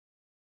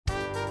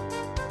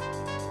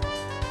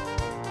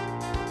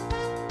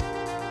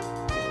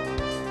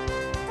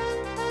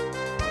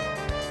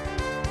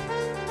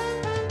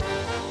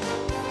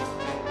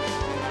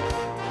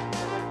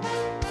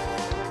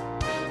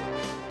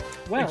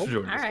Well, Thanks for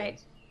joining All us, right.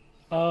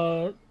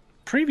 guys.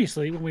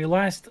 Previously, when we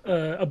last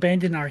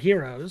abandoned our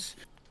heroes,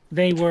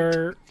 they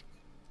were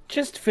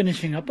just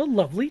finishing up a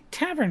lovely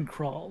tavern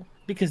crawl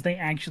because they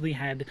actually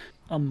had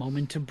a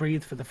moment to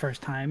breathe for the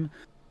first time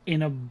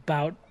in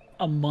about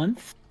a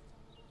month,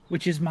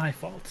 which is my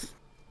fault.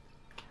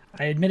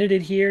 I admitted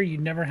it here. You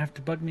never have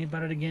to bug me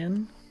about it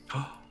again.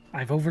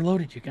 I've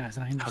overloaded you guys,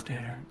 and I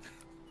understand. dare.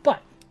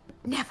 But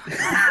Never.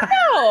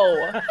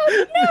 No!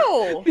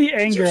 No! the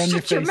anger on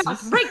your Shut your faces.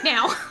 mouth right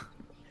now.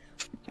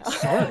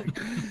 Sorry.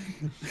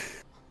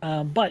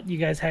 But you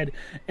guys had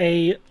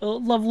a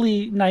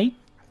lovely night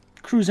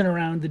cruising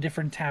around the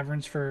different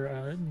taverns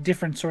for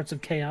different sorts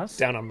of chaos.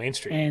 Down on Main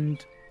Street.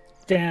 And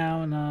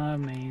down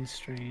on Main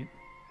Street.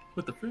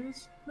 With the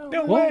frizz?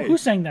 No Whoa, way. who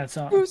sang that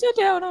song? Who's it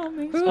down on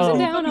me? Who's Oh. it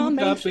down on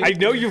me? I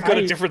know you've got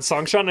I- a different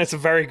song, Sean. It's a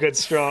very good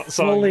song.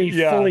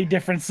 Fully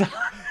different song.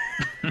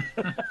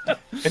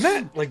 Isn't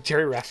that like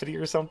Jerry Rafferty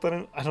or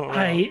something? I don't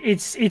know.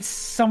 It's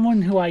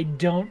someone who I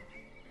don't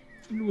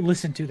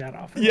listen to that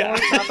often. Yeah.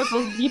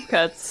 Tropical deep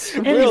cuts.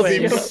 Real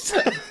Anyways,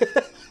 deep.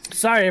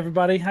 sorry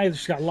everybody, I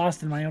just got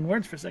lost in my own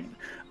words for a second.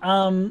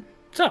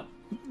 So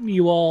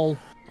you all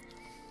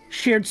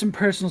shared some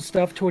personal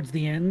stuff towards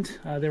the end.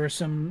 There were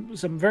some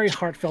very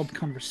heartfelt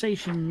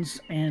conversations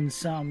and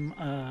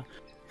some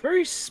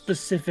very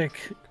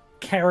specific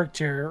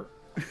character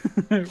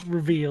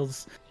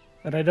reveals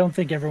that I don't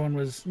think everyone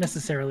was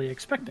necessarily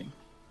expecting.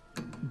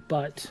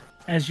 But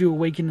as you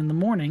awaken in the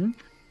morning,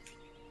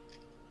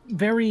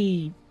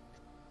 very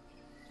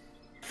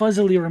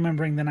fuzzily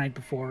remembering the night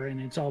before, and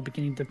it's all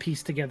beginning to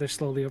piece together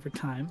slowly over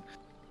time.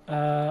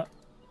 I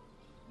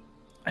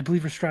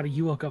believe, Restrada,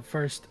 you woke up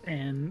first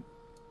and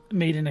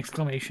made an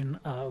exclamation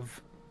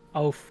of,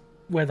 "Oh,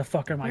 where the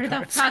fuck are my Where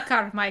cards?" the fuck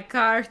are my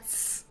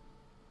cards?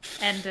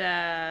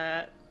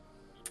 And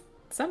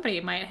somebody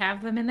might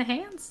have them in the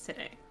hands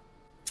today.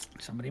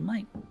 Somebody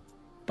might.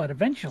 But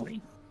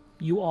eventually,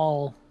 you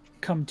all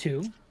come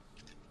to,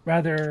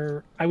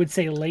 rather, I would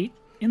say late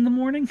in the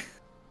morning.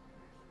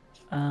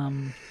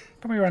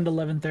 Probably around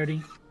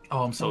 11:30.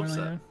 Oh, I'm so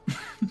somewhere upset.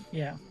 like that.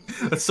 Yeah.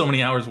 That's so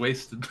many hours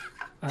wasted.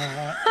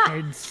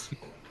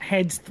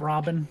 Heads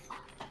throbbing.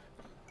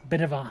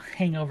 Bit of a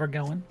hangover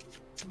going.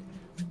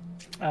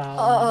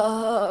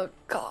 Oh,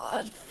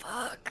 God,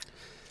 fuck.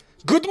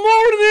 Good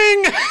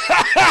morning!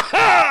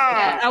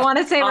 I want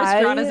to say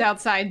Restrada's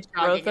outside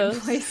jogging in Brothos.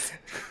 place.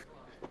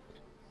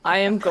 I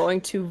am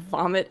going to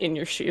vomit in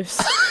your shoes.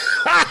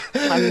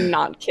 I'm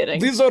not kidding.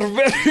 These are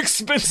very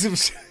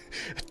expensive.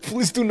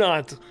 Please do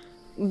not.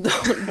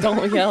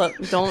 Don't yell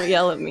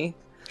at me.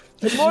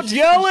 I'm not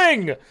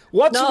yelling!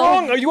 What's No.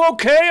 wrong? Are you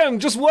okay? I'm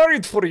just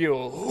worried for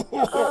you.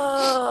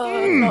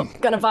 No,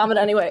 gonna vomit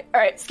anyway. All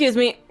right, excuse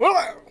me.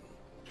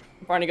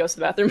 Barney goes to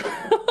the bathroom.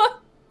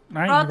 All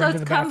right, you run to Brothos,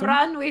 the come bathroom.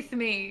 run with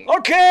me.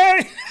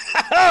 Okay!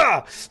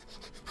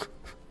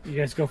 You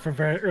guys go for a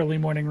very early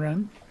morning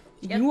run.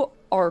 You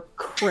are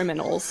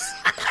criminals.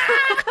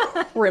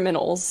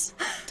 Criminals.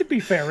 To be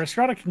fair,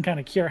 Restrada can kind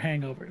of cure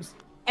hangovers.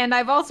 And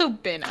I've also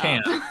been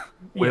Can't. up.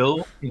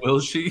 Will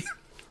she?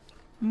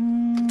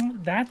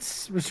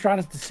 That's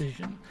Restrada's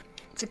decision.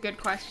 It's a good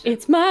question.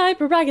 It's my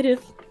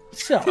prerogative.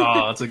 So,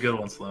 Oh, that's a good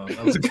one, Sloan.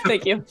 That was a good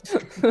Thank you.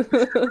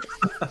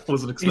 I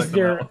wasn't is expecting that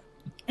there one.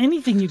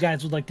 anything you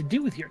guys would like to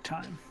do with your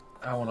time?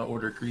 I want to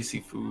order greasy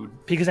food.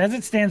 Because as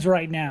it stands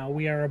right now,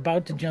 we are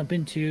about to jump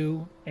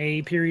into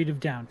a period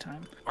of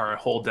downtime. Our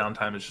whole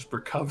downtime is just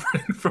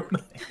recovering from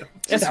the hangover.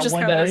 It's that just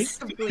one that. day?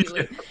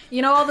 Completely.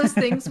 You know all those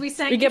things we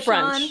sang We get to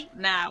Sean? brunch.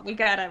 Nah, we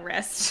gotta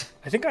rest.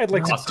 I think I'd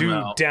like to Awesome do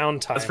out.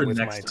 downtime That's for with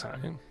next my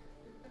time. time.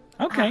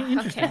 Okay, Ah,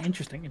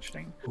 interesting, okay.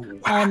 interesting.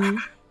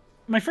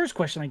 My first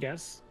question, I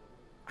guess,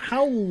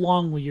 how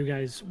long will you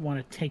guys want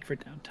to take for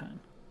downtime?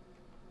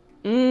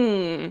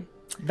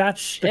 That's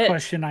the Shit.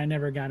 question I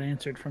never got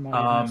answered from all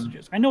your Um,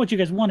 messages. I know what you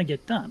guys want to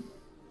get done,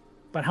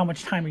 but how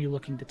much time are you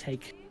looking to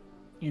take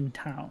in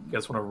town? You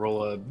guys want to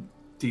roll a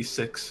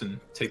d6 and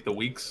take the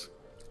weeks?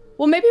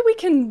 Well, maybe we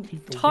can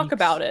Keep the talk weeks.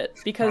 about it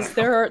because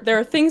there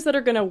are things that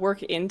are going to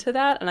work into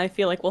that, and I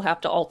feel like we'll have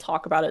to all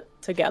talk about it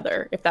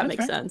together if that That's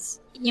makes fair. sense.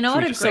 You know Should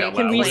what we a just say great out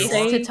loud what place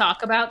it is? to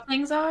talk about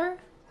things are?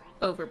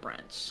 Over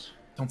brunch.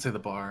 Don't say the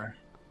bar.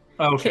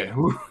 Okay.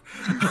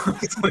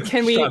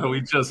 Can we- Shadow,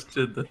 we just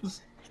did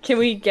this. Can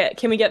we get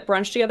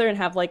brunch together and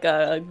have like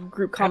a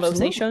group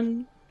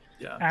conversation?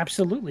 Yeah.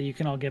 Absolutely, you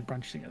can all get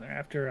brunch together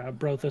after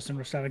Brothos and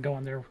Rosada go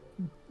on their,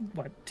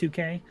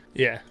 2K?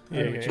 Yeah. I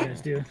don't know what you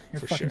guys do. You're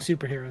For fucking sure.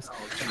 superheroes.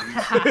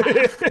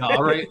 No,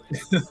 I'll write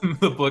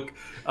the book.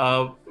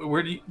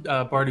 Where do you,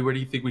 Barney? Where do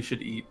you think we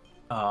should eat?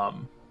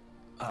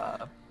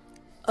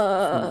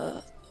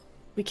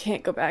 We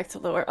can't go back to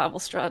Lower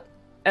Avelstrad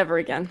ever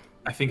again.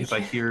 I think if I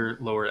hear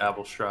Lower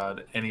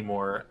Avelstrad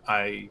anymore,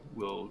 I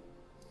will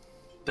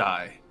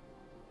die.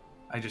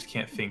 I just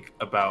can't think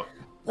about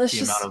Let's the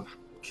just. amount of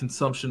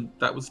consumption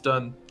that was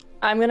done.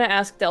 I'm gonna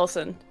ask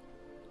Delson.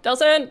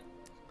 Delson.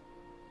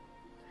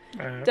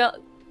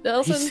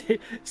 Delson. He's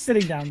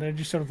sitting down there,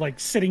 just sort of like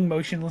sitting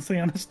motionlessly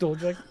on a stool,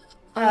 just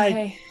like,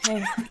 Hey.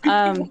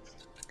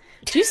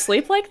 Do you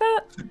sleep like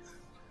that?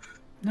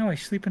 No, I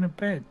sleep in a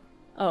bed.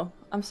 Oh,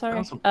 I'm sorry.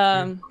 Also-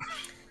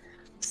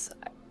 S-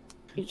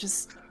 you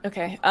just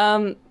okay.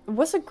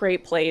 What's a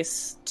great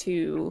place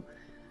to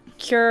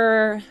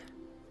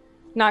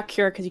not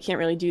cure because you can't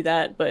really do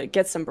that, but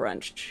get some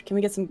brunch? Can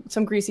we get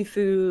some greasy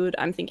food?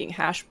 I'm thinking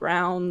hash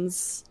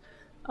browns.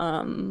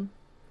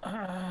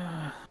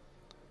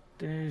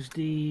 There's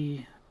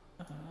there's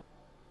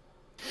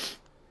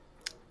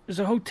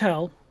a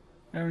hotel.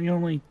 I don't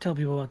normally tell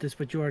people about this,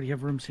 but you already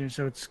have rooms here,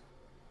 so it's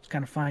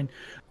kind of fine.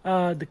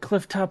 The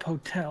Clifftop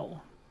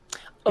Hotel.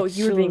 Oh, It's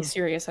you were being so-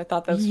 serious. I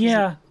thought that was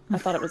Yeah. I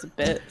thought it was a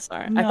bit.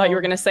 Sorry. I thought you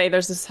were No. gonna say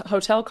there's this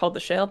hotel called the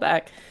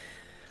Shaleback.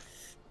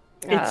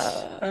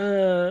 It's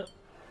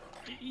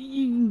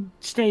you can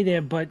stay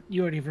there, but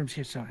you already have rooms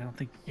here, so I don't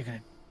think you're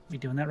gonna be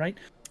doing that, right?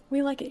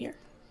 We like it here.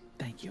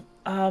 Thank you.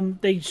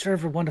 They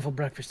serve a wonderful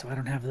breakfast, so I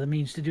don't have the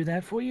means to do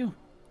that for you.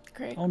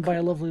 Great. Owned by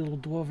a lovely little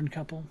dwarven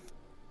couple.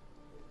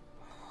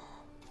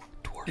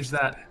 Is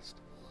that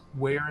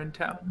where in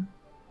town?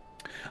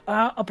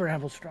 Upper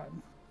Havelstrad.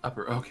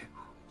 Upper. Okay.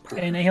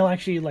 And he'll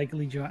actually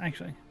lead you on.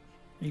 Actually,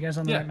 are you guys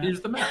on the Yeah, right map?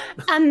 here's the map.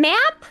 A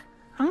map?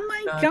 Oh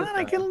my Da, god, da,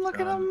 I can look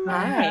at a da, da.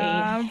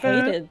 I map.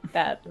 hated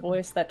that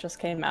voice that just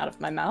came out of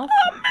my mouth.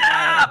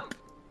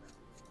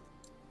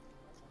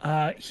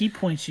 He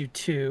points you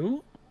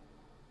to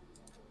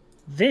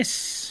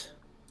this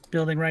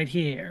building right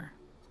here.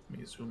 Let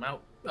me zoom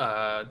out.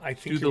 I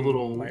think do the you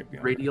little might be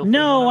on radial.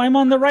 No, thing I'm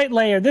on the right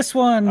layer. This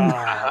one.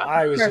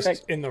 I was just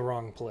Perfect. in the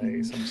wrong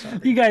place. I'm sorry.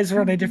 You guys were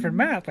on a different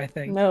map, I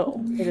think.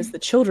 No, it is the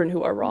children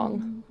who are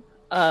wrong.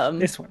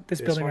 This one. This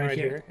This building one right right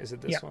here. here? Is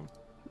it this Yeah. one?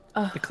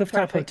 The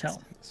Clifftop Perfect.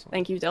 Hotel. This one.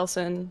 Thank you,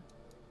 Delson.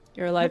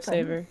 You're a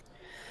lifesaver.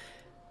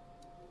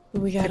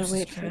 We gotta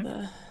wait for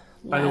the.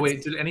 By the way,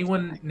 lads. did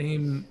anyone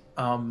name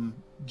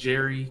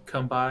Jerry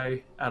come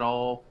by at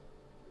all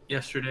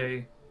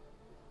yesterday?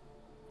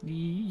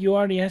 You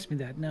already asked me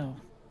that. No,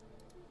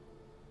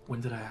 When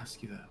did I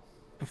ask you that?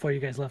 before you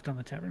guys left on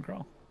the tavern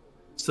crawl.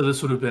 So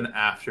this would have been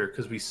after,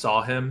 because we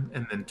saw him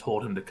and then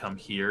told him to come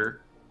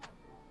here.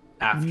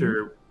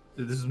 After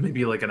this is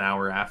maybe like an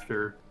hour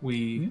after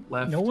we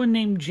left. No one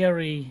named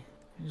Jerry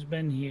has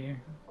been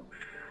here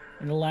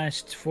in the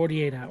last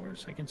 48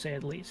 hours. I can say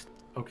at least.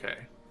 Okay,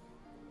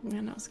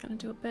 Man, I was gonna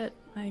do a bit.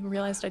 I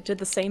realized I did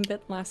the same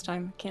bit last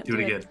time. Can't do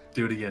it again.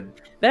 Do it again.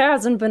 There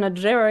hasn't been a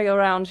Jerry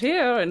around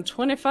here in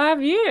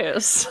 25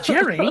 years.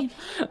 Jerry,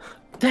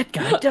 that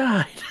guy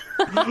died.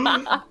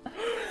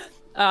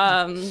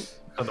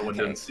 On the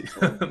window and see.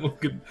 We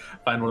could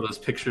find one of those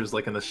pictures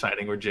like in The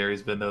Shining where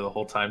Jerry's been there the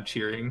whole time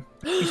cheering.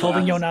 He's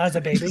holding Yona as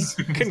a baby.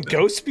 Can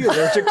ghosts be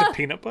allergic to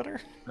peanut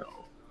butter? No.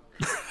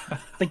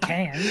 They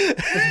can.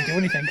 Doesn't do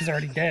anything because they're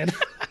already dead.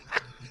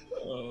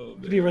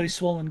 It'd be a really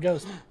swollen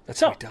ghost. That's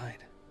So- how he died.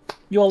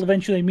 You all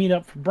eventually meet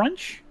up for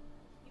brunch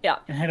Yeah,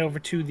 and head over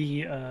to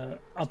the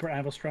Upper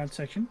Avelstrad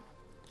section,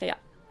 yeah.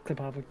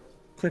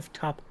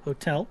 Clifftop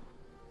Hotel.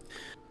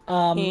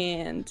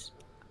 And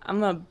I'm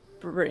gonna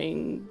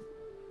bring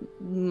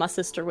my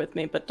sister with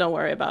me, but don't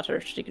worry about her.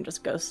 She can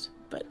just ghost.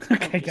 But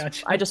Okay,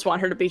 gotcha. I just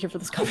want her to be here for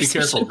this Be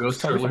conversation. careful.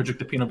 Ghosts are allergic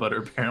to peanut butter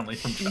apparently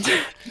from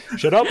childhood.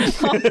 Shut up.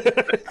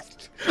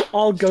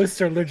 All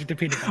ghosts are allergic to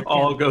peanut butter.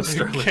 All Can't- ghosts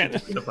are allergic to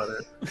peanut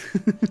butter.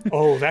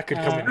 Oh, that could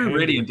come in handy.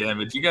 Radiant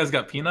damage. You guys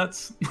got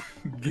peanuts?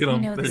 Get I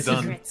them. know They're the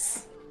done.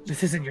 secrets.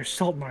 This isn't your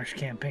Salt Marsh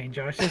campaign,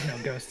 Josh. There's no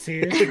ghosts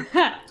here.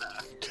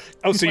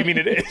 Oh, so you mean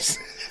it is?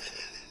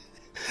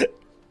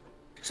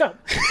 So,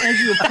 as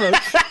you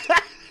approach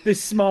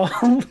this small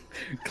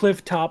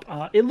cliff top,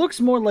 it looks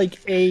more like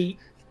a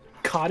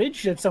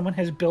cottage that someone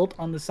has built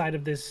on the side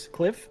of this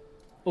cliff,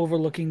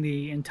 overlooking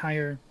the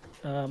entire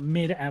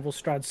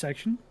mid-Avelstrad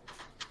section.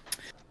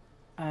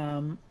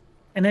 And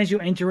as you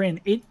enter in,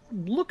 it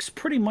looks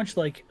pretty much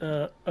like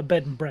a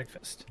bed and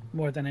breakfast,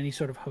 more than any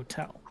sort of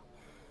hotel.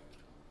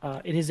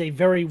 It is a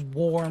very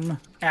warm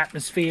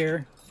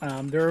atmosphere.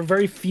 There are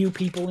very few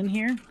people in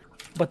here,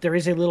 but there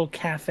is a little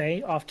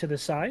cafe off to the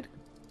side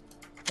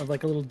of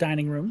like a little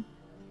dining room.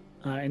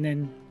 And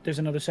then there's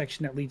another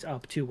section that leads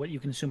up to what you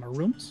can assume are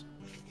rooms.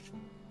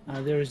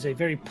 There is a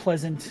very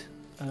pleasant,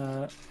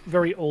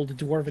 very old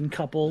dwarven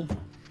couple,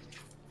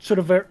 sort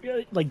of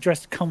like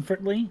dressed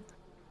comfortably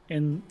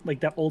in like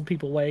that old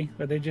people way,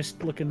 where they're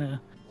just looking to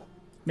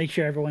make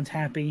sure everyone's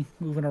happy,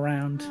 moving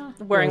around,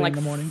 Wearing early like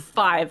in the morning.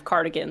 5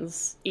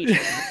 cardigans each.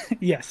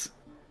 Yes,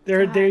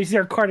 they're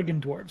cardigan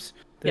dwarves.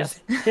 There's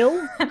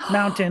hill,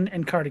 mountain,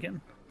 and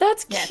cardigan.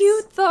 That's Yes.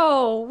 cute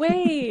though.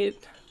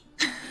 Wait.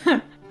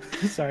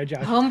 Sorry,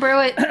 Josh. Homebrew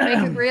it,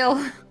 make it real.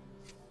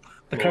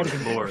 The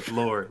cardigan.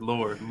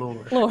 Lord.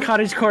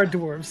 Cottage core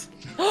dwarves.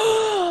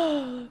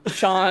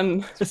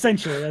 Sean.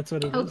 Essentially, that's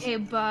what it is. Okay,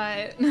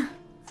 but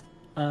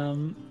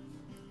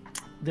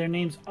Their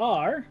names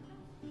are.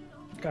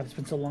 God, it's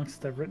been so long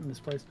since I've written this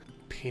place.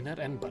 Peanut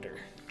and butter.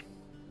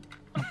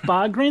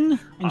 Bagrin and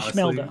Honestly,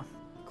 Schmelda.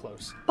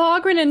 Close.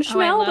 Bogren and oh,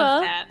 I love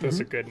Schmelda. that.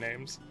 Those are good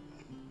names.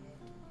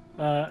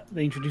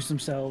 They introduce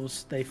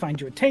themselves. They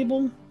find you a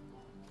table.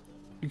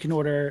 You can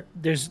order.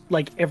 There's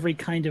like every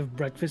kind of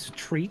breakfast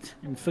treat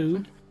and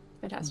food.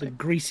 the Fantastic.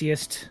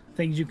 greasiest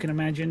things you can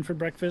imagine for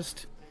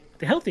breakfast,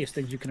 the healthiest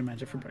things you can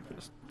imagine for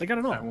breakfast. They got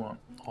it all. I want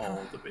all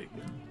the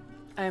bacon.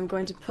 I am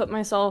going to put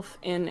myself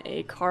in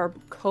a carb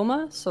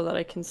coma so that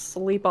I can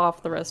sleep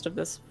off the rest of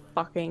this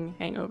fucking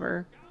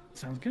hangover.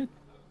 Sounds good.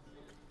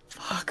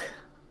 Fuck.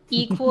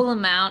 Equal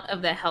amount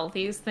of the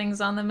healthiest things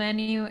on the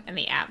menu and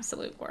the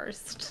absolute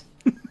worst.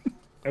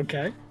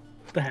 Okay.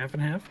 The half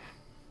and half.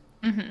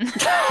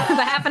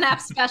 The half and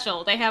half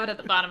special. They have it at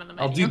the bottom of the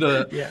menu. I'll do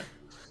the Yeah.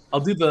 I'll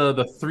do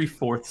the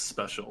 3/4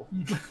 special.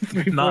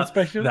 3/4 Not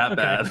special? that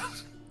Okay. bad.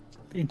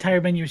 The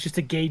entire menu is just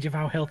a gauge of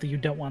how healthy you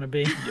don't want to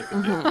be.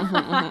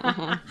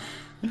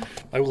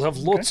 I will have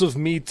lots of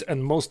meat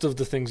and most of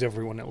the things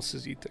everyone else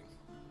is eating.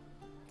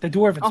 The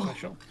dwarven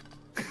special.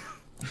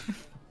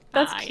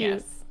 That's Ah,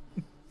 cute. yes.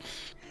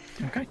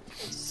 Okay.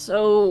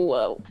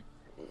 So,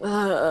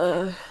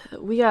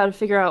 we gotta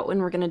figure out when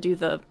we're gonna do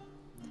the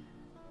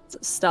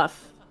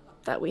stuff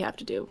that we have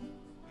to do,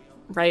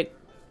 right?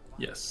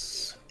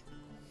 Yes.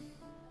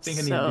 I think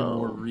I need to do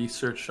more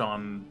research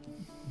on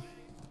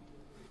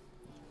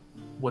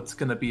what's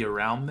going to be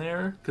around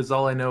there, because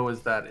all I know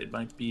is that it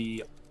might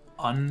be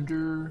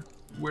under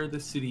where the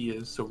city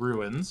is, so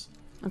ruins,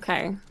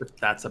 Okay. but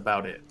that's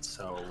about it.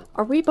 So,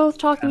 Are we both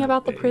talking Kinda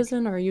about the vague.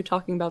 prison, or are you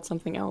talking about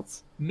something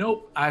else?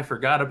 nope, I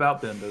forgot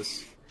about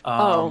Bimbus.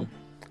 Oh,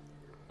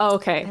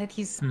 okay. That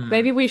he's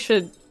Maybe we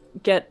should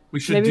get. We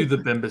should maybe do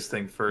the Bimbus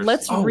thing first.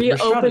 Let's oh,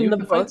 reopen Rashada, you the have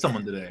to fight book.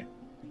 someone today.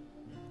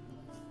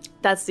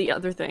 That's the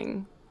other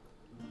thing.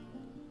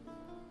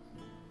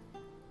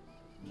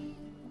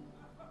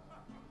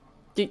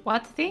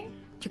 what thing?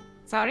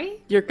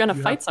 Sorry? You're gonna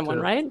You fight have someone,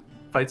 to- right?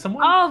 Fight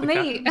someone? Oh, The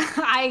me!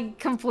 captain? I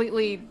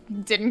completely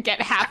didn't get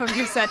half of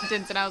your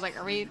sentence, and I was like,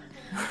 "Are we?"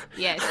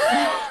 Yes.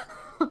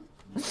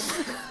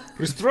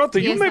 Ristrata,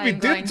 you Yes, maybe I'm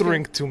going did to.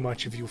 drink too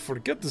much if you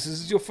forget this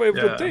is your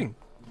favorite Yeah. thing.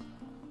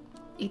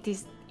 It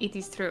is. It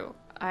is true.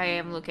 I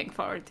am looking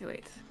forward to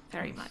it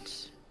very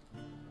much.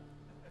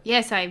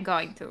 Yes, I am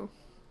going to.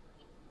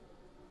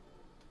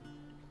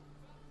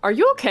 Are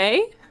you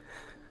okay?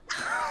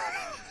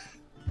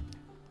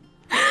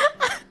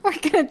 We're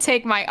gonna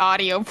take my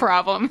audio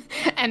problem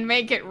and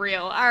make it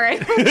real. All right.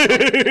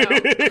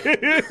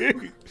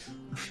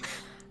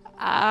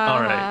 All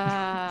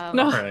right.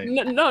 No, Alright.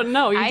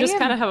 no. You I just am-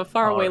 kind of have a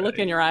faraway look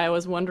in Alright. your eye. I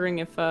was wondering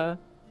if,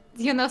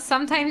 You know,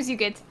 sometimes you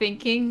get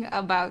thinking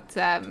about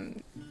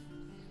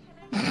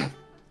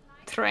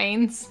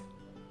trains.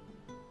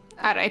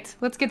 All right,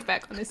 let's get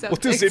back on the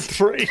subject. What is it,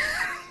 Trey?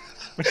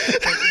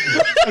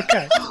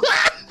 Okay.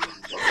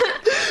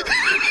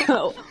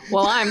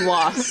 well, I'm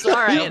lost. All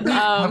right.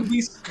 Have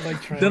we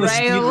Like try. done a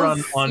speed Rails,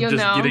 run on you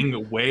just know.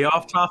 getting way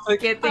off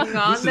topic? Getting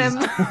on This them.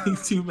 is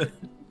 22 minutes.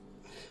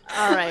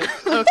 All right.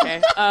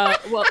 Okay.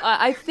 Well,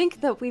 I think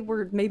that we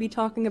were maybe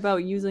talking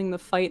about using the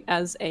fight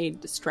as a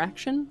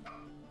distraction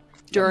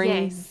during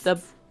Yes.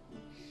 the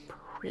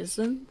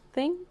prison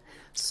thing.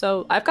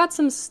 So I've got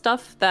some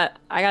stuff that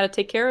I got to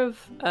take care of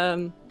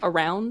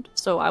around.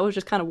 So I was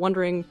just kind of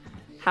wondering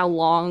how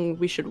long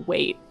we should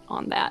wait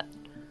on that,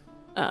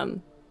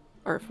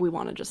 or if we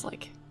want to just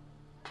like,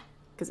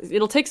 because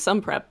it'll take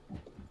some prep, I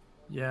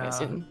Yeah,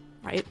 assume,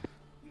 right?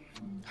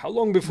 How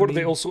long before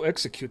they also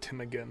execute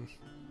him again?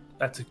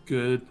 that's a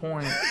good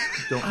point.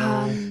 Don't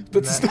know. when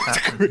That's that not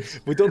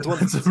happens. We don't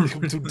want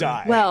him to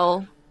die.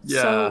 Well,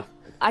 Yeah. so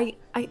I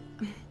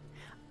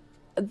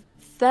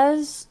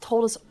Thez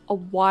told us a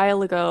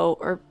while ago,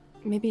 or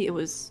maybe it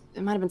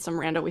might have been some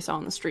rando we saw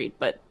on the street,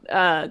 but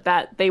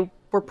that they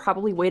were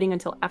probably waiting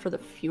until after the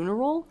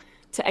funeral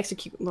to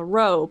execute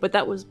Leroux, but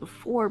that was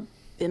before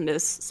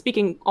Bimbus,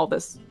 speaking all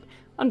this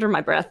under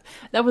my breath,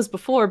 that was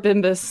before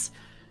Bimbus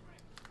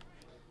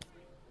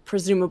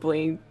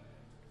presumably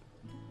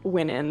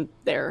went in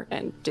there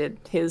and did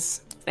his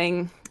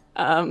thing.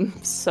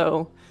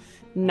 So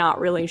not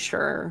really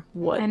sure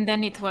what And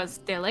then it was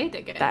delayed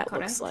again. that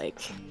correct? looks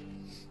like.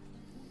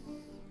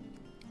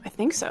 I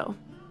think so.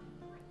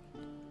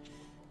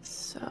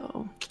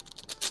 So,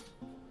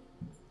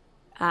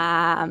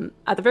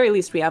 at the very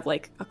least, we have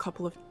like a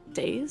couple of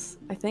days,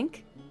 I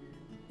think.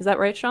 Is that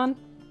right, Sean?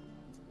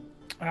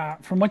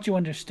 From what you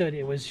understood,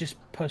 it was just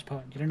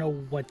postponed. You don't know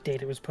what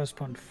date it was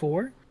postponed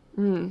for.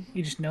 You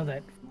just know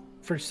that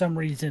for some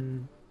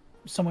reason,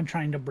 someone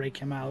trying to break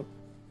him out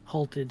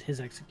halted his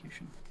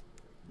execution.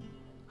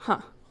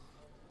 Huh.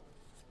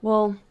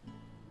 Well,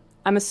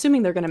 I'm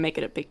assuming they're going to make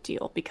it a big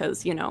deal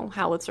because, you know,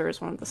 Howitzer is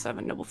one of the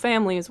 7 noble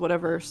families,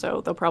 whatever,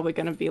 so they're probably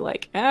going to be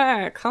like,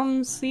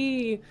 come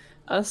see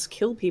us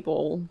kill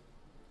people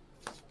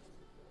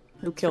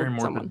who killed very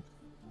morbid. someone.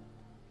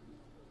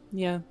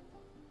 Yeah.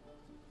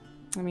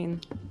 I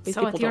mean, these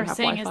So people what you're don't have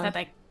saying Wi-Fi. is that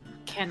I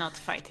cannot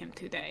fight him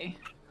today.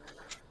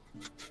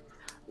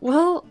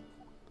 Well,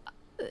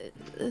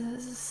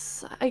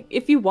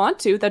 if you want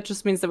to, that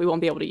just means that we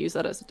won't be able to use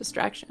that as a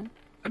distraction.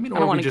 I mean, I don't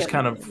or we wanna just get-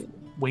 kind of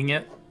wing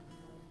it.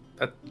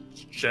 That's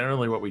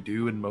generally what we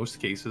do in most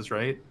cases,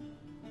 right?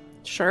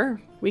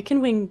 Sure, we can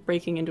wing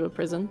breaking into a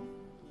prison.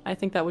 I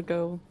think that would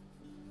go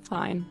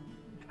fine.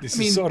 This I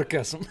mean- is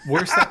sarcasm.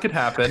 Worst that could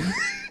happen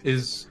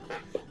is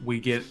we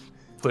get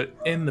put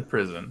in the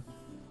prison,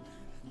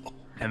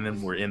 and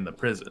then we're in the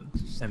prison,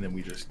 and then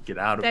we just get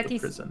out of That the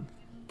is- prison.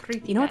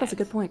 Pretty You know what? That's a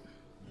bad. good point.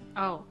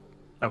 Oh.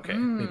 Okay,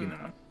 maybe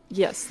not.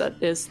 Yes, that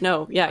is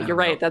no. Yeah, you're don't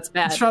right. know. That's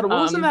bad. Strada,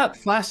 what was in Um, that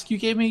flask you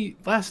gave me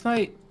last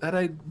night that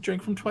I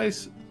drank from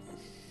twice?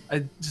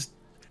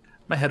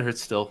 My head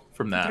hurts still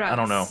from that. I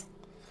don't know.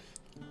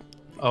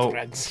 Drugs. Oh,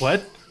 Drugs.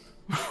 what?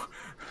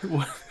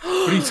 what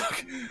are you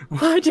talking?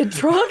 I did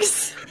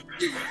drugs.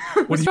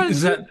 What do you,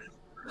 is that?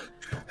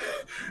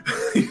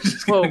 You're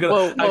just gonna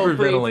Whoa,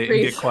 hyperventilate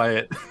breathe. and get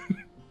quiet.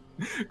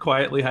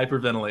 Quietly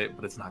hyperventilate,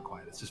 but it's not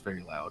quiet. It's just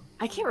very loud.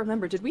 I can't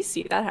remember. Did we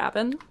see that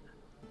happen? Did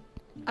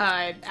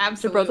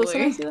Absolutely. both of us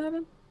see that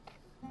happen?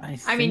 I mean,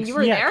 think you so.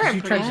 were Yeah, there, 'cause I'm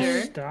you tried pretty to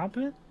sure. stop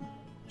it.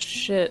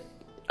 Shit.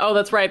 Oh,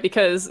 that's right.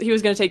 Because he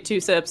was gonna take 2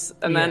 sips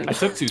and Yeah. then. I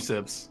took 2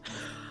 sips.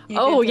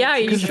 Oh yeah,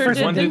 you Because the sure first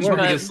did. One Didn't didn't you?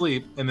 put me to But-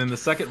 sleep, and then the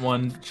second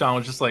one, Sean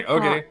was just like,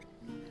 "Okay,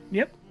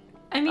 Yep.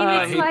 I mean,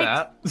 I it's hate like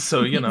that."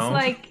 So you know, it's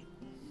like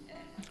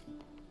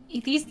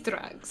it is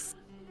drugs,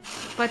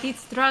 but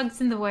it's drugs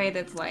in the way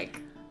that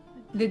like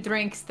the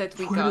drinks that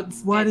we got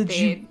why at did the,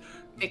 you-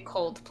 the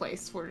cold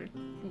place were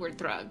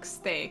drugs.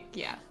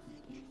 Yeah.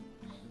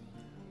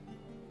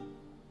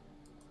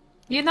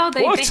 You know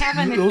they What? have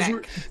an Those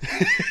effect.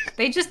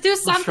 They just do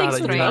something Strada,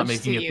 strange you're not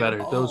making to it you.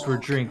 better. Those were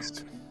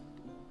drinks.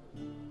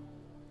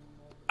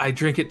 I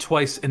drank it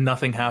twice and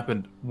nothing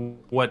happened.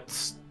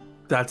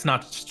 That's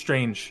not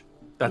strange.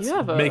 That's You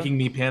have a- making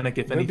me panic.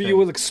 If Maybe anything, you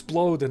will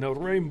explode in a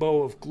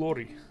rainbow of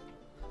glory.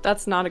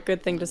 That's not a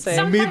good thing to say.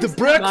 Some- Meet the Sometimes-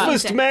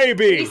 breakfast, Listen,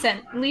 maybe.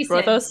 Listen.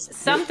 Brothos?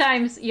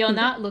 Sometimes you'll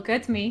not look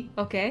at me.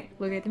 Okay,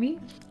 look at me.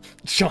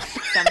 Sean.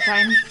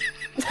 Sometimes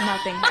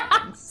nothing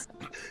happens.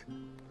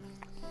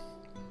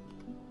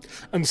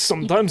 And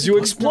sometimes you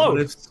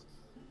explode.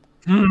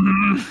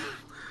 Not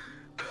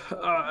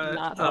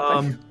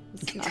helping.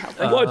 It's not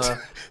helping. What?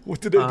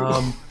 What did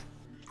I do?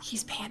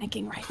 He's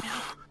panicking right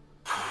now.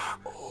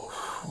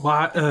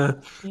 why?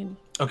 You-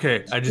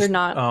 Okay, I just. You're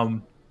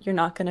not- You're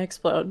not gonna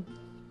explode.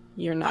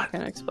 You're not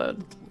gonna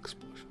explode.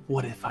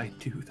 What if I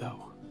do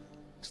though?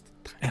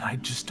 And I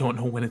just don't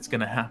know when it's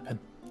gonna happen.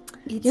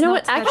 It's You know not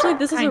what? that Actually,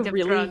 this is a kind of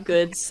really drug.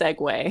 good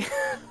segue.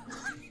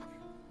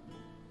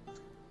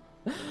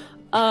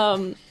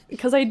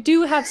 Because I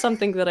do have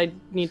something that I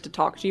need to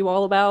talk to you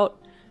all about.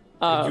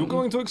 Are you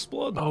going to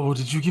explode? Oh,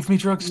 did you give me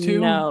drugs too?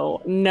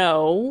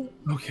 No.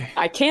 Okay.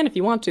 I can if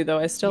you want to, though.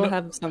 I still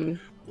have some.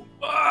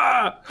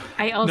 Ah!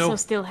 I also No.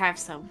 still have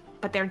some,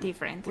 but they're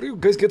different. Where are you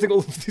guys getting all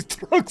of these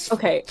drugs from?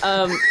 Okay.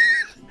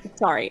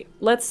 Sorry.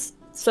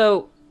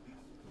 So.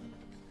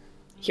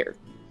 Here.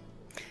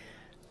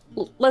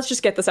 Let's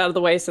just get this out of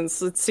the way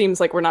since it seems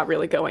like we're not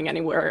really going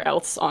anywhere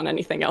else on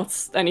anything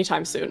else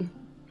anytime soon.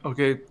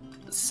 Okay.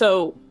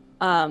 So,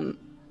 I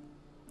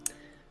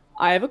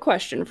have a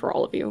question for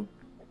all of you,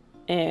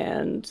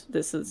 and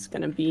this is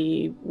gonna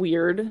be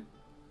weird,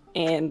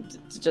 and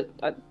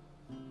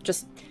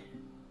just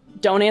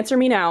don't answer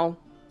me now,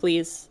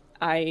 please.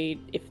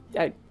 If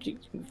you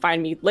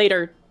find me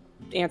later,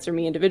 answer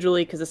me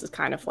individually because this is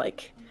kind of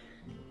like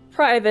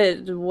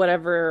private,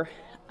 whatever.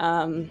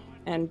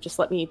 And just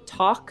let me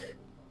talk,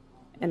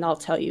 and I'll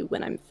tell you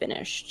when I'm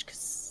finished.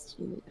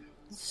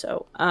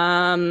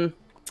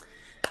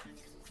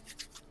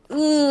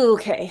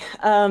 Okay.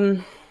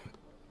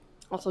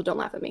 Also, don't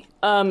laugh at me.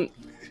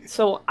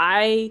 So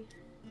I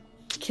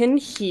can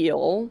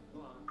heal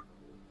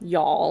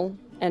y'all,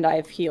 and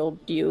I've healed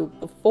you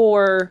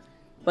before,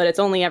 but it's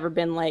only ever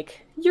been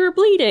like, you're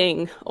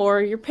bleeding,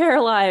 or you're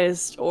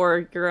paralyzed,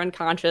 or you're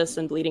unconscious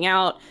and bleeding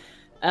out.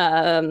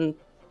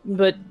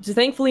 But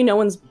thankfully no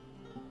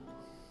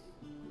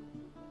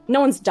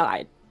one's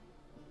died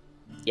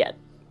yet.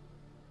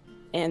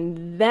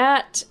 And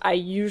that I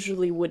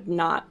usually would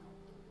not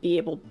be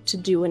able to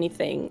do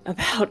anything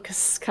about, because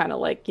it's kind of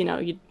like, you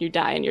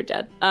die and you're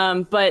dead.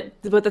 But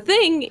the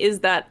thing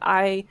is that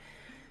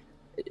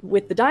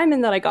with the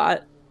diamond that I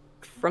got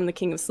from the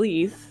King of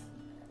Sleeth,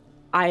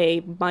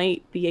 I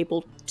might be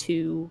able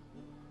to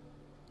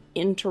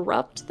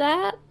interrupt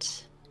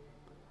that.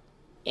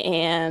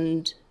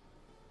 And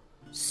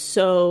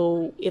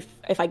so if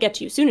I get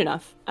to you soon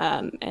enough,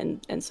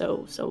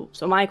 so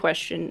my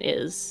question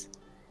is,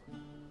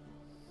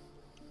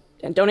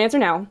 and don't answer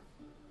now,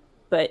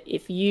 but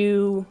if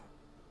you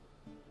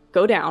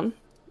go down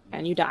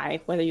and you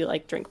die, whether you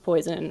drink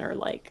poison or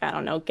I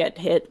don't know, get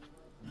hit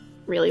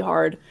really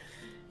hard,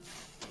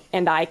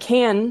 and I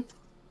can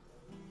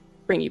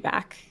bring you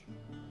back,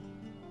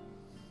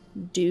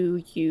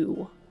 do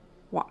you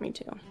want me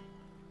to?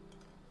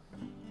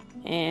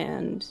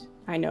 And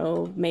I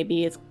know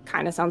maybe it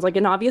kind of sounds like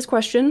an obvious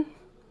question,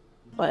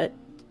 but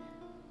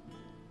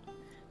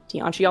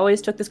Tianchi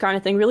always took this kind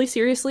of thing really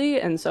seriously,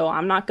 and so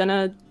I'm not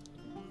gonna,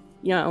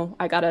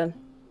 I gotta...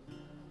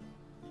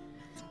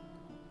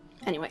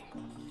 Anyway.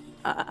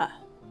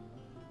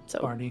 So...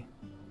 Barney,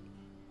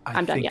 I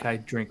I'm done, think yeah. I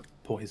drink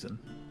poison.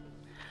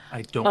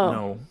 I don't Oh.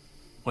 know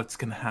what's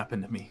gonna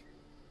happen to me.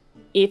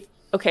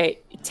 Okay,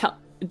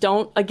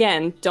 don't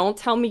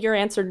tell me your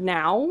answer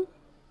now.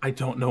 I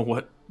don't know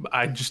what.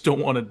 I just don't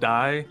want to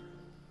die.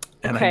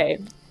 And Okay.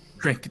 I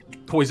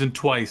drank poison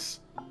twice.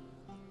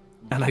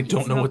 And I don't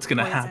It's know not what's going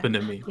to poison. happen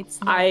to me.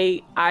 It's not.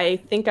 I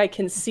think I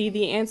can see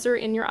the answer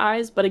in your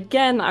eyes, but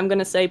again, I'm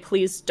gonna say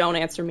please don't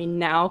answer me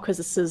now because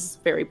this is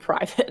very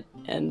private,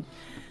 and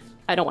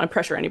I don't want to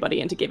pressure anybody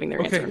into giving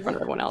their answer Okay. in front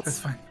of everyone That's else.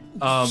 fine.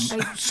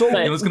 So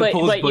But, Yona's gonna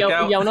pull his book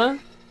out. Yona,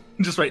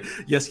 Just write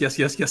yes, yes,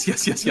 yes, yes,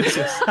 yes, yes, yes,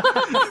 yes.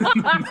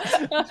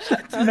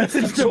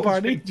 Message to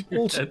party.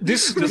 also,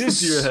 this Just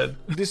into your head.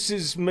 this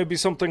is maybe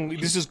something.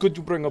 This is good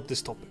you bring up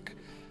this topic.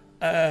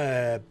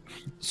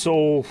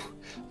 So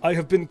I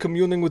have been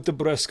communing with the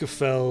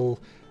Breskafell,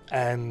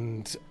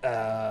 and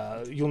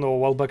a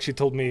while back she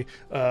told me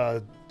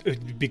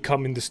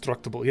become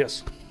indestructible.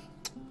 Yes.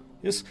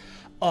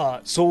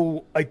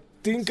 So I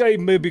think I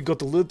maybe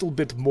got a little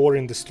bit more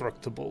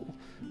indestructible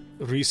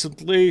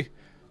recently.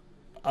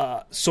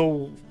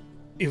 So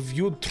if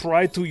you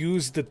try to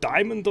use the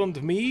diamond on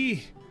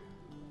me,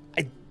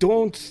 I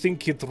don't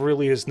think it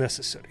really is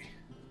necessary.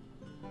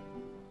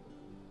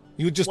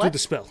 You just do What? the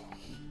spell.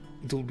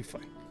 It will be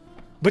fine.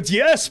 But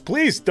yes,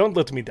 please don't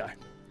let me die.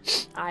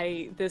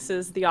 this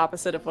is the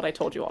opposite of what I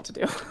told you all to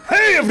do.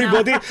 Hey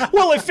everybody!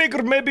 Well, I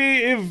figured maybe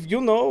if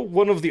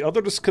one of the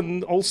others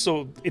can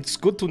also, it's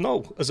good to know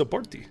as a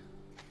party.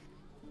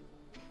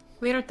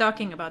 We are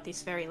talking about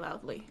this very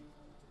loudly.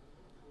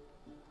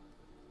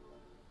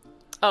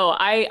 Oh,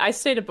 I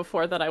stated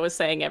before that I was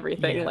saying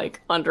everything Yeah.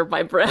 like under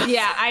my breath.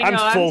 Yeah, I I'm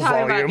know. I'm full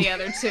talking volume. about the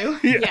other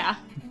two. Yeah. Yeah.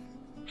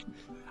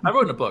 I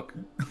wrote in a book.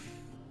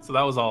 So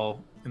that was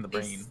all in the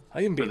brain It's-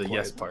 I am for being the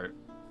yes quiet. part.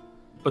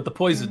 But the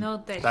poison,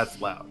 Know that- that's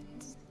loud.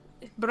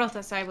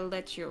 Brotas, I will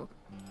let you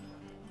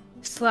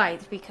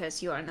slide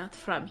because you are not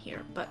from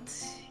here, but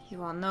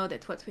you all know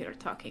that what we are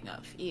talking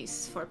of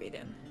is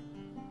forbidden.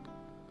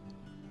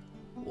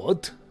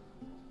 What?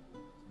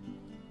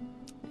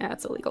 Yeah,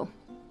 it's illegal.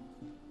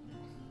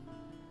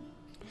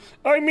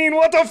 I mean,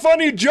 what a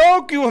funny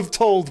joke you have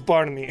told,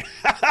 Barney.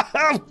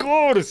 Of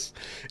course.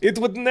 It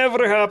would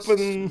never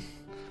happen.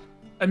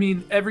 I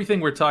mean, everything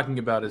we're talking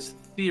about is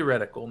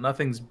theoretical.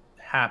 Nothing's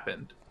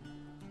happened.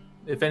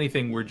 If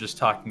anything, we're just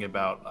talking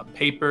about a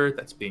paper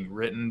that's being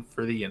written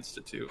for the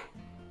Institute.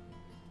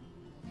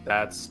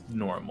 That's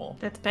normal.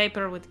 That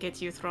paper would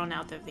get you thrown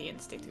out of the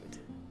institute.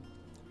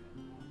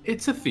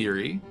 It's a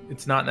theory.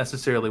 It's not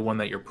necessarily one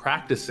that you're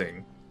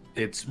practicing.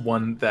 It's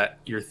one that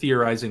you're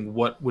theorizing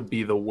what would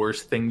be the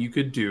worst thing you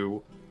could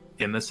do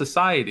in the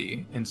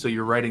society. And so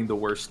you're writing the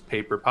worst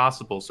paper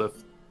possible. So if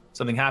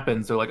something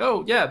happens, they're like,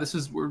 oh, yeah,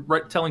 we're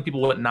telling people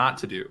what not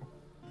to do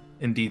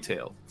in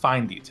detail,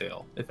 fine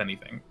detail, if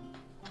anything.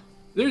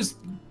 There's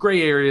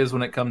gray areas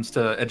when it comes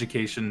to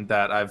education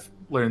that I've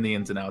learned the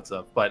ins and outs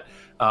of, but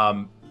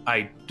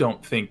I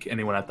don't think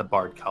anyone at the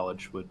Bard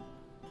College would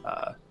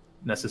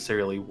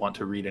necessarily want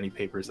to read any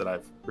papers that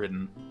I've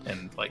written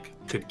and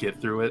could get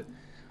through it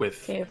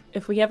with. Okay,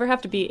 if we ever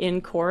have to be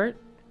in court,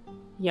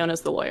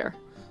 Yona's the lawyer.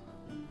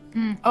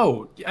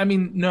 Oh, I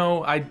mean,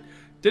 no, I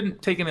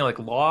didn't take any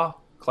law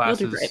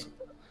classes. You'll do great.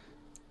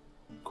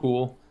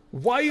 Cool.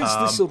 Why is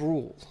this a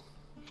rule?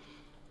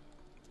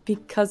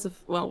 Because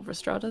of,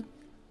 Restrada?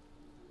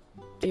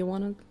 Do you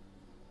want to?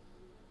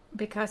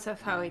 Because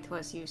of how it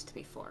was used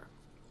before.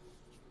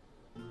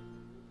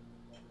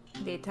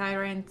 The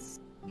tyrants.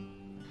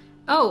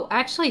 Oh,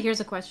 actually, here's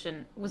a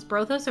question. Was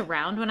Brothos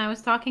around when I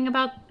was talking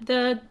about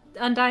the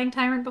Undying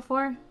Tyrant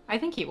before? I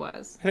think he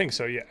was. I think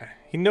so, yeah.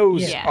 He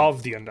knows Yeah.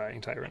 of the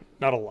Undying Tyrant.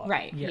 Not a lot.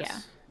 Right, Yes. yeah.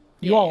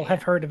 You all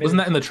have heard of it. Wasn't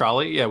that in the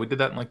trolley? Yeah, we did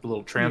that in the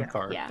little tram Yeah.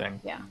 car Yeah,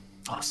 thing. yeah.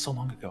 Oh, so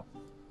long ago.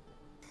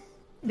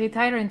 The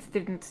tyrant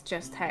didn't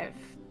just have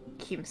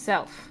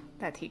himself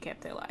that he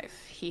kept alive.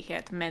 He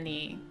had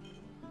many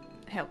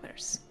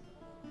helpers.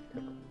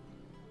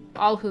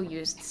 All who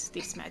used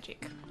this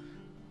magic.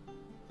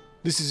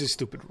 This is a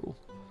stupid rule.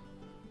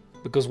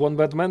 Because one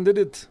bad man did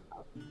it.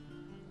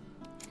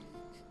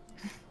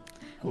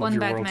 I love One your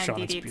bad world, man Sean.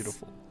 did It's it.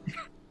 beautiful.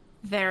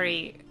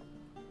 Very,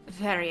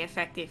 very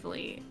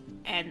effectively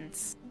and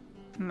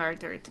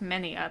murdered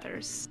many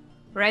others.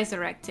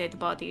 Resurrected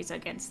bodies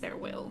against their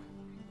will.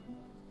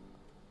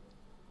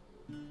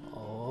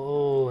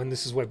 Oh, and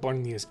this is why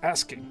Barney is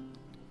asking.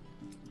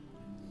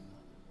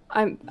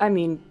 I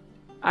mean,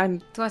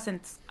 It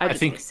wasn't. I quite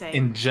think the same.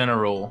 in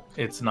general,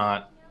 it's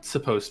not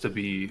supposed to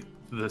be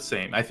the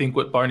same. I think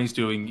what Barney's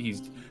doing,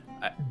 he's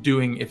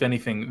doing, if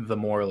anything, the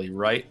morally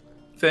right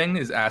thing,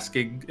 is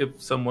asking if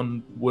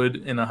someone would,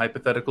 in a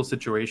hypothetical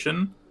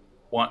situation,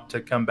 want to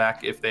come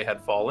back if they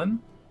had fallen.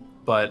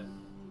 But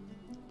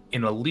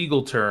in a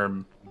legal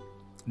term,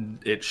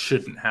 it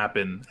shouldn't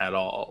happen at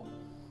all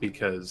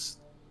because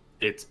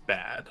it's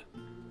bad.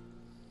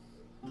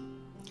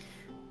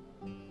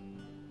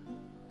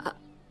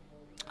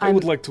 I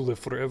would like to live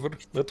forever.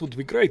 That would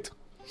be great.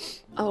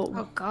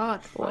 Oh God,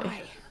 Boy.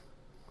 why?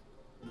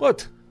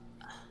 What?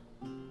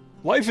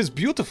 Life is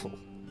beautiful.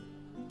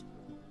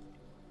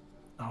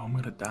 Oh, I'm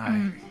gonna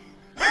die.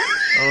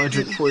 Oh, I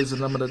drink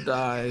poison. I'm gonna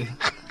die.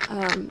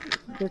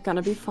 you're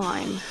gonna be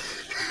fine.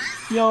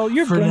 Yo,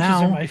 your For brunches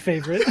now. are my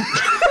favorite.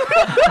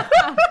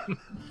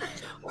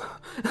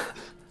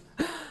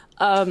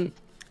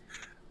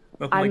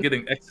 Nothing I'm- like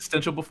getting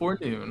existential before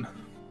noon.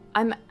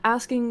 I'm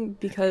asking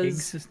because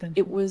Existential.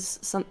 it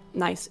was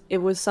It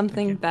was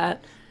something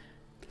that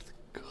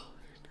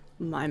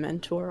my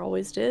mentor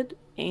always did,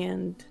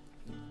 and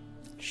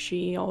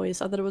she always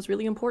thought that it was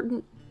really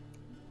important.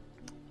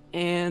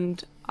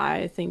 And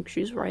I think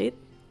she's right.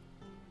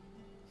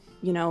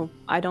 You know,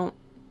 I don't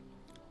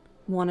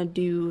want to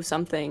do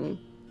something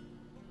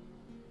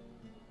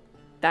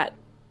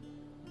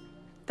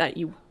that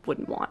you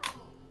wouldn't want.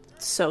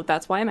 So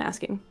that's why I'm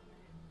asking.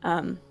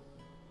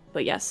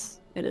 But yes,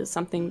 it is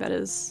something that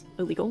is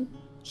illegal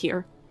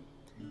here.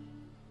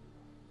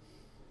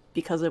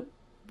 Because it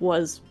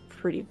was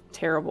pretty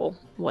terrible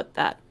what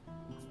that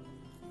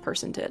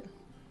person did.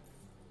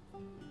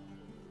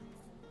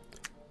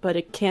 But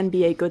it can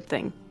be a good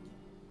thing,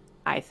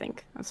 I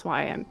think. That's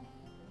why I'm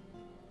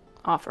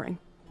offering.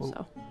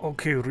 So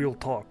Okay, real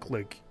talk.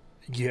 Like,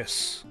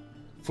 yes,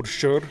 for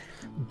sure.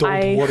 Don't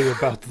I- worry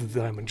about the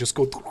diamond. Just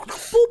go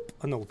boop,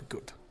 and it'll be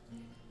good.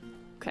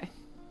 okay.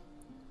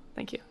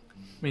 Thank you.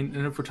 I mean,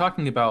 and if we're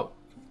talking about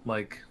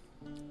like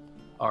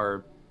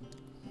our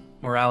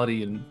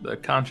morality and the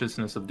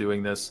consciousness of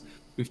doing this,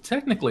 we've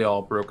technically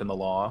all broken the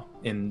law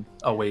in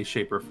a way,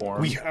 shape, or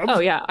form. We have. Oh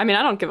yeah, I mean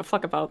I don't give a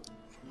fuck about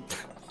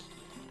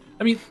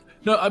I mean,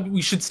 no,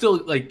 we should still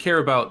like care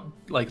about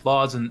like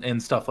laws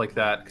and stuff like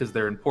that because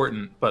they're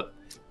important. But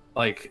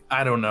like,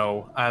 I don't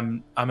know.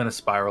 I'm in a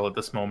spiral at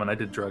this moment. I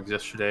did drugs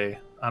yesterday.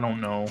 I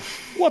don't know.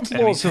 What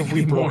laws have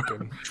we anything more.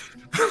 broken?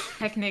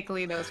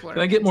 Technically, those were.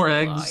 Can I get more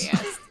against the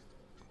law, eggs? yes.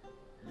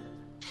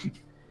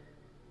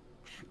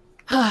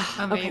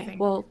 Okay, Amazing.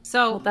 well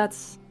So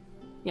that's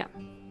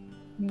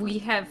we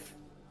have.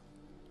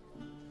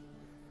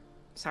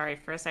 Sorry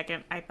for a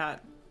second. I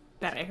thought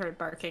that I heard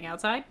barking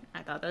outside.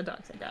 I thought the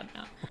dogs had gone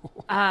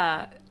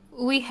now.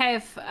 We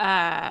have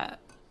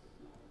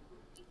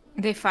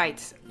the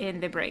fight in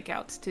the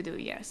breakout to do,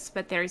 yes,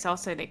 but there is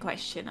also the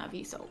question of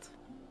Isolde.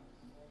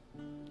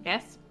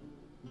 Yes.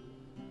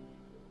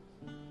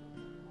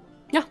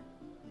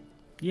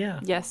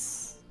 Yeah.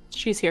 yes.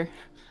 She's here.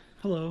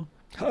 Hello.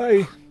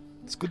 Hi.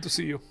 It's good to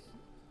see you.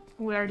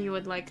 Where you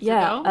would like to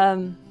Yeah,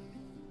 go?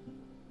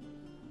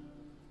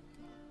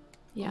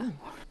 yeah.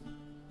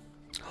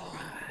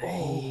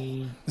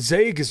 Hey.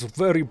 Zaig is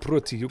very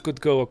pretty. You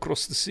could go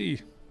across the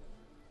sea.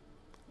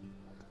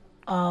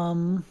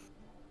 Um.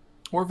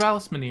 Or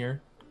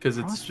Valismanir, because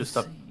it's Across the just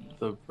up sea.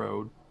 the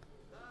road.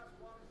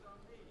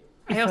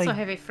 I if also I-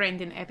 have a friend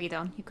in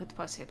Epidon you could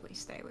possibly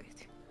stay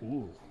with.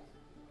 Ooh.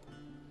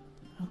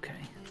 Okay.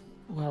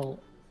 Well,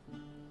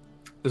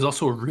 There's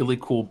also a really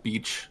cool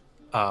beach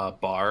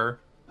bar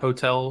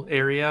hotel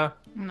area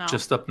No.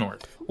 just up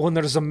north. Oh, and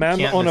there's a man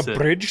Can't on a miss it.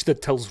 bridge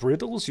that tells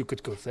riddles. You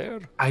could go there.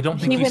 I don't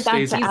think He he went back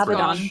stays to in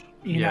Abaddon. French.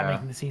 you're Yeah. not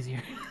making this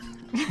easier.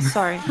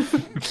 Sorry.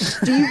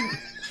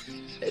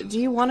 do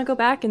you want to go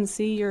back and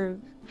see your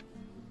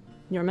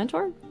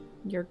mentor?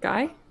 Your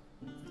guy?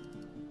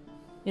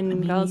 In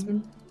mean,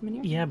 Valismanir?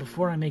 Yeah,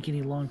 before I make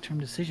any long-term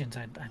decisions,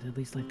 I'd at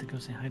least like to go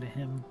say hi to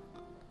him.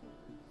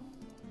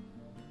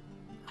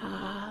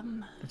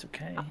 That's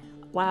okay.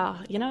 Wow,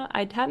 you know,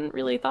 I hadn't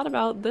really thought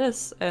about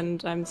this,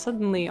 and I'm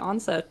suddenly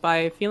onset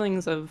by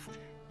feelings of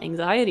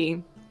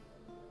anxiety.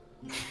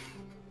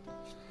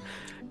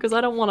 Because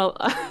I don't want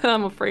to.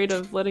 I'm afraid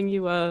of letting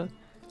you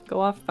go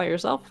off by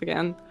yourself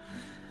again.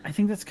 I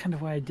think that's kind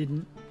of why I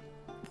didn't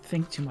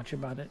think too much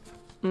about it.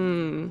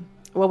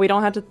 Well, we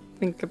don't have to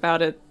think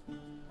about it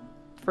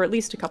for at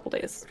least a couple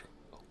days.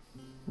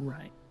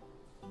 Right.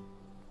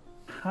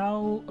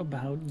 How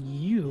about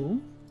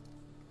you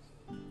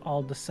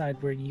all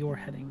decide where you're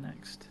heading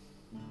next?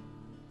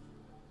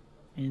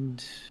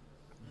 And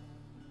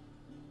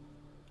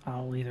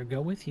I'll either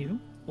go with you,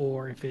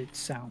 or if it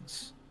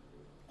sounds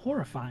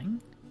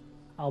horrifying,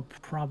 I'll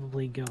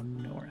probably go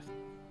north.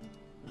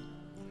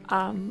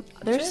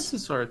 There's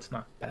Chances are it's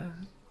not bad,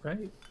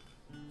 right?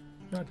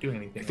 Not doing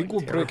anything. I think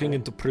like we're breaking terrible.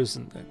 into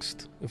prison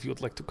next. If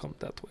you'd like to come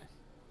that way.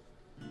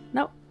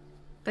 no.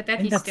 But that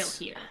And he's still that's-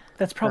 here.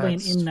 That's probably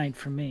That's- an in night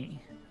for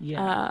me.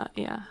 Yeah.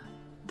 Yeah.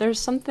 There's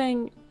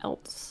something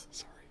else.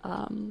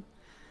 Sorry.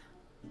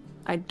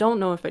 I don't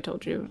know if I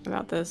told you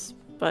about this,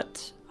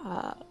 but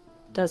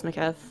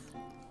Desmeketh,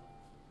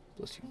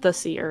 Bless you. the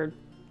seer,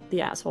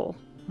 the asshole,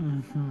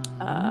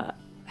 Mhm.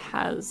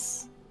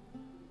 has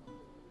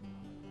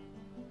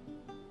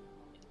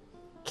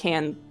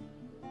can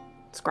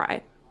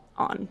scry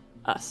on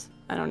us.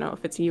 I don't know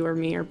if it's you or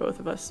me or both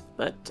of us,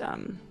 but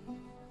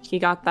he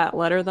got that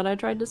letter that I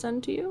tried to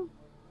send to you,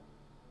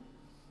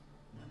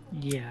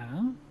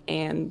 Yeah.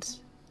 and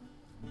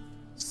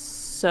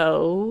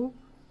so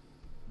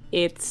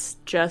it's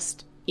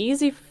just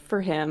easy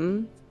for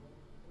him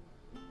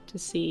to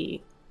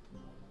see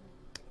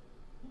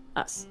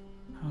us.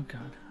 Oh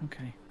god.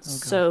 Okay. Oh god.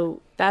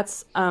 So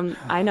that's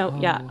I know.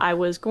 Yeah, Oh. I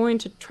was going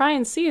to try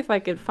and see if I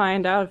could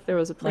find out if there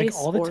was a place.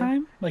 like all the or-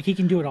 time? Like he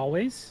can do it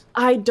always?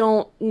 I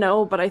don't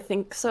know, but I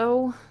think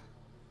so.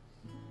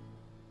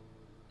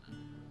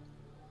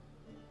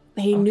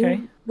 He Okay.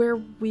 knew where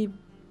we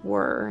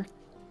were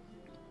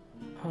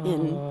Oh,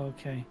 In-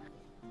 okay.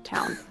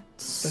 town,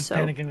 Starts So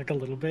panicking like a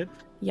little bit.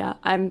 yeah,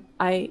 I'm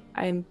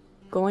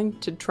going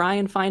to try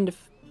and find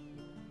if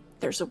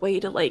there's a way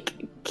to like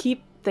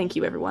keep. Thank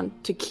you, everyone,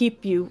 to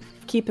keep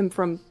him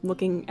from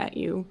looking at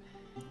you.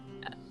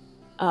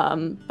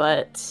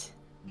 But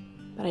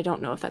I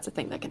don't know if that's a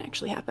thing that can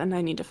actually happen.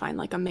 I need to find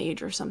like a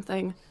mage or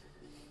something.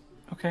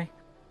 Okay.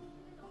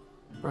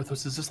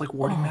 Brothos, is this like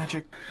warding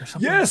magic or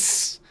something?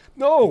 Yes.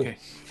 No. Okay.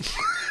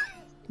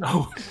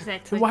 No.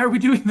 Exactly. Why are we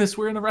doing this?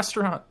 We're in a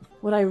restaurant.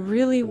 What I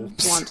really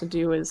want to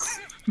do is,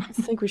 I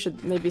think we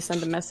should maybe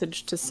send a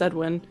message to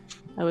Sedwin.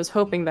 I was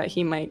hoping that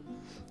he might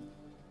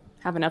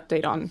have an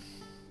update on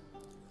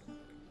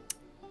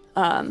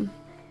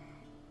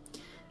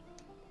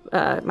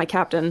my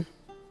captain,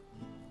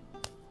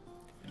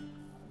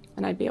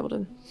 and I'd be able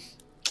to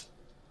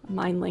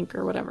mind link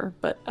or whatever.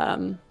 But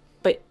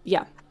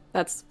yeah,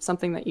 that's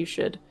something that you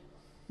should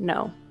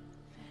know,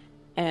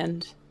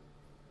 and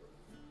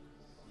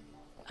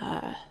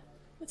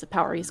it's a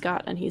power he's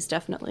got, and he's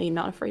definitely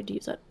not afraid to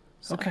use it.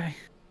 So. Okay.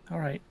 All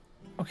right.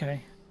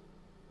 Okay.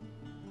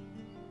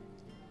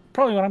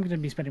 Probably what I'm going to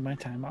be spending my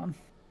time on,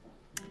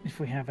 if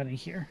we have any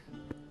here.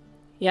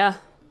 Yeah.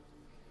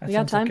 That We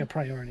got sounds like time? a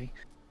priority.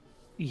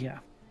 Yeah.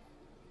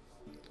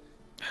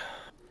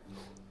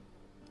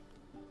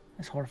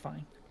 That's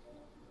horrifying.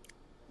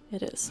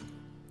 It is.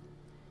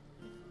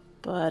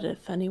 But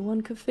if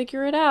anyone could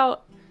figure it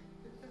out,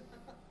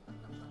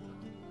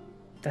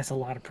 That's a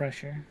lot of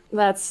pressure.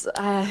 that's.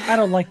 I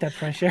don't like that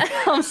pressure.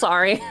 I'm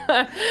sorry.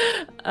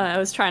 I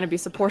was trying to be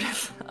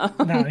supportive.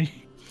 No.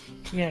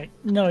 Yeah,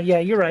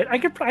 you're right. I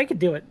could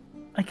do it.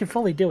 I could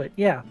fully do it.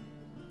 Yeah.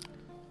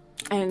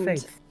 And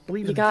Faith.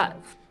 Believe you in got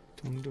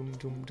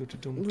yourself.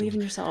 believe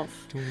in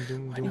yourself.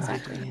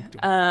 Exactly.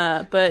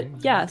 But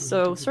yeah,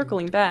 so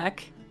circling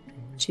back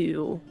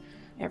to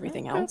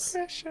everything else. So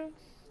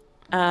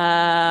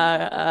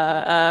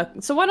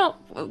why don't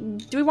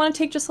do we want to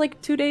take just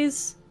like 2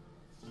 days,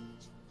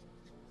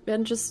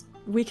 and just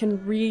we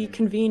can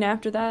reconvene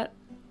after that?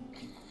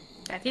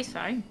 That is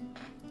fine.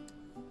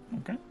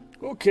 Okay.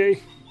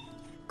 Okay.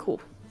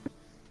 Cool.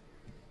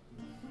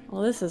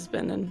 Well, this has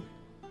been an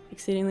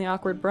exceedingly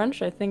awkward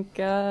brunch. I think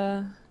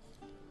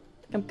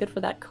I'm good for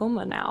that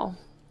coma now.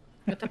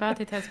 What about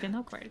it has been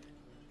awkward?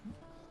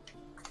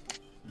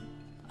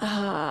 You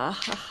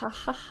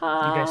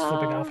guys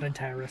flipping off an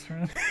entire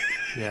restaurant.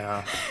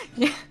 Yeah.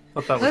 Yeah.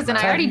 Thought that was Listen,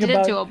 I nice. already Talking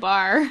did it to about- a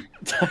bar.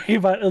 Talking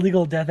about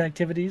illegal death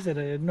activities at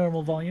a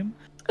normal volume.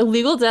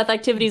 Illegal Death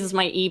Activities is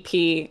my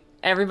EP.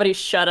 Everybody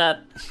shut up.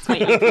 It's my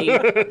EP.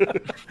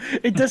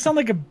 It does sound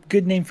like a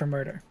good name for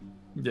murder.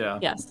 Yeah.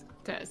 Yes.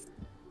 Does.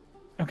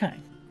 Okay.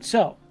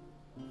 So,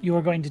 you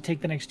are going to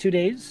take the next 2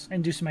 days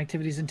and do some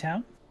activities in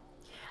town?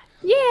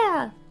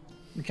 Yeah.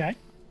 Okay.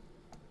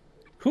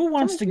 Who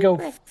wants to go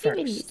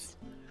first?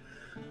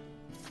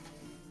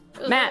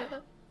 Matt.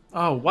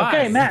 Oh, why?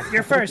 Okay, Matt,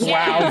 you're first.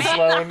 Yeah.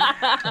 Sloan.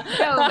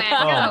 Go, Matt,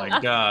 Oh go. my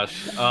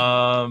gosh.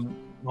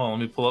 Well, let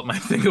me pull up my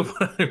thing of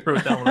what I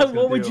wrote down.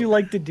 What would you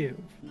like to do?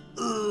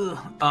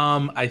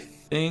 I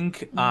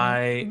think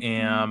I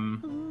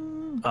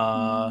am.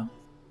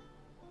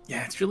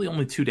 Yeah, it's really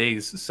only 2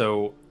 days,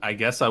 so I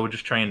guess I would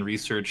just try and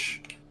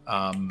research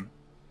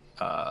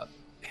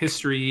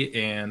history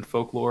and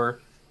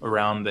folklore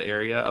around the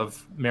area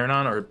of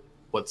Marinon, or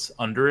what's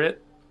under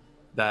it.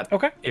 That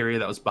Okay. area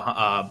that was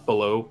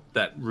below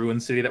that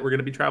ruined city that we're going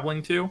to be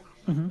traveling to,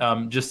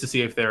 just to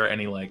see if there are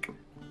any like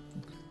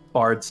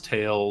bard's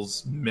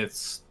tales,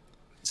 myths,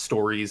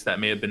 stories that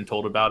may have been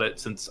told about it.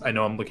 Since I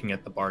know I'm looking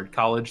at the Bard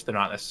College, they're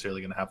not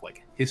necessarily going to have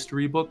like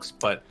history books,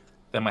 but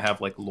they might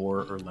have like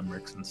lore or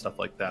limericks and stuff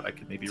like that. I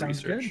could maybe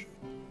Sounds research.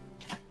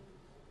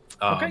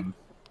 Okay.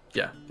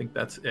 Yeah, I think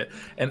that's it.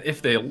 And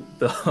if they'll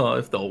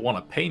want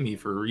to pay me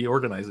for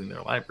reorganizing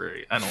their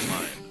library, I don't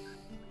mind.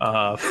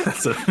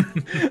 That's a.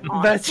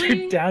 That's your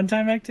Honestly?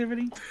 downtime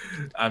activity?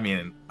 I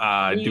mean,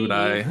 do what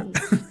I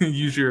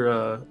use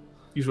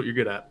what you're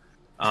good at.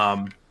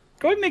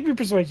 Go ahead and make me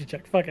persuasion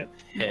check. Fuck it.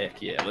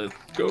 Heck yeah, let's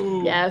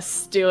go.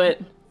 Yes, do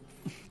it.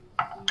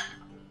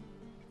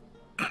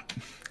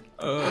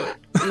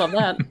 Love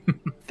that.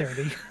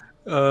 30.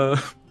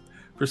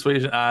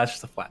 Persuasion. It's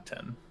just a flat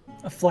 10.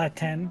 A flat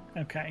 10.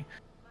 Okay.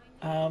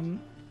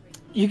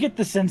 You get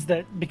the sense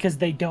that because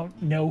they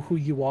don't know who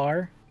you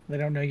are, they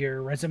don't know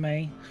your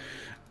resume,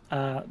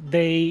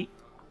 they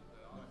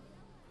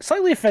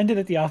slightly offended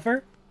at the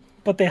offer,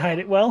 but they hide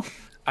it well.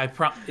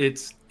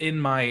 It's in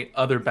my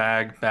other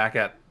bag back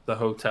at the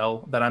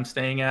hotel that I'm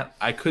staying at.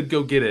 I could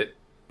go get it,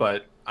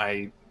 but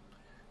I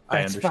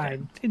That's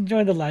understand. fine.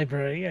 Enjoy the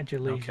library at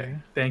your leisure. Okay,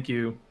 thank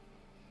you.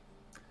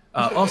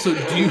 Also,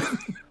 do you?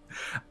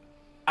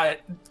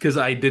 Because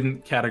I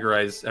didn't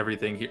categorize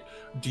everything here.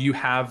 Do you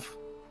have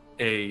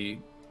a?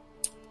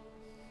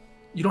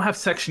 You don't have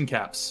section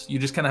caps. You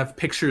just kind of have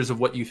pictures of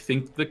what you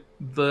think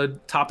the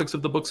topics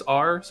of the books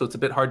are. So it's a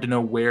bit hard to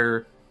know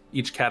where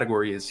each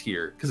category is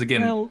here. Because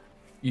again, Well,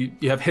 you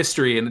have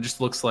history, and it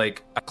just looks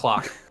like a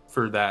clock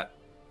for that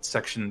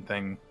section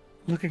thing.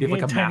 look you have,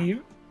 again, like, a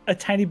map. a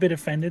tiny bit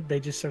offended. They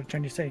just sort of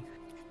turn to say,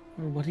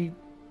 well, what do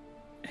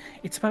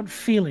It's about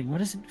feeling. What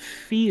does it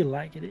feel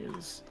like it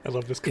is? I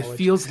love this It college.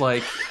 feels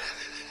like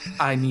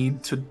I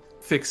need to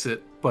fix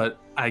it, but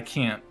I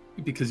can't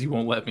because you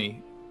won't let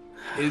me.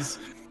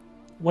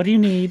 What do you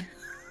need?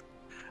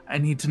 I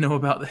need to know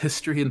about the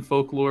history and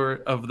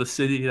folklore of the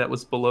city that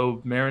was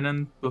below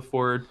Marinan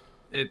before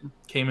it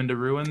came into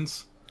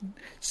ruins.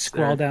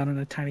 Scrawl There. down on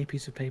a tiny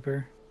piece of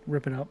paper.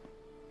 Rip it up.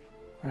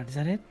 All right, is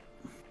that it?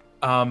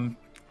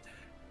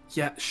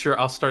 Yeah, sure,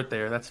 I'll start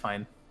there. That's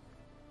fine.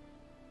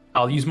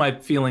 I'll use my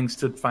feelings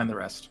to find the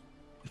rest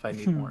if I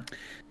need more.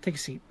 Take a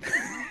seat.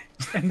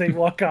 And they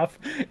walk off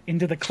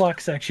into the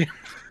clock section.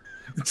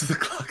 It's the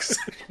clocks.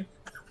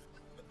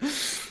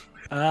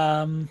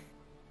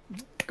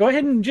 Go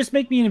ahead and just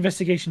make me an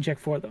investigation check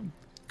for them.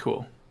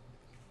 Cool.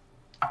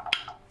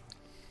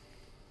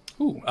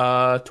 Ooh,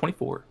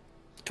 24.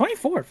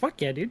 24.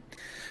 Fuck yeah, dude.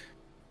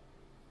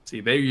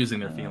 See, they're using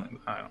their feelings.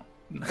 I don't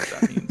know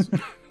what that means.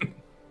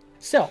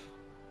 So,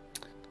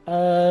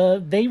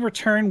 they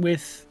return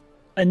with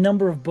a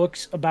number of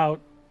books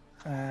about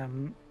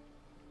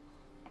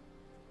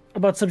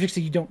subjects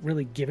that you don't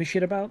really give a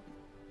shit about.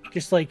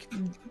 Just like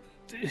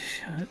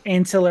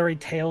ancillary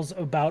tales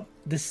about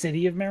the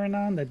city of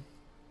Marinan that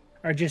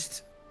are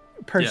just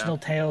personal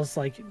tales,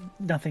 like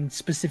nothing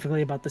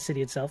specifically about the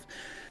city itself.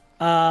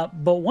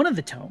 But one of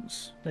the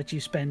tomes that you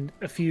spend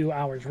a few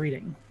hours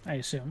reading, I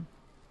assume,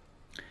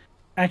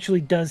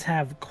 actually does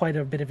have quite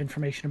a bit of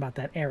information about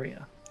that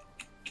area.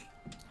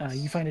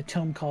 You find a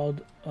tome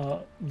called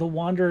The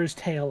Wanderer's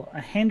Tale,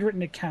 a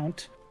handwritten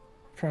account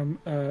from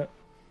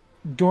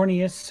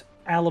Dornius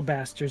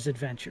Alabaster's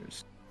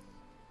adventures.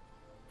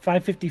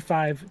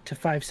 555 to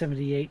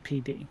 578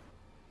 PD.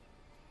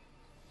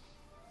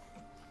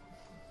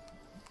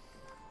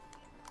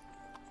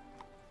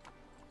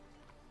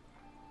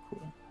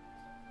 Cool.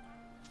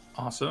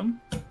 Awesome.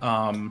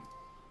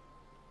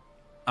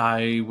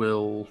 I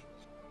will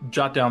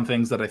jot down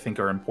things that I think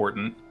are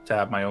important to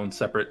have my own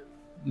separate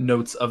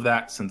notes of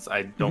that, since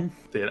I don't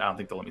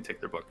think they'll let me take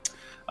their book.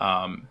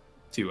 To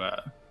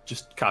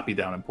just copy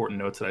down important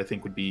notes that I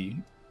think would be,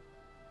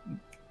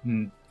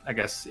 I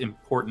guess,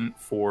 important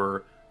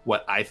for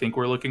what I think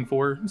we're looking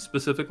for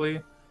specifically.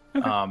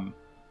 Okay.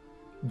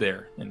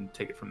 There, and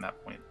take it from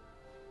that point.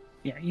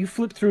 Yeah, you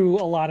flip through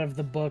a lot of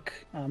the book.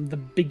 The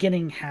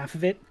beginning half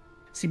of it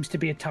seems to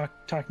be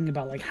talking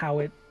about like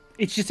how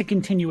it's just a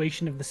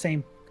continuation of the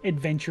same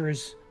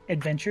adventures,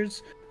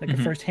 like a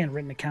first-hand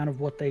written account of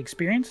what they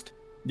experienced.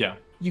 Yeah.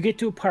 You get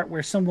to a part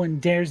where someone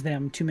dares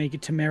them to make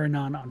it to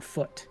Marinan on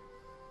foot.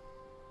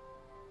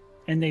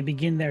 And they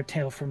begin their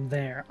tale from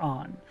there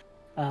on.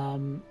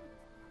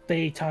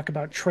 They talk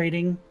about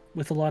trading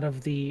with a lot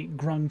of the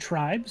Grung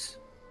tribes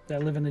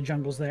that live in the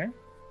jungles there.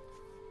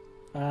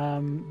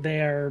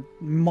 There are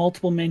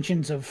multiple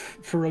mentions of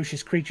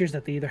ferocious creatures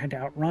that they either had to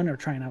outrun or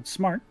try and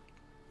outsmart.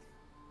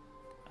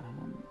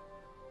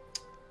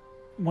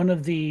 One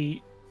of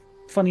the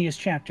funniest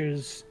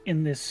chapters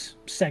in this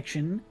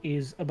section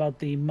is about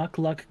the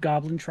Mukluk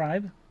goblin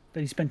tribe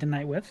that he spent a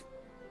night with.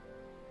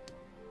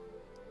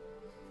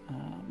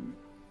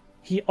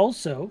 He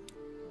also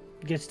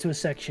gets to a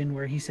section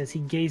where he says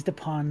he gazed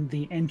upon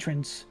the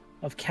entrance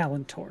of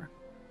Kalantor.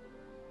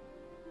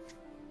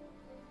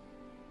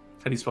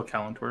 How do you spell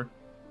Kalantor?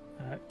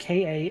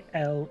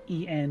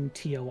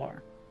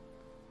 Kalentor.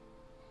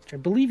 Which I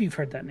believe you've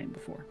heard that name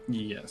before.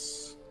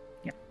 Yes.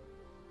 Yeah.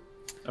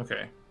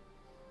 Okay.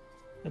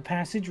 The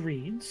passage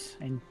reads,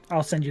 and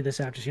I'll send you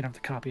this after so you don't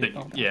have to copy it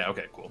all down. Yeah,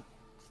 okay, cool.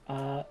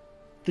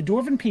 The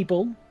Dwarven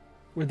people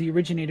were the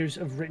originators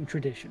of written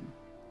tradition.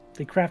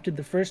 They crafted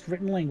the first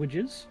written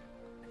languages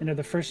and are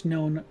the first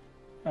known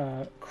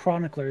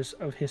chroniclers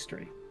of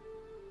history.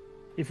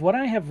 If what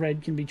I have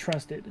read can be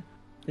trusted,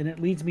 then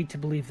it leads me to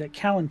believe that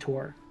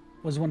Kalantor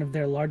was one of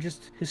their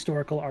largest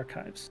historical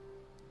archives.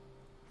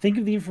 Think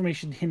of the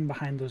information hidden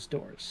behind those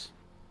doors,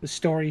 the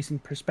stories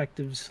and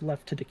perspectives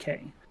left to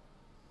decay.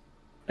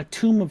 A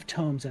tomb of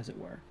tomes, as it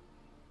were.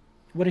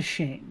 What a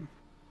shame.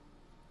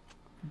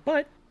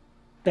 But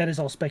that is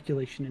all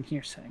speculation and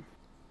hearsay.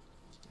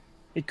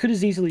 It could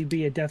as easily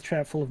be a death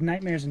trap full of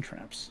nightmares and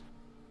traps.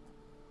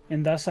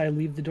 And thus I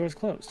leave the doors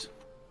closed.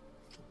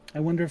 I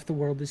wonder if the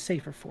world is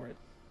safer for it.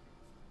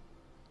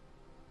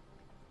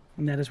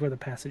 And that is where the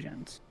passage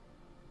ends,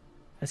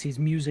 as he's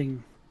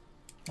musing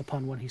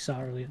upon what he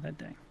saw earlier that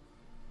day.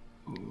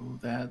 Ooh,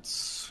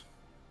 that's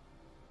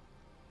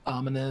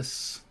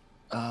ominous.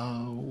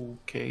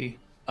 Okay.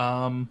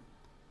 I'm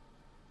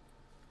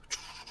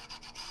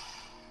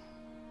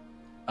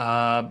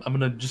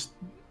gonna just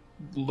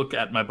look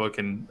at my book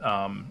and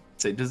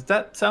say, does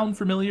that sound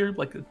familiar?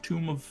 Like a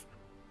tomb of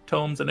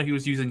tomes? I know he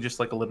was using just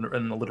like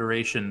an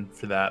alliteration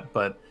for that,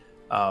 but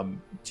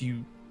I'm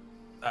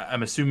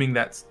assuming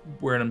that's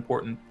where an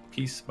important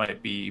piece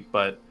might be,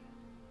 but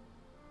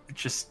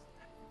just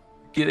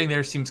getting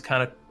there seems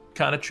kind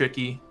of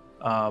tricky.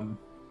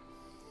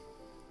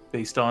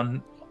 Based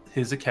on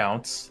his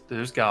accounts,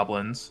 there's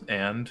goblins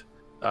and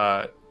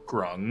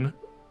grung.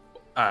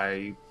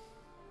 I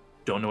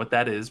don't know what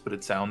that is, but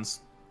it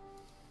sounds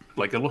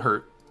like it'll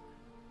hurt.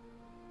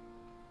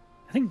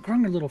 I think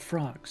grung are little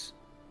frogs.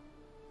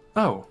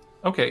 Oh,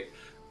 okay.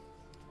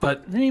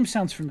 But The name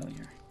sounds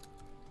familiar.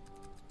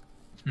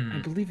 hmm, I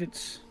believe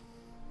it's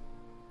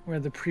where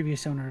the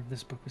previous owner of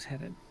this book was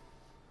headed.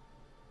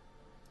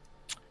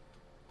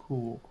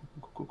 cool.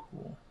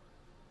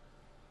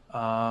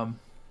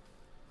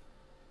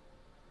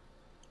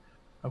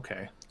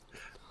 Okay.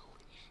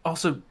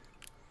 Also,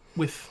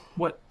 with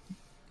what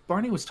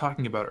Barney was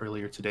talking about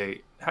earlier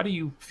today, how do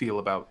you feel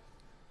about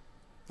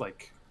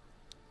like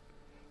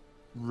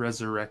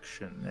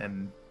resurrection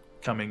and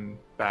coming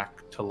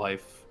back to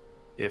life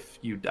if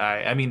you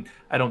die? I mean,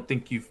 I don't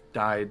think you've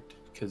died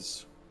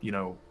because,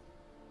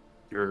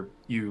 you're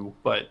you,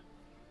 but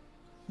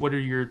what are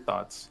your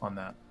thoughts on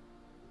that?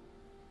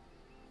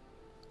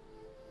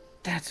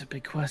 That's a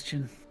big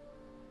question.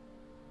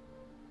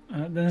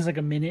 Then there's like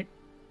a minute.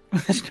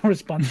 There's no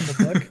response to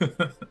the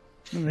book.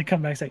 And they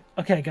come back and say,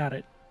 okay, I got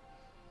it.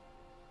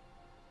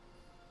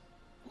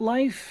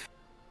 Life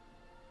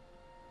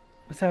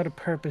without a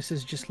purpose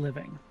is just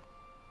living.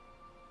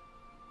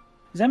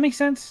 Does that make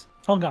sense?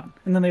 Hold on.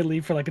 And then they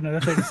leave for like another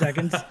 30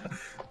 seconds.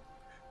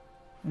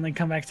 And they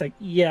come back and say,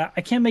 yeah,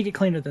 I can't make it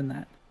cleaner than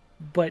that.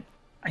 But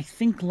I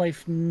think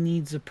life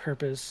needs a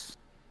purpose.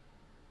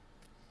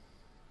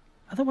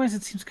 Otherwise,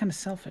 it seems kind of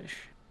selfish.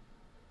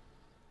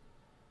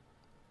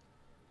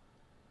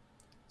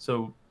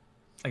 So,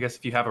 I guess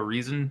if you have a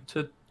reason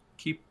to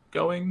keep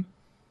going,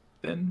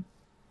 then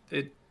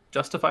it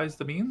justifies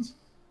the means?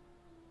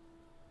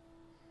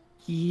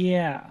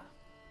 Yeah.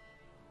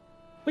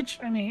 Which,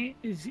 I mean,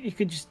 it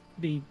could just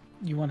be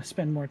you want to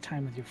spend more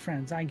time with your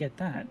friends. I get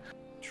that.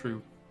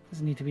 True.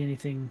 Doesn't need to be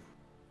anything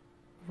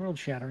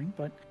world-shattering,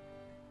 but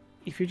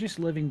if you're just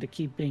living to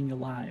keep being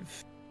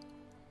alive,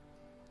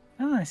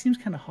 I don't know, it seems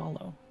kind of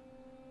hollow.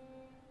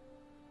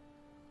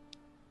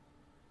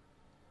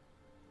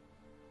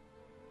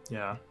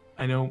 Yeah.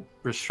 I know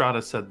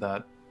Restrada said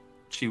that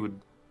she would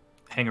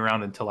hang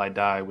around until I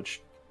die,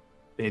 which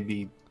made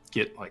me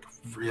get like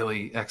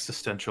really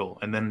existential.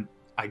 And then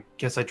I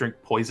guess I drink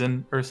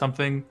poison or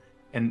something.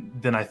 And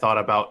then I thought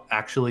about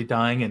actually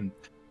dying, and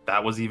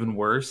that was even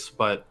worse.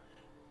 But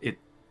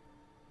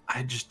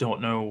I just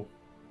don't know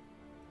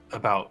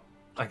about,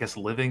 I guess,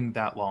 living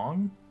that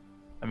long.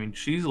 I mean,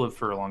 she's lived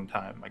for a long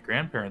time. My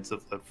grandparents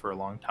have lived for a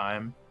long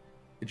time.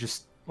 It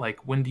just, like,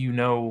 when do you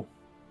know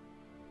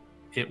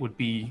it would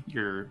be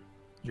your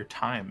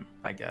time,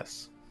 I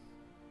guess?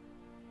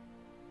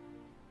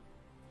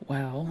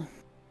 Well,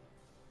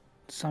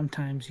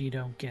 sometimes you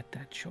don't get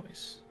that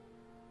choice.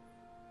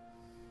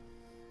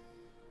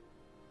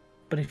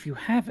 But if you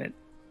have it,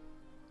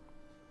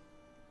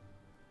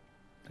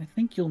 I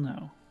think you'll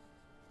know.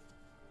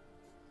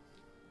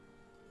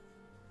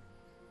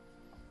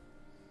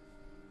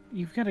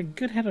 You've got a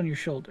good head on your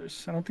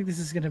shoulders. I don't think this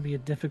is going to be a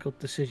difficult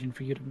decision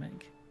for you to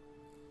make.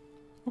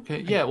 Okay,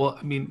 yeah, well,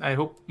 I mean, I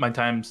hope my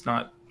time's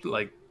not,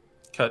 like,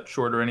 cut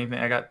short or anything.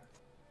 I got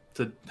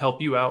to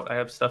help you out. I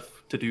have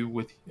stuff to do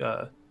with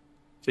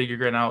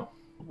figuring out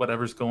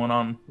whatever's going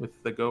on with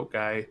the goat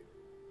guy.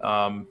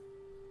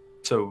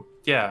 So,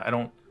 yeah, I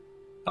don't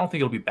think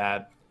it'll be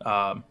bad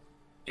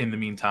in the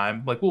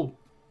meantime. Like, we'll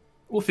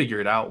figure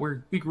it out.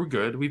 We're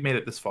good. We've made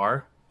it this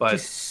far. But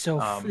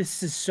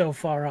this is so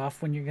far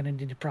off when you're going to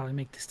need to probably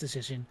make this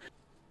decision.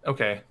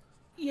 Okay.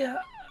 Yeah.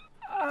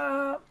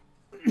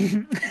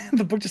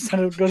 The book just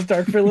kind of goes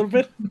dark for a little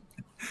bit.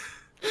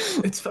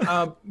 It's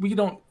we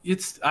don't.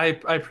 It's I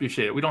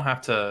appreciate it. We don't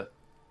have to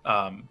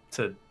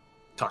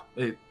talk.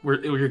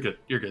 You're good.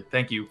 You're good.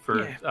 Thank you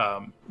for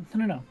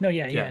No.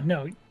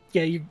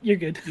 You're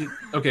good.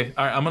 Okay.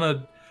 All right. I'm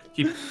gonna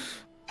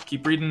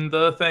keep reading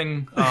the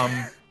thing.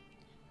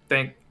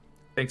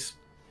 Thanks.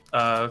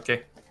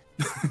 Okay.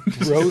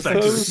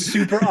 Brothos,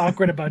 super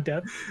awkward about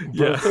death.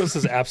 Brothos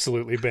has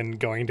absolutely been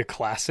going to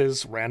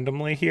classes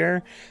randomly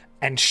here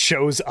and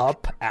shows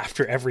up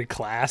after every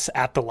class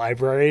at the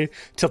library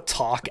to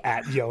talk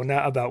at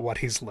Yona about what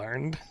he's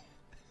learned.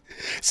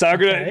 So I'm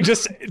gonna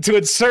just to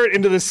insert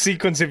into the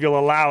sequence, if you'll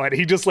allow it,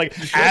 he just like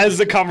as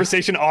the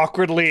conversation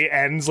awkwardly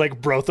ends, like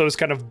Brothos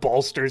kind of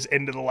bolsters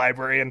into the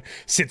library and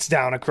sits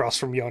down across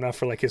from Yona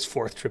for like his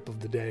fourth trip of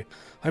the day.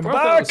 I'm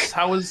Brothos,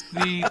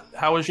 back.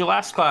 How was your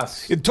last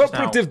class?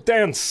 Interpretive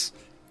dance.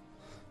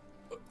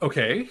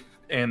 Okay,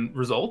 and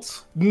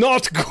results?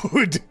 Not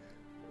good.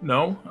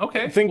 No.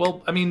 Okay.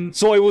 Well, I mean,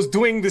 so I was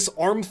doing this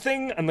arm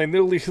thing, and I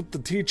nearly hit the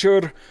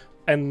teacher,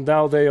 and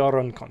now they are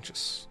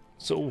unconscious.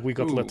 So we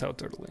got let out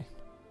early.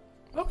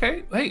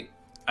 Okay. Hey,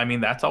 I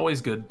mean, that's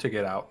always good to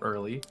get out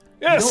early.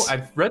 Yes.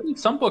 I've read in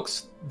some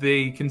books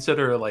they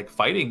consider like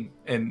fighting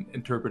an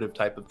interpretive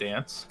type of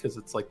dance because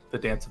it's like the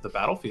dance of the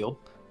battlefield.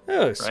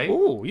 Yes. Right?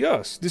 Oh,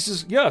 yes. This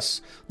is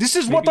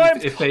maybe what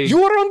I'm.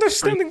 You are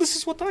understanding. This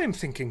is what I am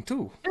thinking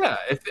too. Yeah.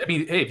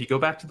 If you go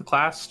back to the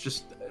class,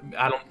 just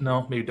I don't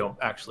know. Maybe don't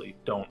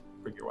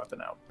bring your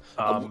weapon out.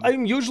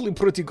 I'm usually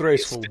pretty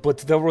graceful, but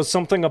there was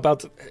something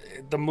about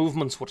the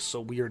movements were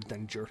so weird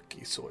and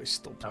jerky, so I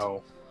stopped.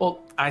 Oh.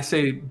 Well, I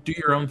say do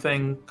your own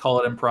thing,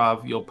 call it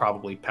improv. You'll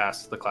probably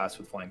pass the class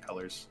with flying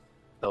colors.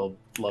 They'll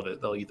love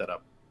it. They'll eat that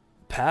up.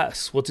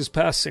 pass? What is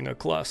passing a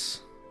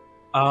class?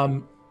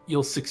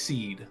 You'll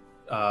succeed.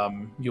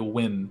 You'll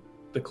win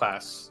the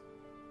class.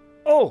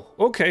 Oh,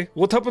 okay.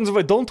 What happens if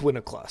I don't win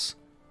a class?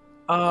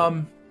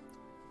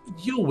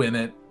 You'll win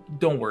it.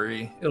 Don't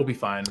worry. It'll be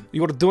fine.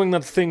 You are doing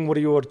that thing where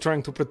you are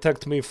trying to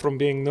protect me from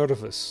being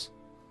nervous.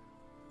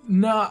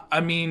 No, I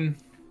mean,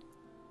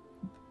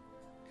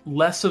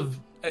 less of.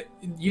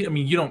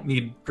 You don't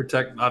need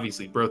protect.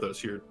 Obviously,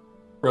 Brothos. You,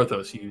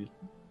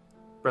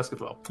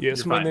 Breskafel. Yes,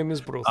 you're my fine. name is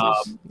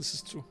Brothos. This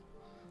is true.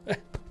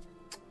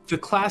 The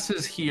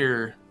classes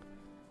here,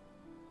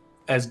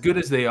 as good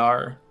as they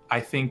are, I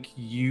think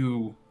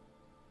you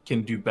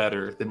can do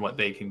better than what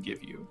they can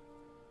give you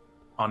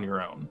on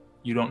your own.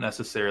 You don't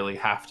necessarily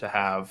have to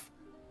have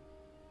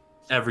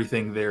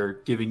everything they're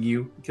giving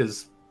you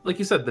because, like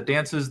you said, the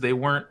dances, they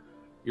weren't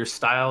your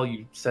style.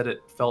 You said it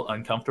felt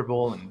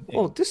uncomfortable.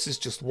 Oh, this is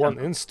just one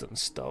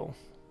instance, though.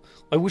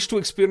 I wish to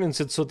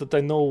experience it so that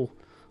I know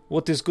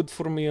what is good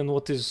for me and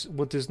what is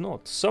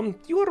not.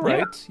 You are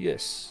right,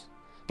 yes.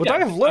 But Yeah, I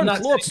have learned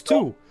I'm not lots,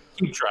 saying too.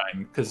 keep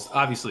trying because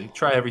obviously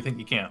try everything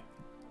you can.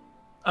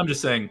 I'm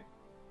just saying,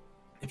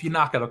 if you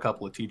knock out a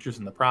couple of teachers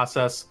in the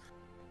process,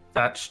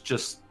 that's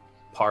just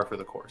par for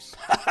the course.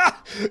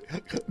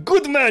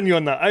 Good man,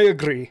 Yona, I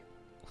agree.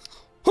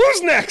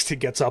 Who's next? He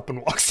gets up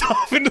and walks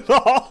off into the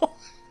hall.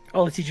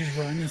 All the teachers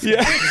run. And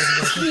Yeah.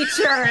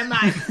 Teacher, am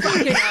I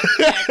fucking up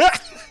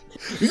next?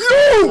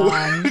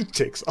 No!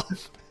 Takes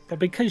off. But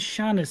because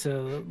Sean is a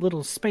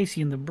little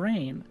spacey in the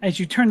brain, as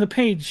you turn the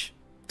page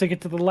to get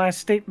to the last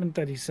statement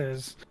that he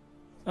says,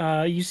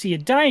 you see a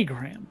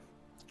diagram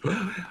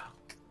of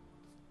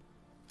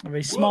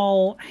a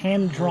small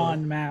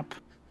hand-drawn map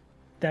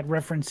that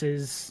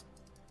references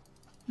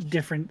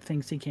different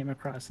things he came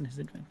across in his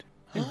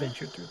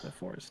adventure through the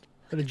forest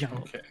or the jungle.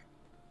 Okay.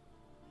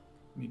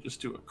 Let me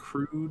just do a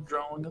crude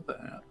drawing of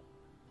that.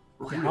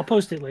 Yeah, I'll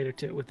post it later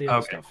too with the other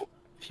Okay, stuff cool.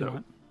 if you So-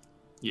 want.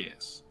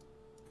 Yes.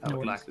 I No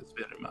would worries. like this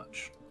very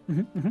much.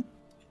 Mm-hmm.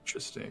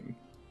 Interesting.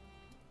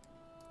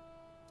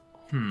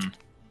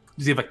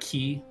 Does he have a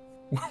key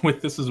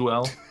with this as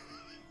well?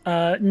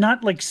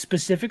 Not like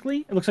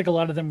specifically. It looks like a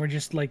lot of them were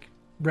just like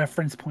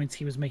reference points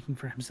he was making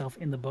for himself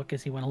in the book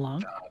as he went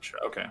along. Gotcha.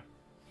 Okay.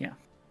 Yeah.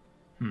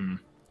 Would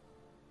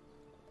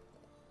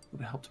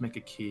it help to make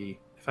a key?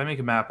 If I make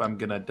a map, I'm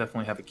gonna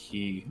definitely have a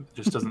key. It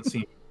just doesn't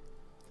seem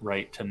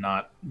right to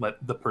not let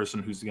the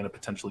person who's gonna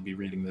potentially be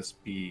reading this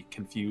be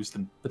confused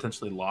and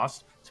potentially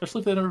lost, especially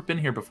if they've never been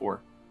here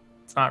before.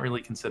 It's not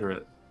really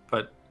considerate.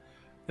 But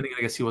then again,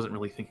 I guess he wasn't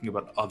really thinking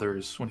about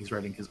others when he's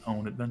writing his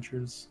own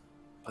adventures.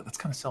 But that's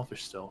kind of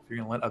selfish still. If you're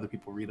gonna let other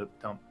people read it,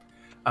 don't.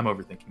 I'm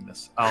overthinking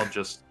this. I'll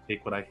just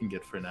take what I can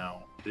get for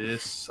now.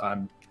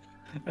 I'm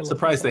I love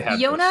surprised they this. had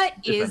Yona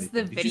this, if is the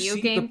anything. Did you video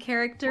see game the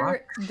character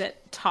rock?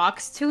 that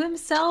talks to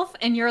himself,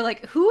 and you're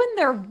like, who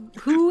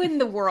in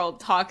the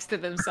world talks to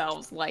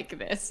themselves like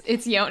this?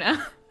 It's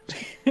Yona.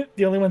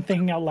 The only one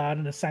thinking out loud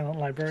in a silent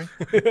library.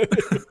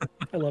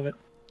 I love it.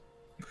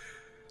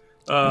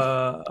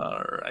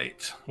 All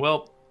right.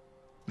 Well,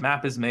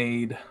 map is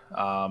made.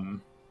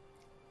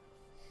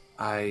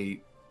 I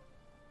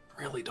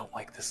really don't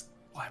like this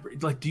library.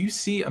 Like, do you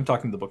see? I'm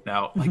talking to the book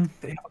now. Like,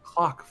 they have a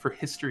clock for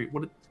history.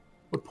 What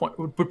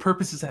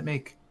purpose does that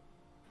make?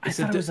 I They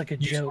said thought it was to like a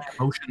use my joke.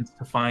 Emotions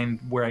to find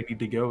where I need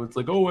to go. It's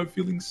like, oh, I'm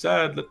feeling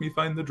sad. Let me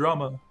find the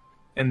drama.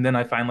 And then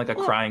I find like a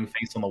crying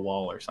face on the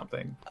wall or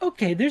something.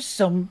 Okay, there's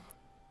some.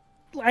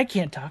 I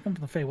can't talk. I'm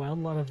from the Feywild.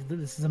 A lot of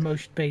this is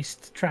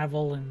emotion-based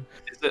travel and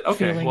Is it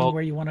okay? feeling Well,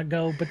 where you want to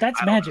go. But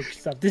that's I don't- magic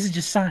stuff. This is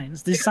just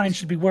signs. These signs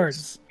should be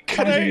words.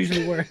 Can Signs are I-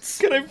 usually words.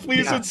 Can I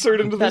please Yeah. insert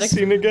into the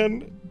scene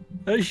again?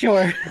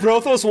 Sure.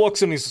 Brothos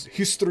walks in, he's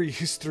history.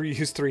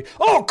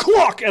 Oh,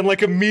 clock! And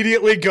like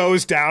immediately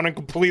goes down and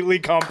completely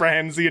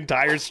comprehends the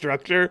entire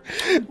structure.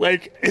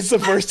 Like, it's the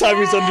first time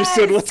he's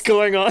understood what's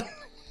going on.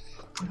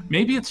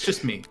 maybe it's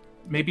just me.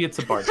 Maybe it's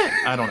a bard thing.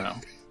 I don't know.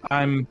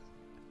 I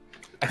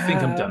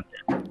think I'm done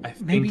here. I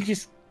think Maybe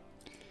just.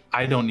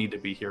 I don't need to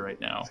be here right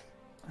now.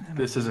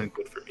 This isn't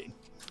good for me.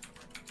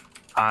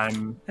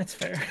 That's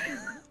fair.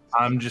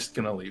 I'm just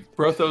gonna leave.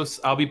 Brothos,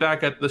 I'll be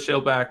back at the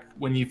Shaleback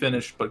when you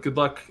finish, but good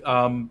luck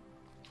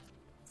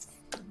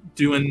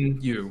doing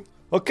you.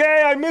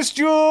 Okay, I missed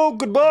you.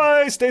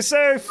 Goodbye. Stay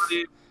safe.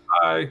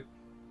 Bye.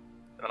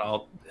 And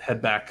I'll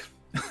head back.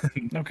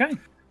 Okay.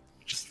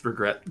 Just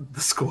regret the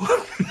school.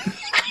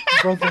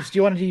 Brothos, do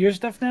you want to do your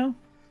stuff now?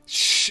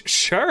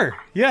 Sure.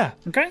 Yeah.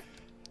 Okay.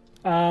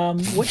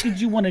 What did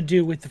you want to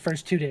do with the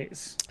first 2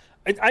 days?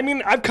 I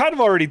mean, I've kind of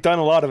already done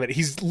a lot of it.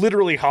 He's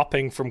literally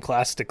hopping from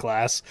class to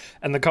class,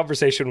 and the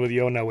conversation with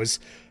Yona was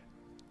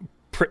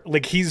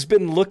like he's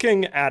been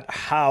looking at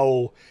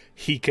how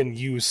he can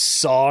use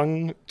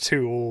song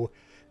to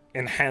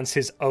enhance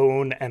his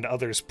own and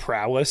others'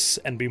 prowess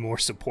and be more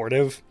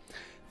supportive.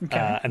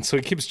 Okay. And so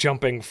he keeps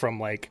jumping from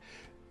like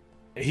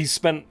he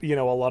spent, a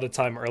lot of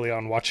time early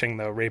on watching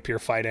the rapier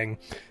fighting,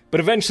 but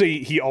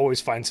eventually he always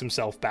finds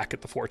himself back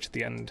at the forge at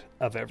the end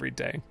of every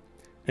day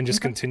and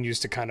just continues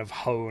to kind of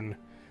hone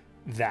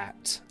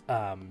that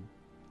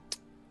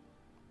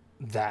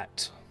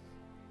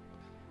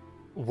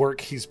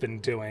work he's been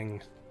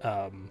doing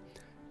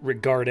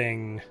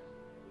regarding...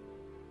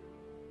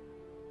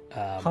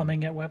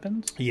 Humming at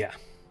weapons? Yeah,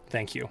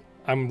 thank you.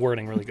 I'm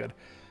wording really good.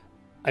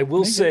 I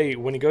will say,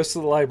 when he goes to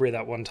the library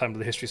that one time to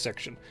the history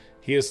section,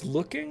 he is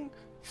looking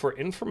for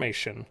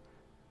information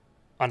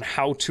on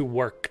how to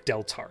work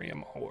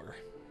Deltarium ore.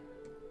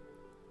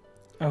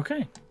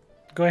 Okay.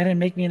 Go ahead and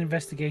make me an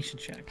investigation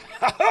check.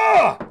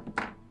 Ha-ha!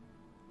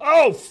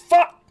 Oh,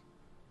 fuck!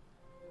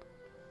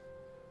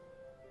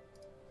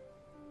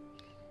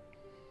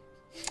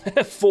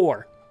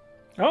 Four.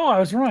 Oh, I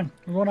was wrong.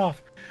 I'm going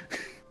off.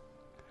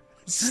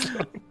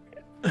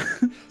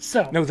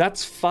 So. No,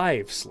 that's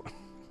 5, Sloan.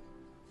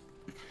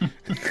 Wow.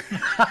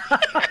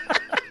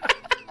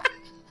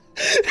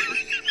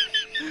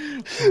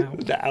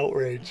 The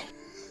outrage.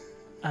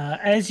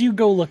 As you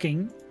go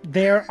looking,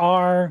 there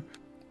are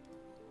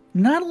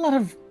not a lot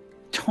of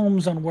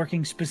tomes on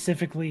working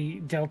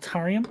specifically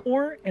Deltarium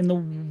ore, and the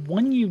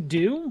one you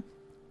do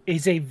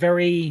is a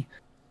very,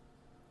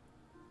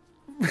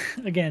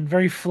 again,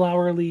 very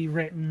flowery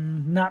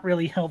written, not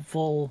really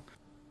helpful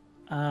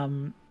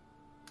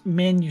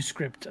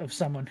manuscript of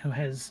someone who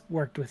has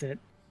worked with it,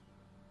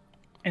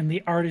 and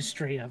the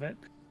artistry of it.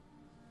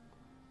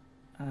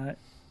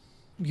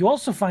 You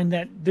also find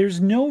that there's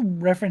no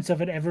reference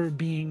of it ever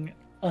being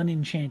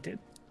unenchanted.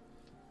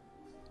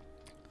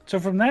 So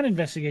from that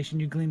investigation,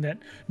 you glean that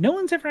no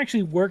one's ever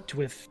actually worked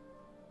with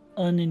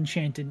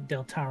unenchanted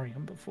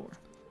Deltarium before.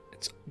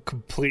 It's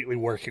completely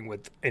working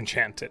with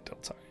enchanted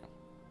Deltarium.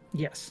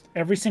 Yes.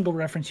 Every single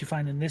reference you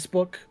find in this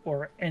book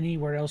or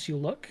anywhere else you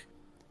look,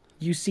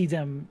 you see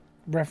them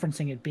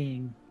referencing it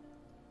being...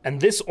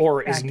 And this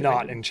ore is activated.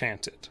 not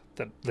enchanted.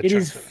 It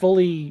is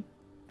fully...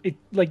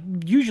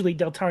 usually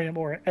Deltarium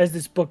ore, as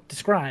this book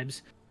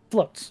describes,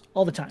 floats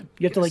all the time.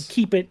 You have to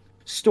keep it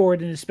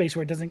stored in a space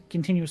where it doesn't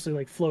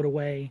continuously float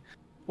away,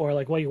 or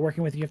while you're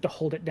working with it, you have to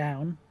hold it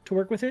down to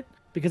work with it,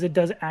 because it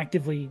does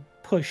actively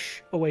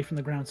push away from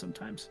the ground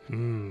sometimes.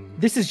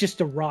 This is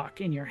just a rock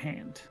in your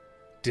hand.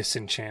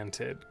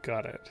 Disenchanted.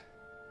 Got it.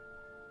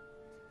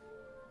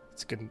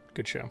 It's a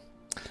good show.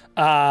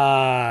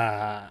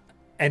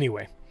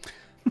 Anyway.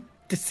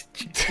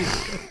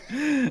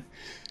 Disenchanted.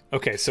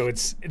 Okay, so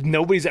it's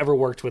nobody's ever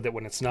worked with it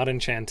when it's not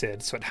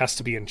enchanted, so it has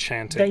to be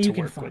enchanted to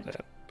work with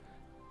it.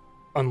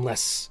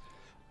 Unless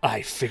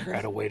I figure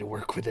out a way to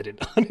work with it in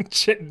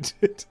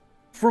unenchanted.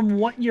 From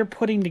what you're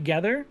putting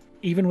together,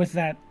 even with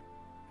that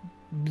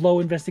low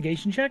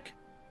investigation check,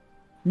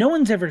 no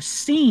one's ever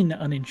seen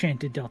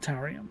unenchanted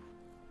Deltarium.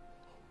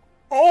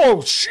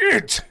 Oh,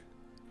 shit!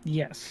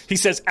 Yes. He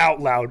says out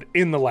loud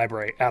in the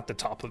library at the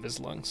top of his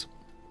lungs.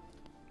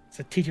 It's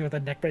a teacher with a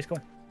neck brace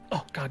going,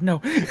 oh, God, no.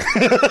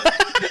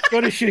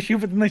 Go to shush you,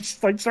 but then they just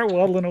start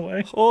waddling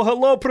away. Oh,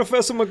 hello,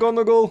 Professor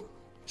McGonagall.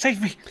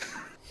 Save me.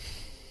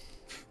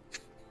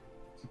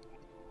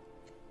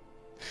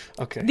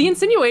 Okay. The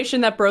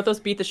insinuation that Brothos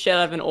beat the shit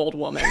out of an old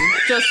woman,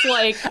 just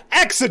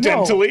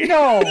accidentally.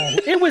 No,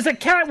 it was a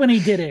cat when he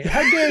did it.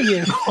 How dare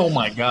you? Oh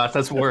my gosh,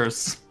 that's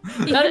worse.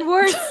 Even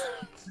worse.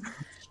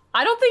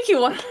 I don't think you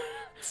want.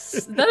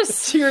 That is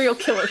serial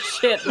killer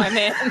shit, my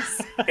man.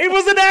 It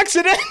was an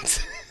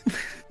accident.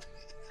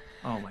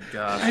 Oh my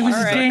gosh. I was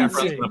I'm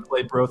dancing. gonna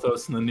play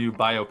Brothos in the new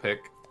biopic.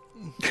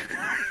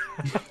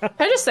 Can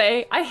I just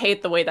say, I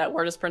hate the way that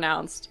word is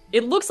pronounced.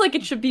 It looks like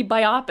it should be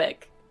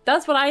biopic.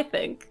 That's what I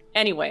think.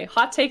 Anyway,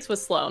 hot takes with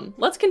Sloan.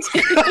 Let's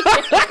continue.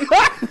 Oh,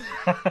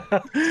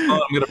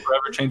 I'm gonna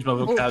forever change my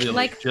vocabulary.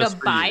 Like the just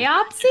for you.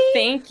 biopsy?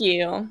 Thank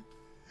you.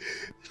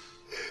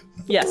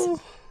 Yes.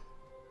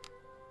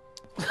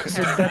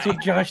 That's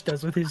what Josh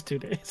does with his 2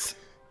 days.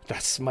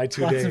 That's my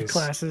 2 Lots days. of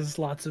classes,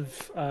 lots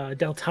of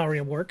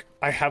Deltarium work.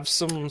 I have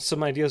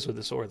some ideas with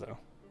this ore, though.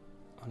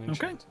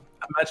 Okay.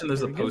 Imagine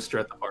there's a poster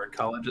at the Bard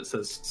College that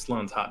says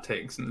Sloan's hot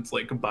takes, and it's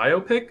like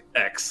biopic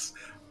X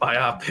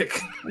biopic.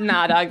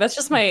 Nah, dog. That's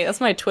just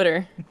my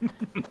Twitter.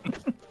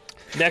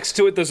 Next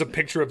to it, there's a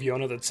picture of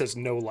Yona that says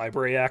no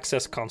library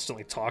access,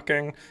 constantly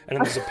talking. And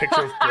then there's a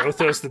picture of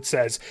Brothos that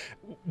says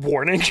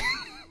warning.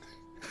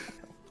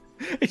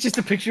 It's just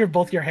a picture of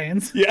both your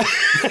hands Yeah.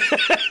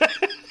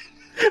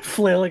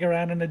 flailing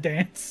around in a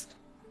dance.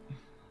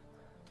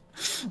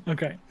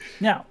 Okay.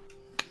 Now,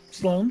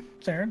 Sloan,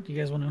 Sarah, do you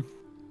guys want to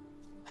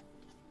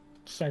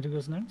decide who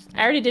goes next?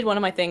 I already did one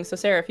of my things, so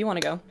Sarah, if you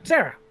want to go.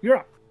 Sarah, you're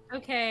up.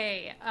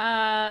 Okay.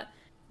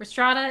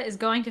 Restrada is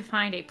going to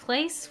find a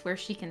place where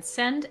she can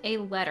send a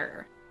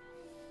letter.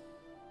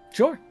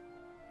 Sure.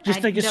 Just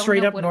I like a don't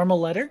straight know up what normal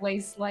letter?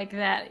 Place like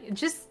that.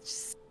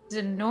 Just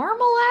a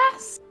normal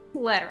ass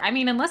letter. I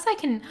mean, unless I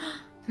can.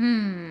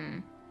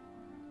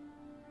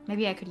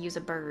 Maybe I could use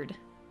a bird.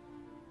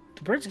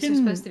 The birds This is can.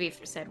 supposed to be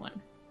for said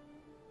one.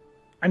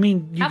 I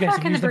mean, you How guys far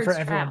have can used the them for birds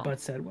everyone travel? but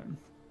said one.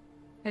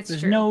 It's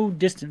There's true. no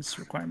distance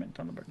requirement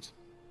on the birds.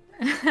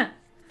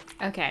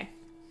 Okay.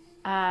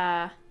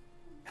 I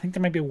think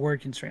there might be a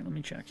word constraint. Let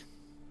me check.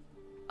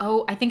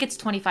 Oh, I think it's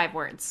 25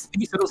 words.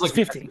 You said it was like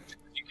 50. You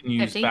can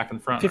use 50? back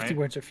and front, 50 right?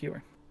 words or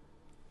fewer.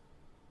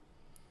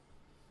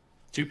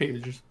 2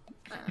 pages.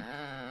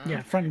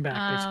 Yeah, front and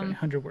back, basically. Um,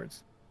 100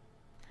 words.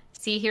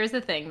 See, here's the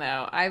thing,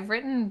 though. I've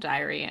written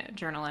diary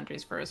journal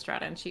entries for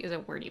Estrada, and she is a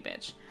wordy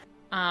bitch.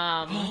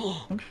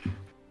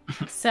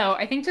 So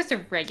I think just a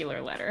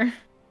regular letter.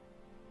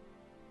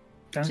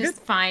 Sounds Just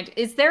good. find.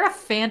 Is there a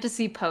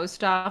fantasy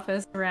post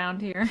office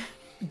around here?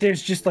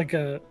 There's just like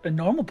a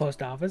normal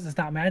post office. It's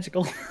not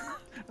magical,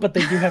 but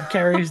they do have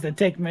carriers that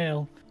take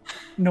mail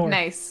north.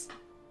 Nice.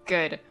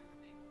 Good.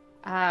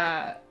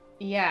 Yeah,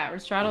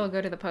 Estrada will go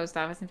to the post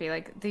office and be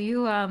like, do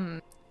you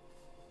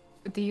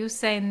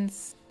send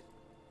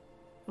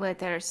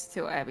letters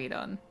to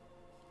Abidon?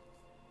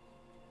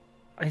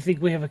 I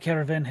think we have a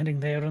caravan heading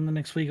there in the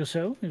next week or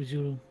so. Would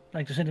you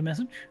like to send a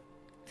message?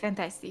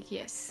 Fantastic,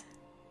 yes.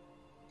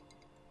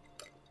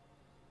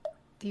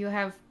 Do you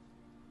have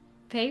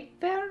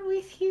paper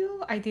with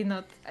you? I did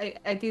not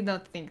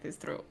think this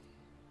through.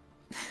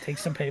 Take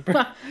some paper.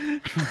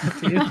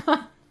 To you.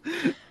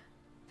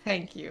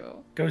 Thank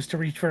you. Goes to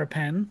reach for a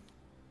pen.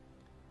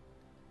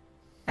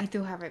 I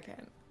do have a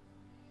pen.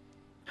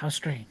 How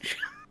strange.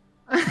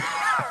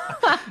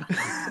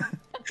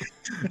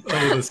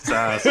 Oh, the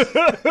sass. There's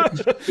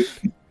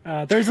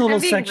a little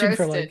I'm being section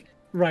for roasted. like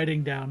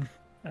writing down.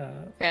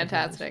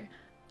 Fantastic.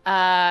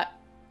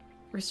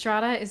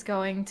 Restrada is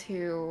going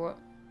to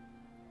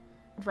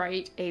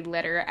write a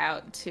letter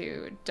out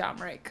to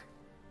Domric.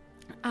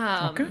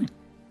 Okay.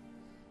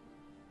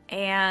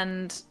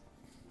 And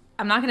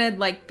I'm not gonna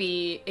like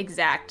be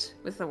exact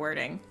with the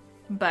wording,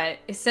 but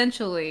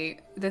essentially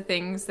the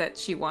things that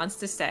she wants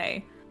to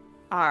say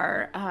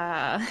are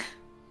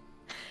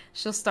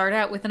she'll start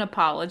out with an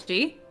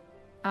apology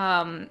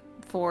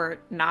for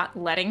not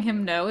letting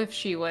him know if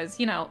she was,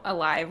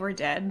 alive or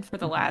dead for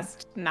the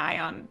last nigh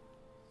on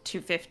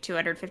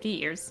 250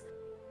 years.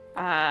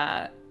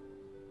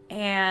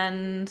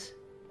 And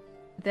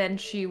then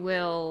she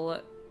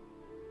will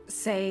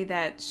say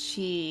that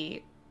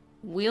she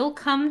will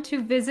come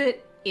to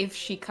visit if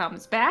she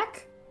comes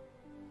back.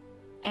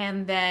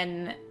 And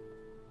then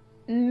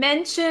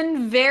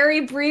mention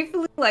very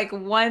briefly, like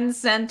one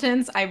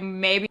sentence, I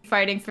may be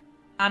fighting for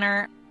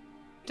honor.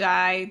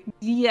 Die.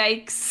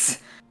 Yikes.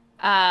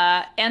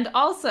 And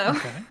also,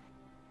 Okay.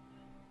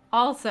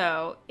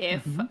 also,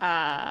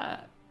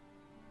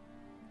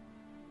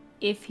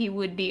 if he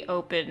would be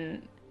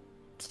open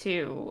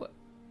to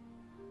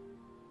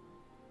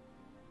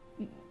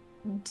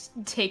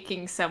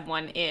taking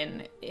someone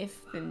in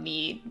if the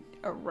need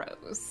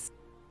arose.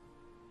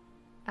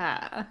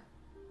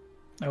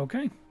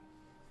 Okay.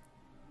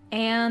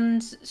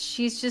 And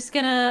she's just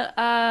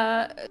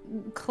gonna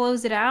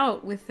close it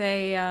out with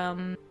a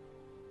a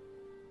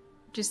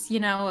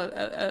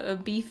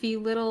beefy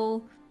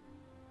little,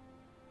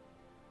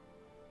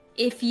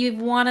 if you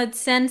want to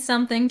send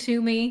something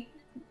to me,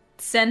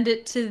 send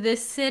it to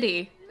this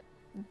city.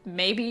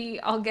 Maybe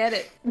I'll get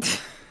it.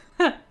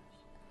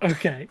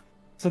 Okay.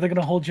 So they're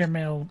gonna hold your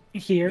mail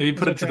here. Maybe is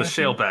put what it to you're the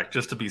asking? shaleback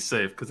just to be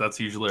safe, because that's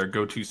usually our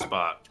go-to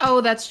spot. Oh,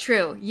 that's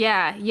true.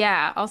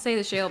 Yeah. I'll say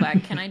the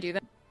shaleback. Can I do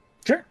that?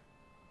 Sure.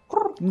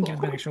 You can get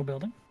to the actual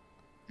building.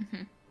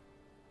 Mhm.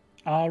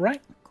 All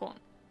right. Cool.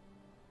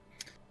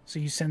 So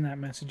you send that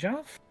message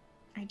off.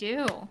 I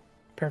do.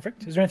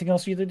 Perfect. Is there anything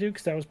else you need to do?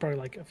 Because that was probably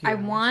like a few. I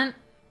hours.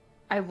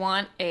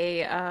 want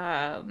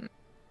a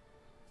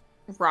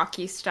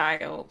Rocky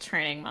style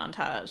training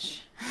montage.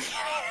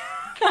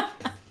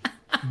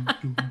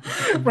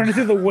 running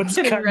through the woods,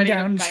 Getting cutting ready to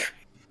down fight.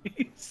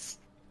 trees.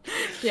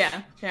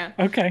 Yeah.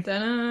 Okay.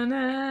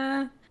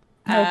 Da-na-na.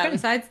 Okay.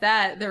 Besides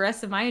that, the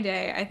rest of my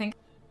day, I think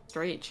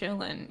straight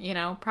chilling.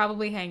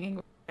 Probably hanging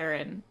with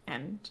Aaron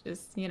and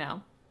just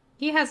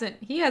he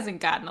hasn't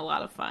gotten a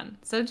lot of fun.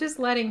 So just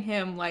letting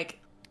him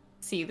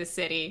see the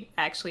city,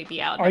 actually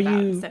be out and Are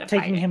about you instead of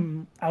taking hiding.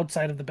 him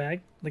outside of the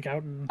bag, like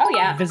out and Oh,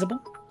 yeah.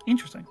 visible?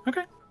 Interesting.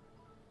 Okay.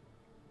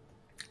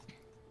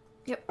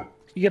 Yep.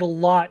 You get a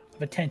lot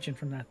of attention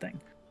from that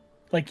thing,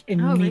 like Oh,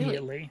 really?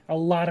 immediately. A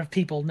lot of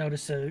people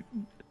notice a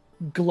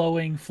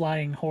glowing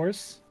flying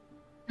horse,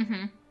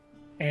 Mm-hmm.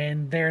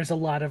 and there's a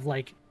lot of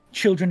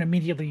children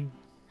immediately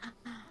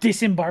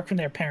disembark from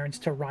their parents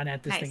to run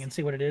at this thing Nice. and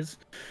see what it is.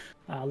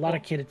 A lot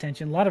of kid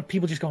attention. A lot of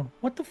people just going,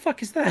 "What the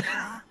fuck is that?"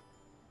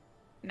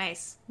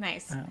 Nice.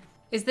 Oh.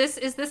 Is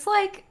this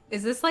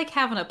like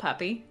having a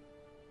puppy?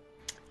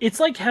 It's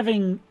like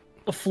having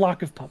a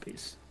flock of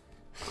puppies.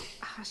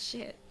 Oh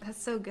shit,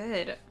 that's so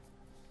good.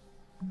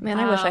 Man,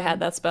 I wish I had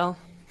that spell.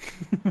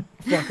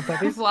 Flock of A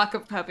puppies. flock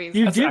of puppies.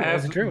 You That's do I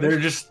as a have, druid. they're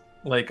just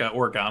like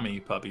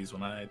origami puppies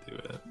when I do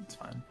it. It's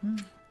fine.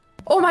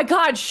 Oh my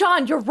god,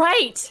 Sean, you're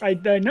right! I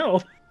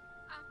know.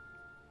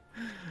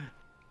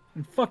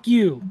 And fuck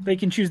you. They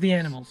can choose the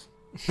animals.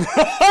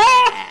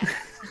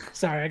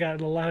 Sorry, I got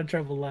in a lot of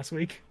trouble last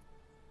week.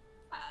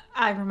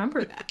 I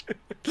remember that.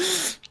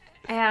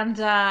 And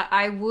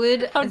I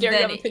would How dare you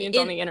then have opinions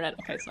on the internet?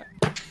 Okay, sorry.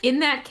 in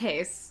the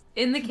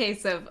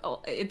case of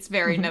it's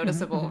very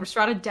noticeable.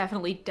 Restrada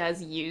definitely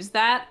does use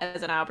that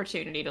as an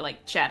opportunity to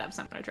chat up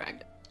someone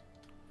attractive.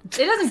 It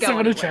doesn't go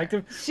Someone anywhere.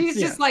 attractive? She's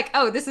Yeah. just like,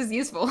 oh, this is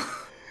useful.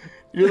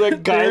 You're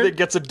that guy that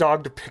gets a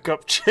dog to pick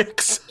up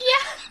chicks.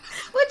 Yeah.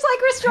 Which,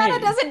 like, Restrada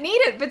doesn't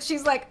need it, but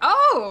she's like,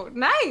 oh,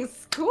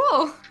 nice,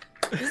 cool.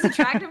 This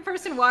attractive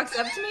person walks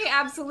up to me?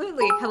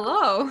 Absolutely.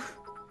 Hello.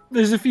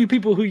 There's a few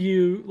people who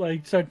you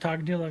like start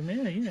talking to, like,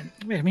 man, yeah,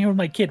 I'm here with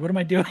my kid. What am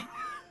I doing?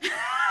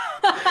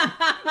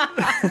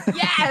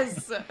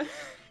 Yes.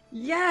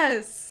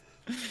 Yes.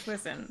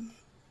 Listen.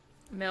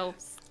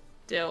 MILFs.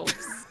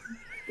 DILFs.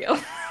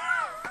 Gilfs.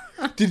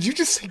 Did you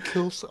just say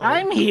kills?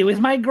 I'm here with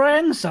my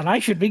grandson. I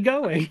should be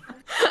going.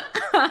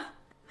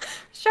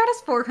 Shot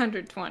us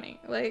 420.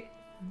 Like,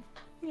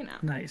 you know.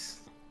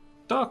 Nice.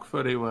 Talk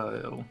very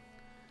well.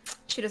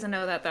 She doesn't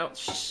know that, though.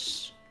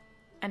 Shh.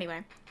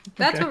 Anyway,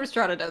 that's Okay. what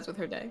Restrada does with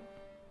her day.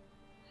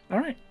 All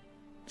right.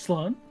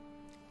 Sloan,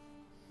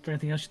 is there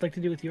anything else you'd like to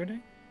do with your day?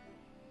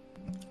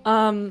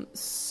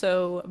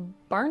 So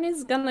Barn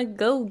is gonna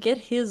go get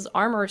his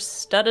armor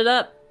studded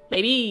up,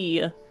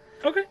 baby.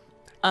 Okay.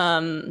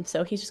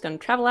 So he's just gonna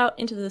travel out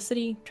into the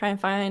city, try and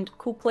find a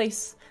cool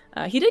place.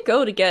 He did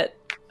go to get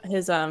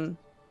his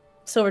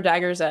silver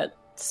daggers at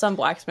some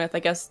blacksmith. I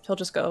guess he'll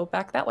just go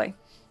back that way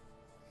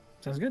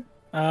Sounds good.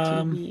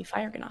 to the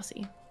Fire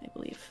Ganassi, I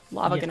believe.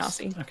 Lava Yes.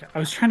 Ganassi. Okay. I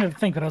was trying to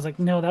think, but I was like,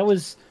 no, that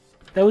was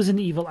an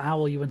evil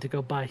owl you went to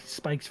go buy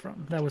spikes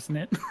from. That wasn't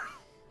it.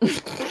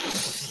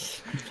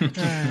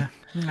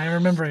 I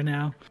remember it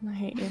now. I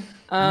hate you.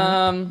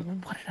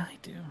 What did I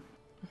do?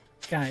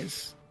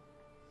 Guys,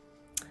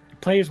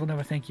 players will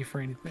never thank you for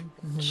anything.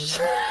 Remember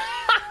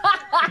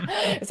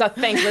that. It's a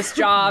thankless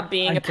job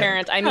being I'm a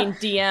parent. I mean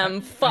DM.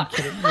 I'm Fuck.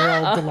 kidding. You're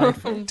all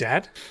delightful.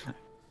 Dad?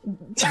 Oh,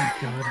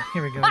 God.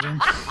 Here we go again.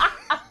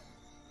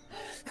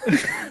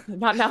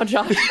 Not now,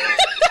 Josh.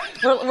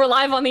 we're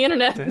live on the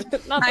internet.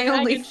 Not the I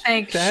only package.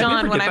 thank Dad,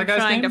 Sean you when forget I'm that guy's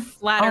trying to name?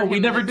 flatter Oh, him we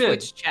in never the did.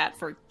 Twitch chat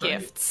for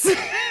gifts.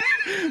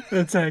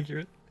 That's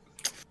accurate.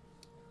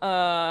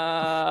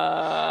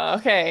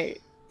 Okay.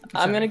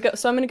 I'm gonna go.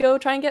 So I'm gonna go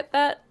try and get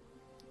that.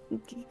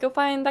 Go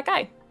find that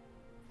guy.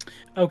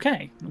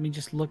 Okay. Let me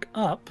just look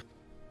up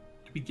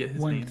Did we get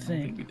his One name? I don't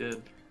thing. think we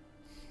did.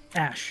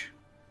 Ash.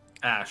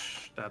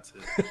 Ash. That's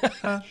it.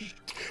 Ash.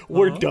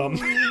 We're Oh. dumb.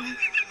 I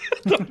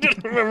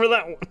didn't remember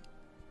that one.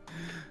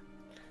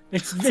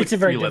 It's like a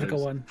very 3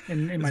 difficult letters.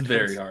 one in my It's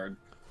very defense. hard.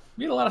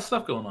 We had a lot of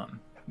stuff going on.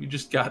 We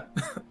just got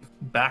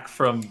back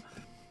from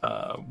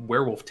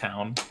Werewolf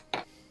Town.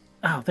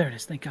 Oh, there it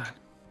is. Thank God.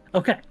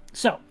 Okay,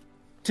 so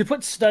to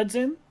put studs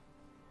in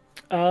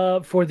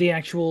for the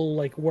actual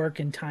like work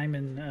and time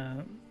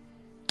and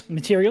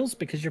materials,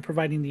 because you're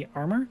providing the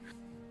armor,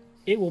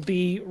 it will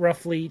be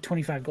roughly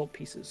 25 gold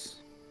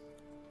pieces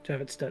to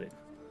have it studded.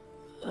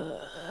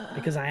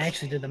 Because I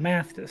actually did the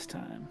math this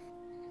time.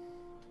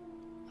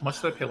 How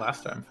much did I pay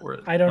last time for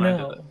it? I don't when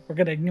know. did it? We're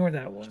gonna ignore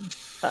that one.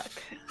 Fuck.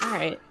 All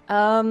right.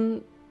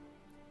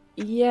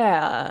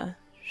 Yeah.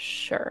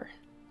 Sure.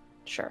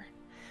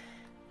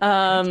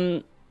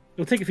 It'll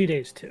take a few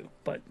days too,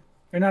 but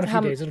or not a few How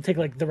m- days. It'll take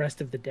like the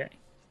rest of the day.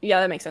 Yeah,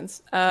 that makes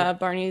sense.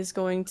 Barney's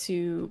going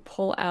to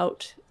pull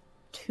out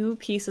 2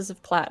 pieces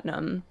of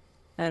platinum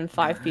and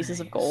 5 pieces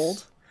of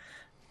gold.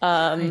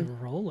 Hey,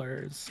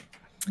 rollers.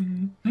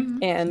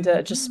 And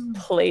just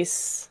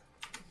places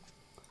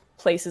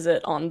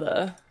it on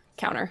the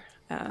counter.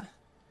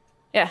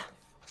 Yeah.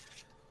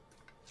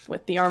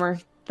 With the armor.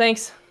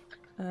 Thanks.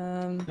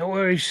 No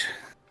worries.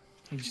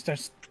 He just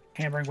starts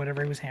hammering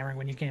whatever he was hammering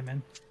when you came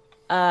in.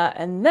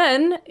 And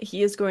then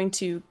he is going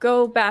to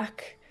go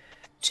back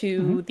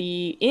to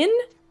the inn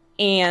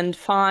and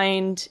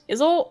find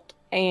Isolt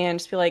and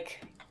just be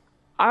like,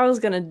 I was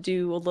gonna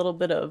do a little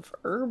bit of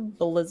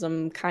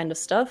herbalism kind of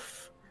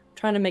stuff,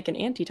 trying to make an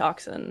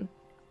antitoxin. Do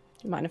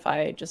you mind if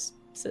I just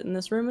sit in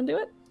this room and do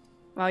it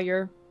while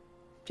you're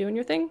doing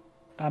your thing?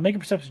 Make a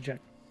perception check.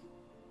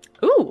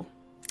 Ooh.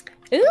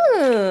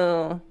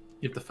 Ooh.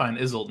 You have to find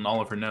Isolt in all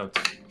of her notes.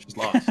 She's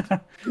lost.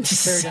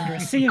 Buried under a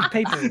sea of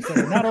papers that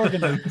are not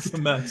organized. It's a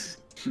mess.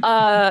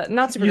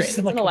 Not super You great. It's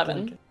seem an like a 11.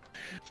 blanket.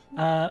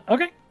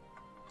 Okay.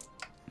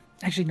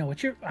 Actually, no.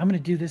 I'm gonna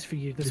do this for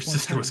you. This Your one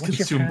sister time. was What's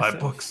your consumed by passive?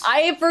 books.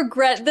 I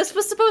regret. This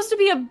was supposed to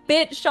be a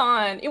bit,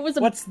 Sean. It was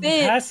a What's the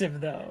bit.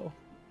 passive though?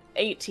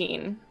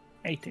 18.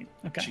 18.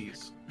 Okay.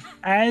 Jeez.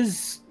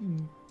 As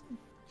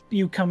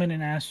you come in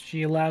and ask,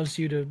 she allows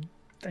you to,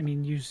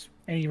 use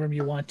any room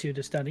you want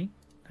to study.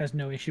 Has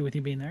no issue with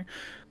you being there.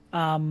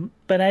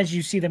 But as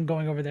you see them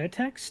going over their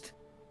text,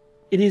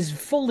 it is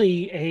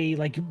fully a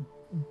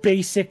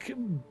basic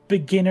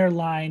beginner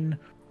line.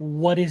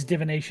 What is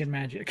divination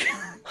magic?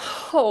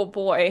 Oh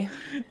boy.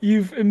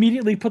 You've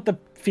immediately put the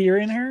fear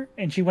in her,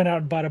 and she went out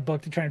and bought a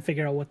book to try and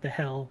figure out what the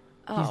hell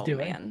he's Oh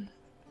doing.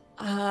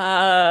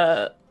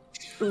 man.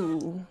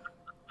 Ooh.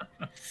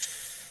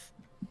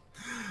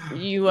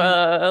 You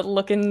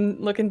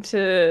looking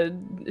to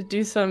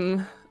do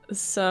some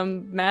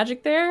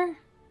magic there?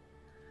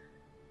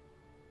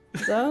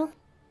 So?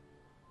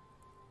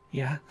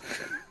 Yeah.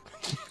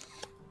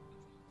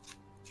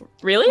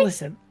 Really?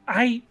 Listen,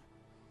 I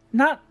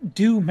not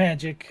do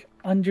magic,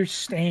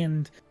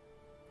 understand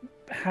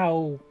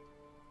how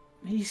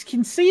he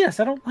can see us.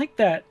 I don't like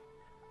that.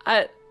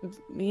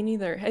 Me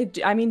neither. Hey,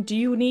 do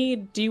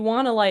you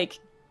want to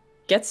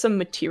get some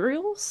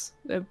materials.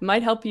 It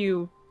might help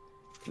you.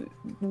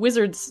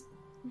 Wizards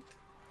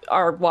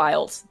are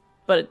wild,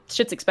 but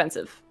shit's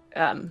expensive.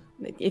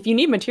 If you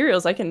need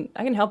materials, I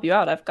can help you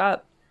out. I've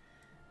got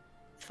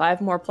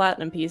 5 more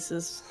platinum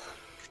pieces.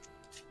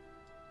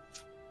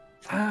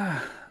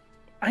 I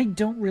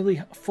don't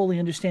really fully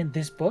understand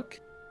this book.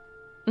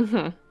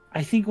 Mm-hmm.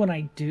 I think when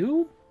I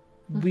do,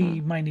 we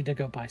might need to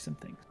go buy some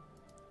things.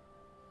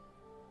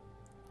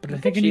 But I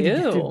think I need to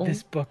get through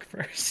this book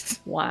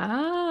first.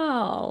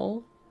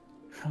 Wow.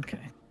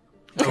 Okay.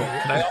 Oh,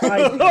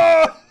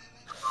 can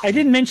I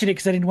didn't mention it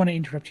because I didn't want to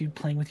interrupt you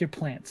playing with your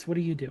plants. What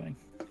are you doing?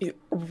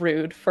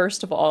 Rude,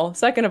 first of all.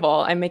 Second of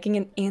all, I'm making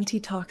an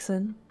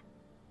antitoxin.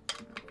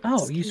 Oh,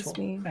 Excuse useful,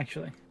 me.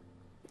 actually.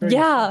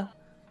 Yeah.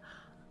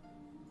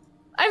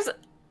 I'm so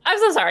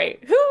sorry.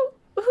 Who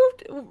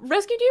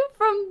rescued you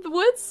from the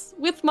woods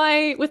with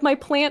my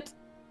plant?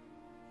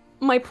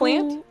 My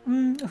plant?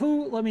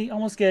 Who? Let me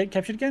almost get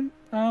captured again.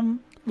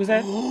 Was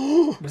that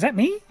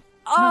me?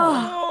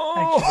 Oh,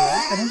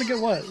 Actually, I don't think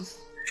it was.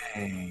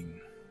 Dang.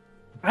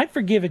 I've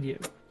forgiven you,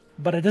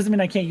 but it doesn't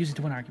mean I can't use it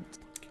to win arguments.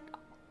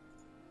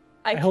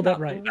 I hold that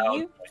cannot right.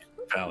 believe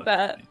Valid.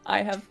 that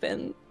I have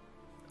been.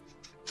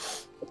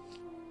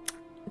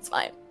 It's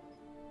fine.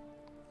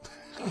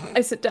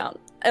 I sit down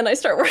and I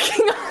start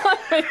working on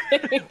my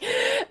thing.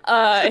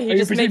 He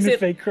just makes it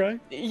fake cry.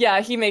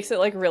 Yeah, he makes it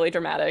like really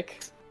dramatic.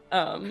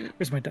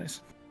 Where's my dice?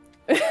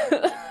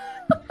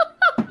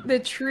 The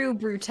true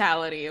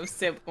brutality of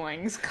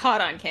siblings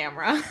caught on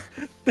camera.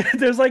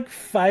 There's like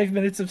 5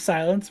 minutes of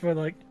silence where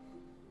like,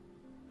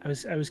 I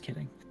was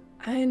kidding.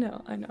 I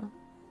know.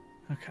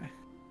 Okay.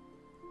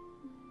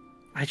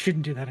 I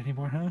shouldn't do that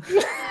anymore, huh?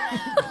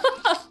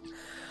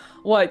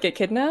 What? Get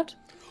kidnapped?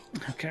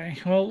 Okay.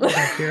 Well, we're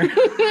back here.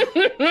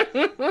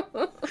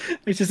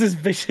 It's just this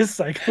vicious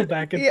cycle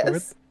back and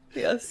forth.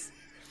 Yes.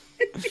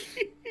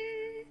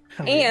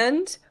 Hell yeah.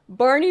 And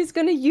Barney's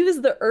gonna use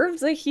the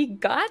herbs that he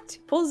got.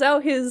 Pulls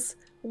out his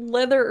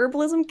leather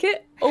herbalism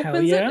kit,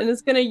 opens yeah. it, and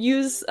is gonna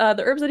use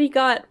the herbs that he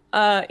got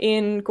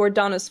in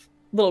Gordana's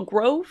little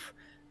grove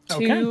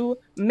to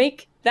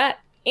make that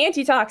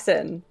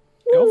antitoxin.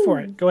 Go for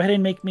it. Go ahead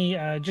and make me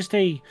just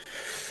a...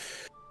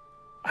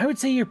 I would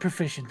say you're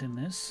proficient in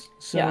this.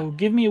 So Yeah.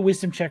 give me a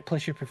wisdom check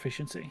plus your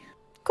proficiency.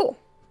 Cool.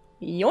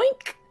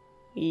 Yoink.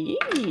 Yee.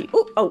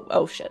 Ooh,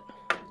 oh shit.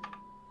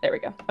 There we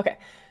go. Okay.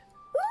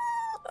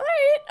 All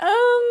right.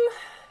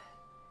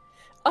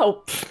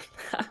 Oh,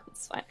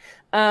 that's fine.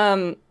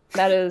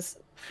 That is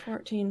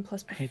 14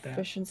 plus hate that.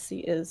 proficiency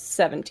is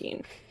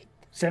 17.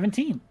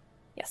 17.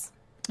 Yes.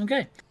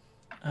 Okay.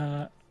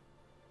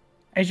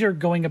 As you're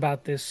going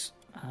about this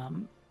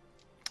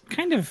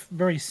kind of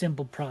very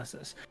simple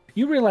process,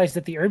 you realize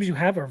that the herbs you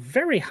have are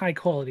very high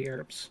quality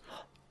herbs.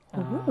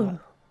 Ooh.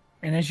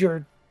 And as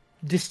you're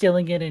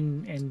distilling it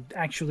and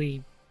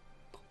actually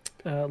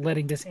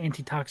letting this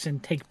antitoxin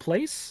take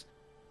place,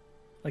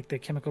 like the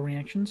chemical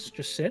reactions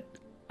just sit,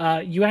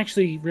 you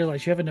actually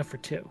realize you have enough for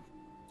 2.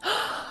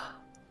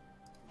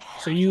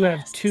 So you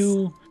have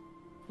 2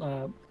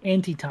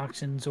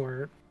 antitoxins,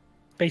 or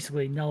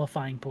basically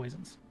nullifying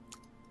poisons.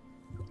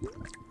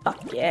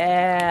 Fuck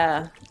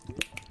yeah.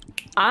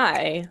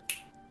 I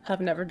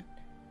have never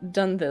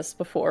done this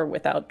before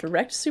without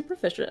direct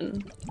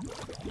supervision.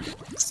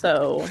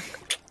 So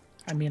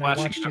I mean, I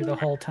watched you the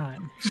whole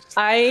time.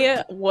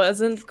 I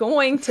wasn't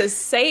going to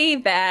say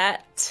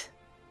that.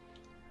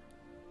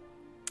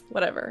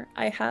 Whatever.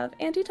 I have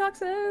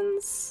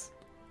antitoxins.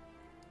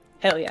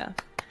 Hell yeah.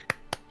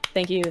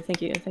 Thank you.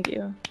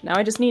 Now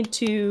I just need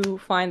to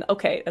find...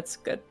 Okay, that's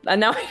good.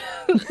 Now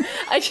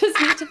I just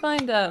need to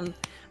find...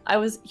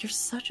 You're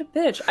such a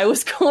bitch. I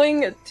was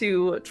going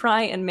to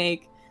try and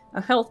make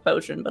a health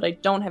potion, but I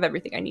don't have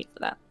everything I need for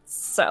that.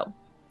 So, I'm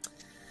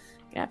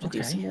gonna have to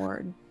do some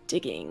more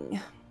digging.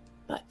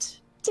 But,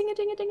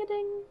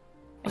 ding-a-ding-a-ding-a-ding.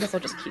 I guess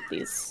I'll just keep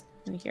these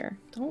in here.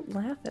 Don't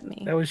laugh at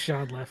me. That was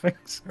Sean laughing.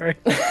 Sorry.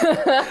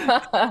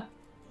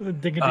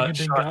 Ding got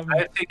Sean, me.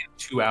 I've taken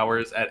 2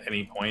 hours at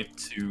any point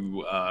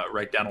to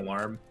write down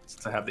alarm,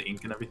 since I have the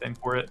ink and everything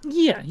for it.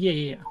 Yeah.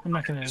 I'm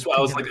not gonna. So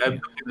I was like,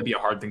 it's gonna be a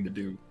hard thing to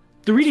do.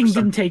 The reading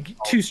didn't take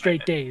 2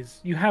 straight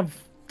days. You have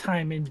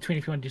time in between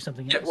if you want to do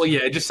something else. Well, yeah,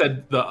 it just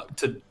said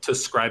to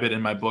scribe it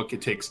in my book,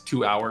 it takes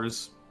 2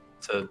 hours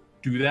to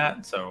do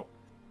that. So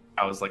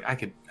I was like, I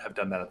could have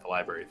done that at the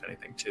library if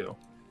anything too.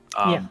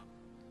 Yeah.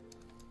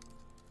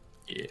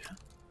 I'm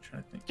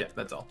trying to think. Yeah,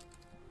 that's all.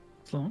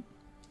 So,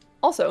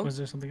 Also, was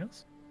there something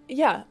else?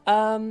 Yeah.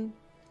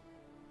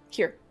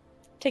 Here,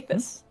 take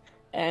this,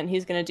 and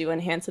he's gonna do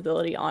enhance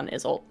ability on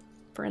Isolt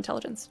for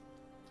intelligence.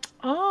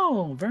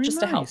 Oh, very Just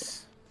nice. to help.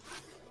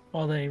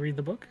 While they read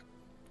the book.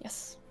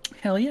 Yes.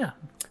 Hell yeah.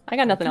 I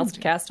got nothing else to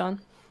cast on.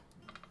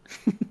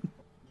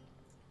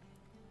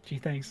 Gee,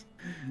 thanks.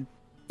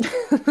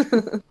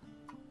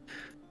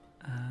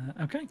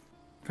 Okay,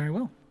 very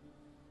well.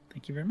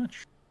 Thank you very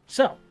much.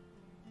 So,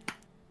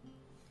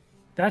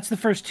 that's the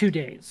first 2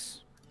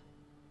 days,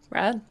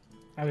 Rad.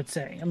 I would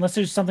say. Unless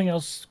there's something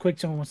else quick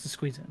someone wants to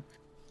squeeze in.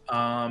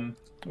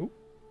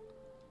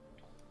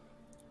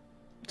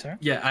 Sorry.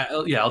 Yeah,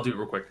 I'll do it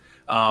real quick.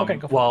 Okay,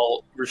 go for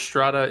While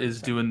Restrada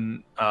is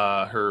doing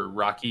her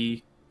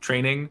Rocky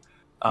training,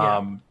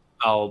 Yeah.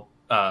 I'll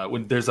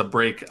when there's a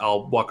break,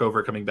 I'll walk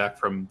over coming back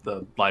from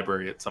the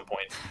library at some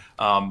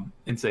point,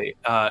 and say,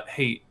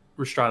 "Hey,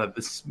 Restrada,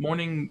 this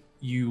morning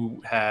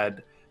you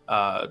had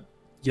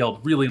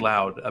yelled really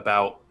loud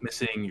about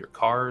missing your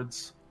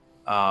cards,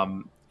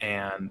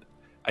 and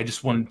I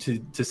just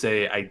wanted to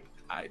say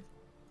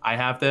I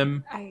have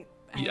them, but I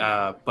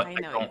I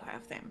know don't. you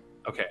have them.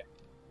 Okay,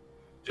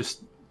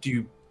 just do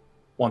you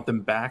want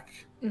them back?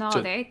 No, So-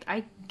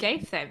 I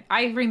gave them.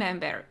 I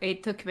remember.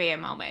 It took me a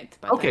moment,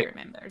 but Okay. I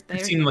remember. It They're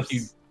seemed like you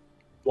yours.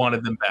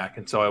 wanted them back,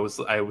 and so I was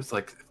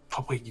like,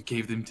 oh wait, you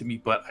gave them to me,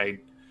 but I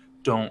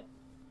don't.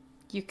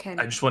 You can.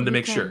 I just wanted to you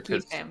make can sure, keep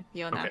 'cause- them.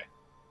 You know. Okay.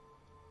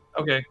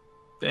 Okay,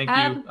 thank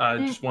you. I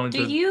just wanted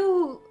do to.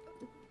 you?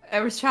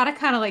 Restrada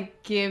kind of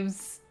like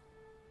gives.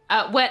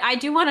 What I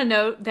do want to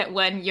note that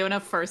when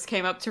Yona first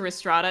came up to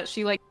Restrada,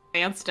 she like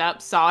glanced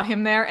up, saw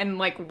him there, and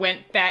like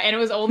went back. And it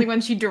was only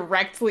when she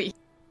directly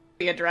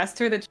addressed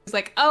her that she was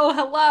like, "Oh,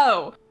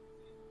 hello."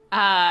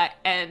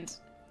 And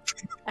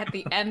at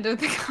the end of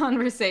the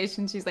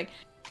conversation, she's like,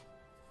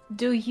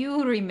 "Do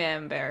you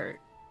remember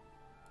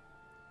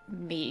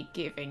me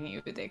giving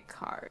you the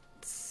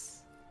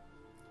cards?"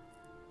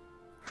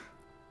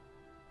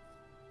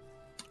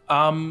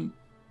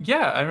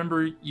 Yeah, I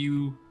remember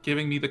you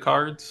giving me the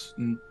cards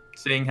and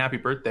saying happy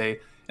birthday,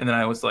 and then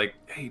I was like,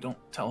 hey, don't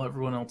tell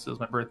everyone else it was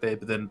my birthday.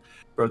 But then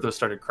Brothos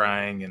started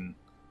crying, and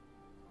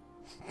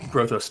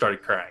Brothos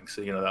started crying.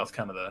 So that was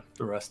kind of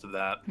the rest of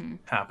that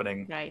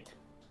happening. Right.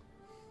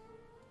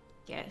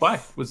 Yes.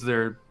 Why? Was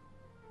there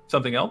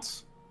something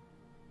else?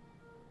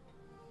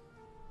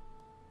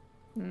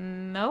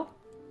 No.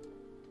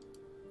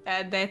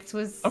 That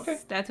was Okay.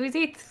 That was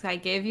it. I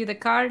gave you the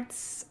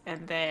cards,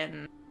 and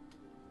then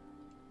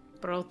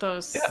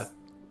Brothos. Yeah.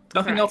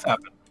 Nothing Right. else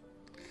happened.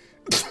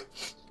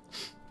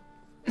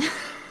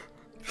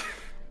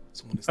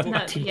 Someone is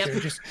No, Teacher,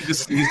 yep. just You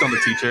just sneezed on the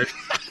teacher.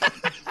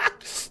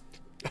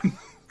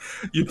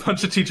 You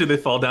punch a teacher, they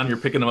fall down. You're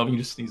picking them up, and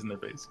you just sneeze in their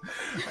face.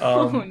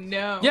 Oh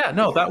no. Yeah,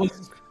 no, that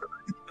was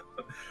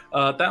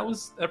that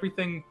was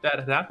everything that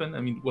had happened. I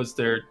mean,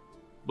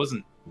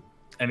 wasn't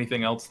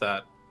anything else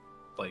that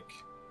like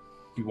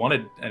you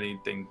wanted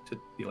anything to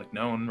be like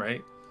known,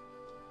 right?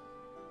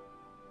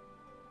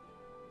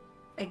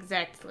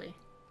 Exactly.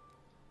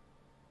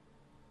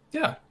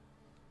 Yeah,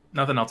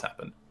 nothing else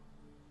happened.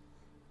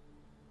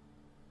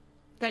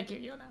 Thank you,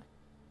 Yona.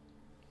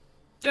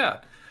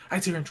 Yeah, I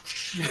Tyrion.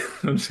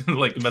 I'm just gonna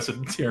like mess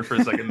with Tyrion for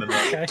a second, then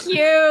like, okay.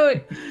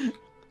 Cute.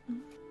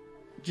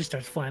 Just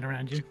starts flying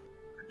around you,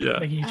 yeah.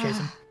 making you chase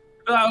him.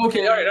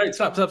 Okay, all right,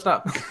 stop.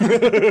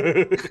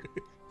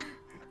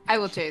 I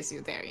will chase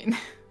you, Darian.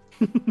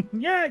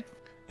 Yay!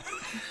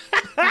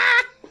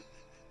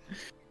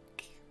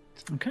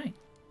 Okay.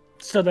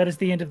 So that is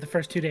the end of the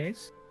first 2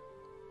 days.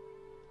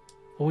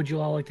 What would you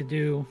all like to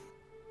do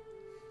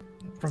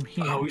from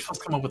here? Oh, we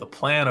supposed to come up with a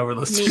plan over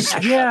those Me- 2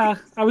 seconds. Yeah,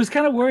 I was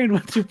kind of worried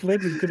what your plan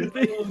was going to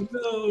be. Oh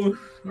no.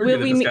 We're we good at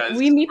we, this, meet- guys.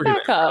 we meet We're good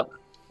back at it. up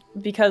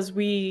because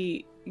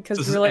we This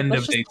is were like, end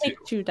let's of just day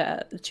take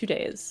 2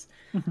 days.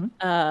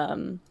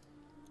 Mhm.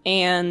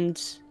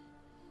 And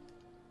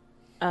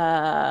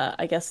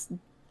I guess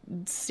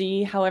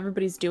see how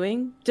everybody's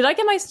doing. Did I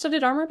get my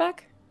studded armor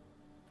back?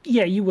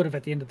 Yeah, you would have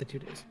at the end of the 2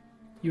 days.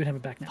 You would have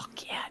it back now.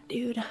 Fuck yeah,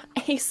 dude.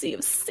 AC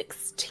of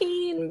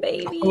 16,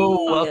 baby.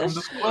 Oh, welcome to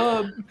the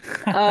club.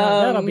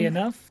 That'll be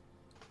enough.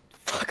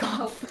 Fuck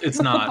off.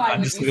 It's not. Why I'm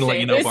would just you gonna let say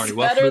you know, this? Barney. Better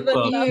Welcome to the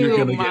than club. you, You're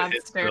gonna get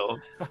hit monster.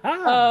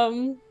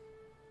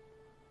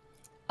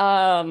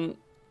 still.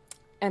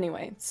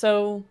 Anyway,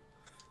 so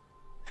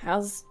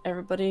how's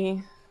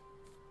everybody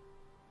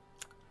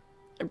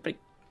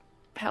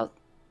how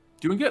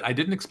Doing good. I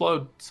didn't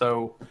explode,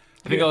 so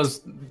I think I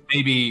was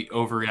maybe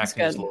overreacting That's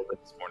just a good. little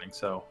bit this morning.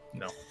 So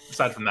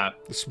aside from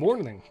that, This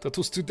morning. That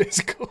was 2 days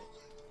ago.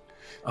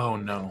 oh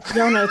no,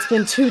 no, it's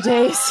been 2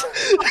 days.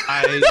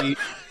 I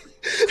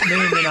may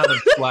or may not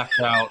have blacked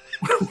out.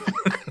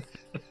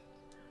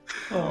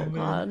 Oh,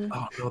 God.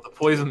 Oh no, the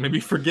poison made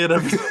me forget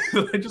everything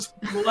that I just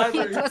It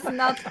blathered. was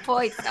not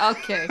poison.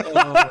 Okay.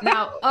 Oh,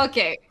 Now,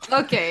 okay.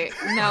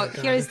 Now,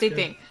 here's the that's good.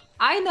 thing.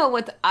 I know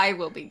what I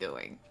will be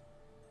doing.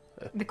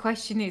 The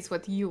question is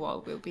what you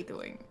all will be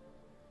doing.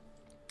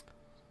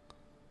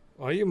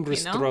 I am know?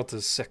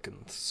 Ristrata's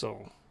second,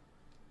 so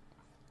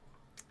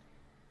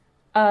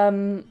Are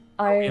we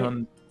I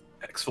on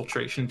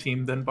exfiltration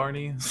team then,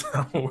 Barney? Is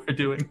that what we're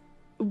doing?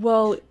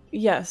 well,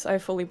 yes, I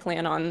fully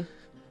plan on,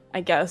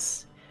 I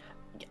guess.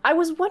 I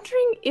was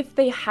wondering if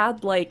they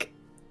had like,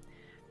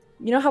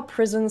 you know how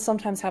prisons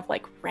sometimes have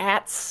like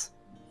rats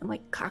and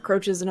like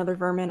cockroaches and other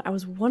vermin. I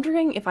was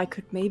wondering if I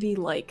could maybe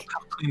like How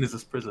clean is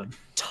this prison?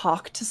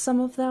 talk to some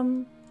of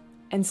them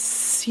and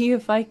see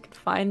if I could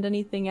find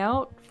anything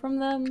out from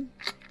them.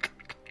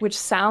 Which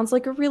sounds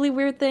like a really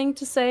weird thing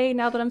to say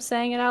now that I'm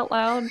saying it out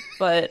loud,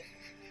 but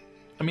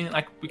I mean,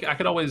 I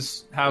could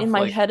always have in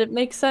my like head it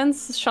makes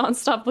sense. Sean,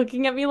 stop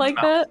looking at me like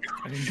No. that.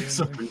 I didn't do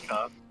some anything.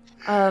 recon.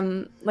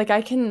 Like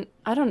I can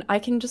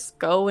just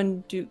go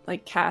and do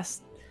like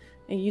cast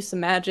and use some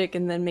magic,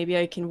 and then maybe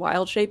I can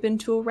wild shape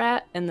into a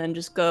rat, and then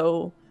just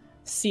go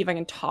see if I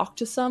can talk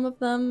to some of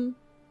them.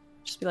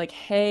 Just be like,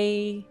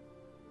 hey,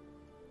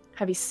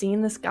 have you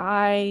seen this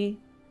guy?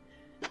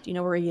 Do you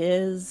know where he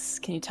is?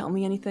 Can you tell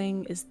me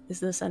anything? Is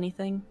this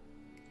anything?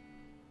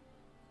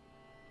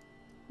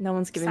 No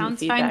one's giving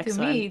Sounds me fine feedback, to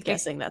so me. I'm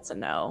guessing that's a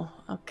no.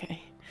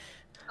 Okay.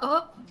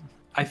 Oh,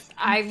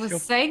 I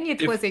was saying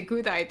it was a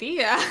good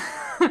idea.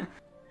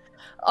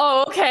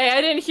 Oh, okay. I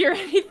didn't hear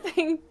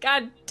anything.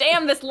 God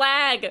damn this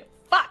lag.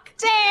 Fuck.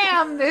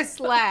 Damn this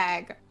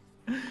lag.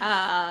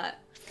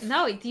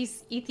 No, it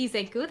is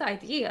a good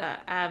idea.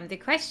 The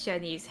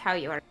question is how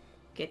you are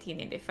getting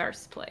in the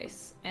first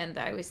place. And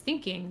I was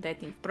thinking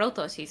that if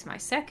Protos is my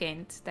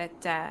second,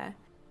 that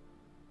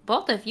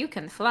both of you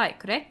can fly,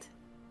 correct?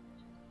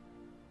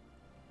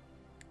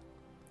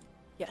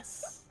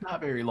 Yes.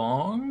 Not very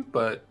long,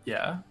 but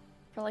yeah.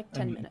 For like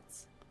 10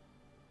 minutes.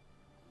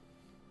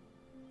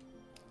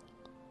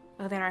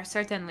 Well, there are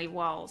certainly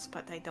walls,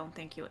 but I don't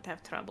think you would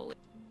have trouble.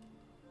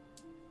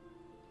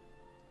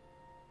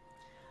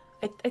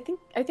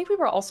 I think we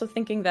were also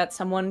thinking that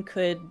someone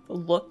could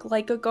look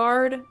like a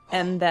guard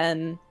and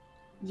then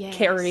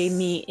carry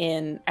me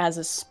in as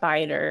a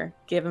spider.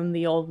 Give him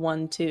the old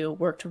 1-2.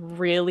 Worked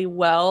really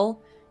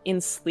well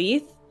in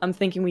Sleeth. I'm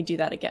thinking we do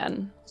that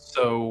again.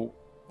 So,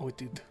 it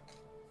did.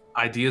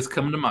 Ideas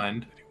come to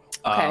mind.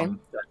 Okay.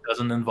 That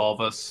doesn't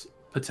involve us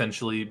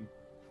potentially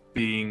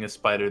being a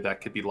spider that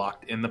could be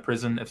locked in the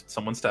prison if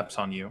someone steps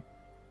on you.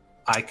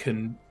 I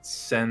can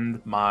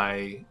send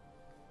my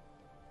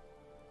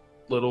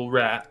little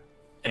rat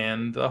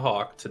and the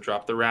hawk to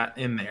drop the rat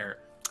in there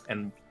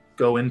and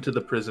go into the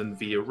prison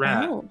via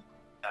rat. Oh.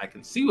 I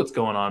can see what's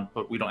going on,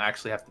 but we don't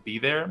actually have to be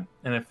there.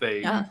 And if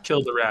they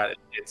kill the rat,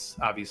 it's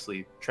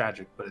obviously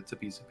tragic, but it's a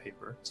piece of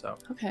paper. So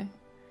Okay.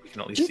 we can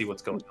at least see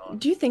what's going on.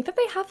 Do you think that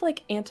they have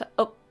like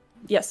Oh,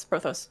 yes,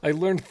 Brothos. I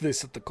learned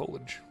this at the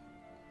college.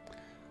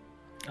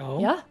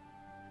 Oh?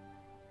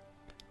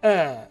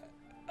 Yeah.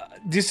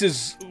 This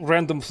is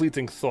random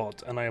fleeting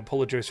thought, and I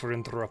apologize for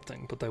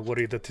interrupting, but I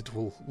worry that it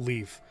will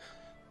leave.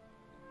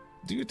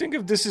 Do you think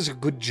if this is a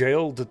good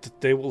jail, that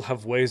they will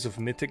have ways of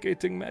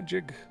mitigating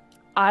magic?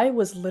 I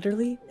was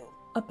literally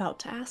about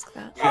to ask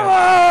that.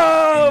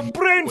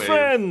 Brain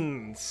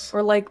fans!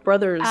 Or like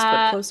brothers,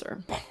 but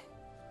closer.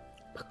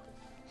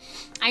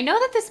 I know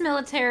that this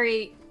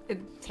military...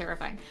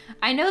 terrifying.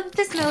 I know that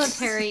this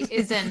military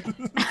isn't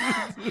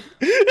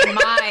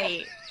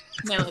my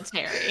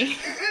military.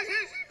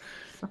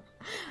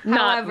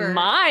 However, Not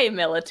my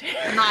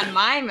military. Not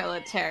my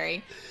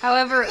military.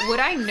 However, would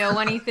I know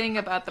anything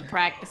about the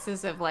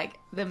practices of like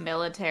the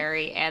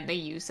military and the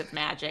use of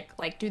magic?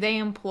 Like, do they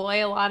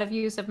employ a lot of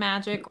use of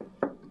magic?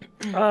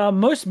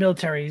 Most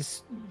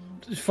militaries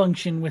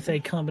function with a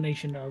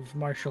combination of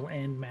martial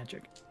and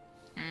magic.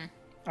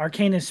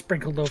 Arcane is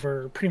sprinkled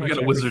over pretty We much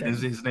got a wizard.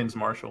 everything. His name's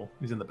Marshall.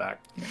 He's in the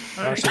back.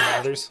 Martial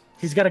matters.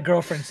 He's got a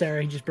girlfriend,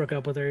 Sarah. He just broke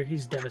up with her.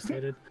 He's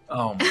devastated.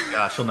 Oh my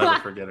gosh, he'll never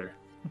forget her.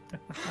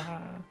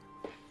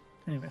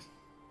 Anyways,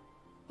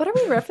 What are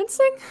we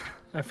referencing?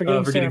 I'm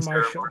forgetting Forgetting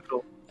Sarah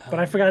Marshall. But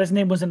I forgot his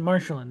name wasn't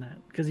Marshall in that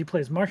because he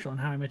plays Marshall in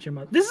How I Met Your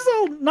Mother. This is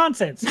all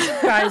nonsense,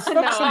 guys.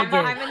 No, Focus on the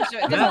game. I'm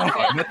enjoying this. No, Is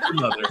I met your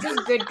mother. this is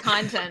good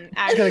content,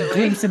 I got a actually.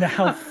 glimpse into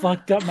how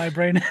fucked up my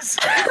brain is.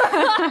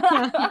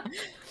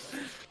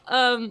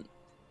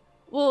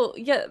 Well,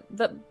 yeah,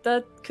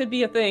 that could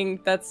be a thing.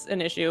 That's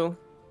an issue.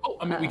 Oh,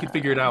 I mean, we could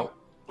figure it out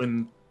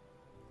when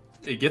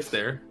it gets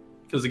there.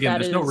 Because again,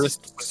 That there's no is-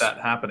 risk with that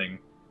happening.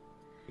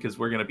 Because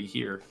we're gonna be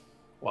here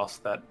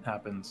whilst that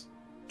happens.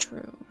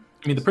 True.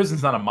 I mean, the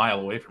prison's not a mile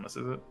away from us,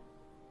 is it?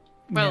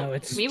 Well, No,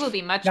 it's we will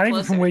be much not closer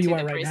even from where you to are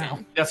the right prison. now.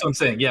 That's what I'm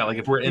saying. Yeah, like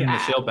if we're in Yeah.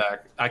 the shellback,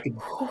 I could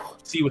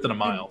see within a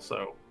mile.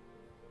 So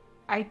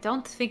I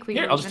don't think we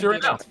Here, will I'll just even do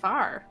it be right that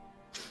far.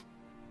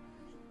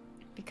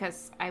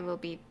 Because I will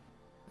be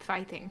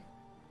fighting.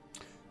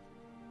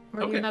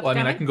 Will you okay. not Well, I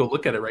mean, I coming? can go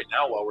look at it right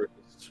now while we're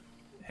just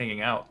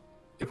hanging out.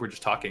 If we're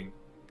just talking,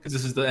 because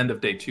this is the end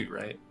of day 2,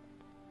 right?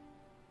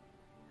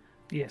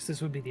 Yes,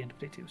 this would be the end of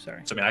day 2.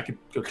 Sorry. So I mean, I could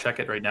go check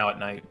it right now at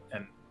night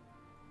and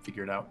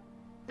figure it out,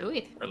 Do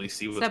it. or at least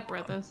see what's What's up,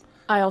 going on.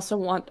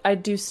 brothers? I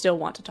do still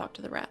want to talk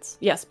to the rats.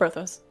 Yes,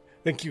 Brothos.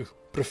 Thank you,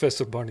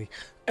 Professor Barney.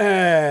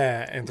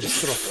 And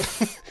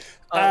instructor.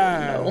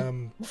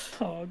 No.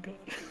 Oh god.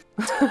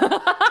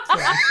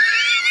 Sorry.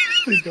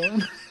 Please go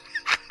on.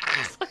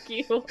 Fuck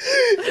you.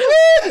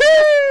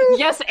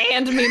 Yes,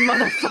 and me,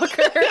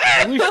 motherfucker.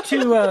 I wish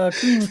to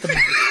clean with the mic.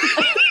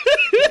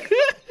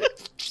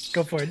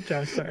 Go for it,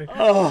 Josh. Sorry.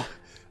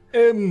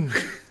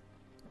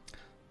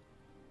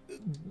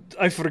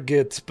 I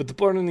forget, but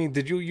Barney,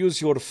 did you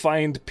use your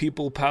find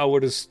people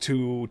powers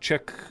to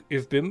check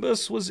if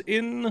Bimbus was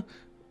in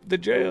the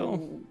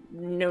jail?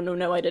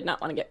 No, I did not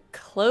want to get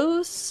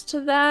close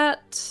to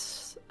that.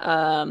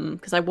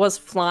 Because I was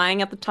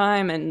flying at the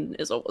time and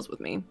Izzo was with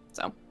me,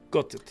 so.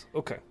 Got it.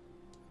 Okay.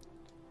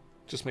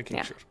 Just making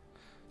Yeah. sure.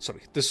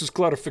 Sorry, this is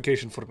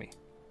clarification for me.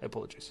 I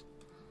apologize.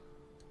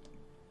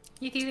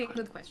 It is a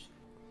good question.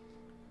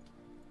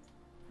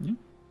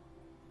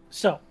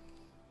 So,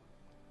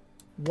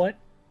 what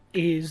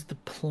is the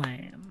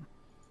plan?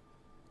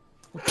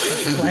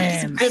 What's the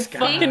plan, Good Sky?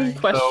 fucking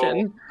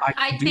question. I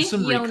I can do think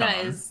some Yona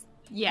recon. is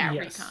Yes.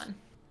 recon.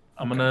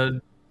 I'm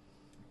gonna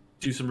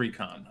do some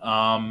recon.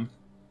 Let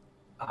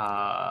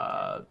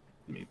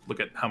me look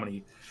at how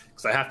many,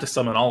 because I have to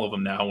summon all of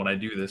them now when I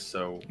do this.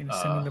 So You're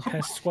gonna send in the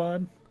pest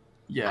squad.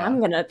 yeah. I'm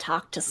gonna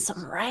talk to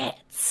some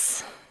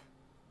rats.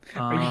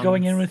 Are you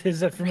going in with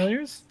his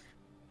familiars?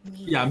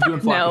 Yeah, I'm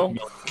doing No.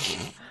 flock.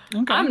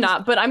 Okay. I'm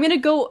not, but I'm gonna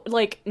go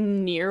like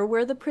near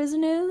where the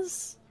prison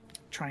is.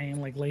 Try and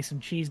like lay some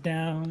cheese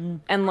down.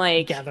 And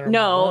like, Gather 'em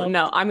all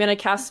no, up. I'm gonna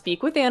cast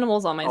Speak with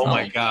Animals on myself. Oh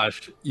my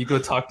gosh! You go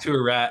talk to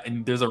a rat,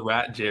 and there's a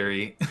rat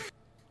Jerry,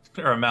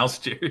 or a mouse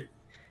Jerry.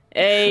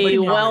 Hey,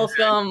 Like,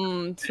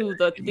 welcome to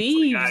the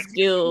Thieves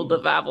Guild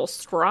of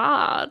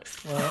Avelstrad.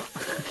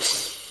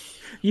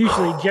 Well,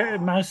 usually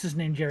Mouse is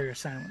named Jerry or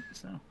Silent,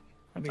 so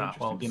that'd be Ah, interesting.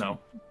 well, to you see. know,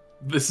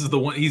 this is the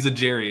one. He's a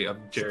Jerry of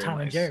It's a Jerry. Tom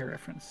and Mice. Jerry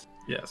reference.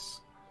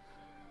 Yes.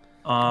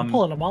 I'm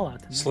pulling them all out.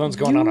 tonight. Sloane's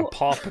going on a You-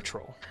 paw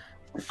patrol.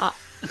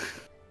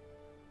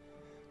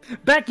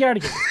 Backyard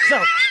again.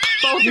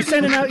 So you're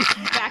sending out.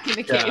 Back in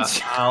the Yeah,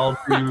 cage. I'll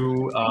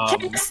do.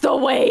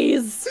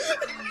 Castaways!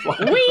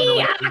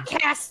 We are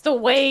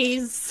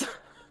castaways!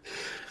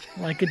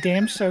 Like a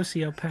damn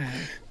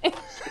sociopath.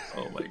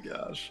 Oh my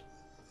gosh.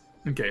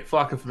 Okay,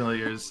 flock of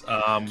familiars.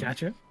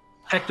 Gotcha.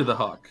 Hector the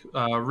hawk,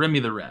 Remy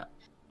the rat,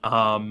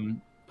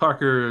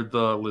 Parker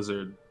the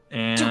lizard,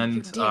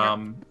 and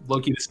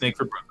Loki the snake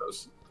for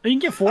Brothos. Oh, you can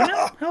get 4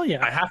 now? Hell I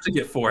yeah. have to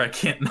get 4. I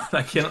can't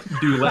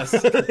do less. I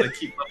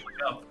keep leveling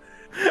up.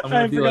 I'm I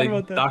gonna be forgot like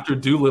about that. Dr.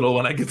 Doolittle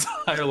when I get to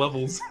higher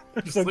levels.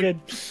 That's so like- good.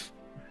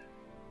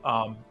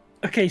 Um,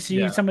 Okay, so you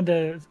yeah. summoned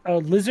a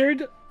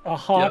lizard, a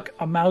hawk,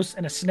 a mouse,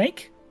 and a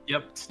snake,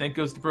 yep. Snake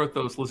goes to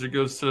Brothos. Lizard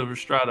goes to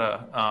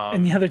Restrada.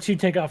 and the other 2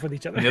 take off with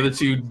each other. and the other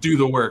 2 do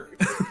the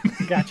work.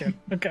 Gotcha.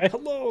 Okay.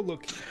 Hello,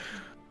 look.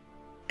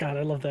 God,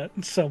 I love that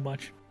so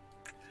much.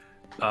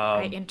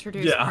 I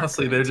introduced Yeah, Parker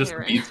honestly, and they're just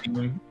Taryn. B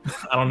team.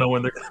 I don't know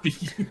when they're gonna be.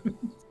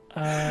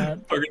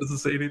 Parker doesn't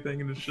say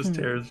anything, and it's just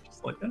Tara's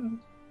just like,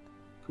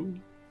 cool.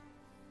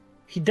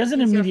 He doesn't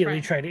He's your immediately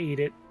friend. try to eat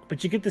it,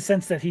 but you get the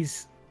sense that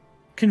he's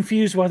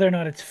confused whether or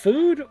not it's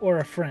food or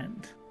a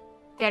friend.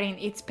 Taryn,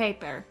 it's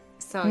paper,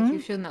 so Hmm? you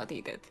should not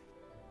eat it.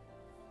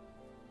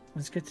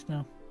 That's good to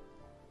know.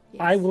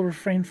 Yes. I will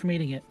refrain from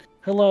eating it.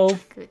 Hello.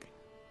 Good.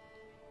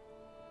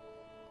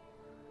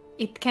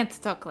 It can't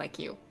talk like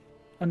you.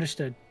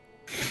 Understood.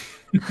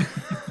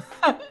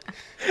 A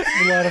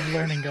lot of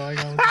learning going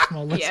on with the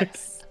small lizard.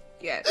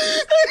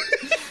 Yes.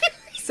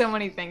 So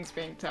many things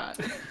being taught.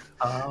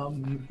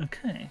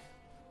 Okay.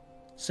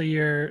 So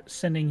you're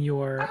sending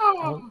your...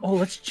 Oh,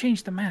 let's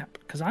change the map,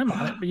 because I'm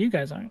on it, but you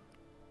guys aren't.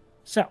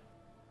 So.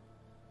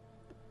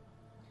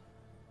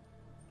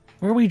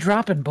 Where are we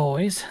dropping,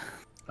 boys?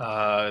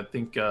 I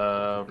think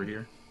over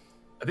here.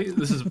 I think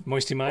this is.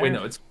 Moisty Mire. Wait,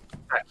 no, it's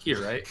back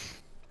here, right?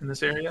 In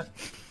this area.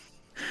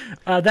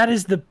 That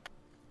is the...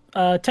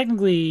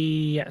 technically,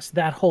 yes,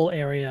 that whole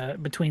area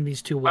between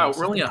these two Wow, walls.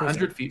 we're is only the prison.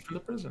 100 feet from the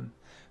prison.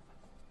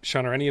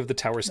 Sean, are any of the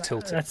towers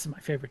tilted? That's my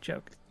favorite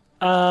joke.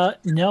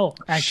 No,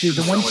 actually,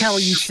 the one tower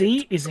you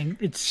see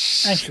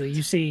it's actually,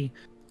 you see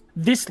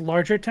this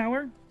larger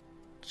tower,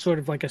 sort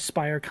of like a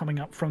spire coming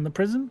up from the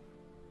prison.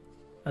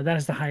 That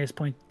is the highest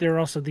point. There are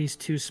also these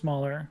 2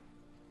 smaller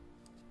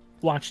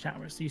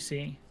watchtowers you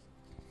see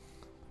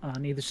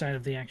on either side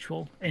of the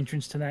actual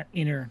entrance to that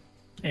inner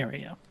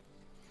area.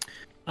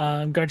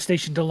 Guard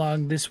stationed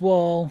along this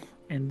wall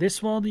and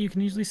this wall that you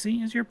can usually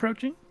see as you're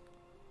approaching.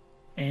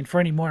 And for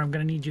any more, I'm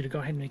going to need you to go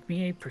ahead and make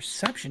me a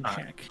perception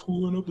check.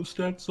 Pulling up the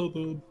stats of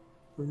the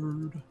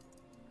bird.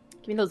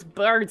 Give me those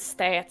bird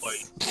stats.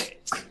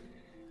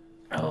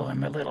 Oh,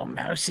 I'm a little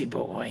mousy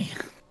boy.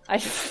 I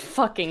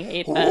fucking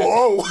hate that.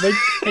 Whoa!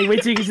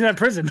 Wait till you get to that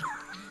prison.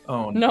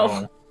 Oh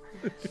No.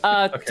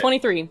 no.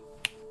 23.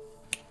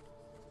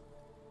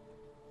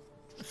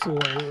 For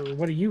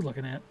what are you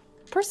looking at?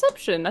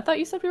 Perception. I thought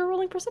you said we were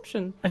rolling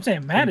perception. I'm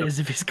saying Matt is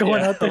if he's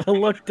going Yeah. out there to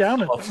look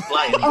down at Oh, them.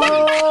 flying.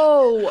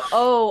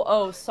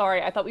 Oh,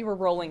 sorry. I thought we were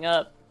rolling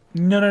up.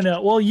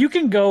 No. Well, you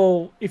can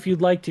go if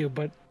you'd like to,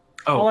 but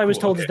Oh, all I was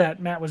cool, told okay. is that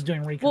Matt was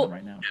doing recon Well-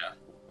 right now.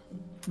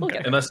 We'll Okay.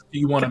 get Unless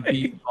you want to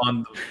be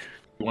on,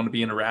 you want to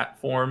be in a rat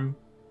form,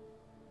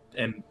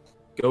 and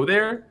go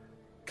there,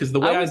 because the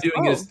way I'm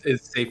doing it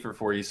is safer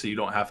for you, so you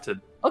don't have to.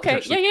 Okay.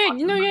 potentially Yeah. talk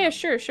to No. them. Yeah.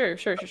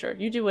 Sure.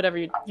 You do whatever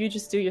you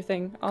just do your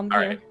thing. All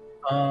Here.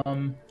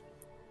 right.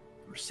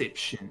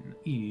 Reception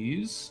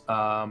is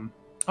oh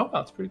wow,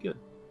 that's pretty good.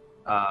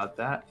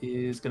 That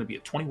is going to be a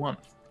 21.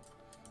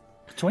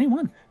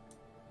 21.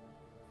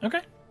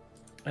 Okay.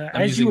 I'm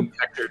As you using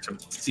Hector to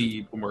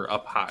see when we're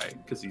up high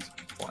because he's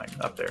flying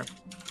up there,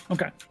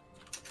 okay,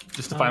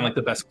 just to find like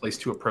the best place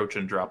to approach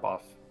and drop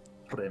off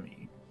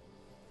Remy.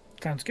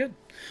 sounds good.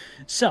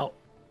 So,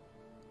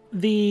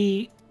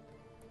 the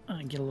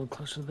get a little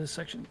closer to this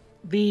section.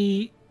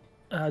 The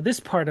this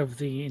part of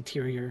the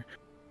interior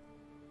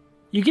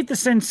You get the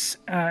sense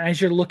as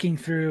you're looking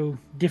through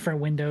different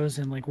windows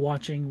and like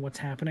watching what's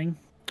happening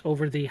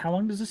over the. How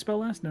long does this spell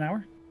last? An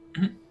hour?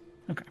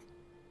 Mm-hmm. Okay.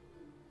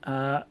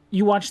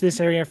 You watch this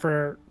area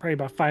for probably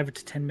about 5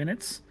 to 10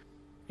 minutes,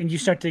 and you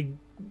start to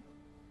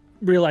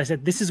realize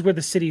that this is where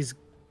the city's,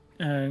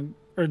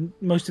 or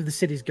most of the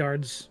city's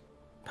guards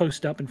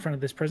post up in front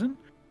of this prison.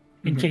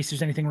 In case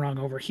there's anything wrong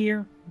over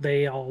here,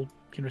 they all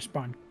can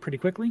respond pretty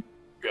quickly.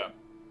 Yeah.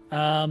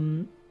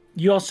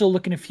 You also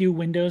look in a few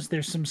windows.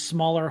 There's some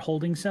smaller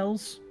holding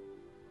cells.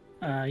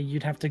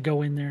 You'd have to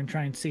go in there and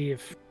try and see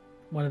if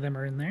one of them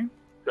are in there.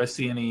 Do I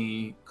see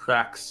any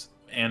cracks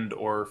and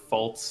or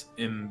faults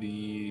in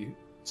the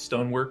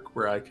stonework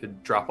where I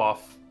could drop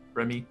off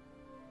Remy?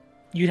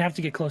 You'd have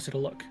to get closer to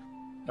look.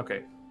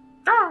 Okay.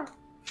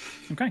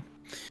 Okay.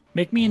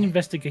 Make me an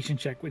investigation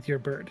check with your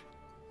bird.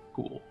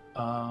 Cool.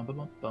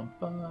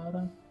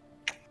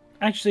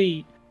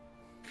 Actually,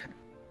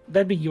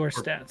 that'd be your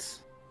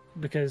stats.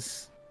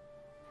 Because...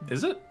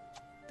 Is it?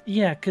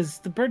 Yeah, because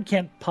the bird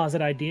can't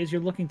posit ideas.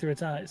 You're looking through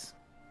its eyes.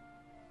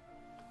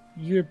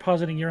 You're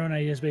positing your own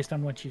ideas based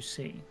on what you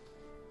see.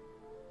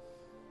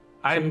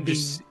 I'm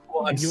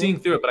seeing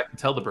through it, but I can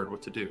tell the bird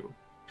what to do.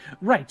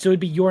 Right, so it'd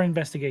be your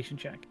investigation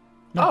check,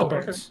 not the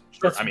bird's. Okay.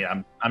 Sure. I mean,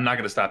 I'm not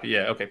going to stop you.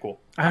 Yeah, okay, cool.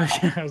 I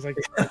was like...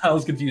 I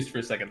was confused for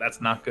a second.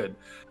 That's not good.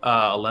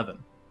 11.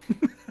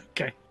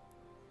 Okay.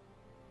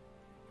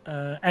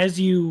 As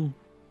you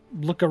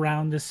look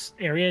around this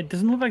area, it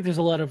doesn't look like there's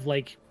a lot of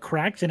like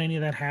cracks, and any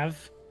that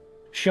have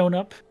shown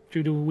up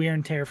due to wear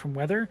and tear from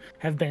weather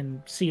have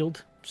been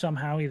sealed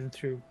somehow, either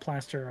through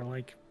plaster or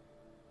like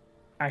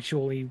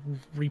actually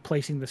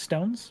replacing the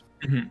stones.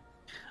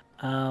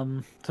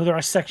 So there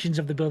are sections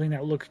of the building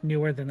that look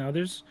newer than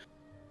others.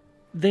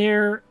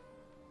 There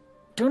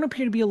don't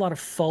appear to be a lot of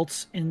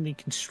faults in the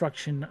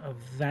construction of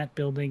that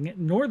building,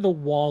 nor the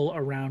wall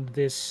around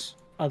this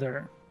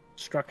other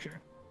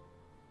structure.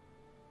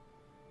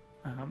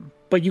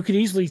 But you could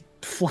easily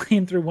fly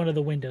in through one of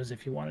the windows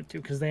if you wanted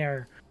to, because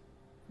the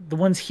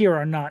ones here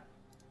are not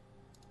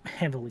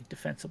heavily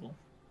defensible.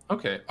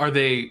 Okay. Are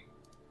they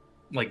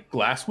like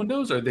glass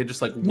windows, or are they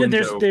just like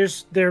window? No,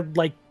 they're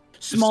like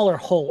smaller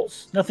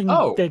holes. Nothing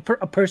that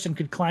a person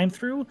could climb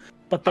through,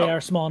 but they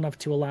are small enough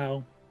to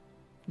allow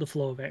the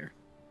flow of air.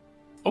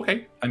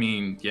 Okay. I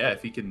mean, yeah,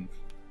 if he can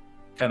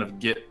kind of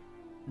get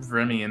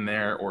Remy in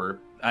there, or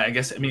I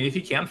guess, I mean, if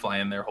he can fly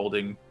in there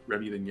holding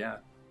Remy, then yeah.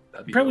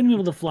 That'd be probably wouldn't be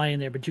able to fly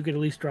in there, but you could at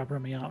least drop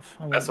Remy off.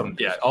 That's what.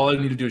 Yeah, all I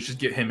need to do is just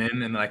get him in,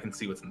 and then I can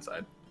see what's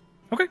inside.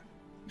 Okay.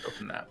 Go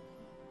from that.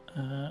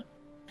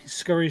 He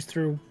scurries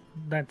through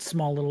that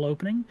small little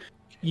opening.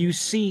 You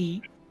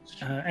see,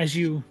 as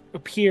you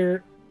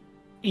appear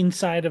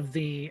inside of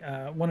the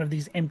one of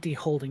these empty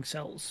holding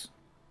cells,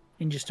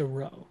 in just a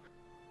row.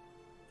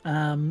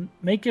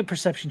 Make a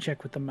perception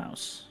check with the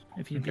mouse,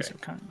 if you'd be so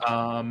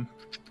kind.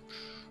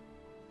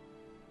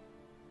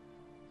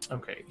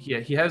 Okay, yeah,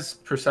 he has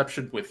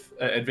perception with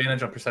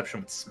advantage on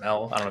perception with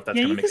smell. I don't know if that's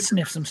yeah, going to you make can it.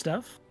 sniff some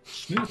stuff.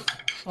 Sniff.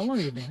 I'll lower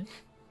the advantage.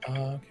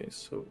 Okay,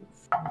 so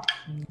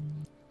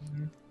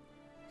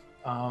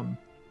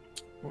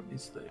what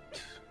is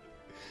that?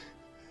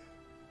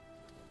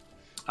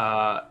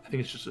 I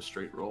think it's just a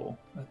straight roll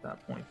at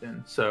that point.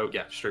 Then, so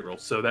yeah, straight roll.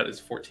 So that is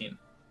 14.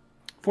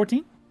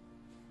 14?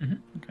 Mm-hmm.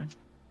 Okay.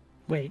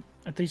 Wait,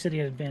 I thought you said he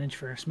had advantage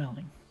for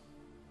smelling.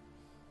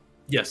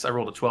 Yes, I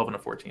rolled a 12 and a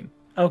 14.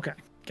 Okay,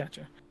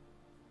 gotcha.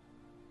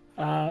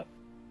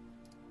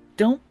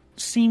 Don't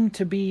seem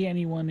to be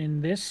anyone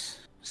in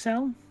this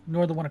cell,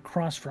 nor the one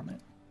across from it.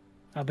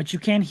 But you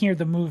can hear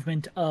the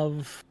movement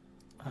of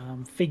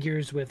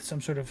figures with some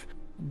sort of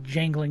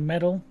jangling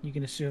metal. You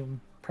can assume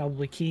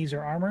probably keys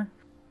or armor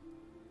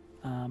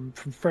from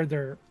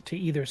further to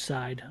either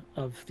side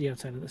of the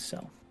outside of the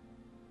cell.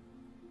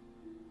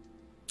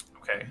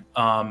 Okay.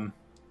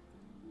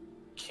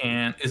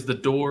 Is the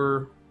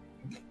door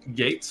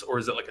gates, or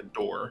is it like a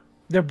door?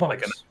 They're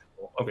bars.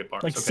 Okay,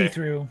 bars. Like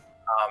see-through.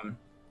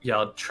 Yeah,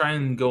 I'll try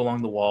and go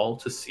along the wall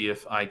to see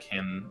if I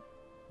can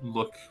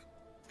look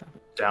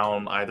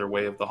down either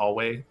way of the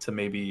hallway to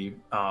maybe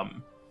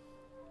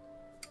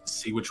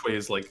see which way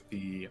is like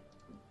the.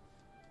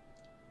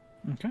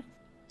 Okay.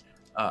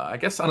 I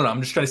guess I don't know.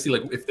 I'm just trying to see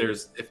like if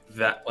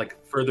that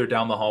like further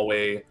down the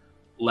hallway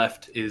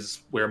left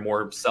is where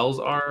more cells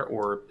are,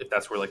 or if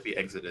that's where like the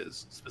exit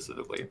is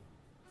specifically.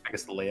 I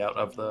guess the layout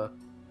of the.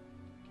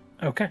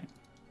 Okay.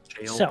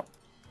 Jail. So,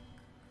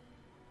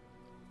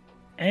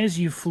 as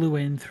you flew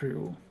in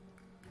through,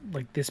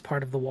 like this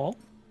part of the wall,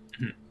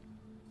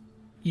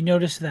 you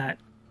notice that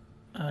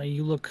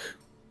you look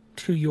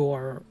to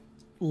your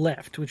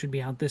left, which would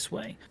be out this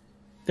way.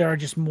 There are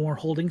just more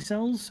holding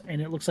cells,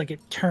 and it looks like it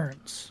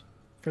turns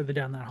further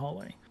down that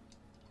hallway.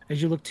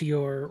 As you look to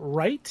your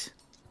right,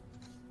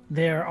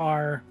 there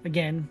are,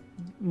 again,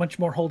 much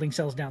more holding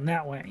cells down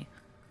that way.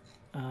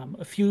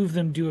 A few of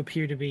them do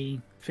appear to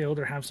be filled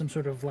or have some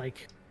sort of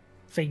like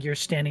figure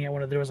standing at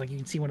one of the doors, like you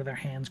can see one of their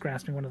hands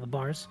grasping one of the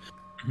bars.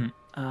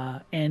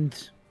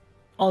 And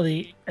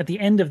at the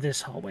end of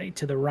this hallway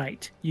to the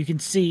right, you can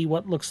see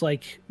what looks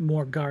like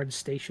more guards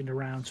stationed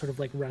around, sort of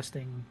like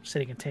resting,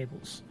 sitting at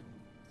tables.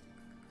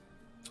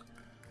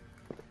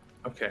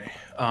 Okay.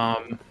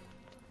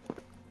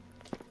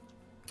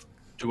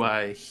 Do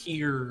I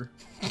hear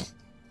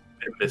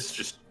Bimbus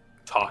just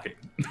talking?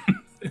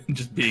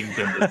 Just being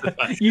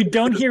Bimbus? You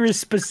don't hear his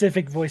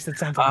specific voice that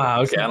sounds like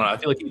okay. I don't know. I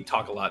feel like he'd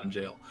talk a lot in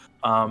jail.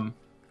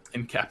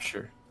 In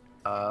capture.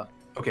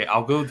 Okay,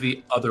 I'll go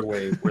the other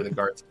way where the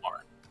guards are.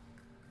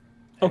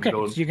 Okay,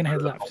 so you're going to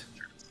head left.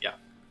 Yeah.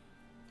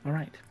 All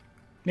right.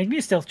 Make me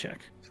a stealth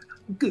check.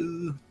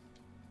 Gah.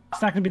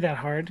 It's not going to be that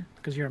hard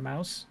because you're a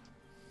mouse.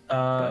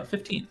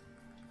 15.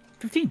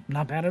 15,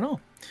 not bad at all.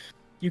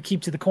 You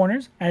keep to the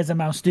corners, as a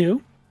mouse do,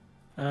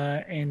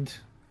 and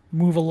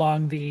move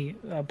along the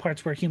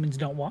parts where humans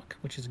don't walk,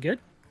 which is good.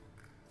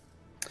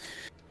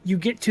 You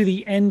get to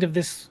the end of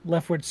this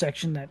leftward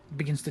section that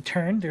begins to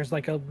turn. There's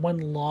like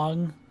one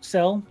long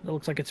cell that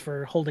looks like it's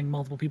for holding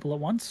multiple people at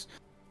once.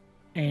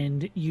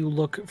 And you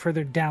look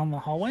further down the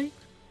hallway.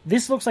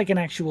 This looks like an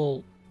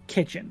actual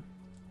kitchen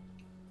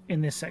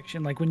in this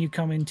section, like when you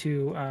come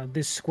into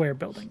this square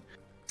building.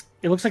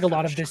 It looks like a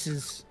lot of this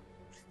is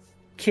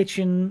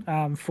kitchen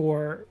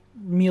for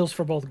meals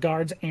for both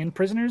guards and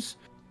prisoners.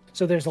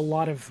 So there's a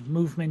lot of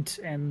movement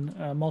and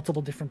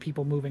multiple different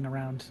people moving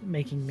around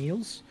making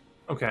meals.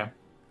 Okay.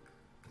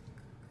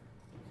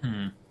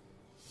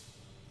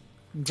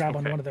 Grab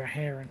on one of their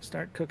hair and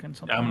start cooking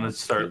something. I'm going to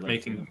start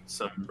making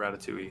some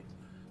ratatouille.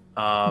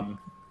 God,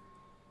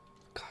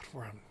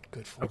 we're on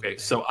good form. Okay,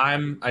 so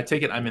I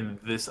take it I'm in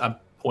this. I'm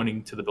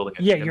pointing to the building.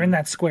 Yeah, you're in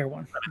that square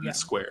one. I'm in the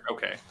square.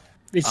 Okay.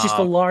 It's just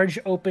a large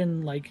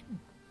open like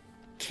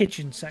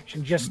kitchen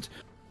section. Just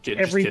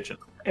every kitchen.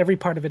 Every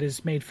part of it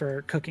is made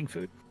for cooking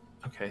food.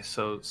 Okay,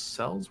 so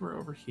cells were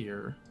over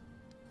here.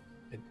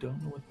 I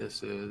don't know what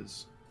this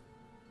is.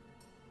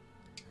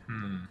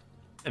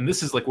 And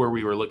this is like where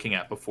we were looking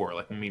at before,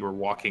 like when we were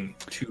walking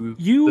to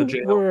the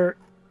jail. Were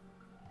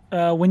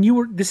when you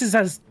were. This is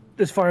as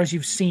far as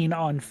you've seen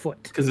on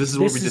foot. Because this is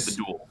where we did the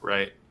duel,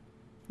 right?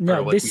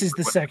 No, like this is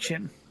the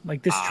section.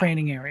 Like this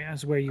training area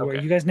is where you were.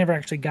 You guys never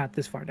actually got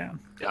this far down.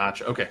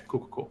 Gotcha. Okay.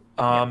 Cool.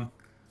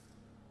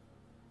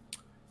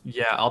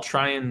 Yeah, I'll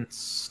try and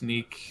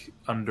sneak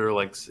under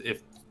like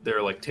if there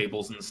are like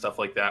tables and stuff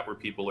like that where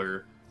people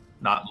are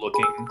not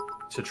looking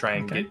to try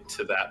and get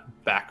to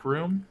that back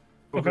room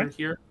over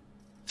here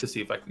to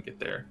see if I can get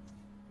there.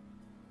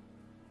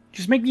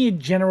 Just make me a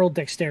general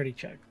dexterity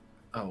check.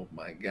 Oh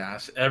my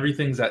gosh,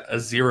 everything's at a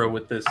 0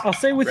 with this. I'll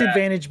say with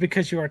advantage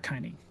because you are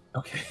tiny.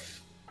 Okay.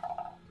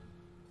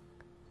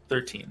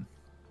 13.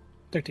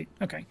 13.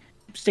 Okay.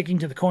 Sticking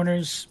to the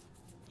corners,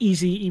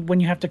 easy. When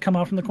you have to come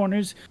out from the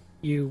corners,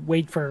 you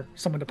wait for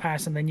someone to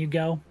pass and then you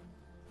go.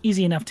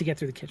 Easy enough to get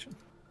through the kitchen.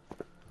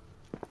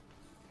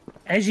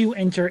 As you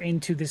enter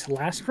into this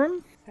last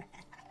room,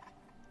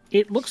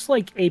 it looks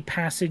like a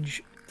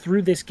passage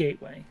through this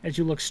gateway as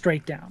you look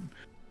straight down.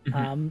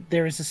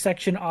 There is a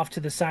section off to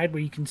the side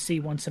where you can see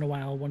once in a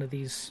while one of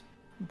these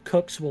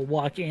cooks will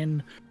walk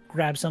in,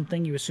 grab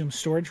something, you assume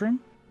storage room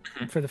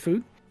for the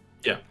food.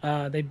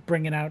 Yeah. They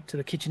bring it out to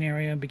the kitchen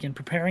area and begin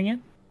preparing it.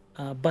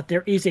 But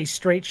there is a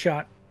straight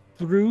shot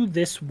through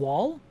this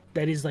wall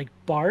that is like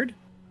barred.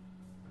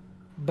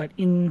 But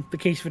in the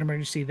case of an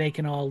emergency, they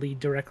can all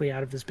lead directly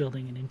out of this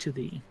building and into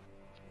the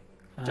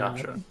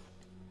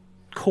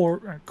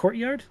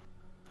courtyard,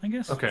 I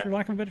guess, for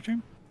lack of a better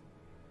term.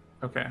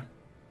 Okay.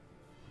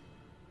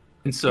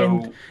 And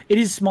so it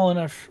is small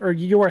enough, or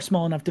you are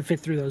small enough to fit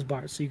through those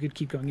bars, so you could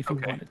keep going if you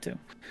wanted to.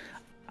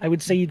 I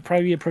would say you'd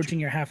probably be approaching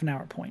your half an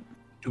hour point.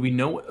 Do we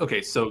know?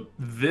 Okay, so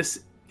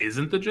this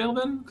isn't the jail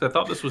then? Because I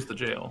thought this was the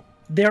jail.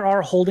 There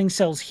are holding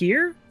cells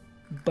here,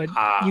 but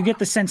you get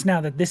the sense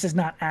now that this is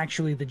not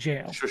actually the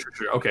jail. Sure.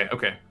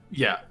 Okay.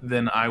 Yeah,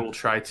 then I will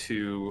try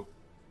to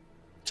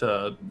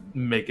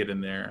make it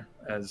in there,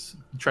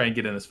 try and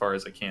get in as far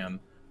as I can.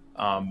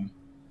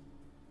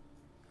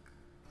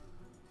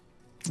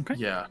 Okay.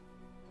 Yeah.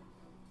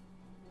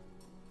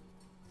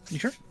 You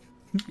sure?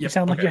 You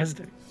sound like you're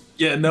hesitating.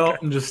 Yeah, no,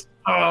 I'm just,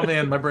 oh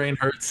man, my brain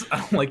hurts. I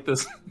don't like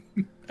this.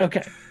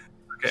 Okay.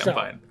 So, I'm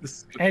fine.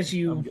 As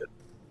you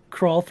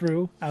crawl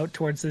through out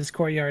towards this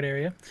courtyard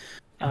area,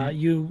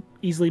 you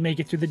easily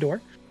make it through the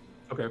door.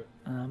 Okay.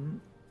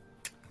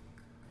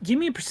 Give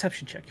me a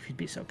perception check if you'd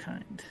be so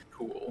kind.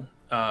 Cool.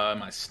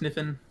 Am I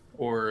sniffing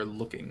or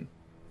looking?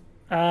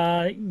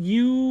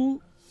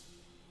 You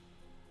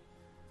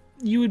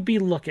would be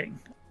looking.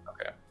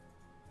 Okay.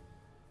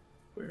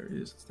 Where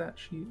is the stat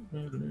sheet?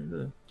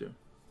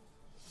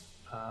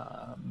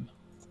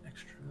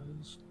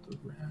 Extras, the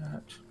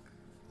rat.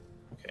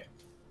 Okay.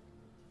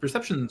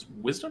 Perception's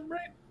wisdom,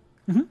 right?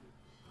 Mm-hmm.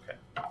 Okay.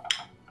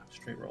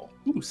 Straight roll.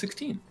 Ooh,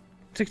 16.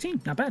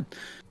 16, not bad.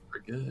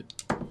 Pretty good.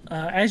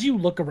 As you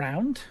look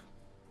around,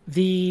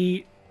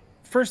 the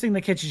first thing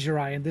that catches your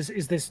eye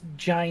is this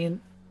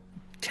giant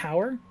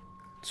tower.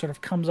 Sort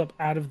of comes up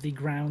out of the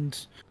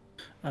ground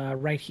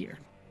right here.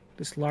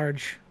 This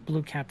large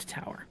blue-capped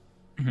tower.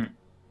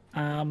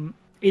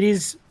 It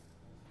is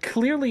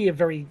clearly a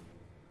very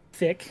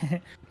thick,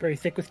 very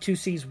thick with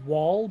 2C's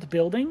walled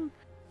building,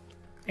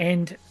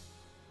 and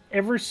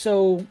every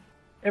so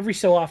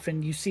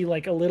often you see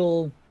like a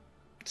little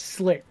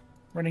slit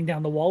running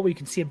down the wall where you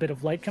can see a bit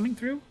of light coming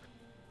through.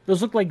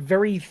 Those look like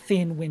very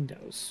thin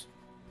windows.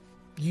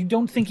 You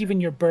don't think even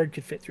your bird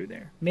could fit through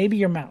there. Maybe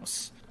your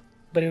mouse,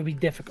 but it would be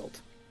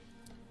difficult.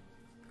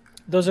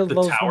 Those are The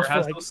those tower ones for,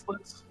 has like, those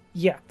slits?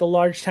 yeah, the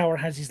large tower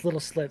has these little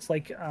slits,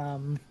 like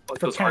for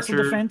those castle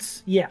archer-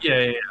 defense. Yeah.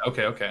 Yeah.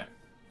 Okay.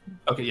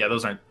 Okay, yeah,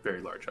 those aren't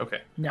very large.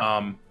 Okay.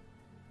 No.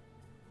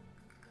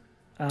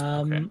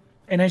 Okay.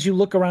 And as you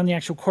look around the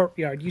actual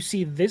courtyard, you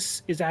see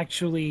this is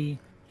actually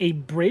a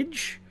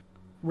bridge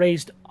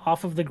raised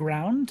off of the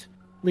ground,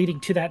 leading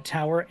to that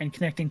tower and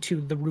connecting to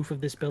the roof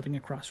of this building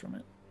across from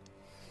it.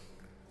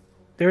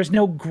 There is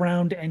no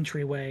ground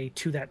entryway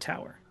to that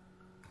tower.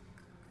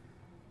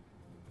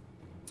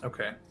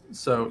 Okay.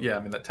 So yeah, I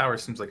mean that tower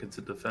seems like it's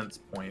a defense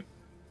point.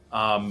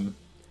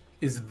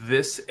 Is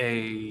this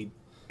a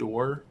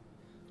door?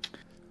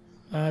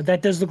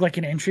 That does look like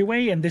an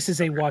entryway, and this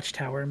is a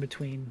watchtower in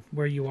between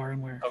where you are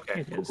and where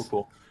Okay, it cool, is.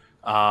 cool,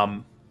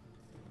 cool.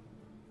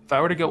 If I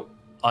were to go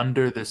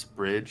under this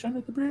bridge,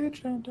 down,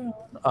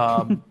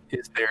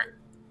 is there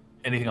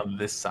anything on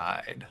this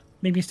side?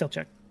 Maybe still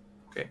check.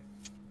 Okay.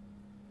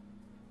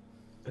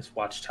 This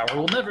watchtower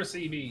will never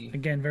see me.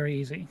 Again, very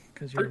easy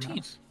because you're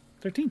 13.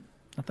 13.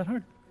 Not that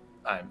hard.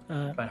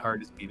 My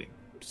heart is beating.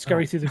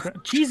 Scurry through the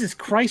crowd. Jesus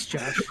Christ,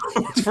 Josh.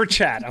 It's for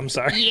chat. I'm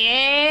sorry.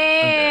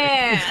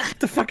 Yeah! What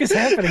the fuck is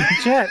happening,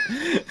 chat?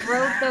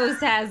 Brothos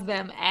has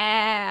them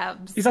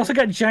abs. He's also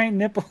got giant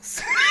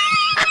nipples.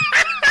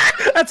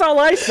 That's all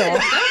I saw.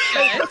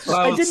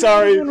 I didn't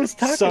know anyone was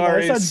talking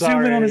about it. I saw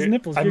zoom in on his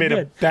nipples. I You're made good.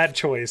 a bad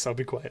choice. I'll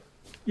be quiet.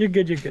 You're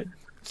good. You're good.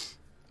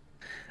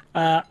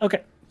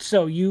 Okay,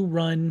 so you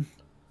run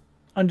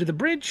under the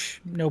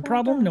bridge. No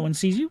problem. No one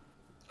sees you.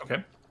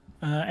 Okay.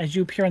 As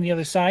you appear on the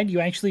other side,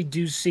 you actually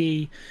do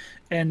see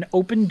an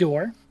open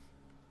door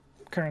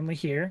currently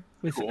here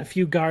with Cool. a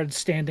few guards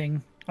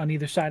standing on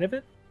either side of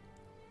it.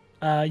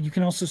 You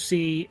can also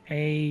see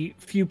a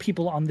few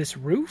people on this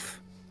roof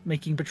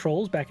making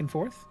patrols back and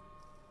forth.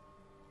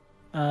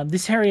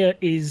 This area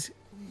is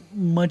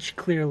much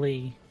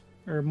clearer,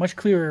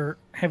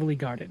 heavily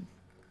guarded.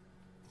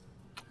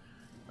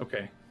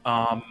 Okay.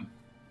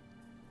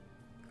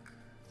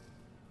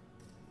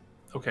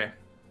 Okay.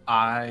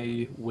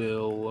 I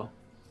will.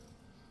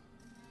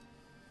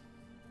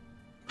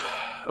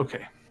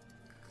 Okay.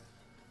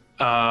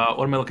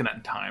 What am I looking at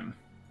in time?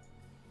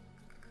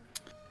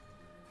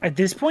 At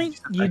this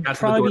point, I you'd got to the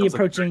probably door, be it was like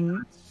 30 approaching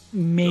minutes.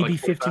 maybe Like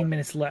 45? 15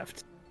 minutes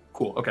left.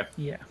 Cool. Okay.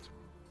 Yeah,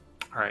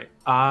 All right.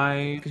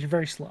 because you're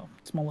very slow.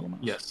 Small little mouse.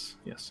 Yes.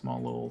 Small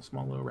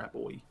little rat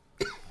boy.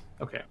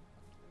 Okay.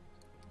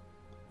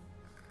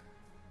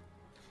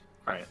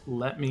 All right.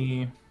 Let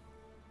me.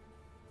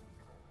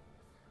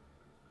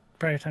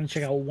 Probably time to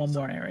check out one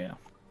more area,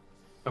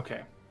 Okay.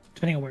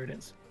 depending on where it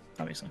is,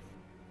 obviously.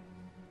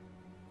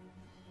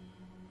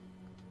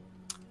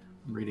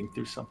 I'm reading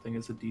through something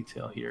as a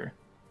detail here.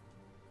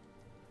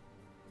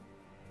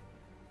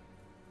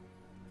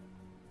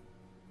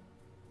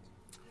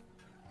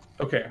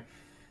 Okay.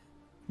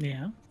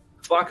 Yeah.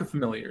 Flock of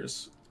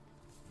Familiars.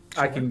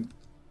 I can.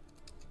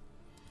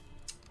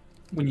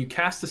 When you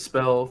cast a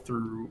spell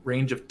through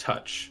range of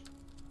touch,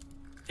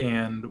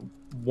 and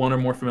one or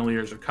more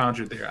familiars are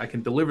conjured there, I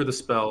can deliver the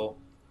spell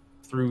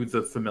through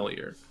the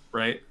familiar,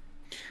 right?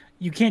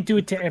 You can't do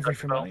it to every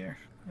spell? familiar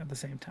at the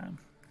same time.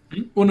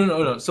 Well,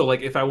 no. So,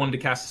 like, if I wanted to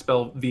cast a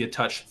spell via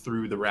touch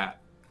through the rat,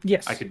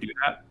 Yes. I could do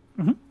that.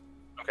 Mhm.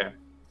 Okay.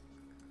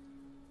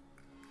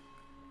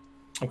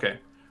 Okay.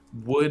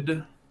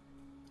 Would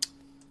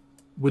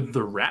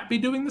the rat be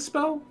doing the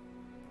spell?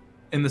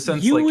 In the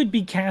sense, You like, would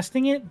be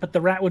casting it, but the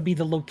rat would be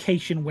the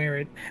location where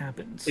it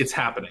happens. it's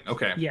happening.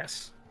 Okay.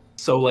 Yes.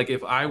 So, like,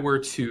 if I were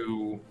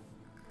to,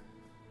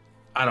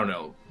 I don't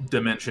know,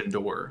 dimension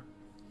door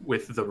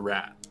with the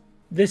rat.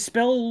 The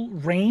spell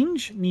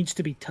range needs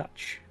to be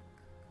touch.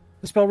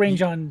 The spell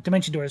range on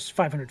Dimension Door is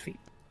 500 feet.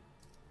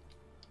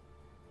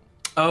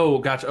 Oh,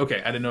 gotcha. Okay,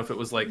 I didn't know if it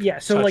was like Yeah,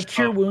 so touch like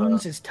Cure of,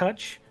 Wounds is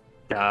touch.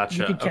 Gotcha.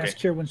 You could cast Okay,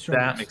 Cure Wounds.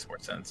 that makes more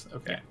sense.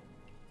 Okay.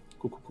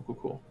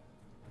 Cool.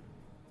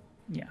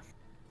 Yeah.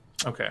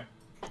 Okay.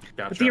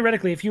 Gotcha. But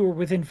theoretically, if you were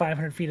within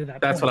 500 feet of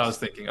that That's point, what I was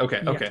thinking. Okay.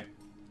 Yeah. Okay.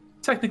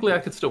 Technically, I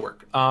could still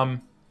work.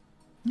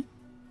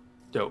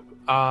 Dope.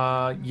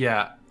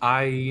 Yeah.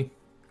 I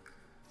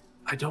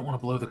don't want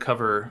to blow the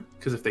cover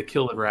because if they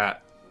kill the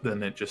rat,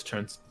 then it just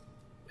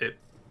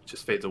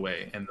fades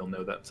away, and they'll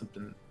know that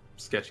something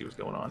sketchy was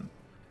going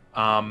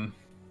on.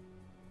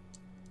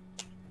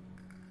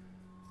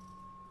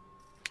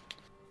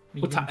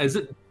 What time is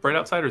it? Bright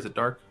outside or is it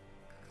dark?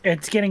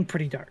 It's getting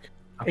pretty dark.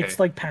 Okay. It's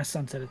like past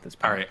sunset at this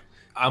point. All right.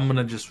 I'm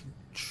gonna just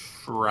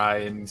try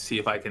and see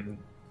if I can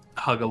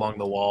hug along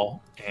the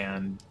wall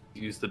and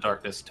use the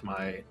darkness to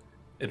my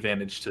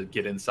advantage to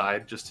get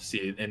inside, just to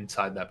see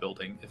inside that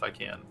building if I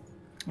can.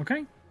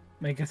 Okay.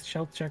 Make a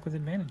stealth check with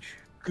advantage.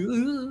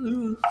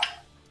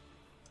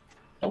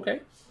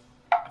 Okay.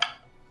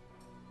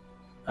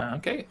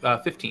 Okay,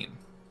 15.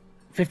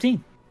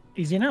 15.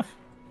 Easy enough.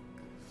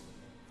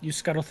 You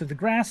scuttle through the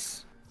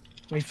grass,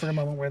 wait for a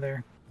moment where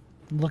they're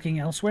looking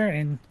elsewhere,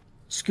 and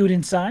scoot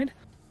inside.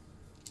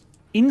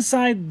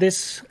 Inside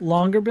this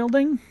longer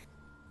building,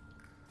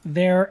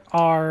 there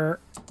are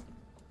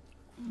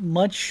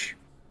much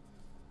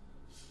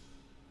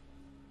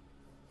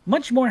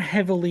more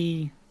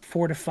heavily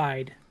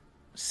fortified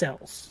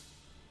cells.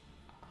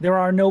 There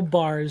are no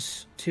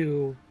bars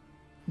to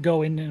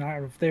go in and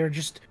out of. They're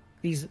just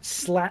these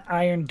slat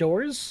iron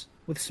doors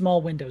with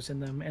small windows in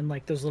them and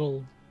like those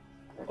little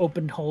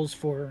opened holes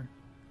for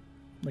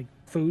like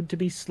food to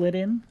be slid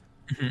in.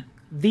 Mm-hmm.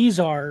 These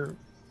are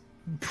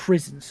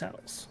prison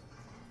cells.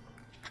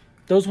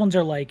 Those ones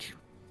are like,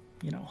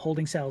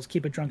 holding cells,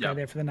 keep a drunk guy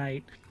there for the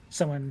night,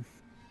 someone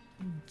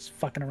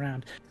fucking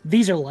around.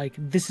 These are like,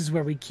 this is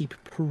where we keep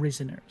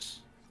prisoners.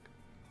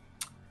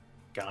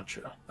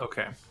 Gotcha.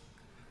 Okay.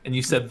 And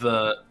you said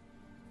the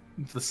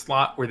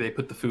slot where they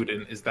put the food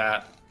in, is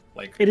that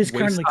like it is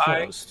currently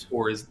high, closed,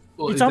 or is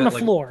it's on the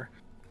floor?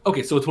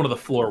 Okay, so it's one of the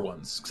floor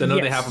ones, because I know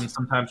they have Yes. them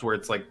sometimes where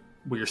it's like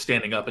where you're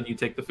standing up and you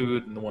take the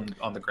food, and the one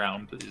on the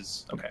ground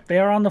is okay. They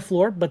are on the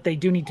floor, but they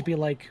do need to be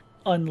like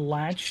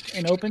unlatched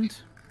and opened.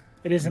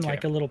 It isn't Okay.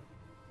 like a little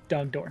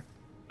dog door.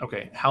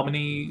 Okay, how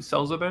many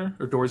cells are there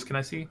or doors can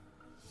I see?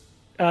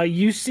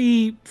 You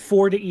see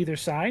 4 to either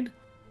side,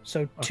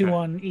 so 2 Okay.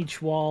 on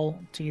each wall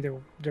to either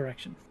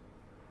direction.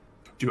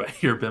 Do I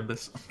hear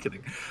Bimbus? I'm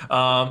kidding.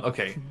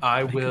 Okay,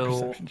 I Make a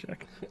will. perception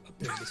check.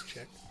 Bimbus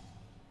check.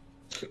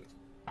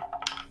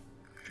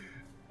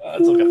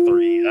 It's like a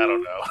 3. I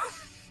don't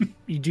know.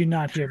 You do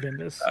not hear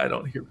Bimbus. I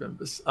don't hear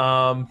Bimbus.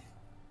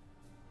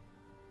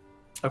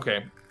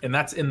 Okay, and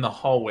that's in the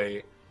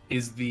hallway.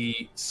 Is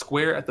the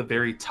square at the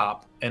very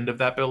top end of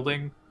that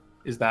building?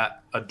 Is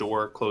that a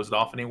door closed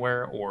off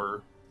anywhere,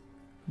 or?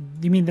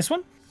 You mean this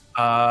one?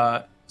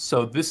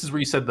 So this is where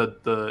you said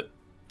the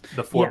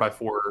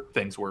 4x4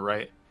 things were,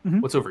 right?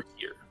 Mhm. What's over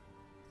here?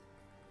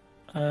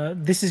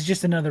 This is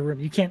just another room.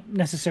 You can't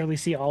necessarily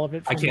see all of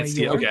it. I From can't where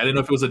see you it. are. Okay, I didn't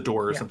know if it was a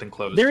door or Yeah. something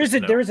closed. There just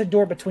is to there know. is a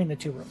door between the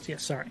 2 rooms.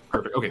 Yes, sorry.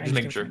 Perfect. Okay, just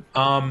making sure.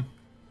 understand.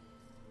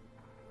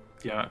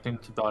 Yeah, I think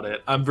that's about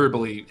it. I'm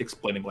verbally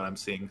explaining what I'm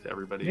seeing to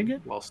everybody You're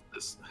good. whilst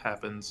this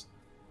happens,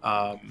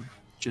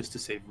 just to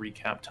save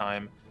recap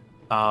time.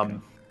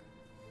 And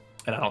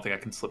I don't think I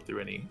can slip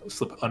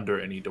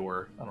under any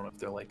door. I don't know if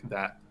they're like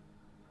that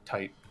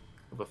tight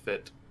of a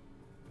fit.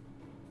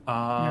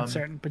 Not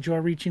certain, but you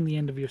are reaching the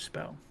end of your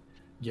spell.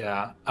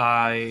 Yeah,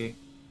 I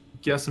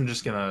guess I'm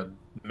just gonna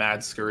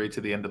mad scurry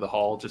to the end of the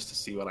hall just to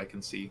see what I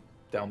can see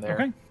down there,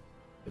 Okay.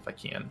 if I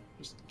can.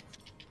 Just...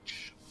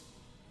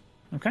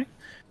 Okay.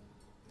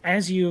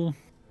 As you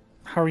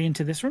hurry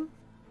into this room.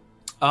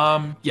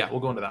 Yeah, we'll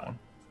go into that one.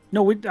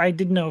 No, I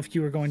didn't know if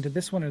you were going to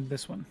this one or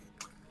this one.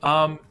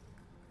 I'm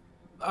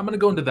gonna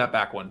go into that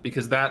back one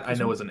because that I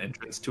know is an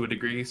entrance to a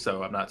degree,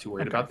 so I'm not too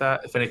worried Okay. about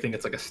that. If anything,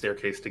 it's like a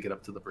staircase to get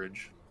up to the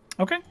bridge.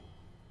 Okay.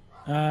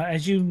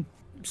 As you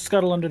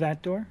scuttle under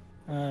that door,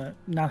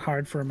 not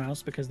hard for a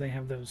mouse because they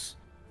have those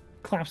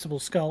collapsible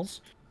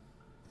skulls.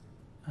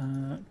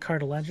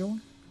 Cartilaginal,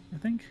 I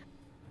think.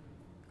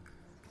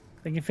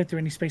 They can fit through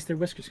any space their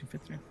whiskers can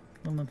fit through.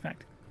 Little known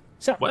fact.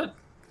 So, What?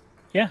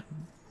 yeah,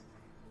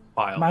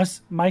 File.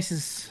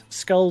 mice's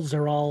skulls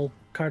are all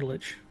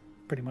cartilage,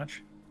 pretty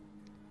much.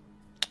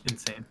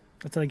 Insane.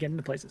 That's how they get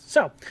into places.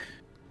 So,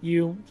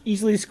 you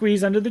easily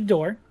squeeze under the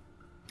door.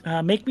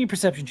 Make me a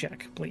perception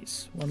check,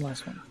 please. One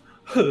last one.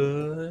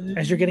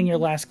 As you're getting your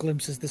last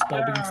glimpse as the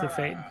spell begins to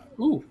fade.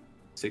 Ooh,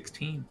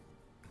 16.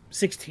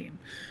 16.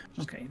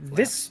 Okay.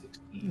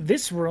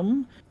 This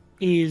room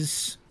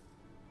is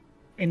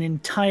an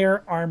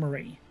entire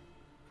armory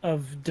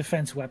of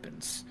defense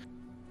weapons.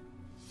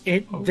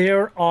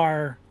 There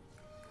are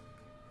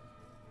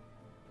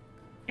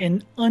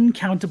an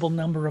uncountable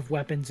number of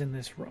weapons in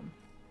this room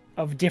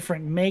of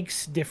different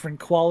makes, different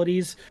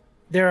qualities.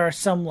 There are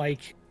some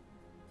like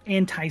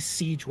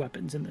anti-siege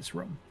weapons in this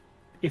room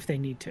if they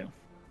need to.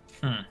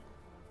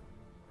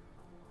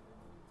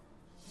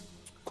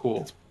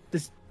 Cool.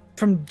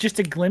 From just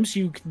a glimpse,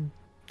 you can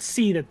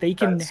see that they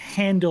can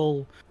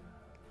handle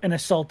an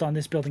assault on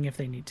this building if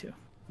they need to.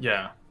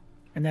 Yeah.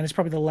 And that is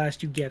probably the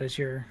last you get as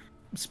your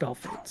spell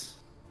fades.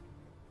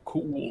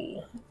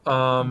 Cool.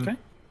 Okay.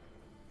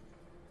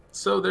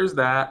 So there's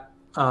that.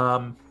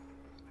 So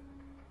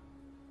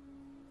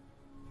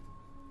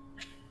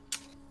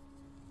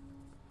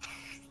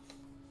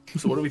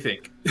what do we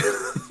think?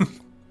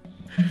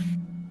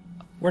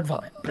 Word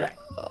vomit.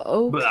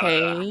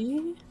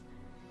 Okay.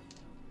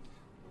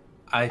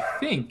 I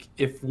think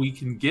if we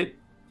can get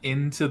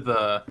into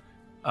the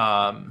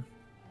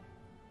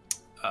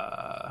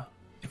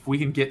if we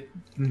can get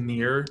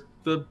near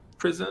the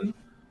prison,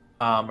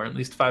 or at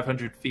least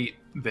 500 feet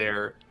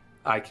there,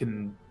 I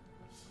could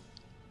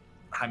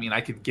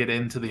get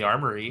into the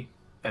armory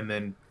and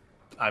then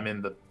I'm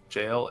in the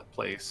jail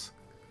place.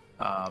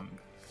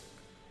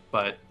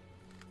 But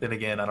then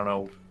again, I don't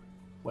know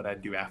what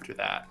I'd do after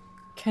that.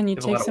 Can you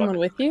There's a lot take of someone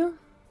with you?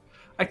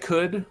 I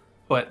could,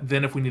 but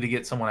then if we need to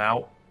get someone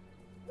out,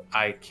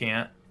 I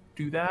can't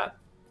do that.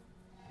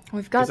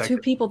 We've got 'Cause I two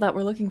could- people that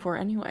we're looking for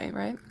anyway,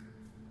 right?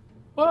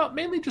 Well,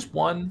 mainly just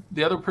one.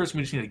 The other person,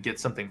 we just need to get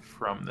something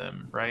from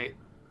them, right?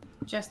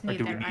 Just Or need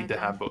do we their need item. to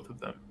have both of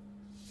them?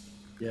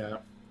 Yeah.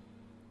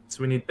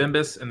 So we need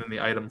Bimbus and then the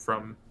item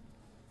from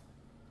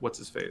what's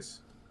his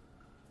face?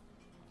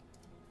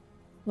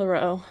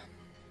 Laroe.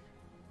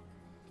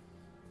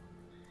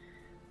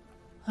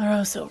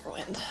 Laroe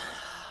Silverwind.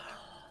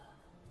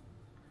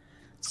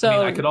 So I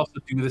mean, I could also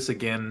do this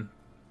again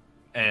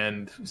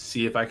and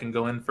see if I can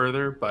go in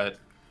further, but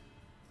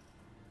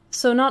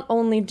So not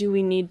only do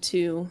we need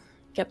to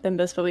get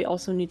Bimbus, but we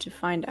also need to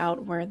find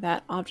out where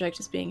that object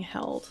is being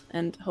held,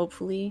 and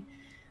hopefully,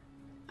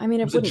 I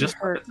mean, it was it wouldn't just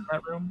hurt. weapons in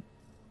that room?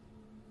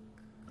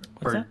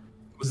 What's Or that?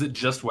 was it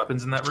just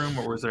weapons in that room,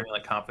 or was there any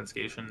like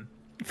confiscation?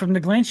 From the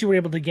glance you were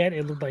able to get,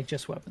 it looked like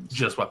just weapons.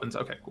 Just weapons.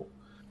 Okay, cool.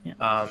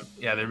 Yeah.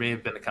 Yeah, there may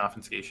have been a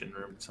confiscation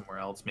room somewhere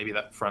else. Maybe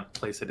that front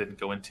place I didn't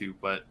go into,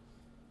 but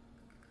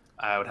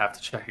I would have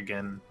to check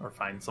again or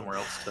find somewhere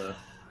else to.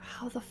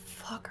 How the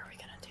fuck are we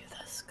gonna do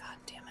this? God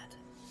damn it.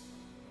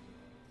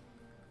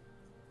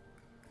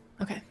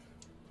 Okay.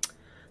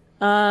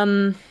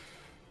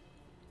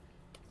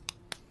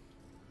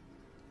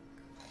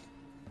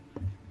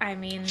 I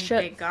mean,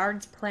 Shit. the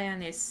guard's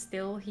plan is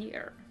still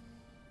here.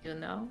 You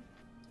know?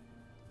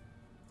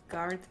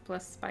 Guard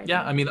plus spider.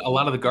 Yeah, I mean, a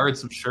lot of the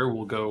guards, I'm sure,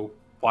 will go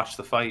watch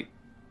the fight,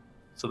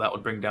 so that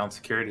would bring down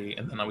security,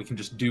 and then we can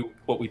just do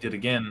what we did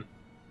again,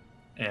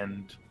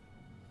 and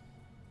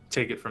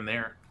take it from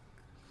there.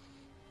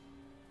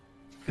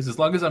 Because as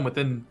long as I'm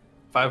within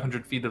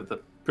 500 feet of the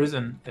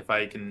prison, if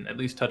I can at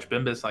least touch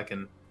Bimbus, I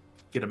can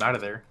get him out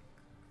of there.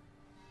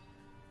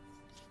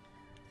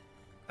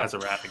 As a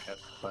rat, I guess,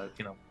 but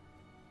you know,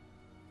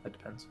 that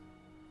depends.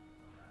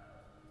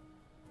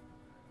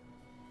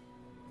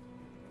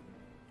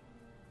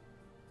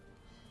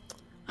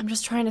 I'm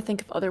just trying to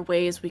think of other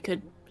ways we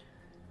could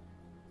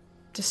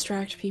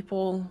distract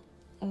people,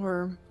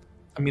 or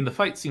I mean, the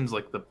fight seems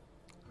like the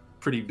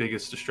pretty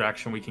biggest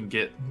distraction we can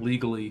get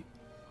legally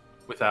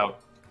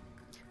without.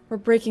 we're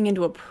breaking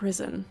into a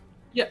prison.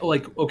 Yeah,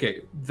 like,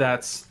 okay,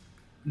 that's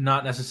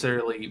not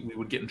necessarily we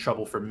would get in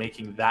trouble for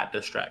making that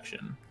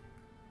distraction.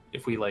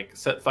 If we, like,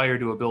 set fire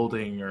to a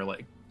building or,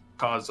 like,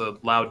 cause a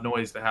loud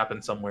noise to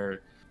happen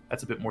somewhere,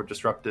 that's a bit more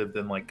disruptive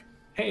than, like,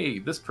 hey,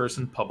 this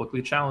person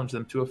publicly challenged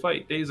them to a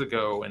fight days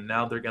ago, and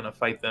now they're going to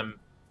fight them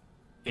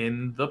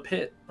in the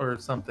pit or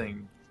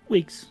something.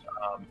 Weeks.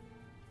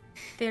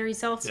 There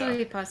is also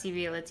Yeah. a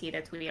possibility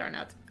that we are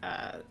not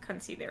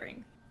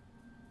considering.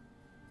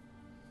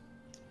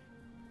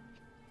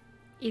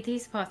 It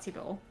is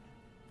possible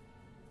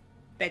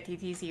that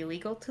it is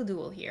illegal to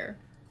duel here,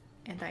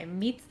 and I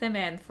meet the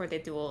man for the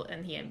duel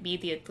and he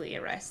immediately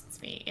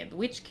arrests me, in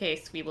which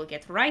case we will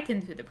get right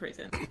into the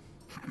prison.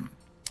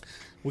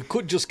 We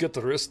could just get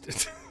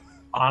arrested.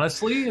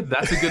 Honestly,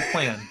 that's a good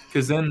plan,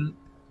 because then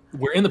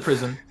we're in the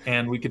prison,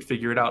 and we could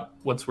figure it out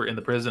once we're in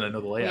the prison and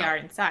know the We layout. are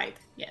inside,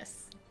 yes.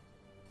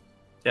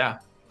 Yeah,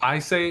 I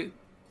say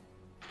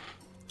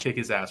kick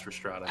his ass for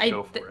Strahd.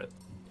 Go for it.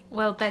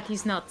 Well, that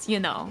is not, you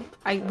know,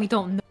 we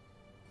don't know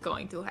what's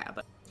going to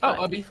happen. Oh, but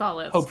I mean, if all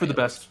else hope for the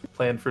fails- best.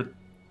 Plan for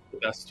the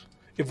best.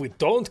 If we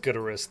don't get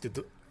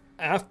arrested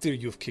after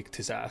you've kicked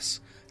his ass,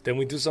 then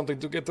we do something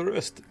to get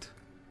arrested.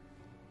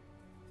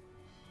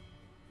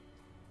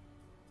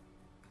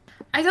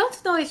 I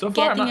don't know if So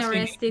far, I'm getting not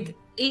seeing arrested.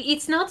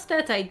 It's not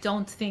that I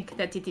don't think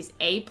that it is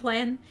a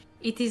plan.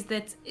 It is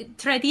that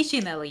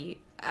traditionally,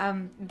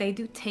 they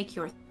do take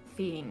your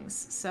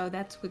things, so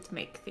that would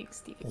make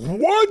things difficult.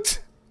 What?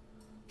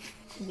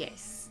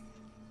 Yes.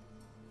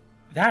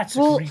 That's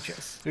Well,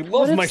 egregious. I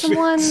What love my if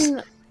someone?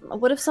 things.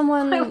 What if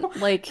someone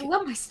like? I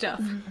love my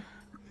stuff.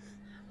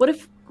 What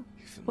if?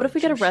 What if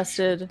we get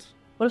arrested?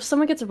 What if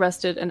someone gets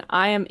arrested and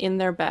I am in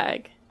their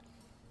bag,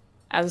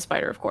 as a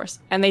spider, of course,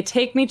 and they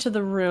take me to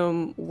the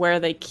room where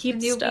they keep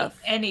Can you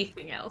stuff? be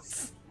anything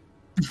else?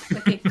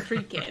 Like a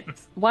cricket.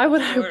 Why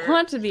would I Or-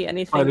 want to be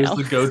anything Spiders else?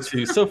 the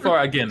go-to. So far,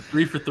 again,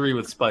 3 for 3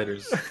 with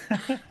spiders.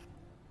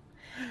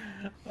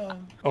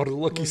 Our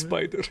lucky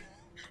spider.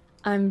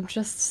 I'm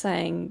just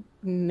saying,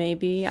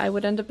 maybe I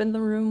would end up in the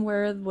room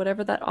where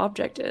whatever that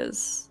object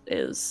is.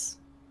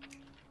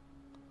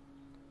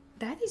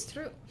 That is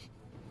true.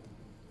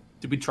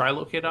 Did we try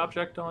locate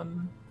object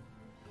on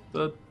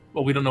the?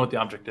 Well, we don't know what the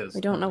object is.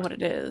 We don't know what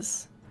it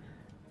is.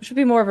 Which would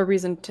be more of a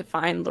reason to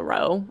find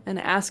Laroe and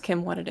ask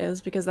him what it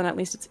is, because then at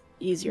least it's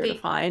easier to Wait.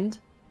 find.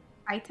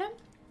 Item?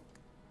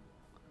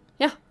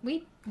 Yeah.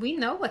 We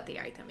know what the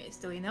item is,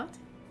 do we not?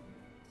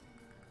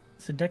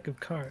 It's a deck of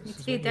cards. It's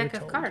is the what we were deck of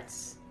told.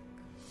 cards.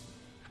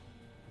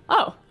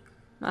 Oh,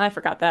 I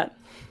forgot that.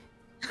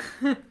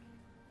 Yana's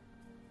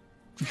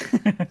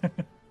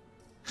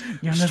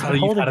Strahd, been you've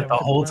holding had it them the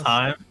for whole last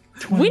time.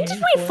 20 When did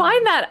we years.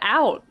 find that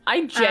out?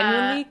 I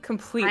genuinely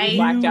completely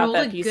blacked out rolled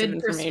that a piece of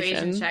good persuasion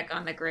information. check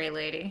on the Grey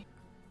Lady.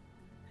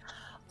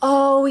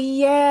 Oh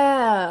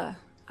yeah,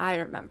 I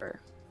remember.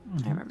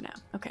 Mhm. I remember now.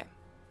 Okay.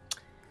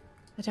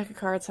 The deck of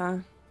cards, huh?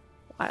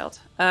 Wild.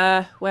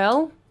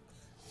 Well,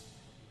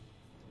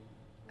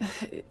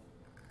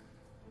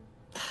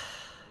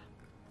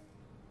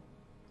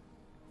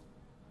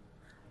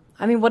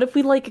 I mean, what if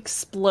we like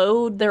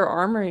explode their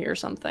armory or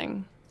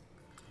something?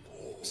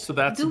 So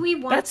that's Do we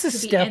want That's a to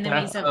be step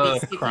enemies that's of a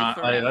this city crime.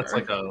 forever? That's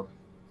like a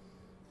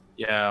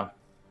yeah.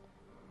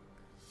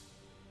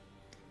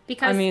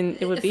 Because I mean,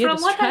 it would be a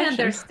from what I distraction.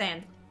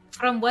 understand,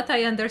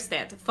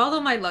 follow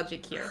my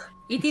logic here.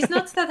 It is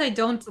not that I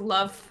don't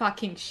love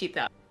fucking shit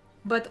up,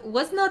 but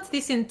was not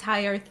this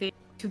entire thing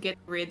to get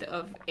rid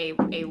of a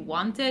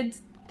wanted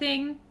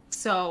thing?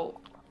 So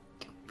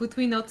would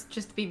we not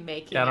just be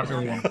making Yeah, I it? don't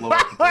really want to blow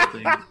up the whole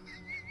thing.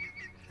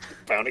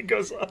 Bounty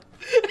goes up.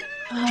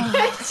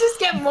 Just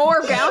get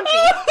more bounty.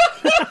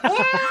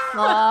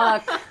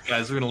 Fuck.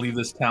 Guys, we're gonna leave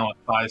this town with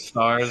 5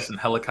 stars and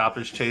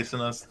helicopters chasing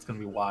us. It's gonna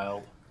be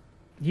wild.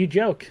 You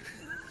joke.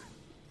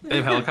 They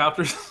have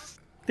helicopters?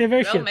 They're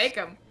very They'll ships. make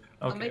them.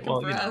 They'll Okay, make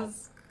well, them you for know.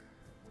 us.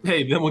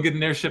 Hey, then we'll get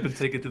an airship and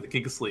take it to the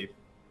King of Sleep.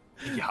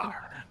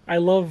 Yar. I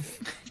love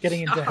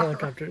getting into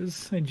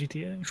helicopters in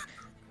GTA.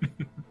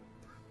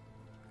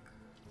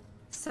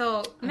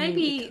 So I mean,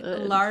 we maybe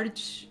could.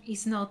 large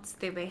is not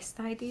the best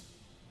idea.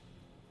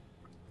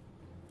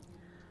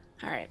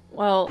 All right.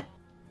 Well,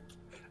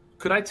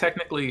 Could I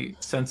technically,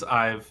 since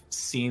I've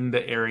seen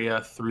the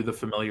area through the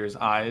familiar's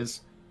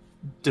eyes,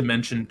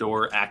 dimension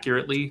door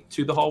accurately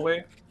to the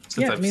hallway?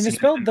 Since Yeah, I I've mean, the seen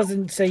spell it?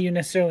 doesn't say you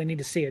necessarily need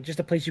to see it, just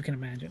a place you can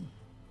imagine.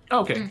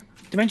 Okay,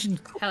 Dimension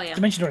Hell yeah.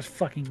 Dimension door is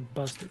fucking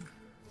busted.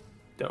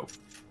 dope.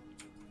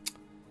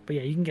 But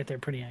yeah, you can get there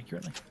pretty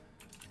accurately.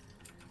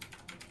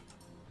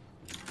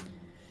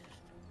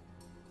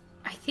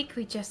 I think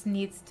we just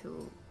need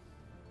to.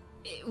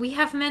 We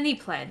have many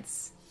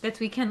plans that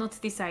we cannot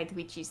decide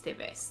which is the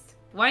best.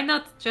 Why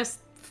not just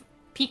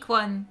pick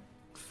one,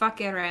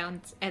 fuck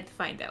around, and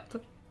find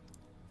out?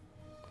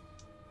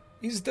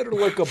 Is there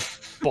like a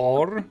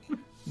bar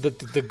that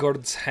the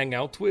guards hang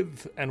out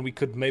with, and we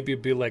could maybe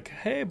be like,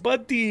 "Hey,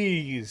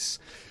 buddies,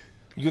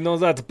 you know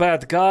that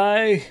bad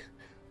guy?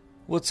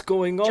 What's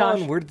going on?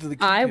 Josh, Where did they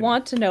keep I him?"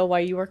 want to know why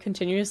you are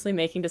continuously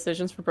making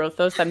decisions for both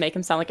those that make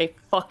him sound like a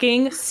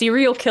fucking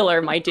serial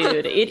killer, my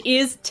dude. It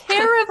is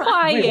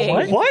terrifying. Wait,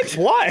 what? What?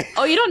 Why?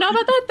 Oh, you don't know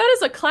about that? That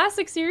is a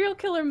classic serial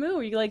killer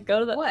move. You like go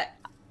to the. What?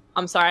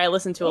 I'm sorry, I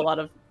listen to a lot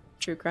of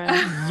true crime.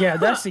 Yeah,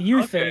 that's a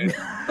you thing.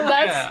 That's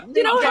Yeah.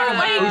 you know Yeah. what?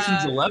 Like,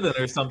 Ocean's 11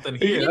 or something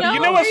here. You know,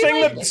 You know a they,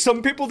 thing like- that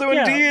some people do in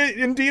Yeah.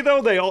 D&D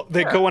though?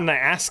 They go and they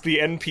ask the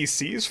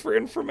NPCs for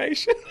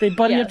information. They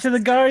buddy up Yes. to the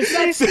guards.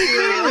 Hey, see me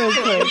real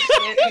quick.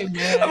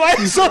 Am I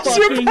a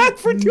sociopath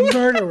for Fucking doing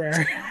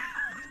murderer.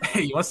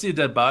 Hey, you want to see a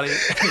dead body?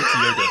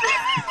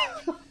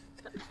 It's yoga.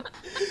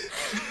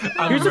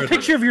 I'm Here's a murderer.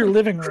 picture of your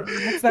living room.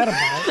 What's that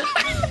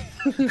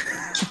about?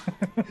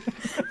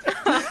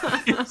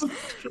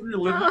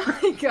 Oh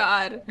my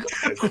god.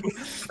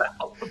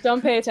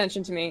 don't pay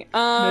attention to me.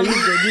 No, you're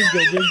good. You're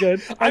good. You're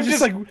good. I'm I'm just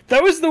just- like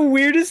that was the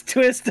weirdest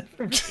twist.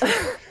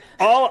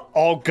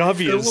 All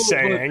Govy is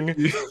saying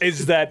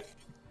is that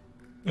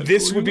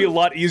this would be a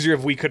lot easier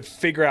if we could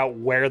figure out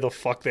where the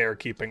fuck they are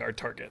keeping our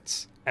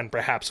targets. And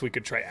perhaps we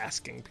could try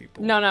asking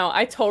people. No,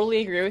 I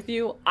totally agree with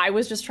you. I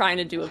was just trying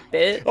to do a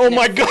bit. Oh and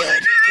my it God.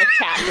 failed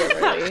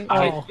spectacularly.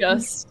 Oh. It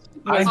just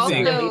I was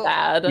think really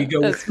bad. we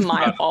go It's with-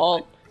 my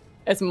fault.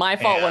 It's my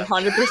fault Yeah.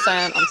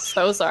 100%. I'm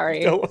so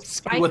sorry. No,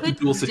 sorry. What the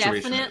dual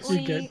situation is. definitely.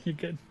 You're good. You're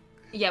good.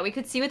 Yeah, we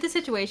could see what the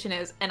situation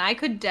is, and I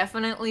could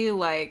definitely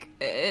like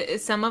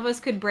some of us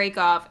could break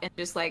off and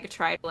just like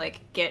try to like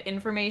get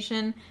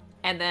information,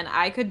 and then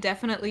I could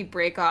definitely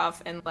break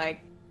off and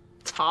like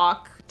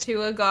talk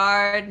to a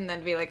guard, and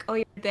then be like, "Oh,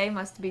 your day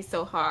must be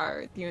so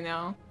hard," you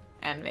know,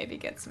 and maybe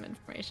get some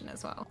information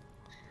as well.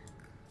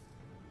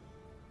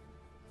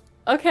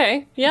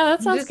 Okay, yeah,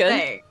 that sounds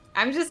good.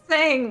 I'm just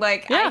saying,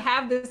 like, I Yeah.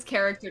 have this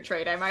character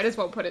trait. I might as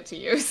well put it to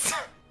use.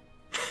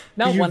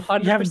 No, you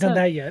 100%. You haven't done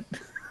that yet.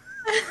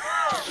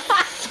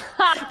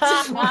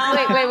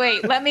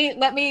 wait. Let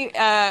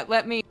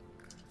me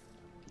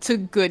to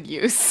good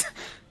use.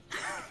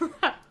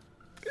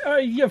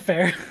 Yeah,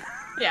 fair.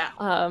 Yeah.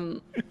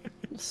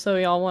 So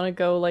y'all want to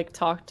go like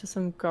talk to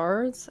some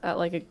guards at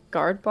like a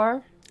guard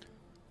bar?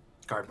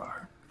 Guard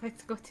bar.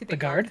 Let's go to The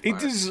guard? It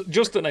bar. is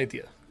just an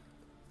idea.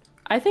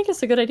 I think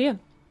it's a good idea.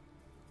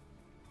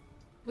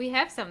 We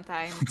have some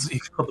time. So you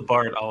call the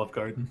bar at Olive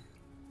Garden.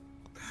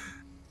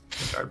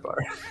 Guard bar.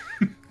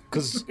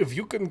 Because if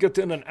you can get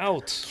in and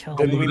out, Kill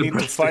then me. we need to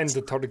Breadsticks. find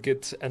the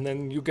target, and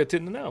then you get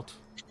in and out.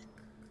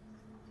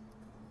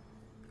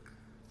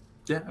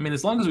 Yeah, I mean,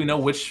 as long as we know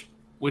which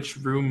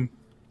room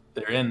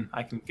they're in,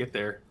 I can get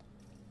there.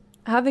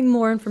 Having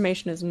more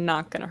information is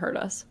not going to hurt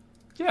us.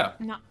 Yeah.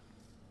 No.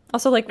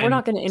 Also, like, we're And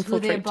not going to To the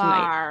infiltrate tonight.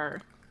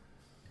 bar.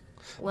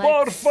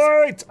 Bar Let's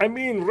fight! I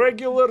mean,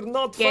 regular,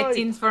 not get fight.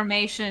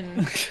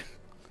 information.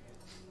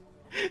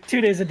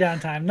 2 days of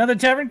downtime. Another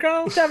tavern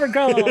crawl. Tavern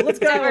crawl. Let's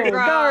go. Tavern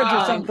crawl.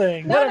 Guards or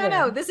something. No.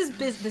 Whatever. This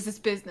is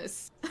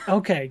business.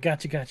 Okay,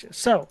 gotcha.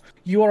 So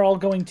you are all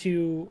going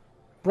to,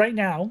 right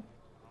now,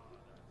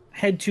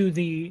 head to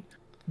the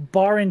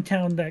bar in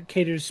town that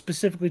caters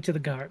specifically to the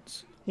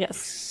guards.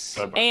 Yes.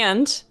 Guard bar.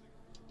 And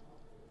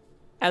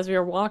as we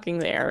are walking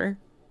there,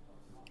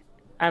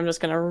 I'm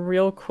just gonna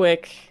real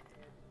quick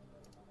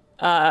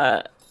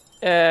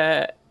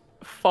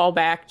fall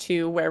back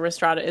to where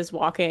Restrada is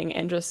walking,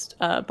 and just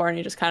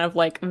Barney just kind of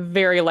like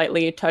very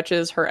lightly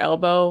touches her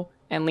elbow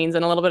and leans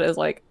in a little bit, is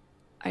like,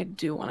 I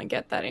do want to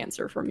get that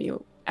answer from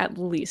you at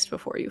least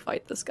before you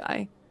fight this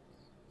guy.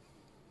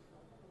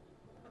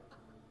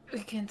 We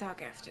can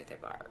talk after the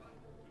bar.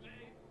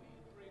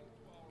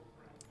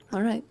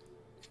 All right.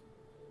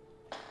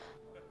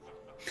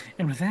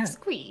 And with that,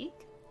 Squeak.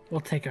 we'll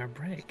take our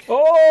break.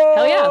 Oh!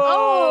 Hell yeah.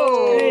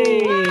 Oh!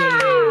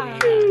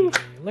 Hey!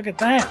 Look at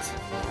that.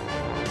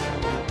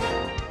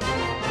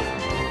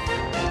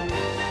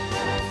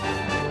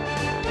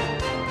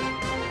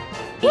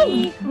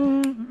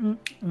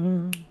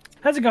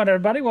 How's it going,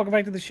 everybody? Welcome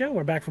back to the show.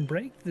 We're back from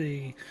break.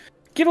 The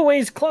giveaway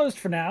is closed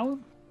for now.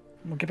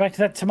 We'll get back to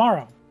that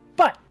tomorrow.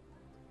 But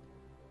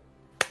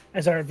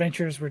as our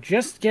adventurers were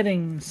just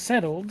getting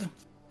settled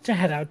to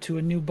head out to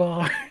a new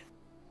bar.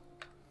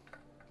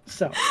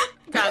 So,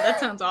 God,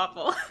 that sounds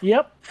awful.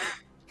 yep.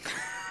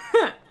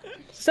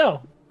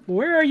 So,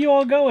 where are you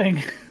all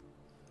going?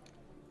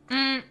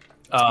 Sure.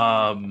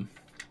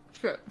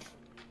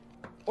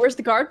 Where's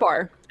the guard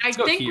bar? I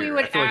go think we here.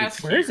 would I feel like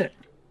ask. Where is it?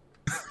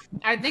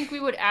 I think we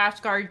would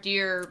ask our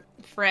dear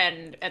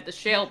friend at the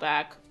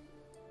Shaleback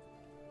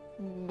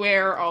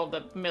where all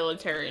the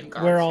military and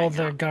guards Where all hang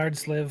the out.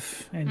 guards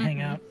live and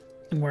hang out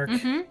and work.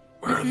 Mhm.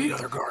 Where are the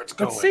other guards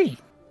going? Let's see.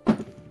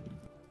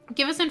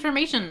 Give us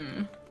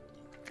information.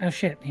 Oh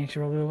shit, he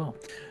actually rolled really well.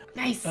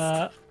 Nice.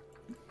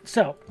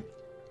 So,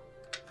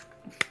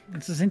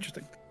 this is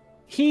interesting.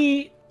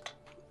 He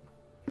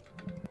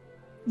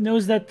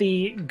knows that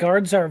the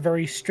guards are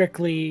very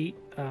strictly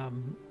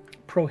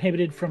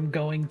prohibited from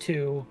going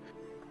to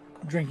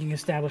drinking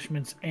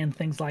establishments and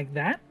things like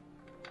that.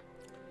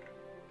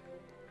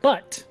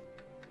 But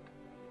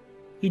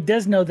he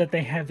does know that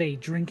they have a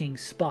drinking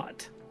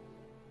spot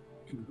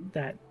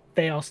that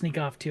they all sneak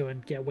off to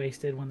and get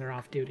wasted when they're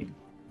off duty.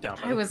 Down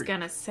by I the was creek.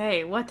 gonna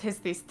say, what has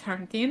this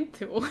turned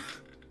into?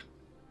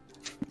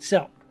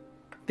 So,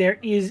 there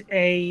is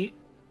a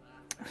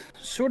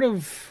sort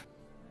of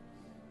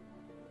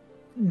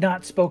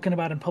not spoken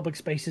about in public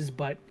spaces,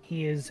 but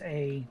he is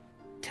a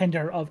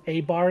tender of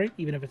a bar,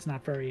 even if it's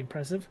not very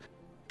impressive.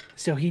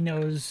 So he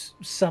knows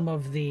some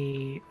of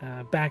the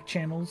back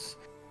channels.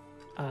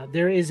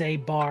 There is a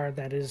bar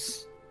that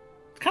is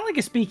kind of like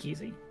a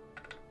speakeasy,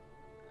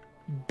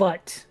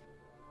 but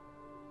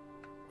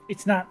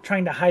it's not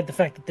trying to hide the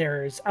fact that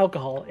there is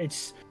alcohol.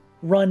 It's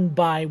run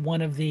by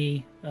one of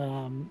the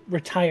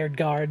retired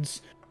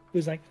guards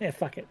who's like, yeah,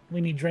 fuck it.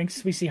 We need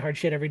drinks. We see hard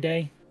shit every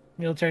day.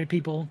 Military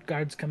people,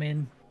 guards come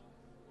in,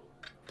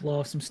 blow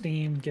off some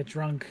steam, get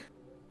drunk,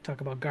 talk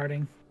about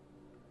guarding,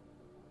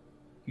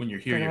 When you're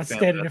here, They're your not family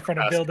standing in has to front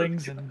of ask her to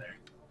buildings get in and- there.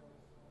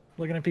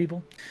 looking at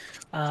people.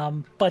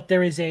 But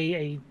there is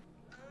an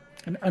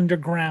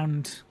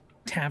underground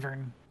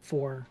tavern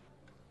for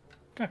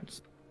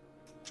guards.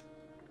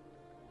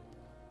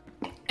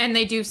 And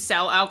they do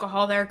sell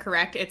alcohol there,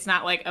 correct? It's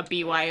not like a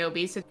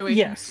BYOB situation?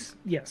 Yes,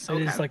 yes,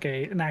 it is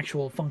Okay. like an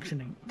actual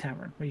functioning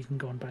tavern where you can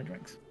go and buy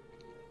drinks.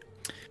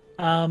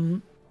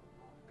 Not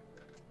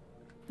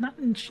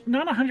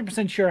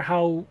 100% sure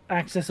how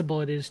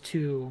accessible it is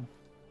to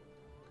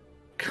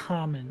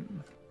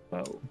common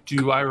folk.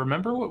 Do I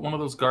remember what one of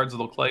those guards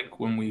looked like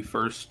when we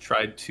first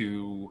tried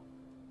to,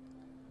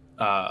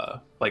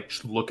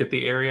 look at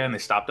the area and they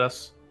stopped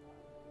us?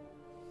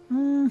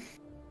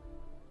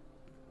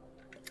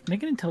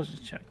 Make an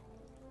intelligence check.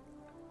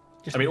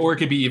 Just I mean, or it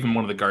could be even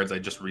one of the guards I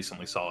just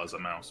recently saw as a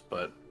mouse,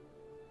 but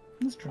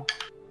that's true.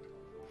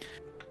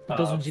 But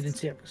those Uh, ones you didn't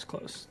see up as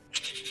close.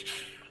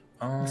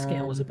 The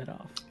scale was a bit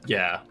off.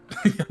 Yeah.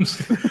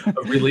 A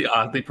really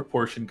oddly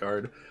proportioned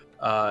guard.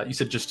 You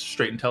said just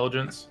straight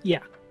intelligence? Yeah.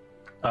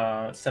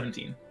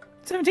 17.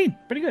 17,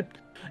 pretty good.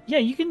 Yeah,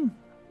 you can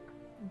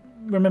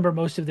remember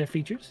most of their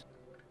features.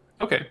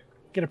 Okay.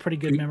 Get a pretty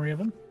good memory of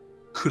them.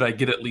 Could I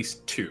get at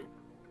least 2?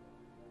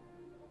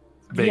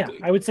 Yeah, Vaguely.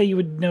 I would say you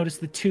would notice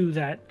the 2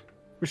 that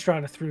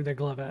Restrada threw their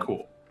glove at.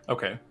 Cool.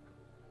 Okay.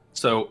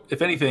 So,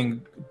 if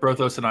anything,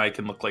 Brothos and I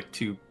can look like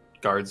 2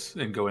 guards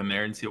and go in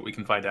there and see what we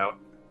can find out.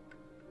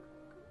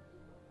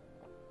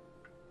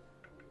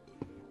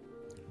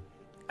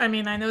 I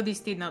mean, I know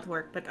this did not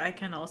work, but I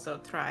can also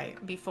try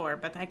before,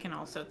 but I can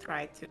also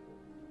try to,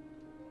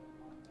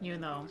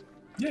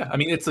 Yeah, I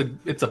mean it's a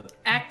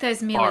act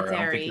as bar. I don't think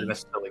military. you're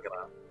necessarily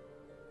gonna.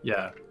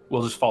 Yeah,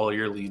 we'll just follow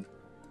your lead.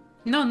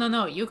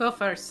 No, you go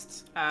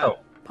first. Oh.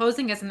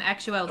 Posing as an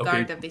actual Okay.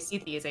 guard of the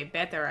city is a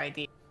better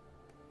idea.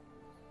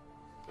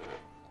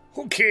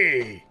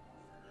 Okay.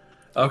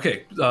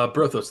 Okay,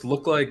 Brothos,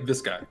 look like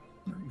this guy,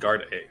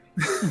 guard A.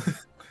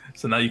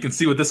 So now you can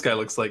see what this guy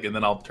looks like, and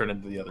then I'll turn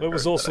into the other. I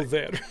was guard also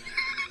that there.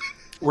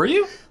 Were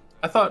you?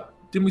 I thought.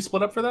 Didn't we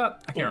split up for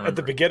that? I can't remember. At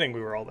the beginning,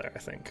 we were all there, I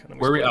think. and then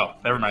Where we? split Oh,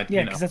 up. never mind. Yeah,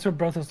 you know. because that's what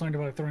Brothos learned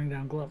about throwing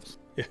down gloves.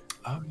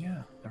 Oh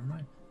yeah, never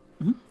mind.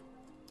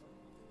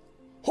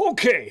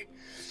 Okay.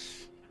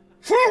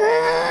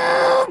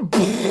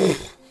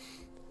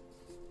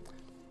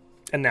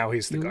 And now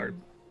he's the You guard.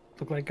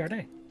 Look like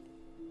Gardet.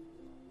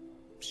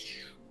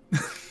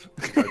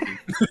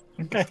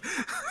 Okay.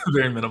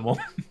 Very minimal.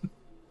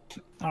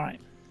 All right.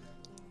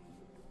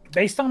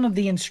 Based on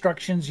the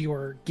instructions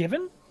you're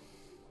given,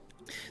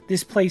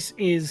 this place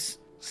is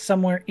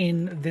somewhere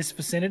in this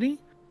vicinity.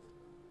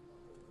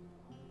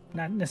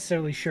 Not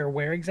necessarily sure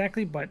where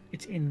exactly, but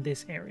it's in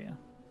this area.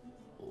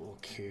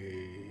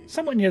 Okay.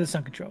 Somewhat near the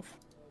Sunken Trove.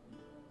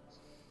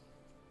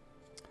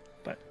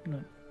 But,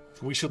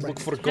 We should look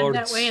for Head guards.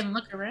 that way and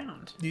look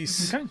around.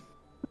 Yes. okay.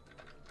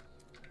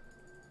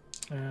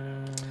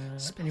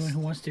 Anyone who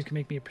wants to can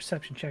make me a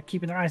perception check,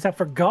 keeping their eyes out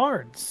for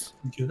guards.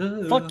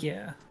 Fuck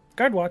yeah.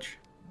 Guard watch.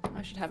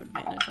 I should have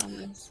advantage on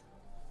this.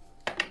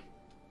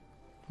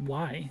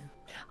 Why?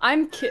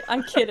 I'm kidding.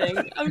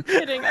 I'm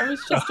kidding. I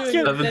was just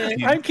doing a bit.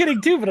 17. I'm kidding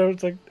too, but I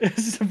was like, this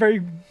is a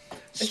very.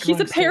 She's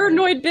strong a statement.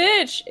 paranoid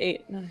bitch.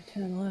 8, 9,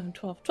 10, 11,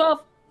 12.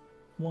 12.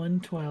 1,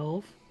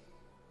 12,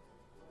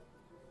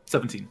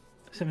 17.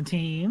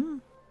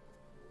 17.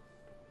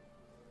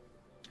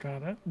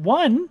 Strata.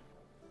 1.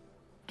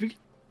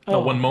 Oh,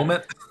 one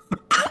moment.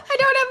 I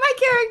don't have my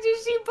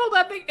character sheet pulled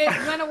up.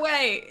 It went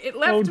away. It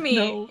left Oh, me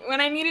no. when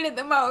I needed it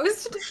the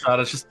most.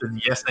 Shada's just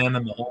been yes and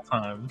the whole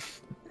time.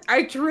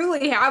 I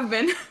truly have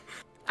been.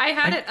 I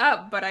had it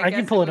up, but I guess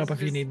can pull it was up if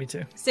you just need me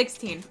to.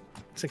 16.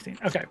 16.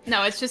 Okay.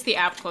 No, it's just the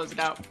app closed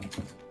out.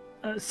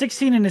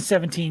 16 and a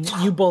 17,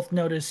 you both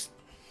notice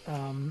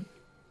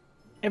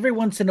every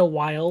once in a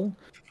while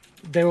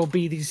there will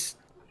be these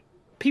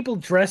people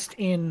dressed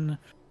in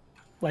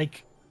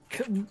like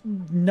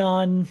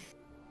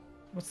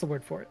what's the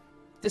word for it?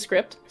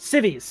 Descript.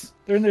 Civvies.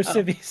 They're in their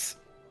civvies.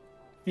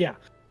 Yeah.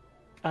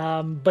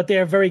 But they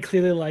are very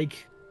clearly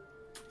like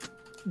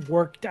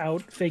worked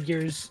out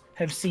figures,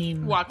 have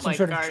seen Walk some like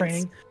sort guards. of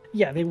training.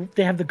 Yeah,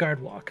 they have the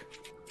guard walk.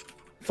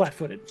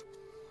 Flat-footed.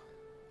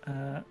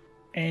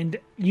 And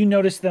you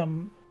notice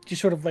them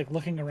just sort of like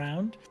looking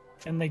around,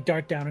 and they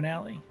dart down an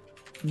alley,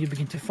 and you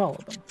begin to follow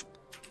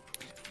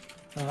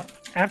them.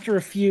 After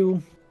a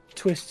few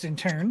twists and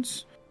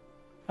turns,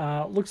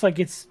 looks like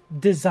it's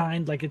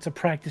designed like it's a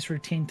practice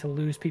routine to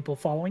lose people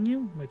following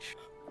you, which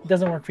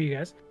doesn't work for you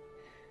guys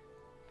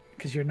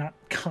because you're not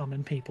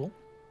common people.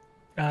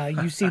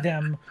 You see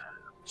them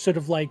sort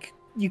of like,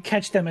 you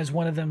catch them as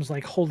one of them's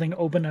like holding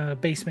open a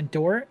basement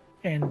door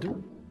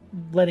and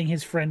letting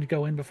his friend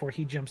go in before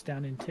he jumps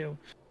down into,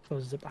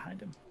 closes it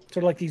behind him. Sort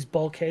of like these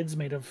bulkheads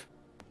made of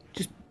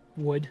just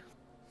wood.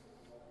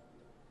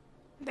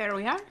 There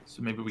we are.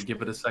 So maybe we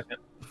give it a second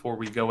before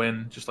we go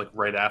in, just like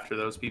right after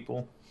those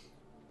people.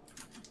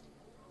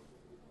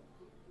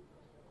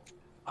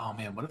 Oh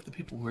man, what if the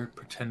people we're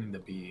pretending to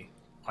be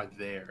are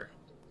there?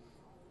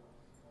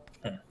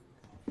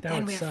 That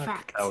And would we're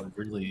suck. fucked.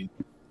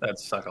 That'd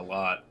suck a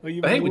lot. Well,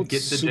 you But hey, were we'd not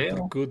get to super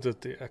jail. good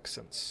at the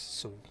accents,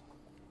 so.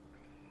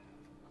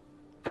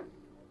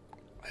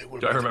 I will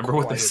Do I be remember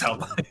what they quiet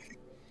sound now. like?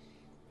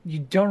 You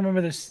don't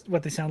remember this,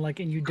 what they sound like,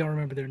 and you don't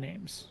remember their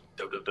names.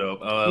 Dope, dope, dope.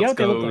 Oh, You know let's what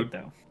they go. look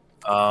like,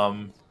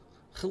 though.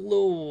 Hello,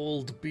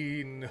 old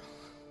bean.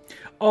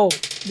 Oh,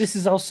 this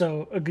is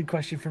also a good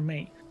question for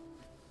me.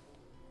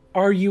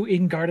 Are you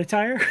in guard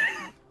attire?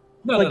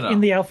 No, like no.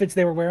 in the outfits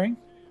they were wearing?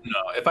 No,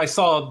 if I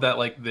saw that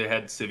like they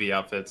had civvy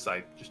outfits,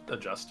 I just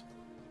adjust.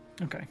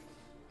 Okay.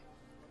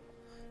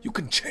 You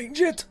can change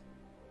it.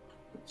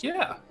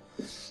 Yeah.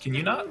 Can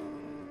you not?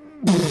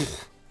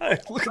 Hey,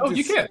 look at Oh, this.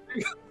 you can.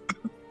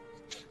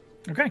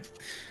 Okay.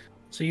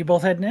 So you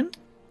both heading in?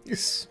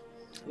 Yes.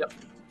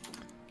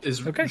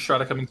 Is Okay.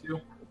 Strata coming too?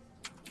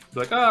 Be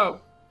like, oh,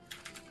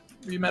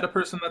 you met a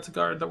person that's a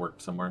guard that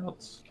worked somewhere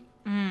else?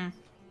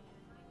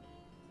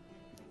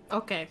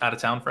 Okay, Out of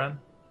town friend?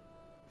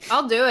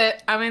 I'll do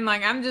it. I mean,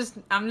 like, I'm just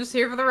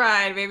here for the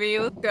ride, baby.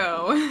 Let's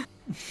go.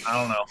 I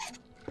don't know.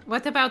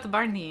 What about the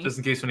Barney? Just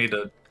in case we need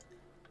to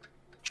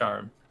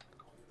charm.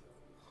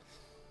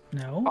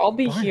 No. I'll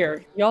be Fine.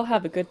 here. Y'all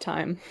have a good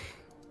time.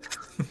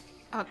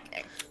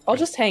 Okay. I'll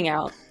just hang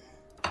out.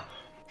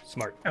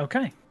 Smart.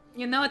 Okay.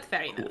 You know it's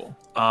fair enough.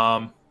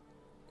 Cool.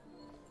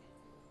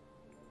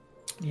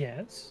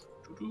 Yes.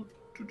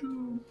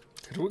 doo-doo.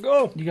 Here we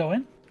go. You go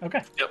in?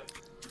 Okay. Yep.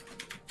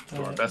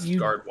 So our best you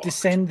guard walk.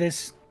 descend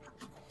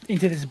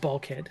into this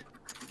bulkhead.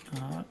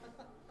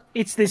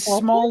 It's this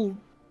Bulkhead? small,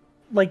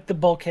 like the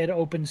bulkhead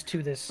opens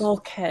to this.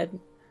 Bulkhead.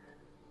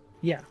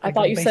 Yeah. I like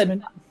thought a you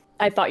basement.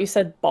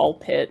 said ball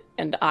pit,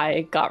 and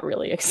I got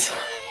really excited.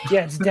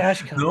 Yeah, it's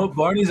dash con. No,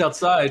 Barney's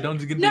outside. Don't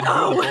get me No. the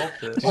ball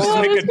pit. Just Oh,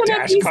 I make was a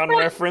gonna be DashCon sad.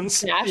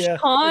 reference. Yeah, I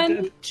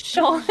DashCon, did.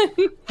 Sean.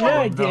 Yeah,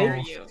 I Oh, did. no. Dare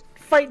you?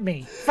 Fight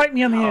me. Fight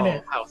me on the Oh,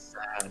 internet. how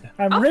sad.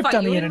 I'm I'll ripped fight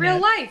on you the in internet.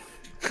 real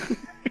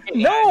life.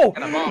 No,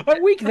 Get 'em off.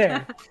 I'm weak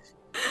there.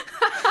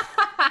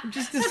 I'm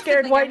just a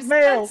scared Something white I'm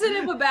male.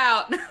 sensitive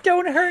about.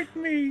 Don't hurt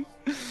me.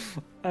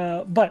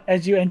 But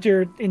as you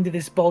enter into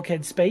this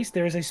bulkhead space,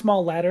 there is a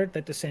small ladder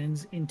that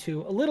descends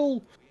into a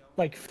little,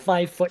 like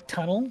 5-foot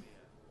tunnel,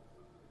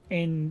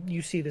 and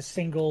you see the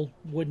single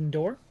wooden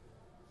door.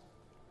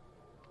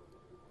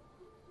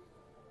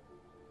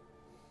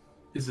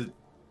 Does it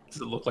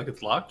look like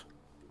it's locked?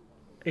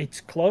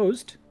 It's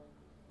closed.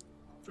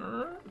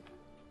 You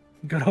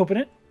gonna open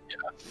it?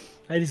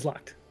 Yeah. It is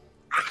locked.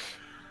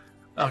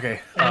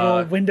 Okay.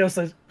 The window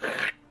says,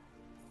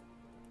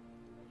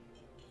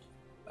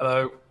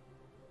 Hello.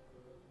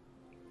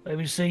 I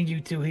haven't seen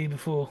you two here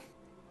before.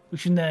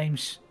 What's your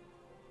names?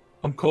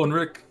 I'm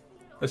Cornrick.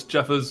 That's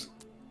Jeffers.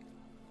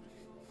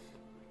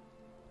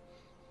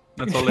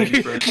 That's our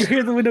lady friend. You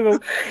hear the window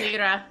go,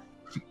 Lyra.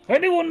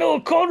 anyone know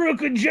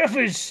Conrook and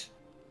Jeffers?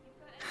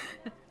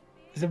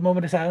 There's a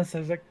moment of silence. I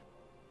was like,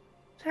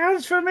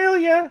 sounds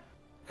familiar.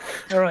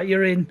 All right,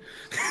 you're in.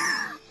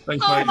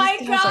 Thanks, Oh mate. my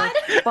god!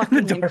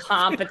 Fucking door.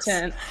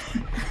 incompetent.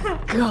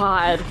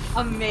 God.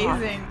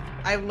 Amazing.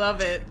 I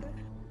love it.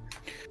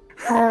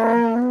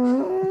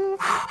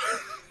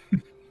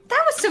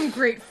 That was some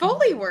great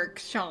Foley work,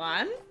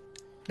 Sean.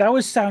 That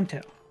was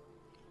Soundtail.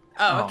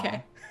 Oh,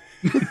 okay.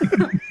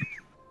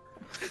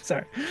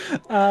 Sorry.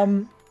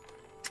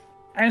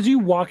 As you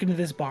walk into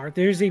this bar,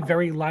 there's a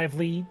very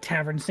lively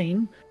tavern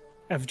scene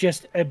of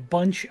just a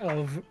bunch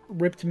of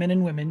ripped men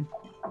and women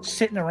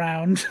sitting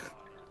around,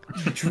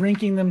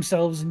 drinking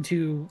themselves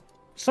into,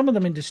 some of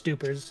them into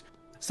stupors.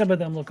 Some of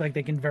them look like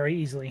they can very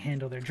easily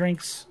handle their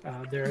drinks.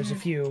 There's a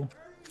few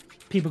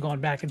people going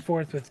back and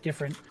forth with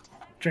different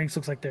drinks.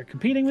 Looks like they're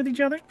competing with each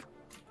other.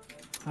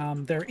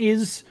 There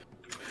is,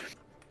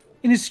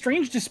 in a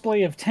strange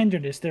display of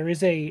tenderness, there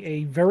is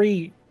a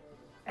very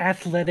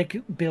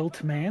athletic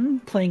built man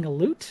playing a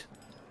lute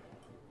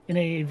in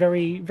a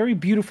very, very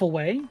beautiful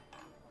way.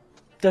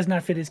 Does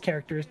not fit his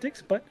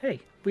characteristics, but hey,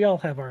 we all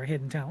have our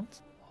hidden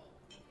talents.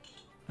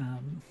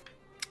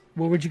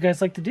 What would you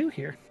guys like to do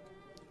here?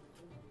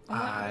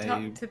 I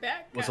Talk to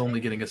that was guy. only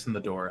getting us in the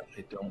door.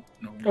 I don't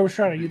know. Oh,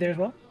 Rashad, are you there as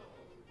well?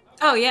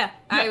 Oh yeah,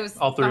 I was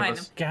all three of behind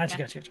us. him. Gotcha,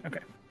 Yeah. gotcha. Okay.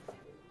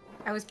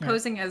 I was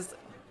posing as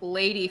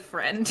lady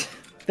friend.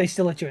 They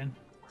still let you in.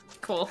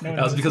 Cool. No one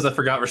That was knows. because I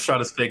forgot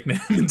Rashada's fake name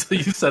until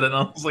you said it, and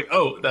I was like,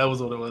 oh, that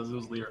was what it was. It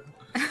was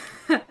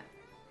Lyra.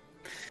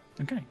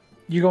 Okay.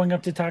 You going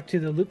up to talk to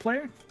the lute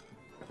player?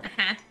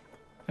 Uh-huh.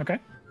 Okay.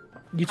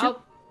 You two?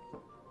 I'll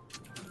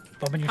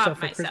Bumping pop yourself up,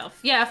 Chris? myself.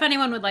 Yeah, if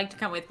anyone would like to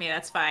come with me,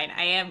 that's fine.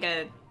 I am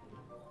gonna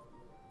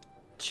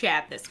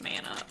chat this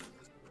man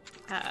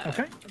up.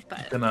 Okay.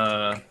 But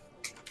Gonna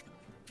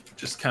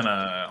just kind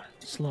of.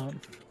 Sloan.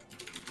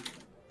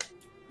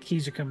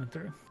 Keys are coming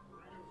through.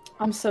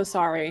 I'm so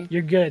sorry.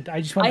 You're good.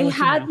 I just want to I let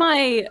you had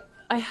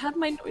know.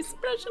 my noise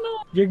suppression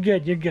on. You're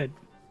good. You're good.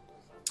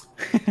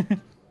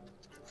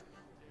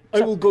 I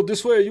will go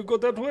this way, you go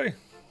that way.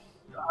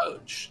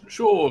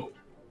 Sure.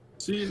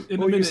 See you in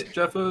a Oh, you minute,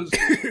 Jeffers.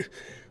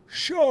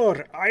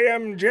 Sure, I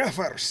am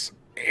Jeffers.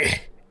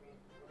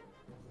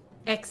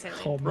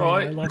 excellent. Oh man,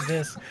 Right. I love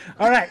this.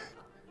 All right.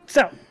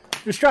 So,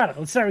 Estrada,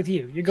 let's start with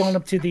you. You're going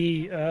up to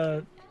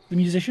the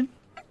musician.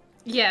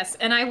 Yes,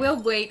 and I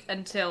will wait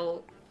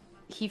until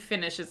he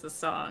finishes the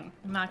song.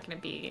 I'm not gonna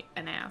be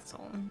an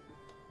asshole.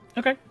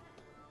 Okay.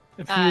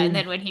 If you, And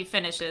then when he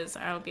finishes,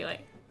 I'll be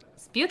like,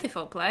 "It's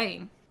beautiful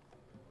playing."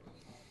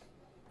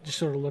 just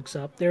sort of looks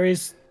up. There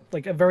is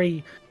like a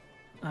very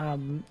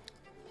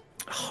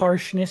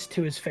harshness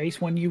to his face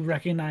when you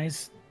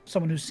recognize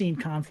someone who's seen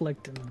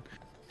conflict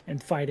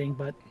and fighting,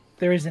 but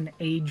there is an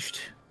aged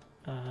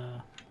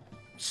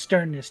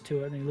sternness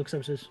to it. And he looks up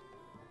and says,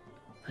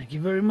 "Thank you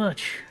very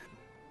much."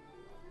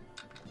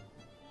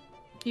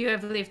 You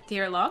have lived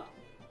here long?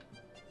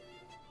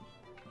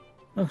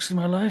 Most of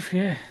my life,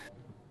 yeah.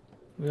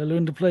 I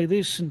learned to play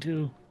this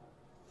until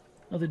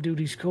other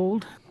duties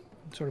called.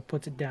 Sort of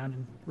puts it down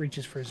and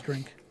reaches for his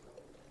drink.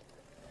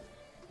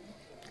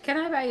 Can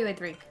I buy you a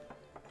drink?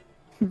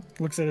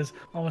 Looks at his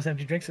almost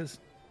empty drink, says,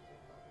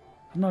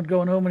 "I'm not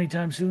going home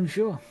anytime soon,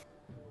 sure."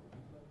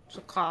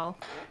 She'll call.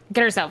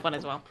 Get herself one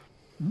as well.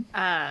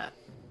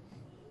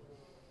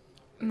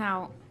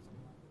 Now,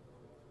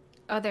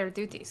 other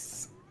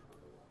duties.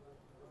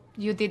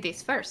 You did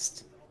this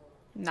first.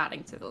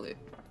 Nodding to the lute.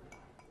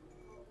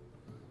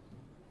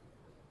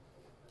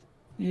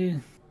 Yeah,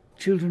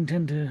 children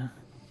tend to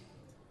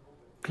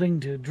cling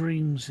to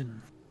dreams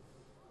and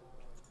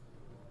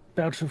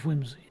bouts of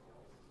whimsy.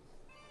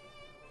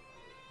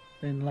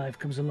 Then life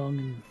comes along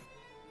and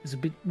is a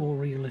bit more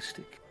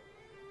realistic.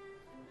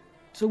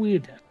 So we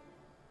adapt.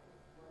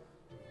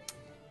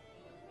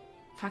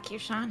 Fuck you,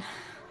 Sean.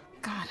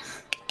 God.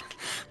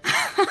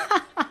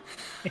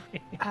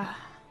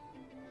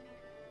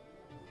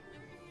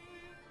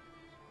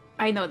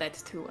 I know that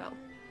too well.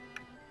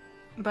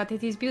 But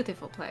it is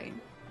beautiful playing.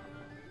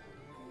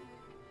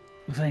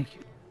 Well, thank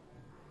you.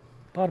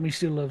 Part of me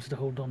still loves to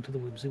hold on to the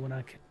whimsy when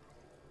I can.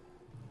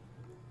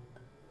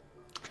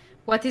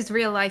 What is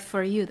real life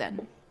for you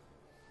then?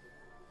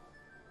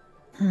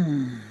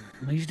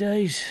 These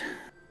days,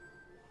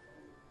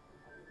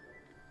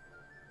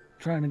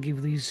 trying to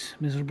give these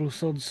miserable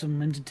sods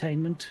some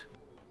entertainment.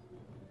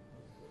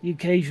 The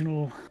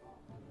occasional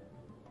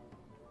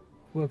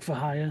work for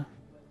hire,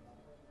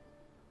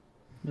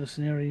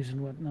 mercenaries and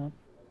whatnot.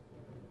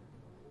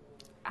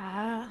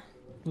 Ah,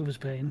 Whoever's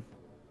paying.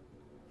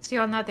 so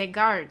you're not a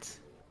guard,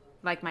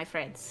 like my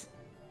friends.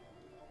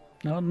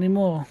 Not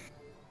anymore.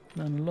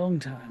 Not in a long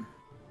time.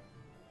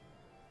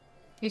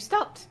 You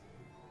stopped.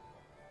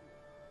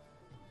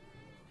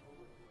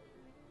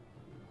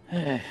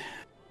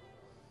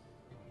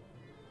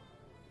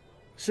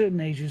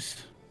 Certain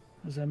ages,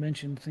 as I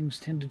mentioned, things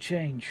tend to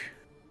change.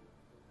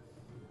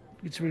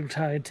 It's real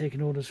tired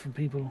taking orders from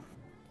people.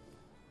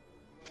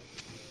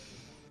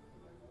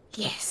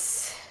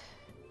 Yes.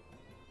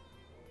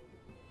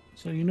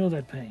 So you know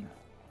that pain.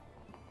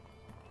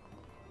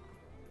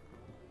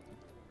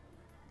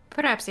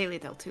 Perhaps a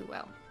little too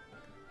well.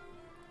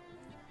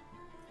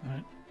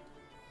 Right.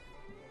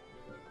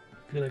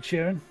 Feel like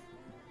sharing?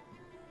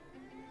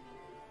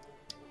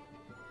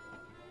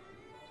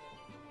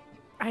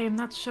 I am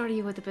not sure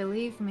you would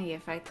believe me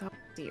if I told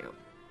you.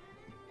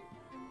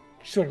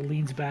 She sort of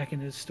leans back in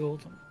his stool.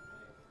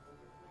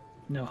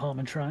 No harm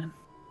in trying.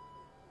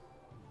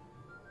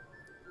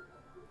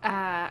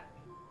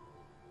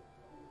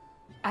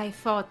 I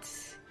fought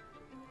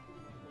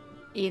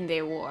in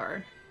the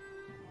war.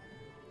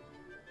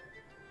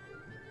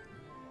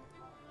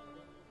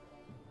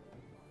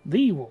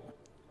 The war?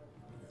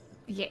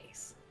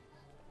 Yes.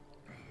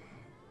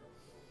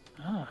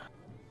 Ah.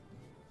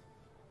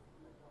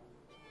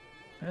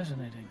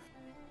 Fascinating.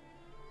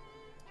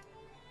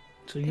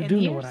 So you 10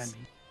 do know what I years?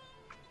 mean.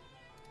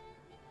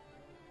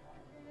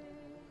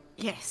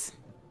 Yes.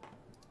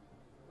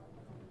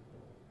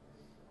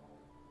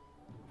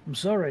 I'm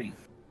sorry.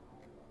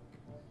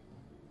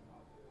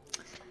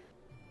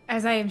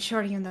 As I am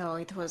sure you know,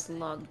 it was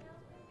long.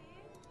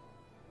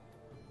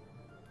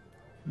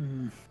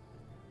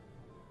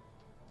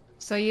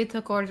 So you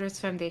took orders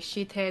from the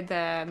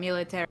shithead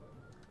military.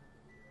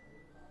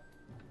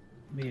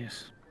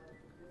 Yes.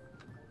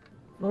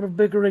 A lot of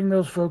bickering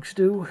those folks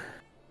do.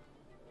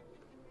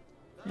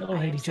 They all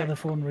I hate am each other sorry.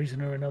 for one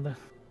reason or another.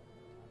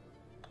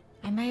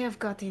 I may have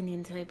gotten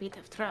into a bit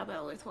of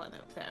trouble with one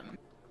of them.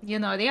 You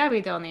know, the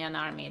Abydonian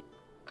army.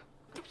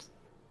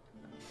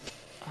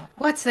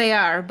 What they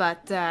are,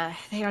 but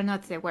they are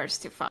not the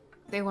worst to fight.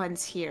 The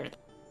ones here.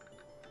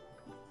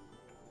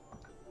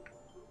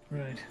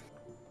 Right.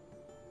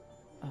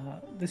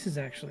 This is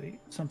actually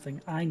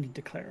something I need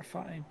to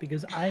clarify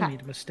because I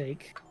made a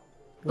mistake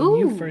when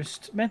you Ooh.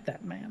 first met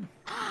that man.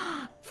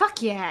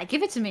 Fuck yeah,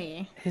 give it to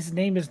me. His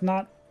name is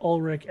not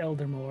Ulrich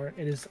Eldermore,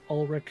 it is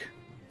Ulrich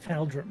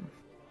Feldrum.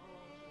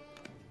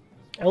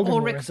 Eldermore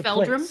Ulrich is a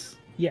Feldrum? place.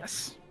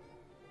 Yes.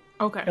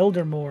 Okay.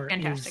 Eldermore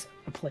Fantastic. is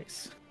a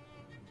place.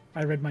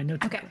 I read my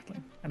notes Okay. correctly,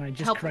 and I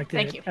just Helpful. corrected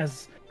Thank it you.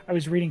 as I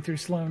was reading through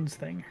Sloane's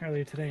thing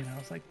earlier today, and I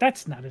was like,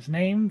 "That's not his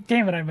name.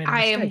 Damn it, I made a I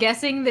mistake." am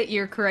guessing that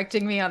you're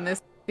correcting me on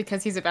this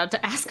because he's about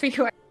to ask me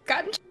who I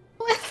got in trouble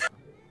with.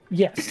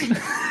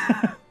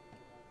 Yes.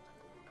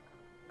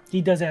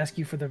 He does ask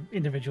you for the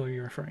individual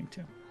you're referring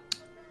to.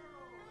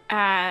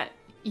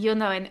 You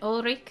know an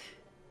Ulrich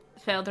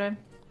Feldrum?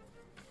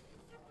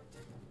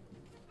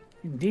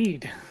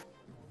 Indeed,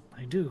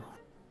 I do.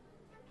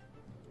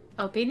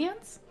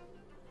 Opinions?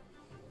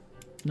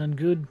 None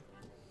good.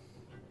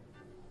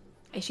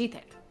 A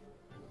shithead.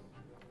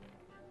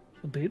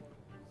 A bit.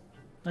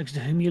 Likes to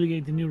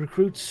humiliate the new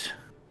recruits.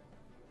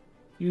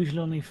 Usually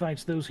only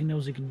fights those he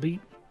knows he can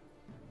beat.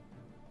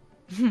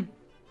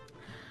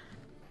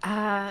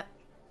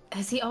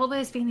 Has he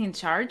always been in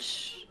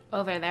charge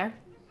over there?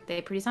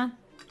 The prison?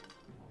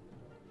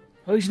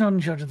 Oh, he's not in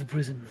charge of the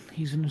prison.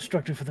 He's an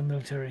instructor for the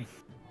military.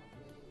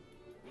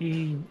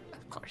 He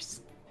Of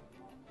course.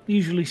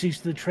 usually sees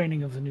to the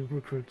training of the new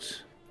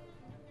recruits.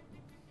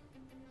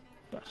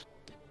 But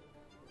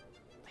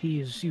he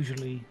is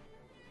usually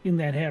in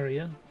that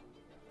area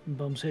and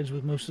bumps heads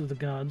with most of the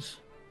guards.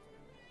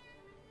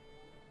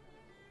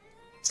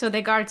 So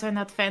the guards are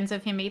not fans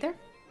of him either?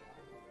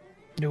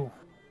 No.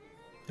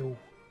 No.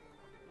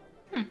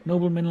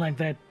 Noblemen like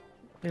that,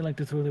 they like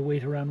to throw their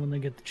weight around when they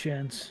get the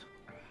chance.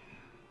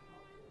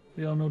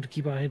 We all know to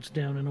keep our heads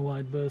down in a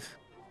wide berth.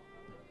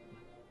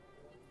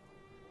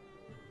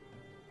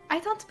 I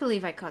don't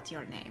believe I caught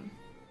your name.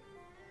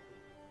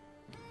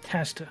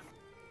 Tasta.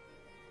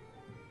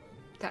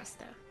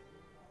 Tasta.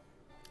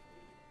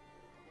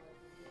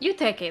 You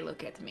take a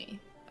look at me,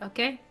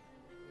 okay?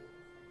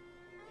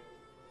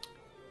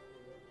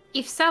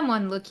 If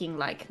someone looking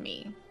like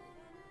me,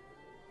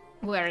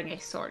 wearing a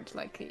sword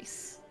like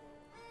this,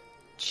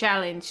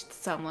 challenged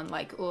someone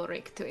like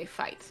Ulrich to a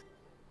fight,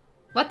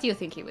 what do you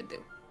think he would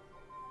do?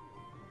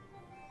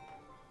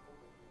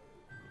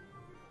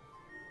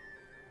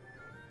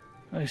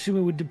 I assume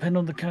it would depend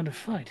on the kind of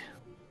fight.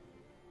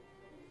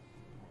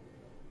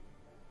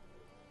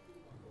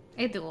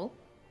 A duel?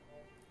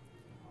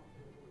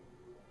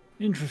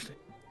 Interesting.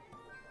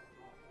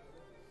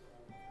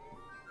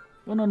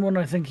 One-on-one,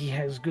 I think he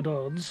has good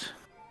odds.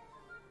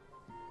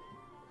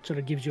 Sort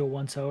of gives you a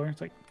once-over. It's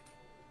like...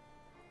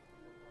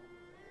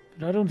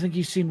 But I don't think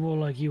he's seen war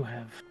like you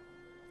have.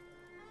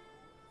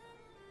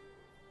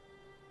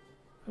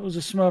 If I was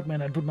a smart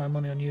man, I'd put my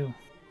money on you.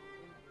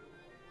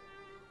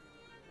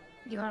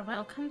 You are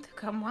welcome to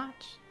come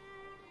watch.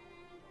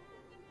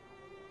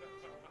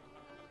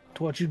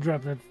 To watch you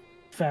drop that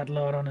fat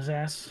lard on his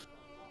ass.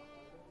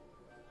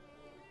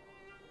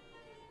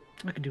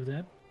 I could do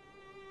that.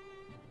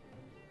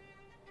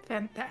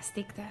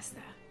 Fantastic,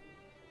 Dasta.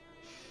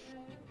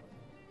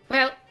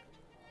 Well,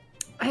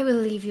 I will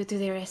leave you to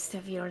the rest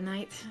of your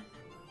night.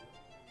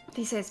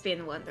 This has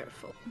been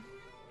wonderful.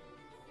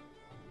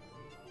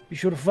 Be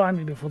sure to find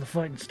me before the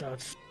fighting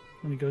starts.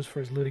 When he goes for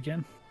his loot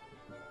again.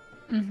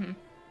 Mm-hmm.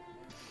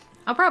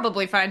 I'll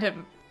probably find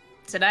him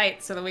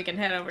tonight so that we can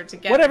head over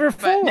together. Whatever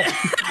for.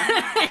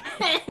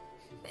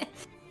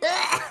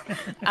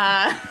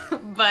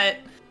 But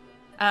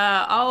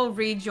I'll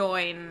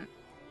rejoin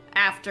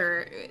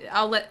after.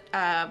 I'll let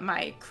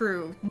my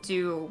crew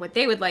do what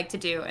they would like to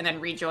do, and then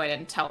rejoin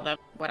and tell them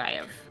what I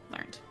have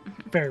learned.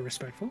 Very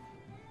respectful.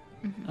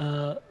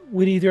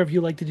 Would either of you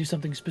like to do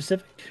something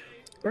specific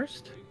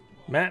first?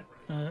 Matt?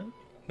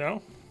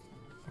 No?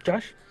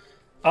 Josh?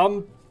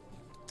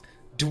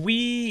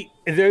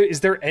 Is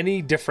there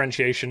any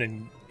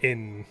differentiation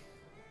in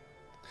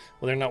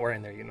well, they're not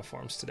wearing their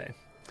uniforms today.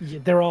 Yeah,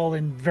 they're all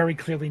in very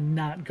clearly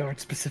not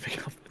guard-specific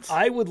outfits.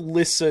 I would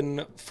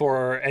listen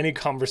for any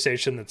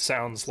conversation that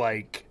sounds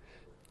like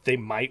they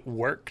might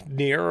work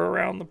near or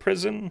around the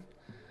prison.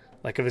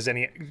 Like if there's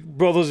any...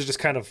 Well, those are just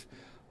kind of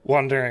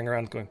wandering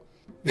around going...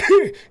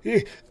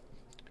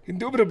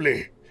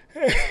 Indubitably.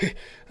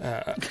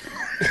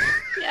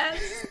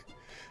 Yes.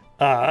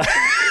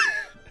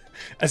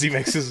 As he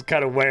makes his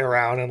kind of way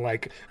around and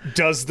like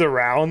does the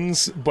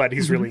rounds, but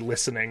he's really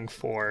listening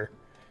for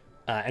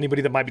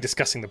anybody that might be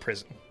discussing the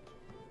prison.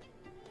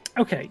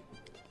 Okay.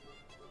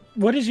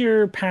 What is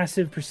your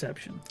passive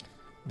perception?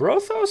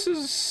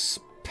 Brothos's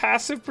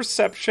passive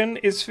perception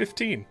is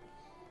 15.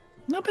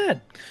 Not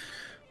bad.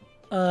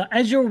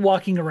 As you're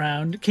walking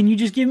around, can you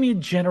just give me a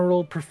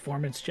general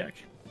performance check?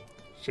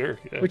 Sure,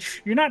 yeah.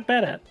 Which you're not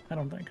bad at, I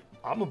don't think.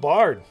 I'm a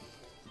bard.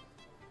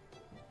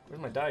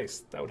 Where's my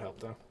dice? That would help,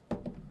 though.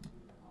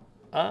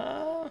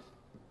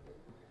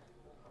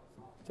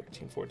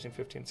 13, 14,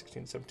 15,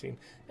 16, 17,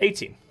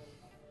 18.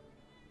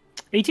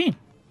 18.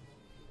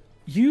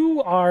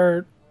 You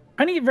are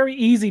finding it very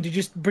easy to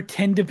just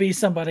pretend to be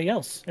somebody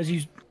else as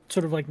you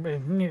sort of like,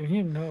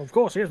 you know, of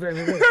course.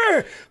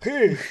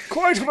 Hey,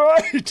 quite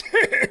right.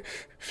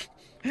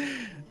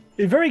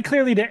 Very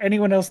clearly to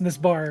anyone else in this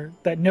bar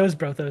that knows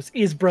Brothos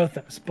is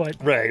Brothos, but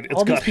Right, it's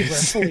all these got people are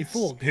fully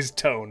fooled. his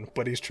tone,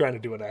 but he's trying to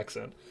do an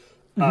accent.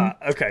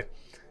 Okay.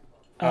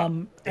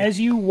 As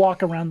you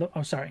walk around the...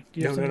 Oh, sorry. Do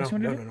you have something else you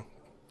want to do?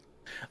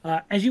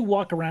 No. As you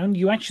walk around,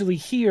 you actually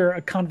hear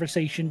a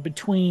conversation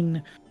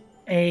between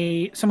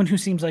someone who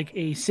seems like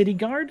a city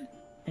guard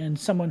and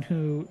someone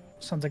who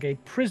sounds like a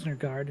prisoner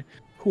guard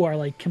who are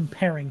like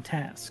comparing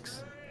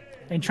tasks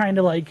and trying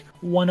to like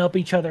one-up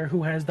each other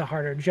who has the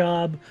harder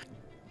job.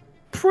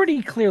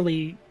 Pretty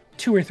clearly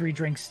 2 or 3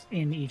 drinks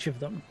in each of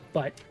them,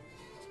 but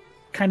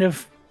kind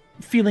of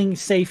feeling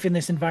safe in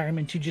this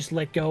environment to just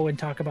let go and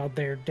talk about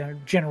their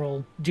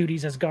general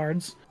duties as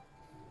guards.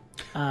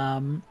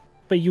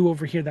 But you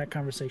overhear that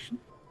conversation.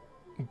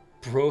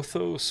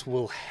 Brothos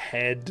will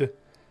head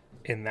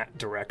in that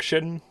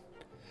direction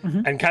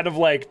and kind of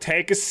like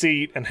take a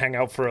seat and hang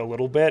out for a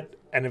little bit.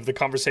 And if the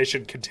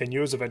conversation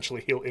continues,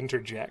 eventually he'll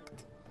interject.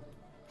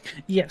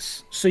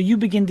 Yes. So you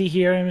begin to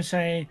hear him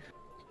say,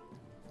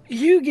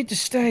 "You get to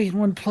stay in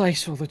one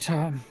place all the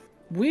time.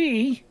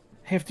 We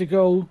have to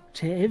go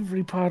to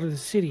every part of the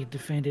city and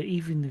defend it,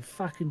 even the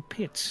fucking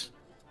pits.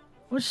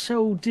 What's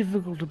so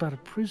difficult about a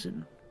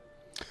prison?"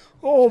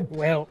 Oh,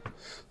 Well,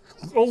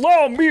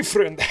 allow me,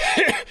 friend.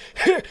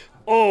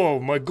 Oh,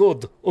 my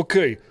God.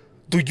 Okay.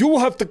 Do you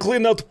have to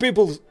clean out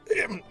people's...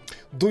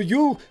 Do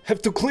you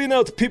have to clean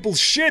out people's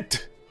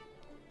shit?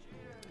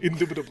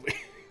 Indubitably.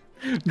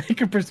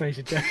 make a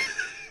persuasion check.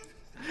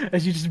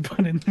 As you just put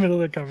in the middle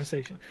of the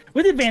conversation.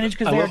 With advantage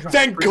because they're drunk.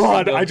 Thank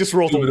God, I just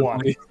rolled a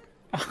 1.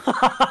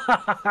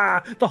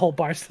 The whole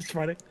bar starts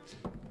running.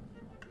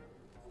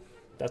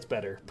 That's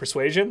better.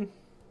 Persuasion?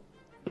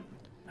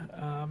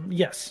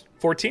 Yes.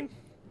 14?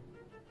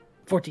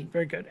 14.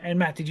 Very good. And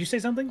Matt, did you say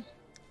something?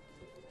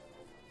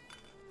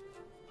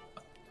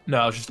 No,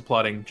 I was just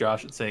applauding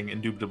Josh at saying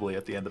indubitably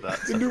at the end of that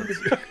sentence.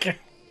 Okay.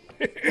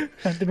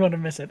 I didn't want to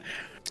miss it.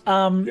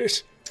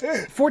 Yes.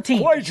 14.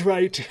 Quite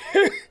right.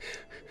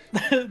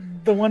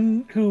 The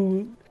one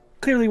who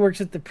clearly works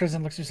at the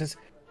prison looks and says,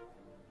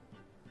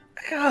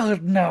 "Oh,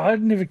 no,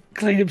 I'd never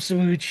clean up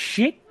some weird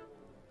shit.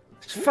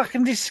 It's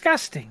fucking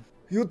disgusting.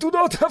 You do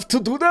not have to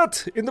do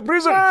that in the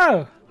prison.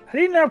 Oh, I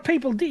didn't know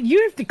people did.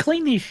 You have to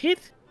clean this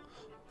shit."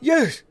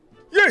 Yes.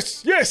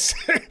 Yes. Yes.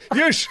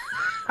 Yes.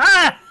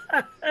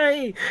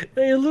 Hey,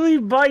 let me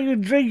buy you a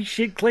drink,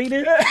 shit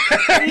cleaner.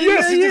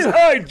 Yes, it is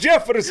I,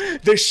 Jeffers,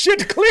 the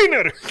shit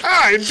cleaner.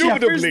 Jeffers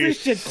Indubitably. the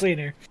shit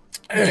cleaner.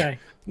 Okay.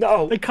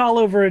 No. They call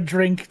over a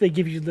drink. They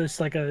give you this,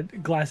 like, a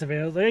glass of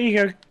ale. There you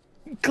go.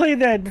 Clean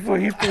that before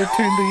you have to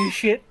return to your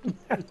shit.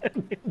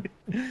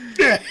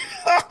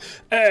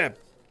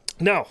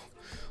 Now.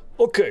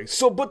 Okay,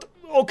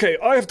 okay,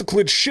 I have to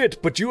clean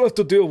shit, but you have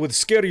to deal with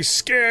scary,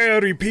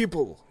 scary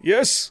people.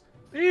 Yes?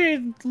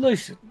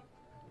 Listen.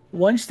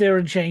 Once they're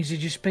in chains, they're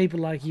just people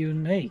like you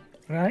and me,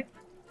 right?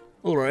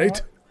 All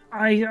right.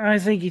 I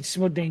think it's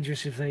more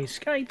dangerous if they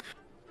escape.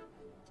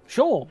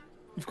 Sure.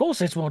 Of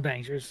course it's more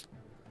dangerous.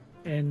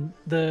 And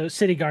the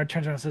city guard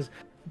turns around and says,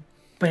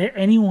 but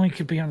anyone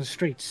could be on the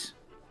streets.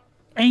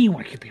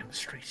 Anyone could be on the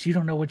streets. You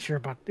don't know what you're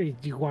about.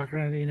 You walk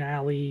around in an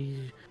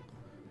alley,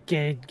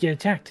 get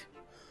attacked.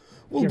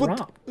 Well, Get but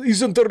robbed.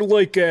 isn't there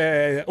like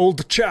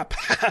old chap,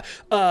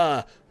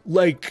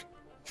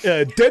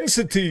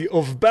 density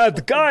of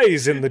bad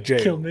guys in the jail?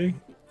 Kill me.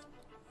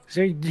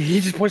 So he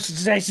just points to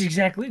that's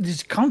exactly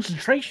this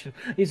concentration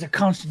is a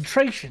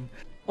concentration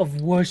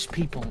of worse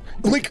people.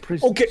 in Like,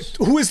 prisons. okay,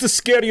 who is the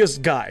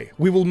scariest guy?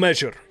 We will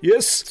measure.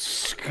 Yes,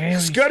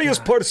 scariest guy.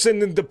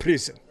 person in the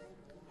prison.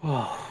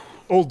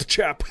 Old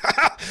chap.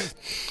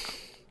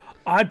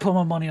 I'd put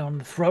my money on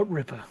the throat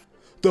ripper.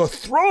 The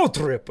throat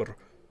ripper.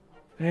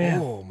 Yeah.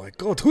 Oh my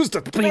god, who's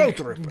the throat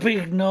ripper?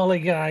 Big gnarly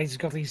guy. He's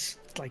got these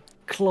like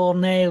claw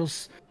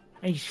nails.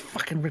 And he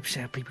fucking rips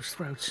out people's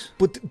throats.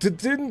 But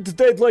didn't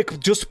they like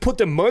just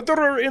put a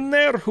murderer in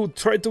there who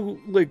tried to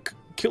like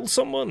kill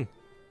someone?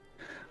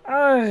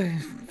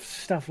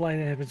 Stuff like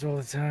that happens all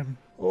the time.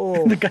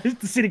 Oh, The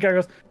city guy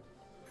goes,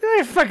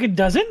 it fucking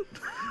doesn't.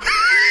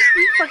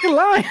 He's fucking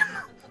lying.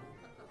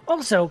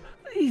 Also,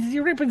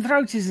 ripping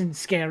throats isn't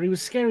scary.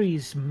 What's scary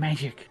is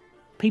magic.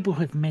 People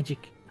with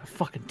magic are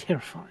fucking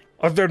terrifying.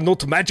 are there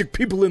not magic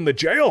people in the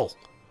jail?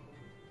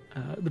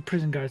 The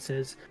prison guard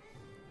says,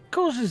 of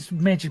course there's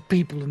magic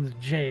people in the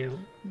jail.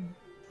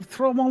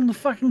 Throw them on the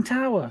fucking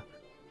tower.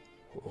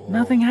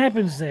 Nothing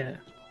happens there.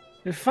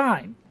 They're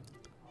fine.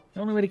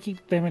 The only way to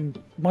keep them in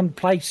one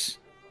place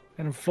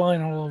and them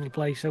flying all over the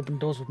place, open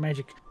doors with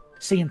magic,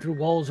 seeing through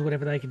walls or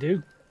whatever they can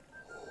do.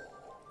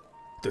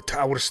 The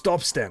tower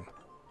stops them.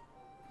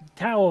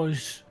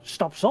 Towers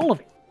stops all of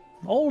it.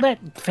 All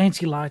that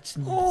fancy lights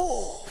and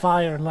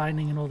fire and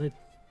lightning and all that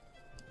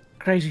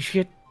crazy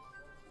shit.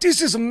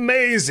 This is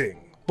amazing.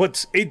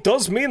 But it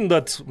does mean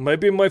that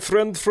maybe my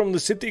friend from the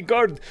city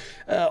guard,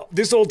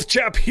 this old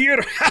chap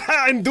here,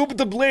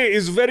 indubitably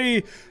is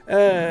very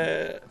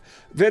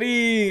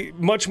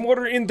much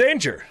more in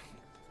danger.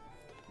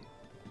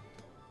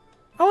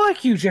 I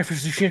like you,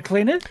 Jefferson Shit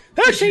Cleaner.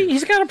 Thank See, you.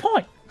 he's got a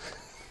point.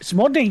 It's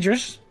more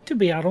dangerous to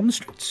be out on the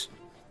streets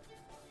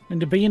than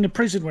to be in a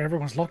prison where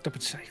everyone's locked up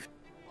and safe.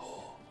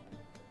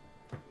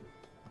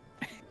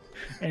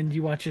 And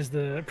you watch as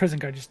the prison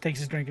guard just takes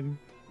his drink and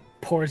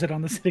pours it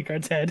on the city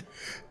guard's head.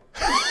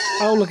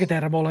 Oh, look at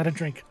that. I'm all out of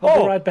drink.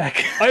 I'll be right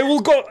back. I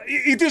will go.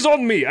 It is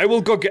on me. I will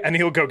go get, and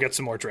he'll go get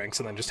some more drinks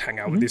and then just hang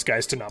out with these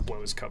guys to not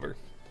blow his cover.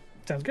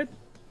 Sounds good.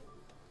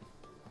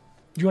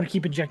 Do you want to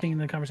keep injecting in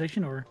the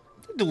conversation, or?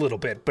 A little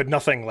bit, but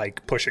nothing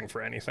like pushing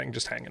for anything,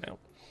 just hanging out.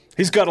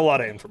 He's got a lot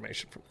of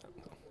information from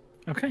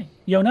that. Okay.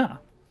 Yona,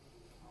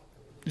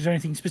 is there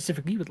anything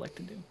specific you would like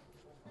to do?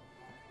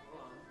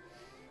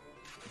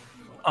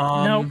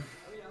 No.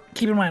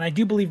 Keep in mind, I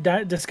do believe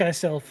Disguise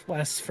Self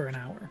lasts for an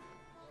hour.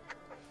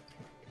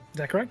 Is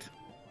that correct?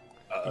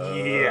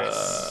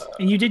 Yes.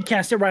 And you did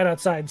cast it right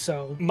outside,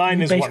 so Mine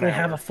you is 1 basically hour.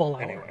 have a full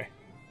hour. Anyway.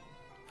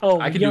 Oh,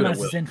 I can do it at Yona's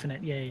will. is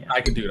infinite. Yeah.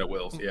 I can do it at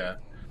wills, yeah.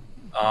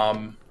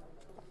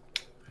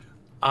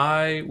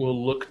 I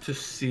will look to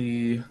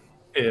see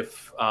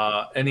if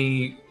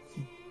any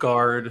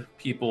guard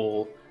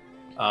people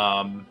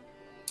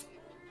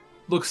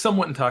look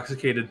somewhat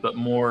intoxicated, but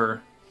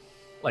more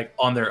like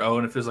on their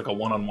own. If there's like a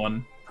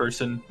one-on-one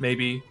person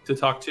maybe to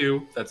talk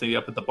to, that's maybe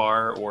up at the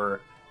bar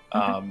or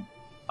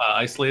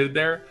isolated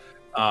there.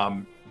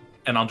 And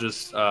I'll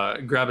just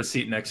grab a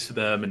seat next to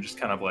them and just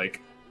kind of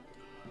like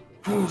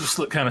just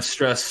look kind of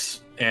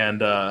stressed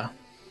and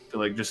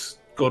like just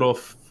got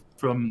off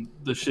from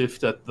the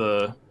shift at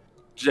the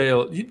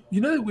jail.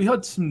 You know, we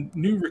had some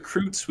new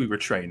recruits we were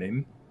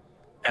training,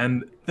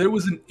 and there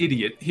was an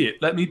idiot. Here,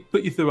 let me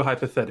put you through a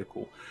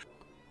hypothetical.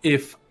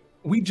 If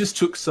we just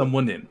took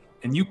someone in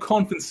and you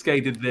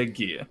confiscated their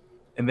gear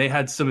and they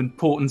had some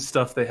important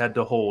stuff they had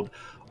to hold,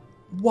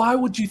 why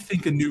would you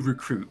think a new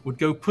recruit would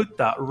go put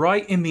that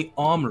right in the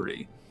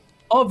armory?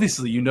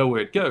 Obviously, you know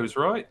where it goes,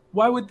 right?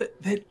 Why would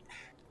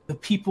the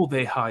people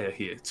they hire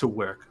here to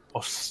work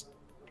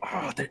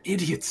they're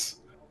idiots.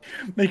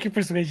 Make a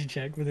persuasion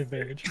check with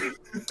advantage.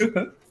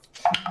 That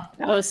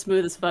was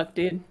smooth as fuck,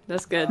 dude.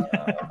 That's good.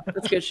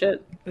 That's good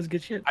shit. That's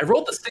good shit. I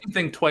rolled the same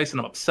thing twice and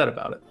I'm upset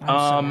about it.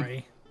 I'm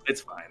sorry.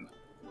 It's fine.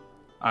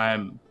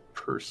 I'm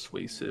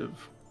persuasive.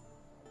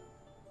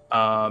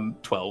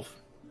 12.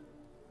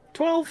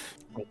 12.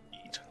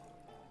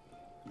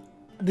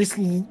 This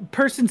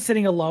person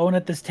sitting alone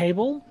at this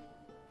table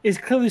is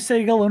clearly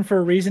sitting alone for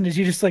a reason. Is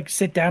you just like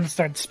sit down and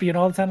start spewing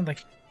all the time? I'm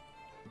like,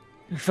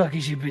 the fuck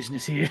is your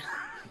business here?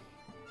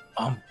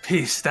 I'm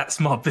pissed. That's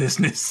my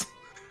business.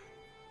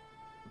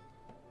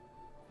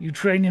 You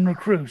training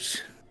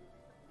recruits?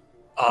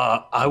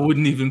 I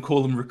wouldn't even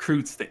call them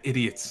recruits. They're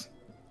idiots.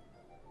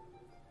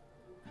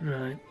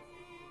 Right.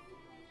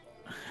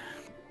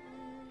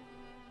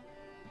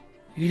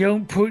 You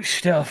don't put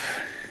stuff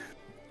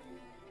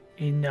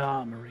in the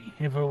armory.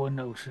 Everyone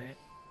knows that.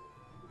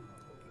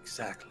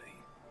 Exactly.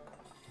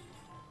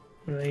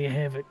 Well, there you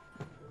have it.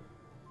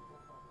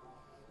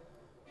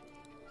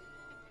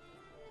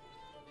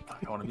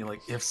 I want to be like,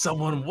 if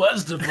someone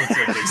was to put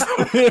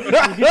something. You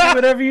can do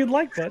whatever you'd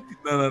like, but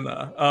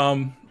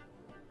No.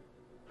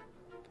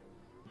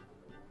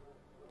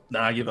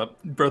 Nah, I give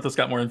up. Brothos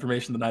got more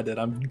information than I did.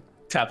 I'm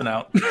tapping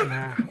out.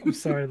 nah, I'm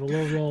sorry. The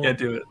low roll. Can't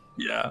do it.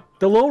 Yeah.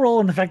 The low roll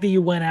and the fact that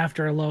you went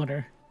after a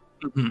loner.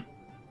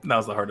 Mm-hmm. That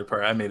was the harder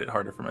part. I made it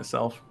harder for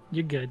myself.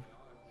 You're good.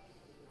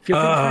 Feel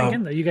free to try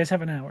again, though. You guys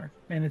have an hour.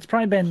 And it's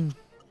probably been,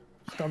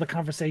 with all the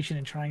conversation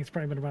and trying, it's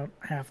probably been about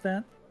half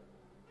that.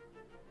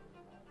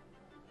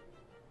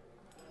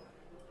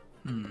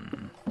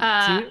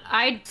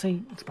 I'd say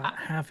it's about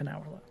half an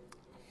hour left.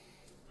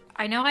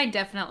 I know I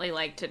definitely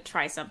like to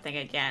try something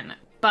again,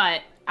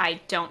 but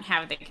I don't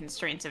have the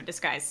constraints of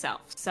disguise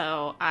self,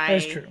 so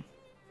That's true.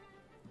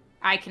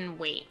 I can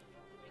wait.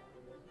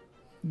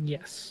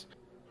 Yes.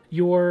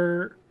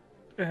 Your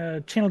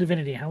channel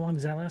divinity, how long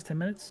does that last? 10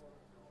 minutes?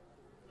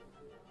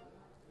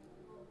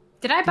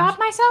 Did I bob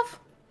myself?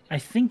 I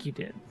think you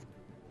did.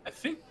 I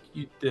think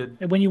you did.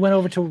 And when you went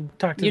over to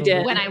talk to You the did.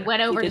 loot- When I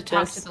went over to did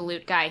talk this. to the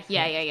loot guy.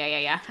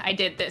 Yeah. I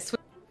did this with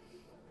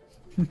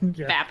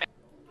yeah. Vapid.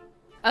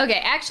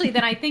 Okay, actually,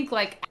 then I think,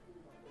 like,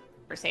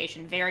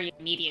 conversation very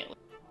immediately.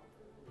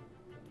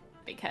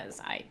 Because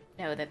I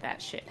know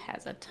that shit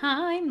has a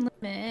time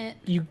limit.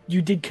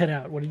 You did cut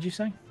out. What did you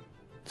say?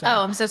 Sorry.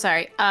 Oh, I'm so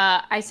sorry.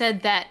 I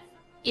said that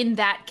in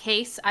that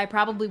case, I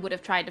probably would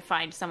have tried to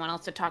find someone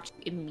else to talk to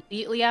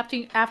immediately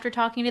after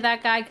talking to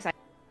that guy, because I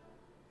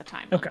the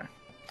time limit. Okay.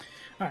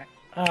 All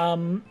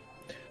right.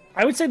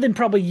 I would say then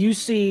probably you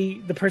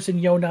see the person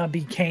Yona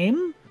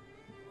became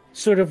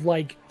sort of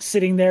like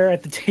sitting there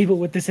at the table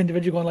with this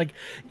individual going like,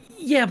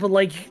 yeah, but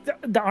like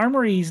the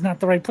armory is not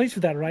the right place for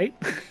that, right?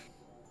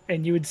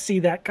 And you would see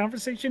that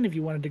conversation if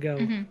you wanted to go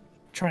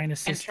try and And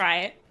assist. try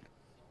it.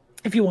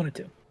 If you wanted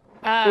to.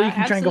 Or you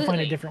can try and go find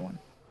a absolutely. different one.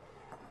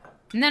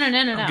 No.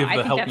 I'll give I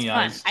the think help that's me fun.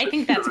 eyes. I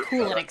think that's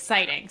cool and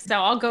exciting. So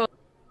I'll go.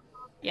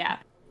 Yeah,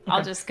 I'll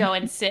Okay. just go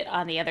and sit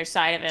on the other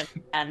side of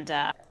him. And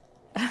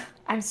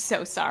I'm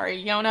so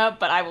sorry, Yona,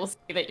 but I will see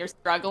that you're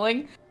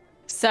struggling.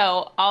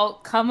 So I'll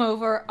come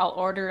over, I'll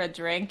order a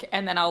drink,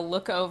 and then I'll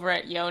look over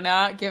at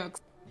Yona, give a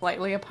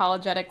slightly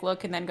apologetic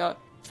look, and then go,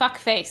 fuck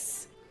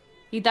face.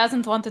 He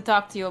doesn't want to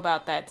talk to you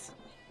about that.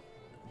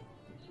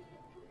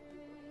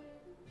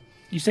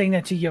 You saying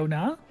that to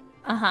Yona?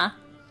 Uh-huh.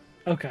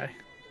 Okay.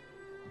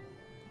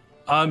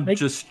 I'm Make-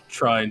 just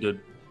trying to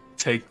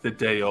take the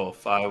day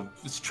off. I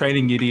was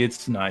training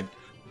idiots and I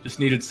just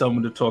needed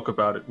someone to talk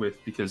about it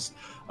with because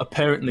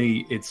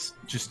apparently it's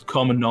just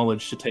common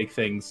knowledge to take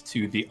things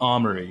to the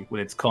armory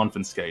when it's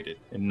confiscated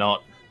and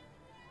not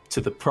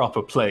to the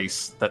proper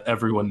place that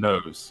everyone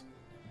knows.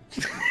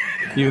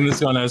 Even this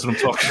guy knows what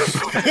I'm talking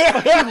about.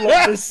 I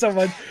love this so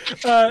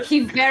much.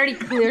 He very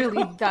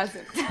clearly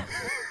doesn't.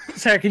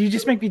 Sarah, can you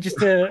just make me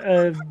just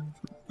a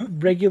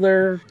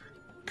regular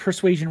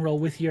persuasion roll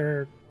with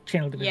your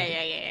channel divinity?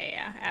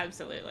 Yeah,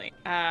 absolutely.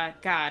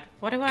 God,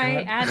 what do I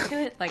God. add to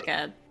it? Like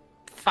a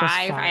 5?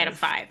 I had a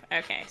 5.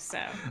 5. Okay, so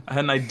I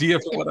had an idea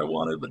for what I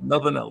wanted, but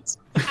nothing else.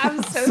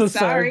 I'm so, So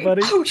sorry,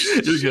 buddy. Oh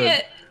You're good.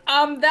 shit.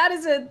 That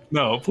is a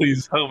No,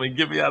 please help me.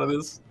 Get me out of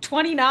this.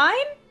 29?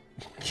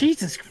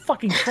 Jesus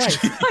fucking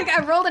Christ. Like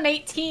I rolled an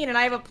 18 and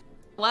I have a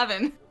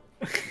 11.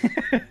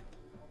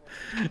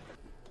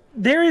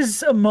 There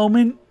is a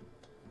moment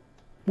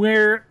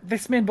where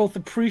this man both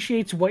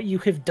appreciates what you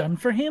have done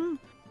for him,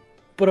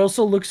 but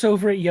also looks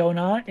over at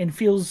Yona and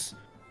feels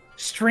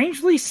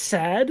strangely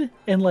sad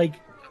and like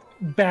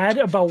bad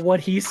about what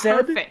he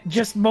said Perfect.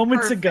 just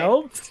moments Perfect.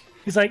 ago.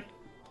 He's like,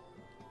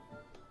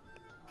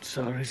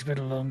 sorry, it's been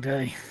a long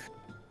day.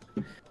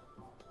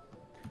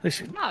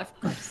 Listen, No,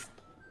 of course.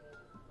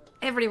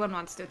 Everyone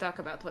wants to talk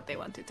about what they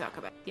want to talk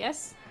about.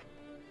 Yes?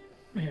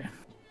 yeah.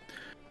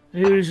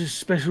 There is a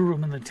special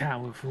room in the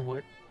tower for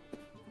what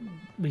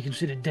we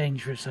consider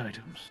dangerous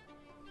items.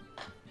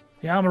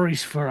 The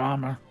armory's for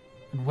armor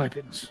and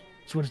weapons.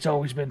 It's what it's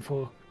always been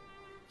for.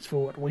 It's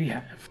for what we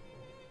have.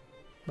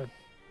 But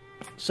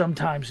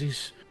sometimes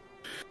this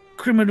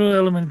criminal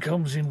element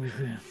comes in with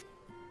a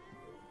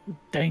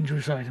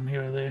dangerous item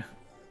here or there.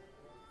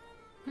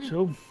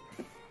 So,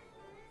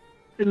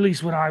 at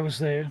least when I was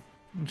there,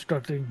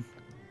 instructing,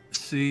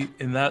 See,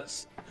 and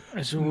that's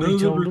that's none what of we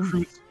the told them.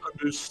 recruits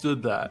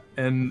understood that,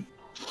 and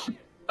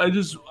I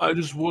just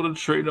want to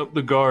train up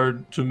the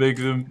guard to make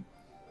them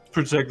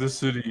protect the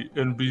city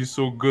and be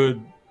so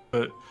good.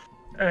 But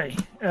Hey,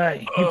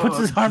 he puts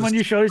his arm on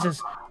your shoulder and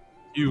says,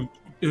 you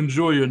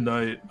enjoy your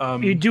night.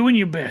 you're doing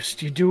your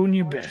best. You're doing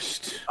your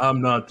best.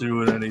 I'm not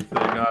doing anything.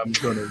 I'm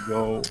gonna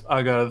go.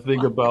 I gotta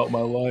think about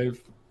my life.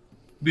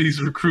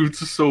 These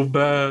recruits are so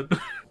bad.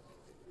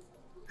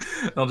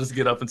 I'll just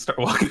get up and start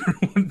walking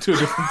to a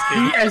different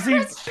table.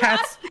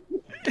 As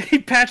he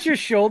pats your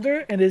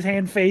shoulder and his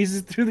hand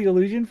phases through the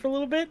illusion for a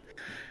little bit,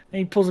 and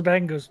he pulls it back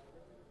and goes,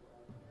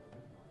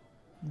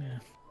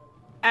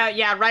 yeah.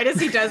 Yeah, right as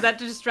he does that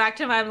to distract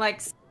him, I'm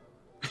like...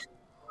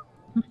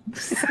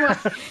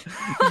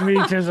 Me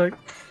turns like,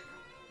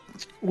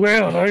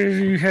 well,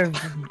 I have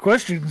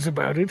questions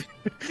about it.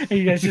 And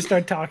you guys just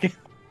start talking,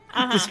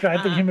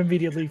 describing him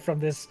immediately from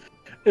this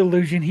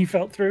illusion he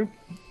felt through.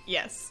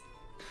 Yes.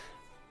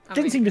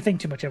 Didn't seem to think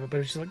too much of it, but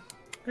it was just like,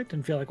 that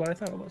didn't feel like what I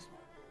thought it was.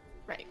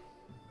 Right.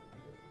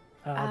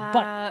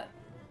 But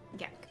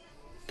Yeah.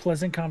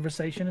 pleasant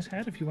conversation is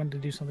had. If you wanted to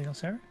do something else,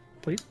 Sarah,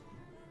 please.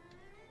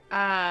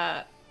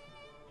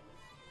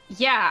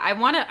 Yeah, I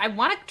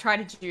wanna try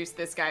to juice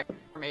this guy for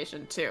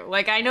information too.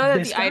 Like I know that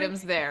This the guy?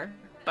 item's there,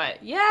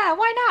 but yeah,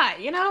 why not?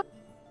 You know,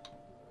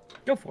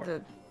 Go for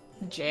it.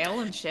 the jail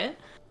and shit.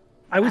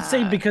 I would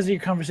say because of your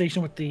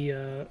conversation with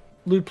the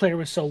lewd player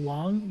was so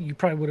long, you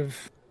probably would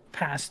have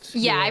passed.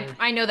 Yeah, your-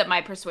 I know that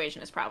my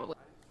persuasion is probably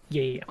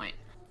yeah. the point.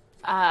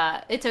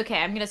 It's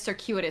okay. I'm gonna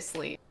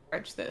circuitously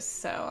approach this.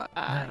 So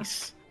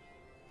Nice.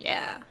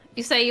 yeah,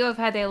 you say you have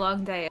had a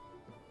long day.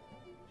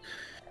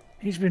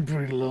 He's been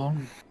pretty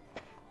long.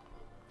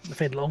 I've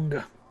had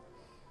longer.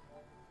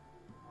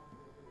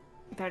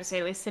 Better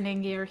say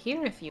listening ear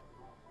here if you.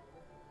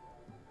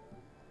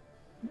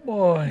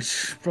 Boy,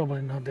 it's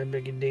probably not that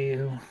big a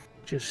deal.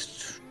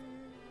 Just,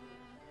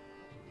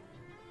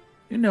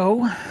 you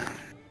know,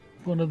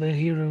 one of the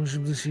heroes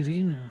of the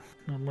city.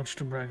 Not much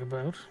to brag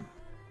about.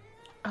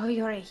 Oh,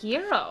 you're a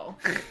hero.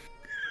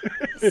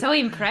 So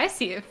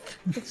impressive.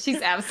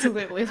 She's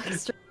absolutely like.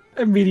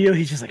 Immediately,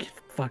 he's just like, it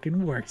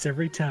fucking works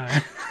every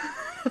time.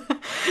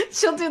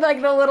 She'll do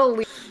like the little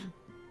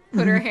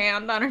put her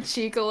hand on her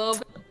cheek a little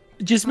bit.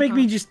 Just make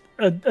me just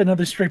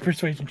another straight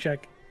persuasion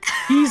check.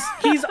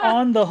 He's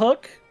on the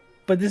hook,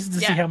 but this is to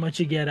see Yeah. how much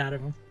you get out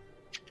of him.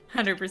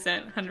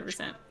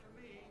 100%.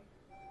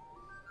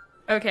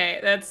 Okay,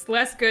 that's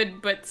less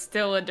good, but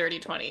still a dirty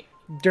 20.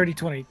 Dirty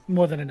 20,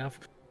 more than enough.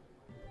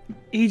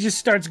 He just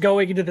starts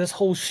going into this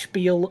whole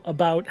spiel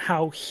about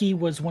how he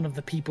was one of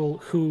the people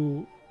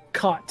who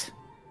caught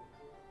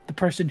the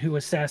person who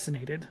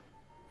assassinated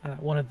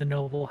one of the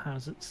noble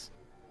houses.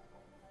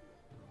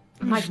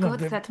 My It's not God,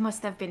 that- that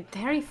must have been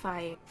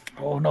terrifying.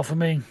 Oh, not for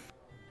me.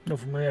 Not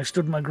for me. I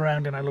stood my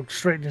ground and I looked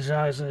straight in his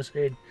eyes and I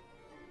said,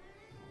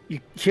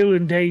 your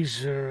killing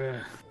days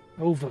are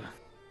over.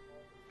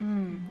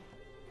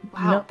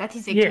 Wow, No, that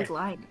is a yeah. good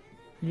line.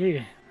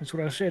 Yeah, that's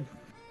what I said.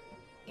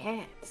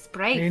 Yeah, it's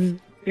brave.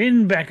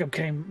 In backup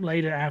came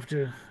later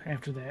after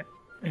that,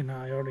 and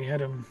I already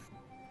had him.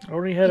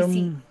 Is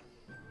he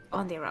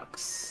on the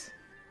rocks?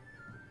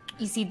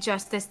 Is he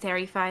just as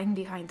terrifying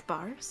behind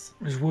bars?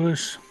 It was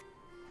worse.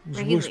 It was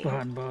worse Really?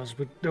 behind bars,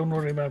 but don't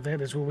worry about that.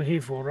 That's what we're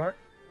here for, right?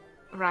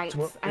 Right.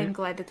 what- I'm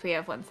glad that we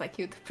have ones like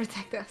you to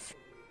protect us.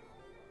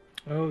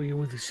 Oh, you're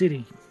with the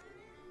city.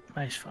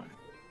 Nice fun.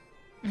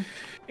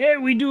 Yeah,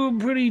 we do a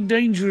pretty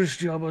dangerous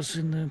job us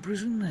in the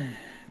prison,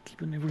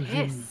 keeping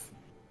everything. Yes.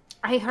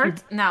 I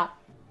heard. Now,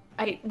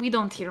 we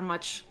don't hear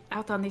much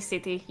out on the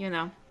city, you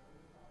know.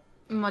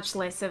 Much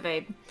less of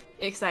a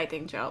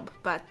exciting job,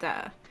 but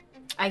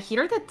I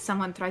hear that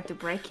someone tried to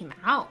break him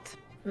out.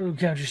 Don't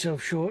count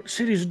yourself short.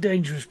 City's a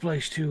dangerous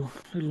place too.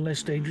 A little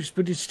less dangerous,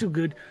 but it's still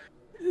good.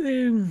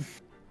 There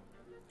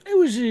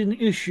was an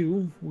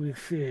issue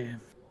with.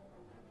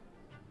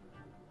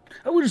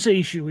 I wouldn't say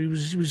issue. He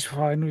was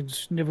fine. He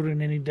was never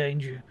in any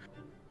danger.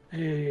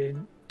 A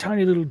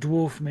tiny little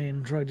dwarf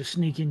man tried to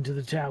sneak into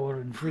the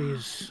tower and free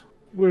us.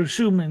 We're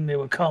assuming they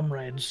were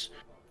comrades.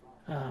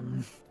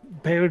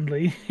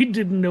 Apparently, he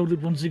didn't know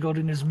that once he got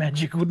in, his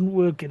magic wouldn't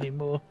work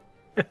anymore.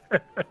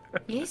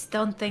 Yes,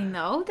 don't they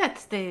know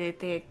that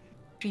the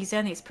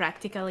prison is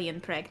practically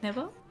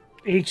impregnable?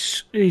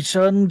 It's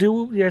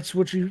undoable. That's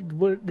what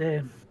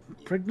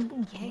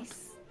pregnable? Yes.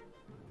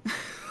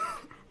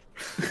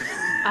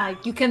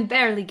 You can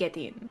barely get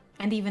in,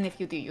 and even if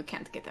you do, you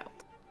can't get out.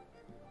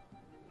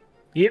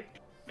 Yep,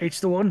 it's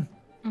the one.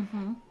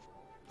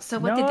 So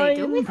what did they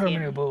do with him?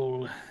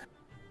 Impermeable.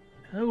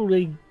 Oh,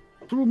 they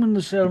threw him in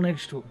the cell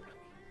next to him.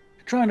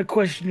 Trying to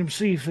question him,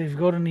 see if they've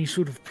got any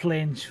sort of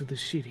plans for the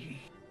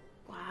city.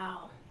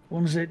 Wow.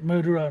 Ones that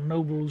murder our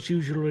nobles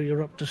usually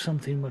are up to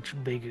something much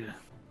bigger.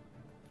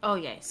 Oh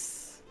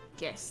yes,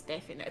 yes,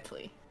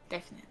 definitely.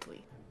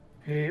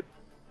 Yep.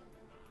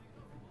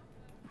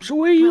 So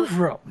where are you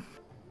from?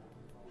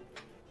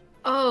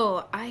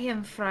 Oh, I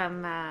am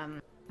from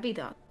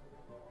Abidon.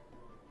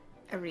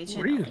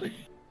 Originally. Really?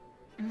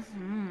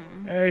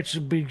 It's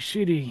a big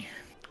city.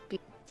 Big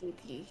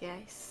city,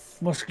 yes.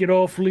 Must get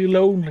awfully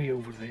lonely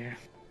over there.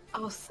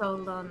 Oh, so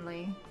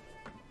lonely.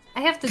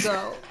 I have to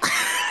go.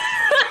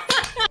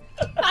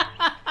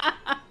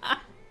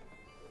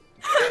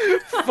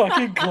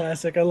 Fucking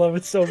classic. I love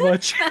it so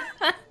much.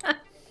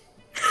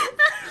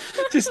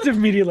 Just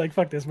immediate, like,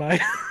 fuck this, bye.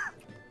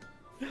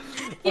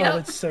 Yep. Oh,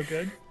 that's so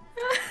good.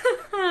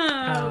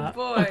 Oh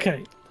boy.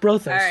 Okay,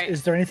 Brothos, Alright.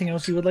 is there anything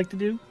else you would like to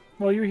do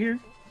while you're here?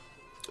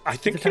 I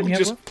think The time he'll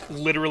you have just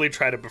literally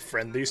try to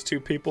befriend these two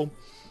people.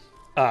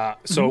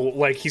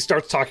 Like, he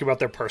starts talking about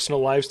their personal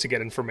lives to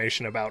get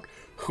information about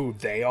who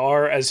they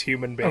are as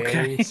human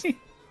beings. Okay.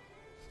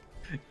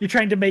 You're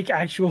trying to make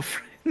actual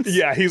friends.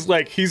 Yeah,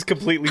 he's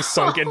completely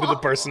sunk into the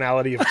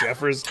personality of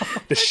Jeffers,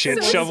 the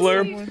shit So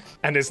shoveler, sweet.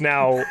 and is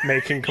now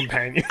making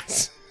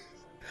companions.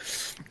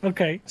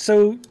 Okay,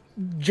 so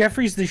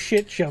Jeffrey's the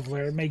shit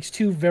shoveler makes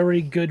two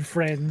very good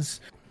friends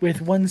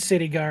with 1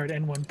 city guard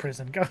and 1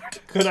 prison guard.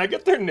 Could I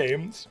get their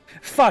names?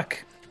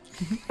 Fuck.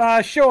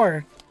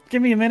 Sure.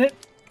 Give me a minute.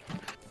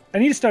 I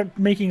need to start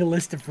making a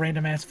list of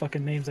random ass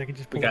fucking names I can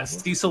just pull We got up.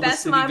 Cecil the That's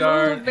city my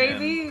guard, move,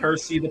 baby. and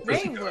Percy the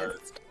prison Name guard.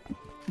 list.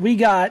 We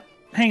got.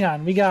 Hang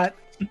on. We got.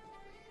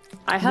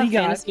 I have We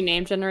got- fantasy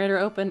name generator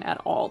open at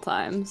all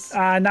times.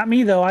 Not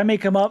me though. I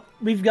make them up.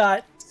 We've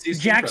got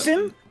Cecil Jackson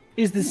Preston.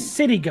 is the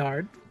city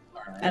guard,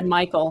 And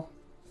Michael,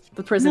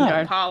 the prison No.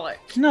 guard. Pollock.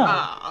 No.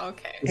 Oh,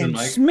 okay. Is it and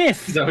Mike?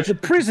 Smith, Is that what the you-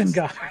 prison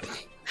guard.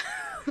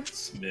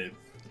 Smith.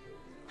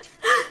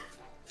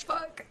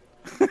 Fuck.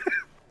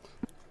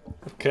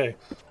 Okay.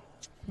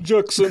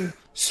 Jackson,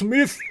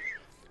 Smith,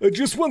 I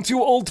just want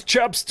you old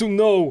chaps to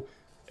know,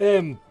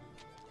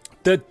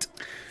 that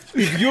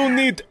if you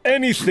need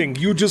anything,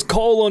 you just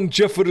call on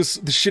Jeffers,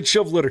 the shit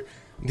shoveler.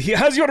 He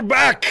has your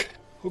back,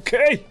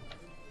 okay?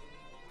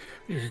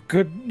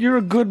 You're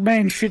a good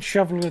man, shit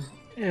shoveler.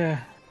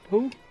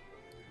 Who?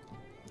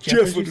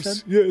 Jeffers, you Jeffers,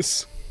 said?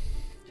 yes.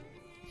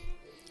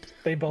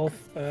 They both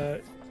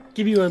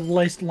give you a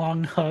nice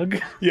long hug.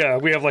 Yeah,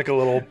 we have like a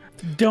little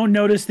Don't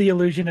notice the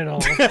illusion at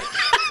all.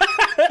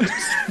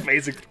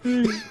 amazing.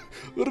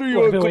 What are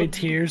Wipe you away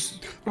tears.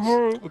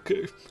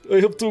 Okay, I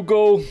have to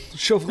go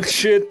shovel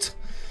shit.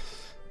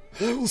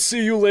 I will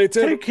see you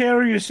later. Take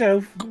care of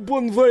yourself.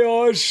 Bon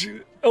voyage,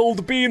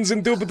 old beans,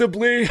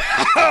 indubitably.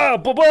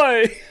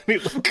 Bye-bye.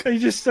 I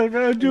just said,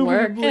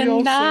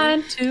 Working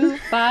 9 to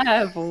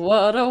 5.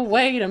 What a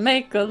way to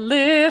make a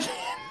living.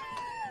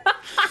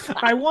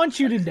 I want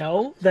you to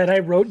know that I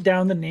wrote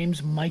down the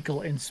names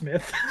Michael and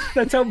Smith.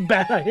 That's how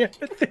bad I am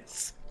at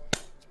this.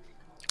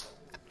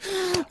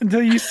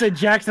 Until you said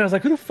Jackson, I was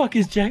like, who the fuck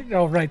is Jack?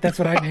 Oh, right, that's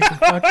what I named him.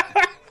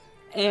 Fuck.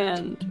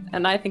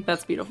 And I think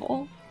that's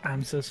beautiful.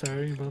 I'm so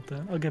sorry about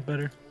that. I'll get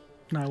better.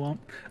 No, I won't.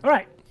 All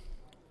right.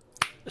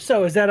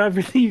 So, is that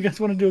everything you guys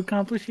want to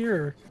accomplish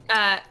here?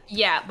 Or?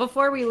 Yeah,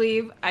 before we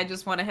leave, I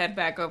just want to head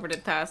back over to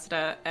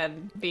Tasta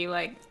and be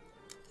like,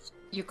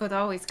 you could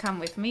always come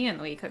with me and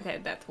we could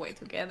head that way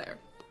together.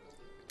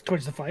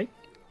 Towards the fight?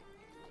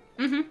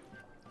 Mm-hmm.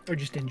 Or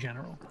just in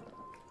general?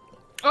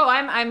 Oh,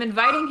 I'm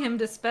inviting him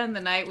to spend the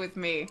night with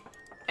me,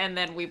 and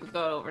then we would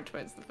go over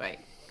towards the fight.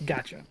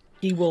 Gotcha.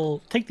 He will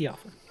take the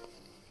offer.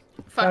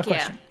 Fuck No yeah.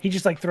 question. He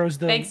just like throws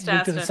the Thanks,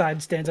 boot to the Dasta.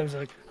 side, stands up, and is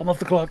like, I'm off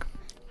the clock.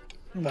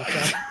 And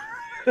walks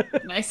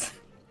out. Nice.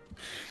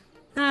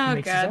 Oh,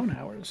 Makes his God. own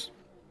hours.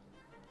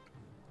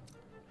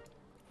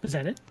 Is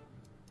that it?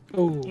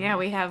 Oh. Yeah,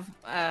 we have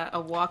a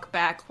walk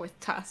back with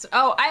Tasta.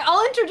 Oh,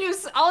 I'll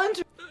introduce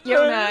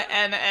Yona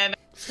and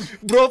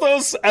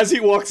Brothos, as he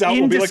walks out,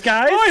 In will be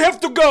disguise? like, oh, I have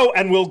to go,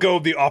 and we'll go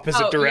the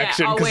opposite Oh, yeah,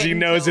 direction I'll because wait he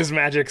knows until- his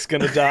magic's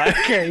gonna die.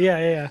 Okay,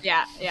 yeah.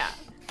 yeah.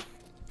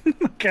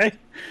 Okay.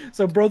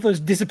 So Brothos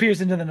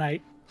disappears into the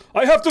night.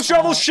 I have to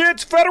shovel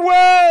shit.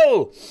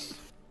 Farewell,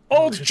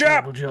 old It's a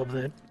chap. terrible job,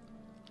 that.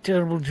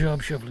 Terrible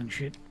job shoveling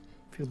shit.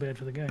 Feel bad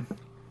for the guy.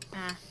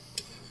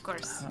 Of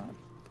course.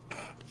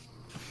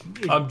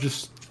 I'm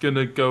just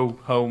gonna go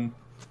home.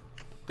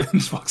 And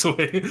just walks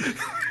away.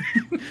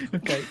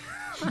 Okay.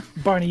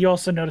 Barney, you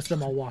also notice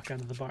them all walk out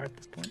of the bar at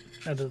this point.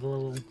 Out of the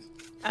little...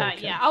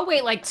 Yeah, I'll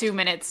wait like 2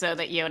 minutes so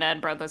that Yona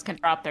and Brothos can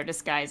drop their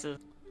disguises.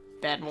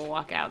 Then we'll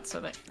walk out so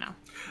that,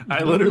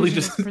 I literally Illusion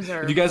just. is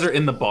preserved. If you guys are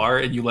in the bar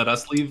and you let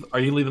us leave, are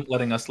you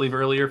letting us leave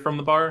earlier from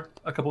the bar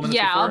a couple minutes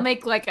Yeah, before? I'll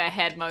make like a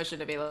head motion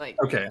to be like,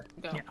 Okay.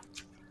 go. Yeah.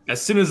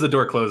 As soon as the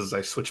door closes,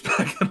 I switch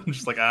back. And I'm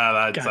just like,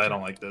 I Gotcha.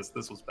 don't like this.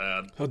 This was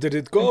bad. How did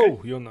it go,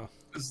 Yona?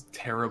 It was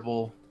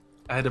terrible.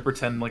 I had to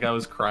pretend like I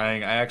was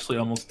crying. I actually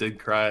almost did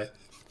cry.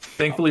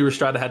 Thankfully,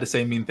 Restrada had to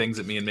say mean things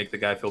at me and make the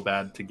guy feel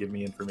bad to give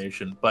me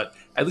information. But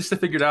at least I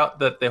figured out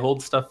that they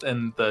hold stuff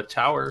in the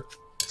tower.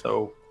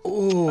 So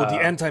Oh, the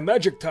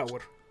anti-magic tower.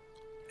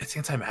 it's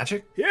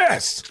anti-magic?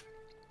 Yes,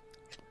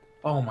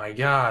 Oh my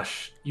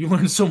gosh. You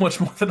learned so much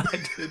more than I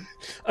did.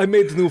 I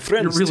made new You're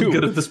friends really too.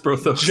 good at this,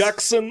 Brothos.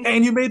 Jackson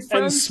And you made and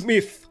friends?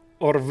 Smith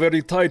are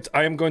very tight.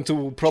 I am going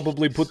to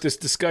probably put this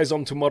disguise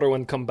on tomorrow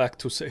and come back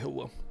to say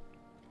hello.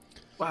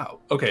 Wow.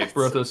 Okay,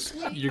 Brothos,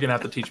 you're gonna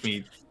have to teach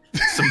me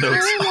some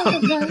notes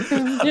on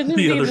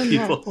the other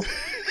people.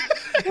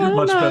 You're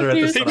much better at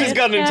this He than I just am.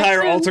 got an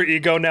entire alter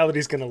ego now that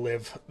he's gonna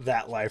live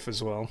that life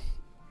as well.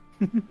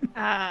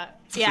 Yeah,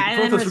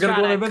 and then Brothos, we're gonna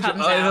go on an Restrada adventure.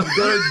 comes I out. have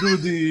got to do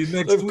the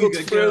next I've week got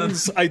again.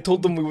 friends. I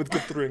told them we would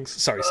get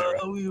drinks. Sorry,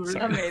 Sarah. We were-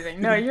 Sorry.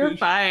 Amazing. No, you're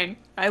fine.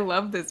 I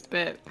love this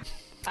bit.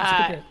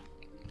 bit.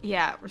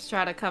 Yeah,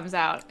 Restrada comes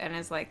out and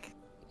is like,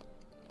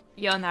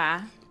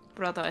 Yona,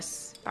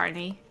 Brothos,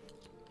 Barney.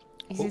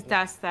 This is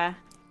Tasta.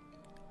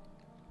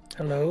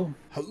 Hello?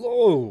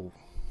 Hello.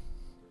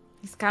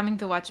 He's coming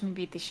to watch me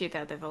beat the shit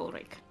out of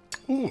Ulrich.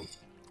 Ooh,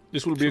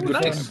 this will be a good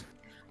nice. time.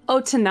 Oh,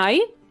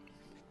 tonight?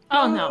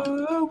 Oh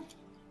no.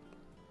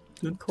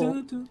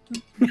 Cool.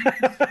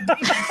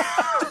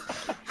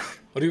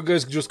 Are you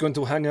guys just going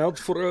to hang out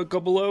for a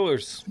couple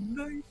hours?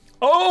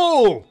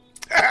 Oh!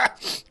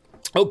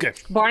 Okay.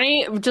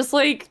 Barney just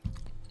like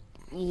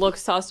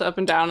looks tossed up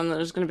and down and then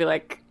there's gonna be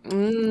like,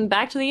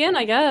 back to the inn,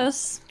 I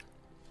guess.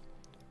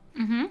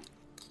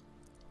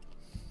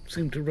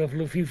 seem to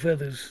ruffle a few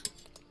feathers.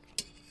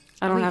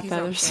 I don't have He's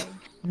feathers.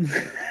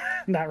 okay.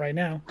 Not right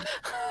now.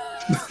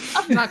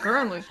 Not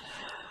currently.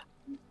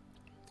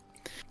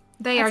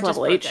 They That's are just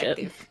level 8 shit.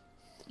 protective.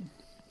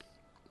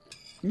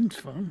 It's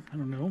fun. I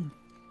don't know.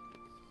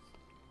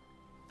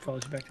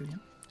 Follows you back to the end.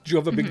 Did you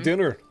have a big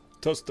dinner,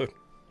 Tuster?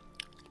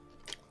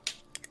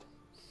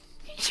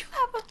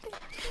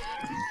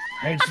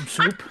 I had some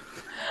soup.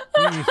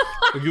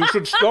 You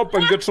should stop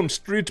and get some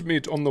street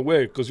meat on the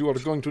way, because you are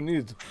going to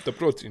need the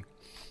protein.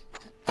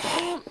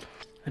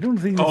 I don't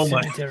think it's Oh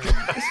my. sanitary.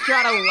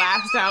 Strata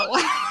laughs out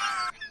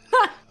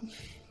loud.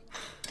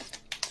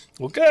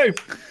 Okay.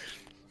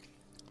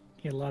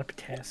 He had a lot of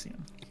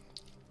potassium.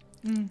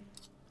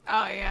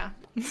 Oh yeah.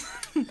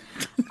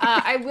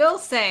 I will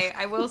say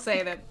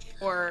that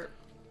for,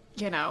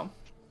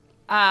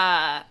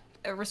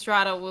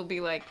 Restrada will be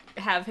like,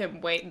 have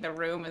him wait in the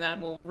room, and then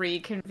we'll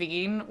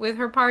reconvene with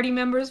her party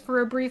members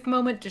for a brief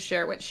moment to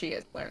share what she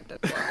has learned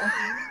as well.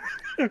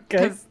 Okay.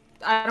 Because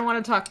I don't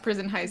want to talk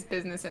prison heist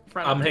business in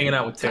front of I'm hanging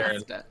out with Taryn.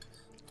 Tasta.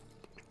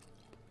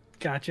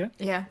 Gotcha.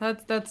 Yeah,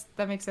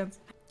 that makes sense.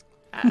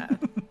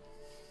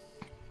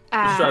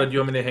 Strata, do you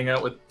want me to hang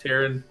out with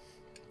Taryn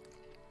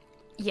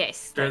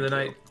Yes. during the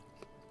thank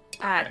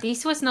night? you.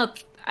 This was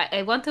not.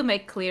 I want to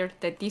make clear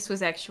that this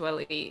was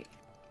actually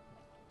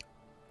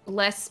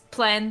less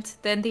planned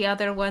than the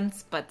other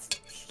ones, but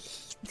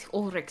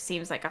Ulrich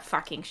seems like a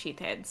fucking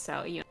shithead, so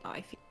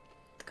I feel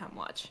come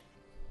watch.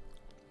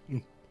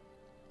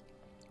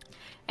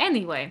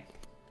 Anyway,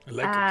 I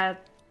like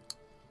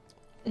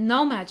it.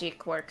 no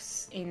magic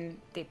works in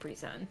the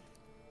prison.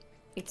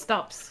 It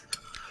stops.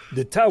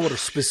 The tower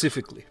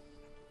specifically.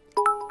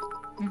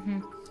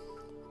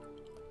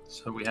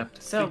 So we have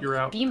to So figure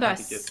out how to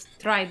Bimbas get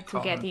tried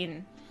to get Colin.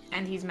 in,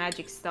 and his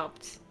magic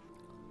stopped.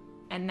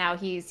 And now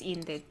he's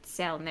in the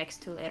cell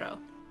next to Lero.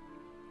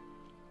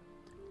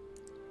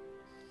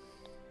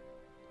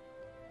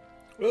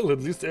 Well, at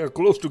least they are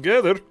close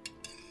together.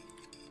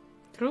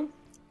 True?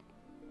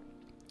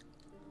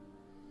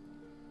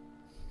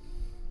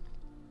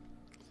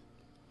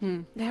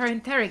 They're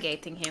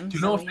interrogating him, Do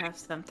you so know we if they- have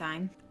some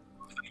time.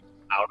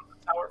 out of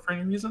the tower for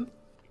any reason?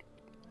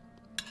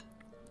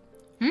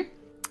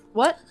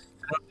 What?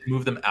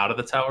 Move them out of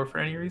the tower for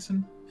any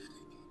reason?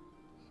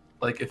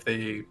 Like if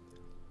they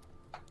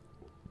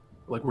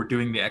we're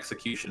doing the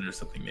execution or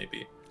something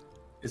maybe.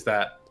 Is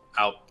that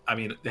out? I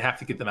mean, they have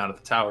to get them out of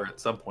the tower at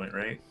some point,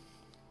 right?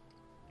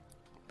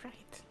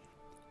 Right.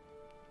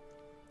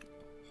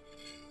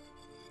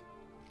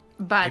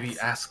 But Maybe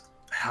ask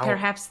how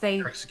perhaps they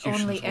their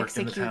executions only work in the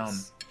execute. town.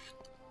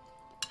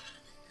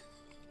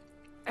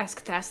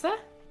 Ask Tasta?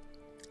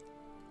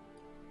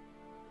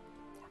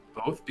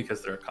 both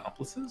because they're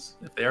accomplices.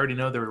 If they already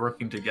know they're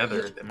working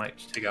together, they might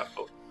just take out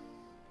both.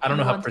 I don't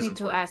You know how want me prisons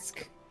to work.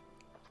 ask.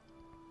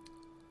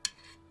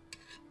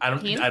 I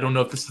don't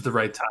know if this is the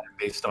right time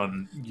based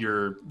on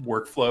your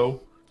workflow.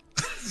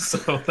 So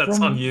that's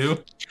From- on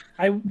you.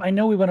 I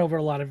know we went over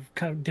a lot of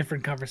kind of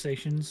different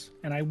conversations,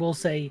 and I will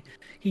say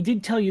he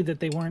did tell you that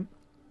they weren't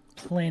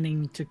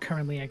planning to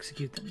currently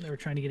execute them. They were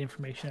trying to get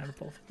information out of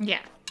both. Yeah,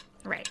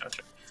 right.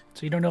 Gotcha.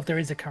 So you don't know if there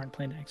is a current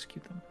plan to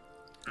execute them.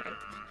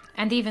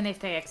 And even if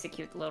they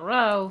execute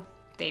Leroux,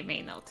 they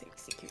may not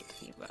execute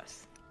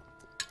Phoebus.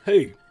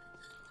 Hey,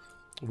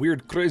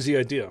 weird, crazy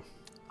idea.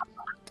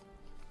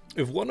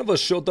 If one of us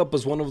showed up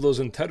as one of those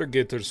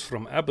interrogators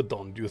from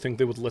Abaddon, do you think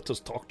they would let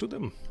us talk to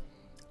them?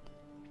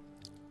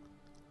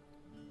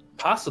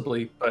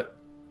 Possibly, but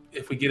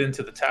if we get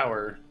into the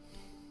tower,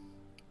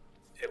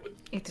 it would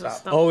It will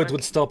stop. stop. Oh, it working.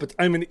 would stop it.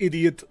 I'm an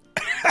idiot.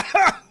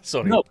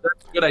 Sorry. No,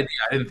 that's a good idea.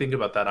 I didn't think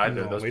about that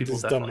either. No, Those it people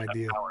is a dumb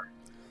definitely idea. have power.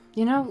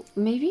 You know,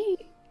 maybe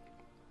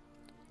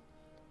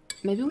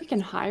we can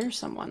hire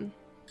someone.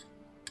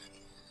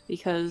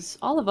 Because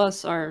all of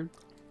us are,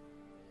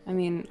 I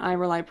mean, I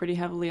rely pretty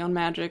heavily on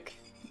magic.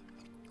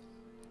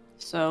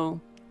 So,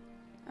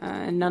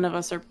 and none of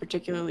us are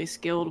particularly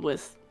skilled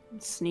with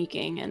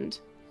sneaking and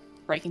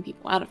breaking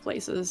people out of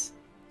places.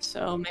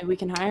 So maybe we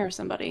can hire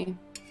somebody.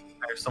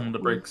 Hire someone to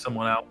break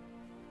someone out,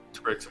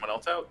 to break someone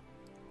else out.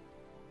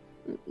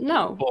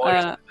 No, Well, I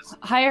guess it's-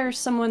 hire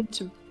someone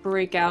to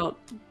break out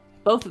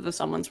both of the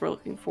summons we're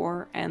looking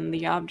for and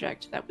the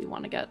object that we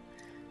want to get.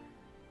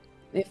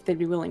 If they'd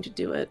be willing to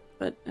do it,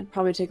 but it'd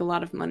probably take a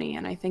lot of money,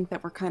 and I think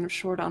that we're kind of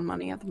short on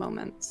money at the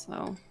moment,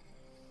 so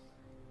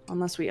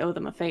unless we owe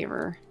them a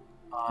favor.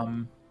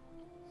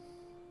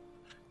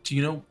 Do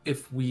you know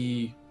if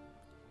we?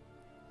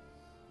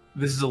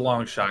 This is a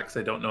long shot because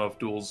I don't know if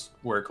duels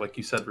work, like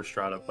you said,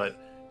 Restrada. But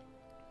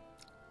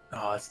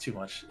that's too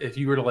much. If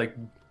you were to like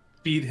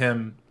beat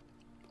him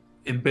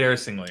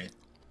embarrassingly,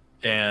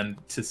 and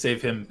to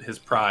save him his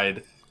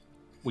pride,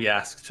 we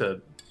ask to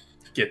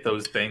get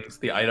those things,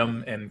 the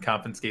item, and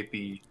confiscate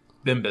the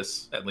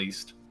Bimbus at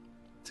least,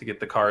 to get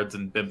the cards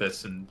and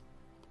Bimbus. And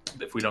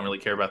if we don't really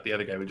care about the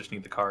other guy, we just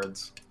need the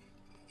cards.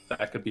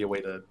 That could be a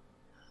way to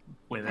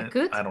win That it.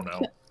 could? I don't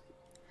know.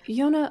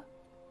 Fiona...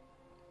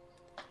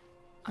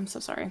 I'm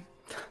so sorry.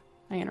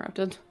 I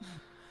interrupted.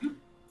 That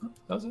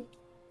was it.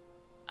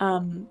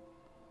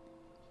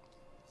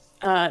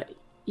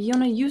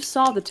 Yona, you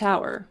saw the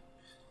tower,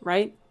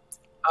 right?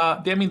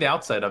 I mean, the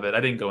outside of it. I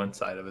didn't go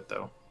inside of it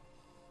though.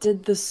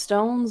 Did the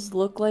stones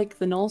look like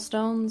the null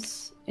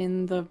stones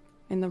in the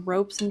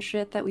ropes and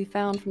shit that we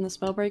found from the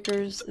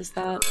spellbreakers? Is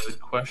that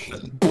Good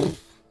question.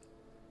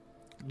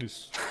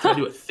 Just Can I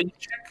do a think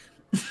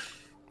check?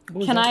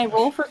 Can I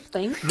roll for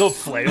think? the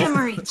flail.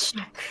 Memory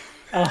check.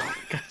 Oh,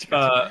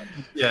 gotcha.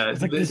 Yeah.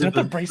 was like, is that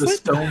the bracelet? The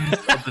stones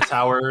of the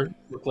tower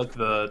look like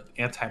the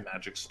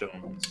anti-magic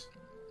stones.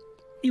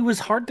 It was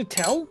hard to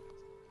tell.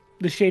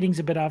 The shading's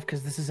a bit off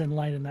because this is in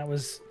light and that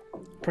was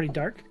pretty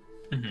dark.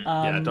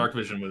 Yeah, dark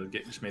vision would have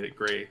just made it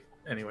gray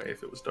anyway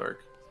if it was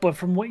dark. But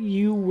from what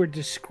you were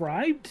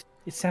described,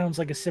 it sounds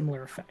like a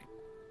similar effect.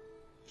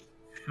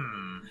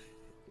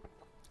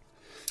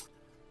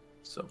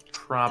 So That's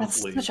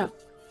probably. such a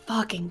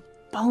fucking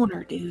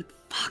boner, dude.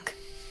 Fuck.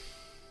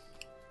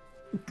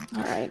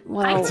 All right. I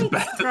Well,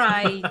 might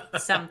try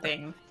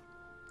something.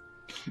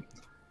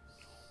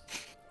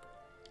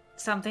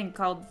 Something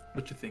called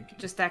What you thinking?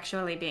 just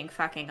actually being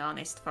fucking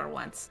honest for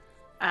once.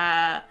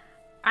 I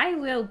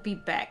will be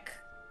back.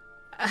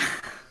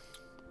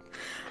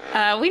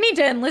 We need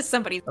to enlist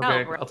somebody's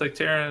Okay, help. I'll take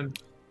Taryn.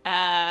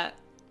 And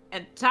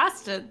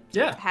Tasta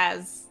Yeah.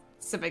 has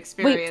some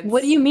experience. wait,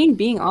 what do you mean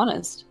being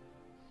honest?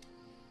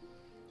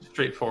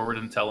 Straightforward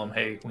and tell him,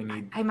 hey, we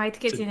need. I might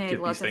get to in a get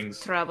lot these of things.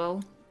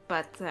 trouble,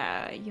 but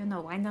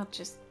why not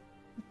just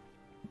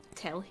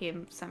tell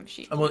him some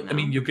shit? Well, I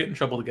mean, you get in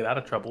trouble to get out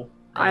of trouble.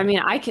 I right? mean,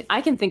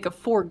 I can think of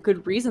 4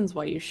 good reasons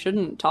why you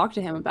shouldn't talk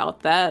to him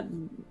about that.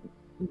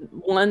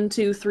 1,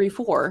 2, 3,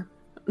 4.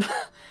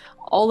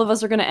 All of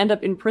us are going to end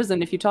up in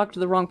prison if you talk to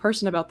the wrong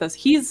person about this.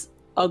 He's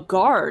a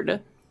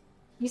guard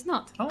He's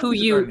not. I don't who think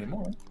he's a you- guard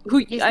anymore. who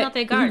He's not a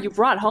who guard. you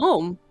brought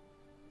home.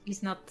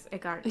 He's not a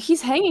guard.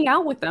 He's hanging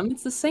out with them.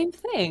 It's the same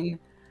thing.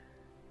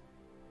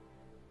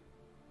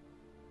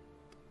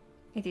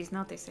 It is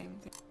not the same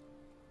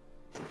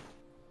thing.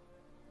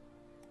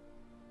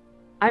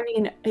 I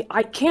mean,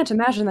 I can't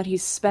imagine that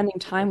he's spending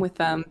time with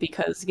them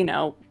because,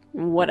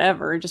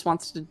 whatever, just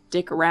wants to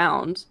dick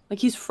around. Like,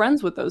 he's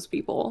friends with those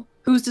people.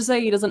 Who's to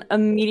say he doesn't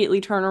immediately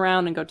turn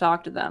around and go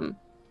talk to them?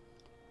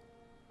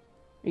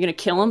 Are you gonna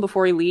kill him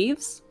before he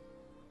leaves?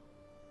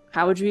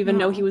 How would you even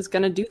know No. he was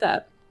gonna do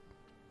that?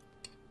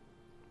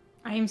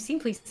 I am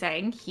simply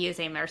saying he is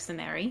a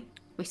mercenary.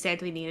 We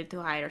said we needed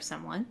to hire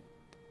someone.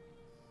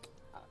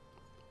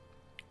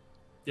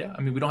 Yeah,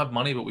 I mean, we don't have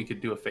money, but we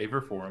could do a favor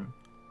for him.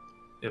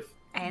 If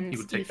And he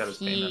would take if that as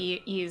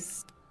he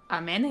is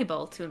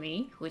amenable to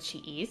me, which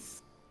he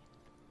is,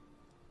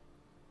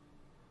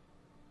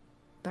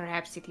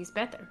 perhaps it is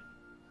better.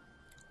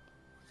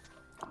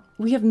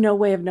 We have no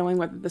way of knowing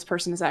whether this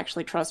person is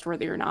actually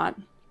trustworthy or not.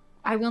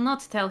 I will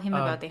not tell him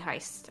about the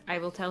heist. I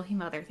will tell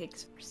him other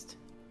things first.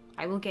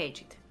 I will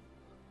gauge it.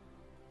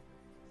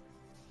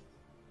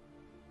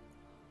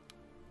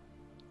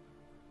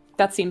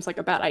 That seems like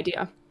a bad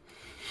idea.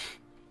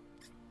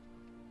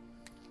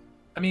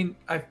 I mean,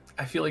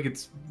 I feel like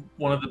it's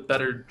one of the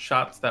better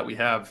shots that we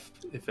have,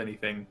 if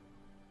anything,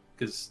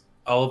 because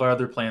all of our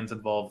other plans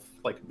involve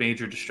like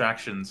major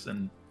distractions,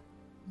 and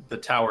the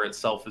tower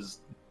itself is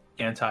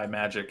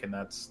anti-magic, and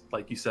that's,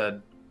 like you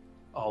said,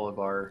 all of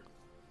our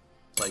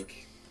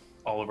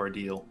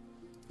deal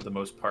for the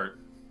most part.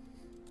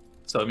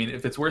 So I mean,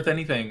 if it's worth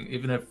anything,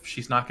 even if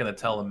she's not going to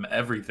tell him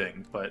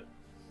everything, but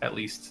at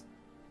least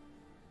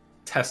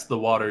test the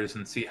waters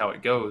and see how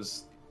it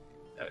goes,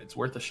 it's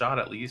worth a shot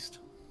at least.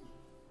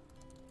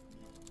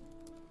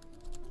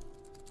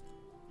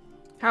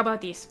 How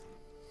about this?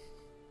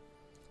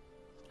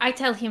 I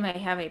tell him I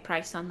have a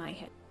price on my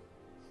head.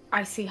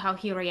 I see how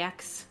he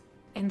reacts,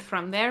 and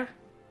from there,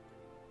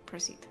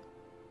 proceed.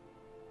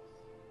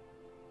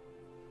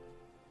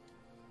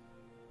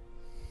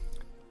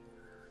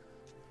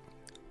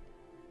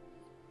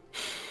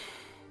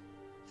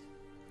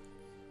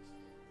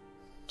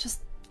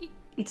 Just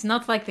It's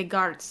not like the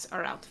guards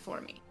are out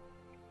for me.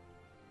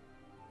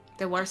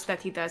 The worst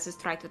that he does is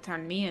try to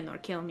turn me in or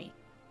kill me.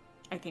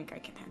 I think I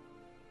can handle.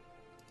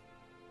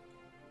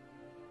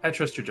 I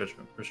trust your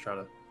judgment,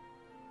 Ristrada.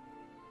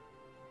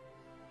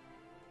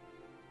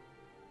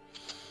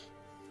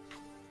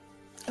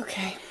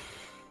 okay.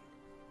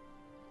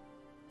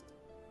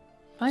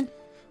 Fine.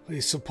 I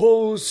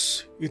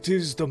suppose it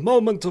is the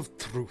moment of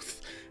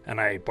truth, and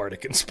I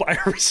bardic inspire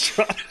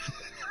Strahd.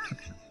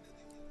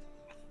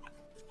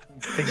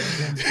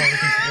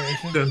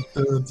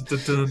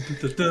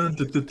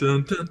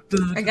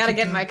 I gotta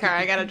get in my car.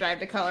 I gotta drive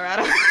to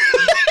Colorado.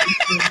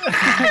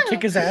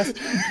 Kick his ass.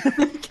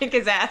 Kick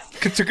his ass.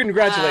 To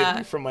congratulate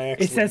me from my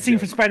excellent It's that scene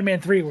from joke. Spider-Man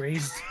 3 where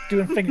he's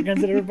doing finger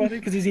guns at everybody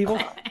because he's evil.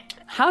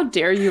 How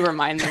dare you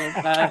remind me of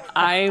that?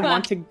 I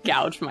want to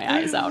gouge my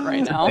eyes out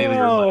right now. Maybe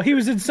you're Oh, like- he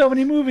was in so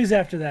many movies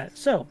after that.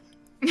 So,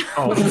 what's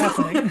Oh,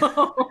 happening?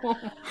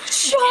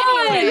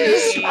 Sean!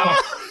 Anyway.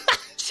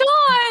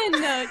 Sean!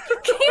 You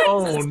can't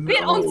Oh,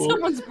 spit on no.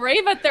 someone's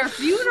grave at their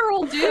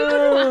funeral, dude!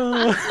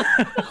 Oh.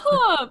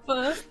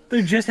 Stop!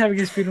 They're just having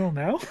his funeral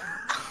now?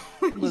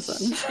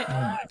 Listen. Oh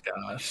my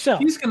gosh. So-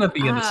 He's gonna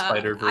be in the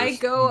Spider Verse. I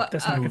go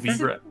That's not movie.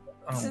 confirmed. to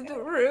Oh. the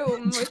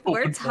room with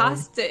where Open phone.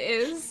 Tasta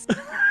is.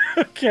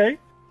 Okay.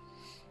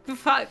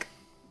 Fuck.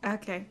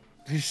 Okay.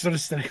 He's sort of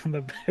sitting on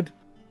the bed.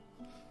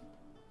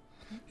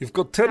 You've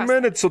got 10 Yes.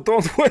 minutes, so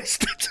don't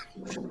waste it.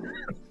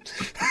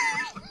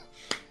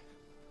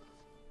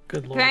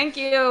 Good lord. Thank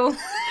you.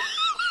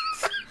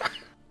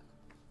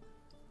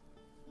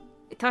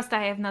 Tosta,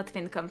 I have not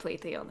been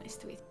completely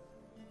honest with you.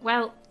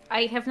 Well,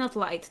 I have not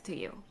lied to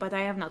you, but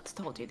I have not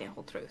told you the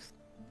whole truth.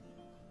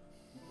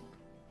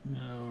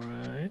 All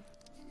right.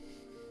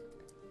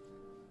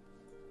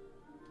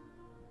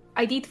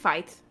 I did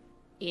fight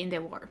in the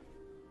war.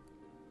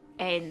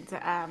 And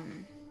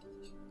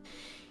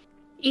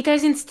it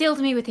has instilled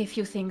me with a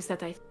few things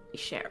that I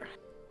share,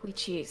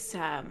 which is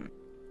a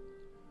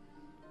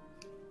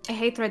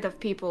hatred of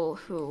people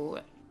who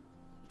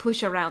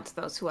push around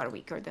those who are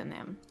weaker than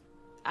them.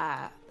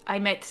 I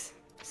met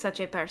such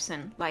a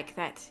person like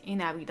that in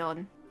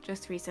Abidon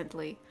just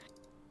recently.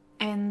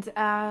 And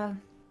I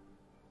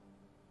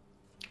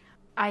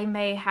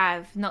may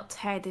have not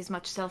had as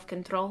much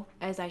self-control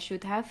as I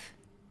should have.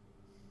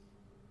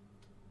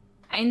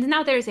 And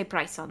now there is a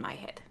price on my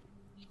head.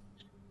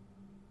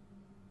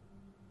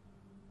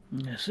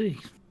 I see.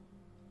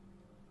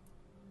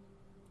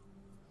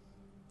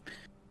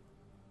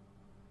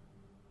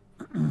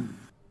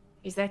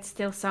 Is that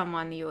still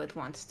someone you would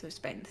want to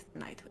spend the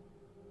night with?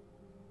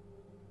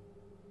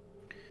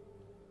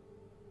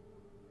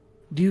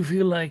 Do you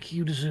feel like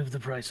you deserve the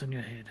price on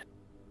your head?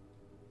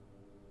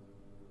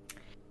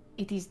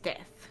 It is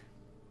death.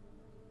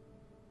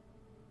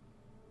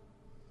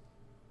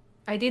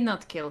 I did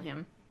not kill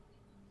him.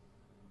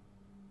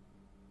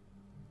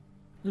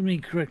 Let me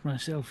correct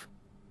myself.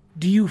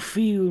 Do you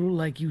feel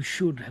like you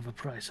should have a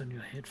price on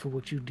your head for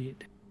what you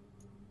did?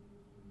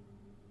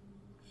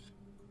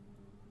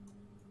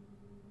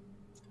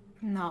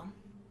 No.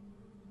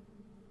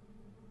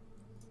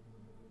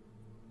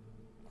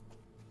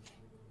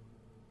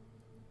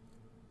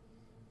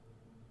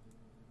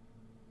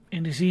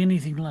 And is he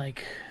anything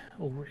like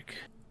Ulrich?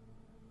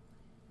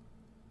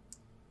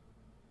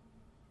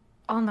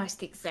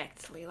 Almost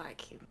exactly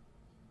like him.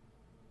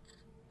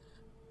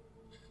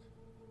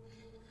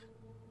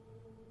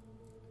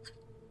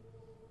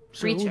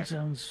 So Reacher. it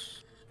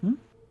sounds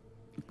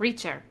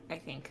Reacher, I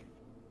think.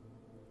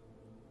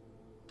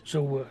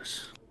 so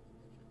worse.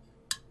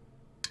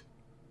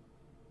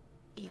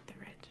 Eat the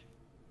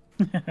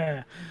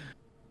red.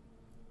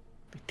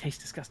 They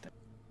taste disgusting.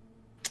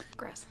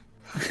 Gross.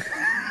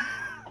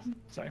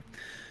 Sorry.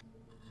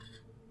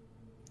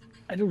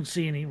 I don't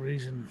see any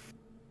reason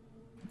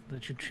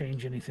that should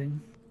change anything.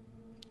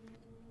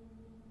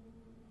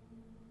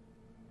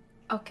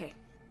 Okay.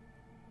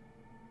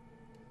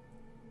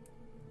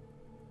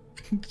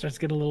 Starts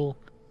to get a little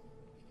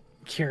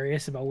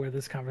curious about where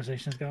this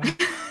conversation is going.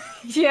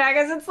 Yeah,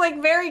 because it's like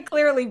very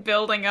clearly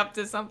building up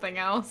to something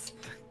else.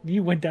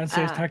 You went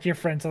downstairs, talked to your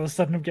friends, all of a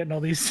sudden I'm getting all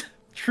these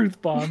truth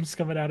bombs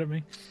coming out at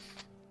me.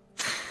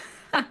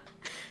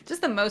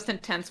 Just the most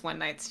intense one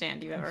night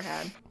stand you ever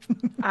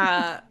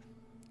had.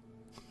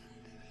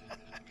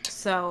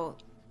 So,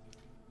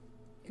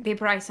 the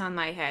price on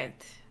my head,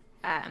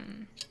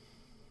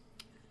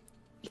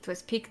 it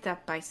was picked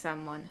up by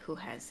someone who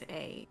has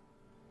a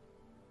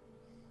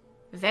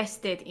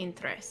vested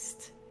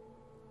interest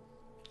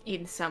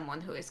in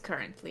someone who is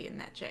currently in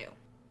that jail.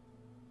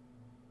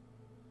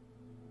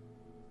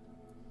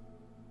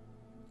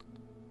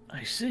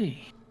 I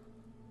see.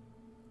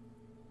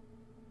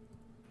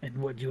 And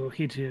what, you're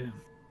here to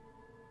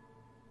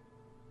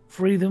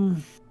free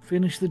them,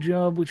 finish the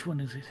job? Which one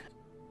is it?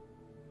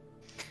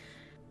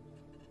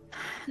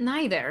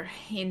 Neither,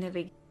 in the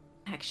beginning,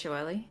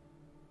 actually.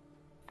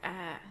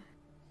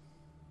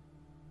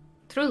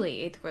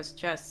 Truly, it was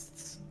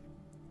just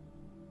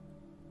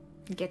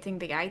getting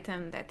the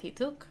item that he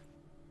took.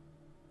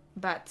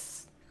 But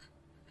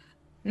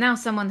now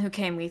someone who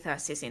came with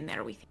us is in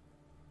there with him.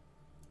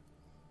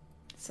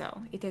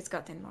 So it has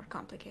gotten more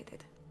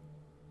complicated.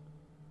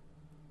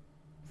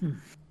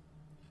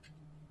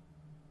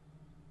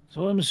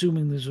 So I'm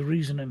assuming there's a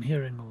reason I'm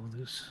hearing all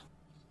this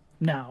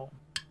now,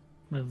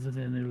 rather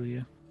than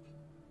earlier.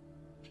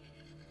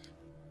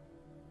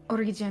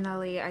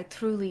 Originally, I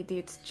truly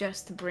did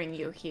just bring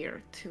you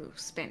here to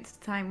spend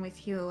time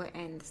with you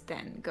and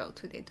then go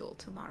to the duel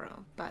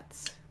tomorrow,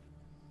 but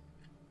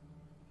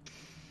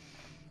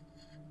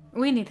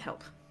we need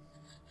help.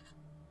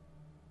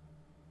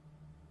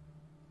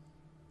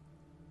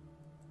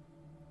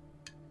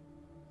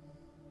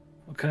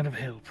 What kind of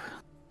help?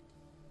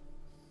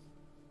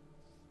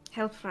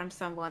 Help from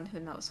someone who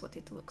knows what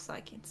it looks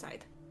like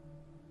inside.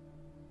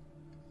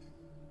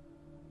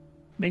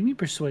 Make me a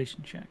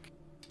persuasion check.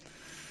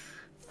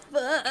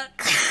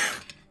 Fuck.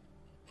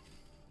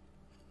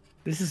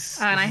 This is.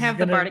 And I this is have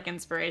the gonna- bardic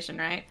inspiration,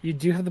 right? You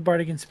do have the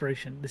bardic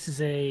inspiration. This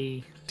is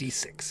a.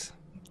 D6.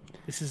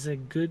 This is a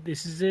good.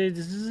 This is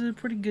a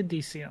pretty good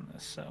DC on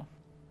this. So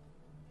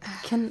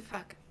Can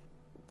Fuck.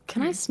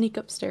 I sneak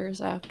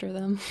upstairs after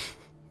them?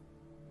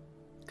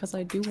 because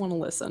I do want to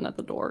listen at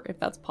the door if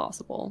that's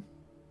possible.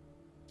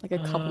 Like a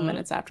couple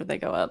minutes after they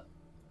go up.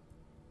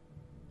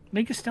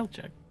 Make a stealth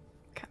check.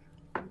 Okay.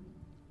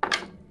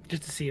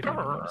 Just to see if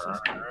anyone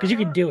notices. Because you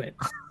can do it.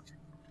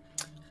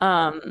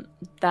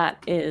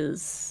 That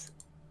is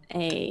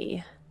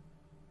a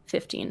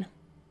 15.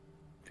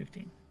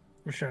 15.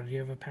 Rashad, do you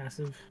have a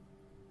passive?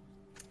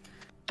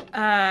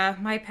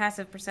 My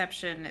passive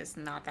perception is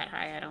not that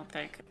high, I don't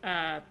think.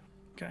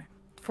 Okay.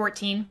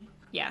 14.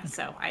 Yeah,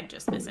 so I'd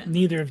just miss it.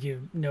 Neither of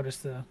you notice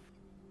the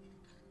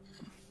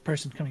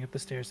person coming up the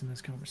stairs in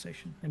this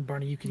conversation. And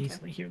Barney, you can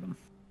easily hear them.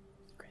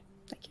 Great.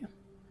 Thank you.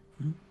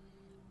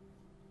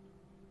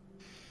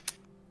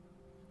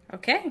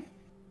 Okay.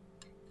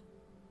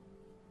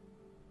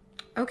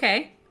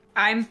 Okay.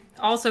 I'm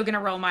also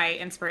gonna roll my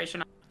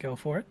inspiration. Go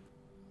for it.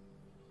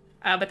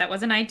 But that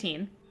was a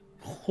 19.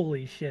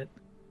 Holy shit.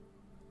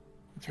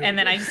 That's really And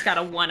then good. I just got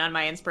a 1 on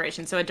my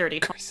inspiration, so a dirty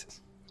 20.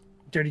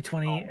 Dirty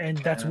 20, and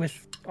that's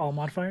with all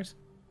modifiers?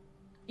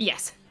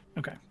 Yes.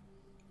 Okay.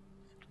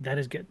 That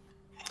is good.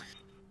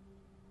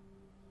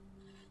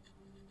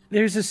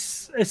 There's a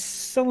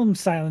solemn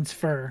silence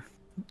for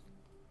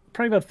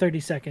probably about 30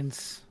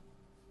 seconds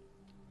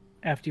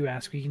after you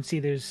ask. You can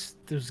see there's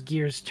those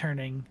gears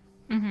turning.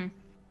 Mm-hmm.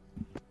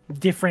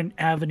 Different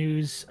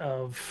avenues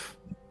of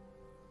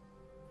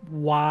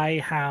why,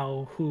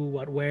 how, who,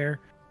 what, where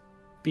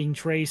being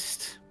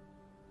traced.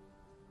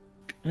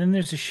 And then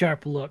there's a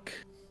sharp look.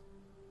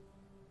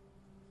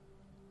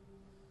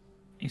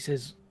 He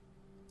says,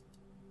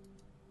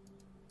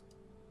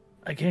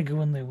 I can't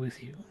go in there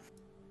with you.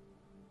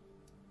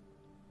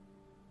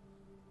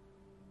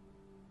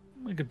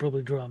 I could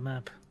probably draw a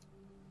map.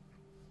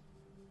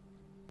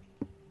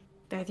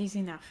 That is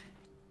enough.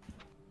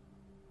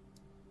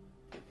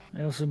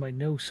 I also might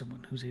know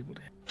someone who's able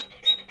to.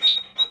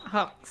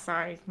 Oh,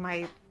 sorry.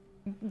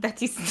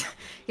 That is...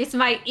 It's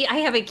my... I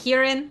have a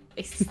Kieran.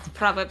 It's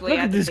probably Look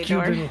at at this the cute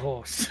door. little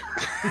horse.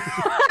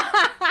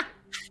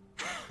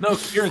 No,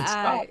 Kieran,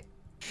 stop.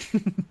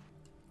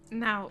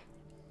 Now,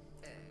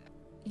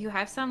 you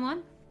have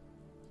someone?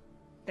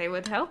 They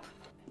would help?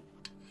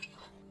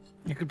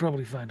 You could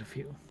probably find a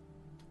few.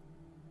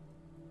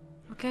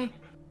 Okay.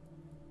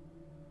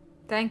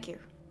 Thank you.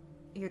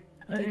 You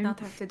did I- not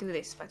have to do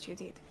this, but you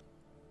did.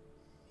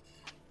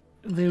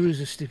 There is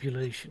a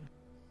stipulation.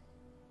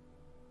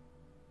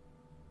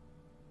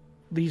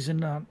 These are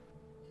not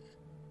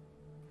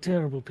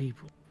terrible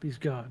people. These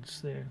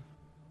guards, they're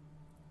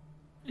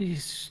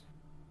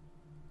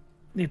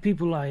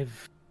people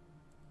I've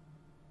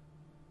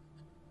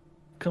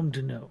come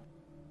to know.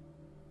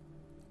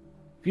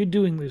 If you're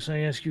doing this, I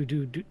ask you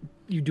do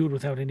it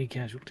without any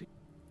casualty.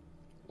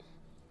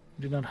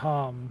 Do not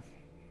harm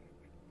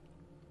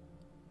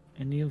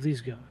any of these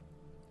guards.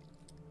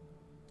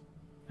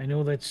 I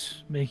know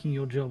that's making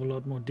your job a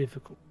lot more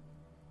difficult,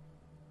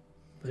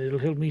 but it'll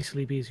help me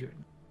sleep easier.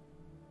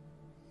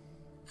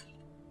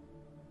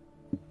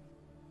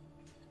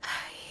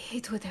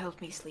 It would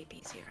help me sleep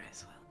easier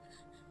as well.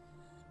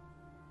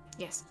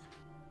 Yes.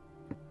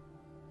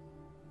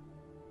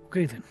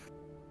 Okay then.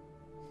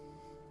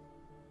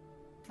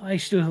 I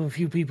still have a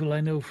few people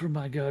I know from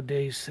my guard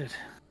days that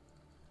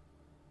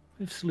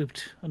have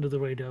slipped under the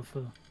radar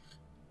for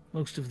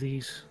most of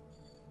these.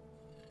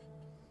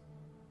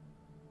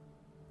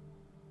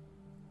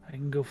 I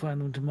can go find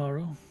them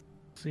tomorrow,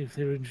 see if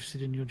they're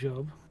interested in your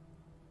job.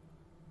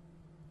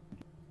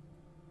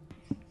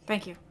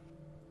 Thank you.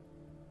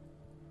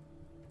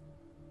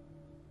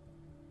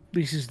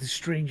 This is the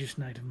strangest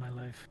night of my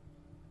life.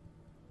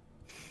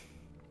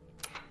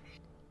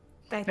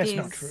 That's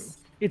not true.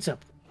 It's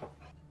up.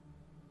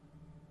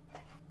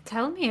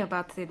 Tell me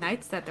about the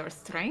nights that are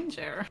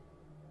stranger.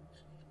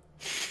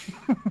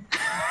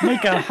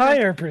 Make a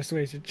higher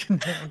persuasion.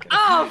 Okay.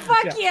 Oh,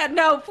 fuck yeah.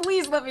 No,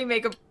 please let me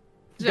make a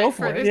Go check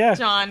for it, this, yeah.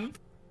 John.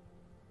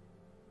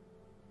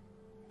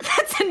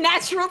 That's a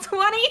natural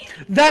 20?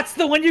 That's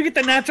the one you get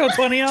the natural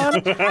 20 on?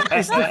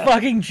 It's the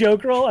fucking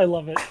joke roll? I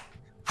love it.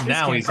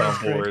 Now he's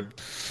on board.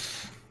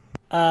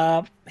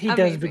 He does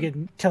Amazing.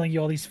 begin telling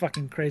you all these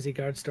fucking crazy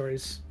guard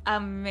stories.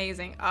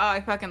 Amazing. Oh, I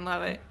fucking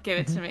love it. Give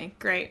it to me.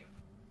 Great.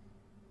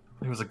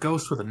 There was a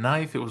ghost with a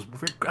knife. It was.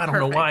 I don't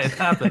know why it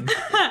happened.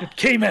 It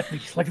came at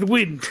me like the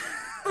wind.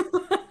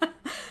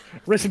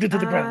 Wrestled it to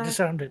the ground,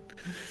 disarmed it.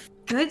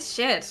 Good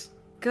shit.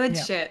 Good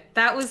Yeah. shit.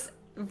 That was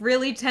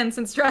really tense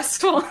and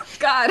stressful.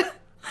 God.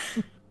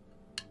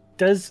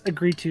 Does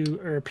agree to,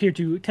 or appear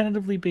to,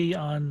 tentatively be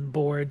on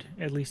board,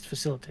 at least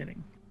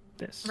facilitating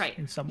this Right.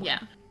 in some way. Yeah.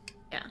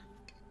 Yeah.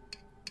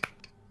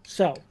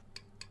 So,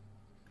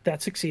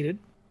 that succeeded.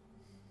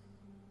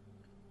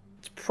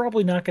 It's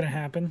probably not going to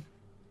happen.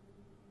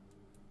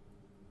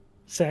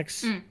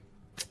 Sex.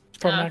 It's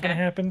probably not going Okay.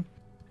 to happen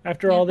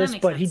after Yeah, all that this,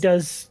 makes but he sense.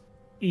 does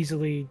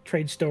easily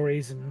trade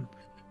stories and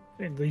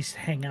at least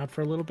hang out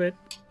for a little bit.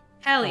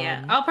 Hell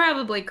yeah. I'll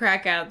probably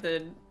crack out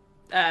the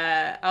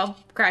I'll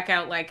crack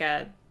out like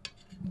a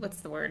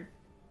what's the word?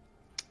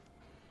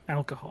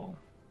 Alcohol.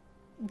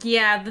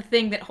 Yeah, the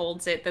thing that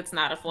holds it that's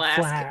not a flask.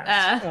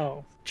 Flask.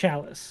 Oh,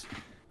 chalice.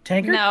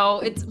 Tankard? No,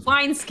 it's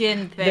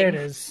wineskin thing. There it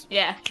is.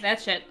 Yeah,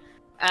 that shit.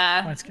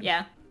 Wineskin.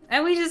 Yeah.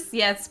 And we just,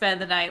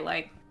 spend the night,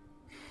 like,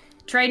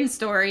 trading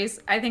stories.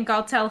 I think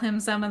I'll tell him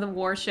some of the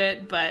war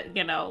shit, but,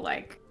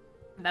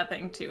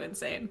 nothing too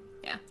insane.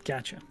 Yeah.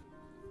 Gotcha.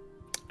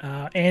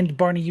 And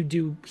Barney, you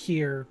do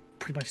hear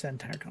pretty much that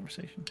entire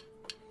conversation.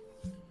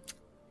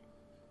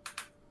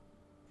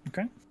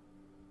 Okay.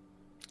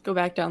 Go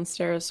back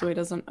downstairs so he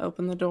doesn't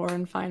open the door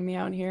and find me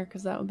out here,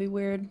 because that would be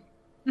weird.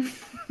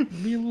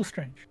 It'd be a little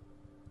strange.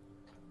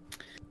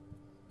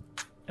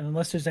 And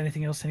unless there's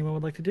anything else anyone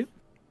would like to do,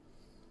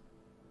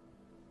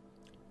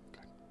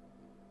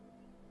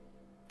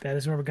 that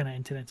is where we're going to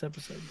end tonight's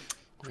episode.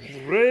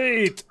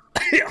 Great.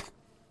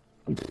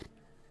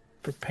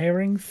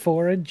 Preparing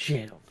for a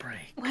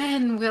jailbreak.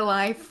 When will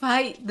I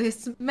fight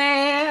this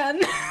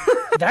man?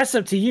 That's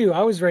up to you.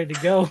 I was ready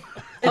to go.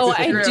 Oh,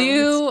 true. I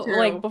do, It's true.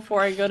 like,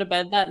 before I go to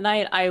bed that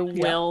night, I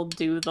will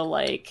do the,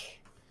 like,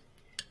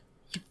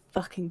 you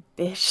fucking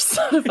bitch,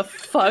 son of a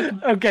fuck.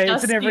 Okay,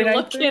 it's an dusty every night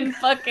looking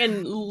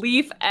fucking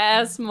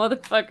leaf-ass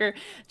motherfucker,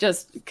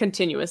 just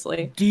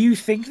continuously. Do you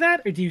think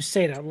that, or do you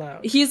say it out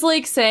loud? He's,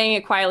 like, saying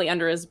it quietly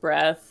under his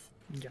breath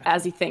Gotcha.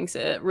 as he thinks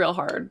it real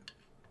hard.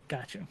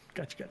 Gotcha.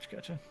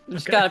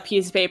 Just got a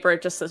piece of paper,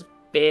 it just says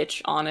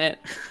bitch on it.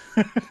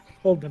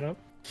 Hold it up.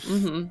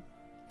 Mm-hmm.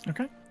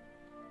 Okay.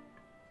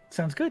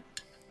 Sounds good.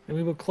 Then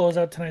we will close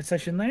out tonight's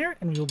session there,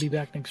 and we will be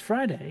back next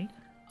Friday.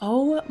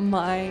 Oh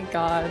my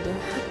god.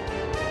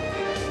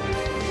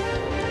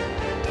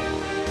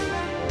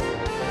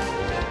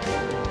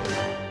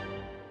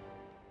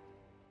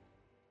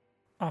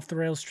 Off the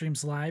Rails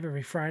streams live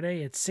every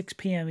Friday at 6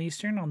 p.m.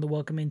 Eastern on the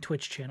Welcome In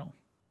Twitch channel.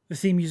 The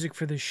theme music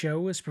for this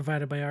show was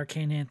provided by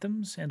Arcane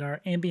Anthems, and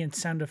our ambient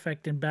sound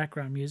effect and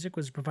background music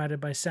was provided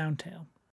by Soundtail.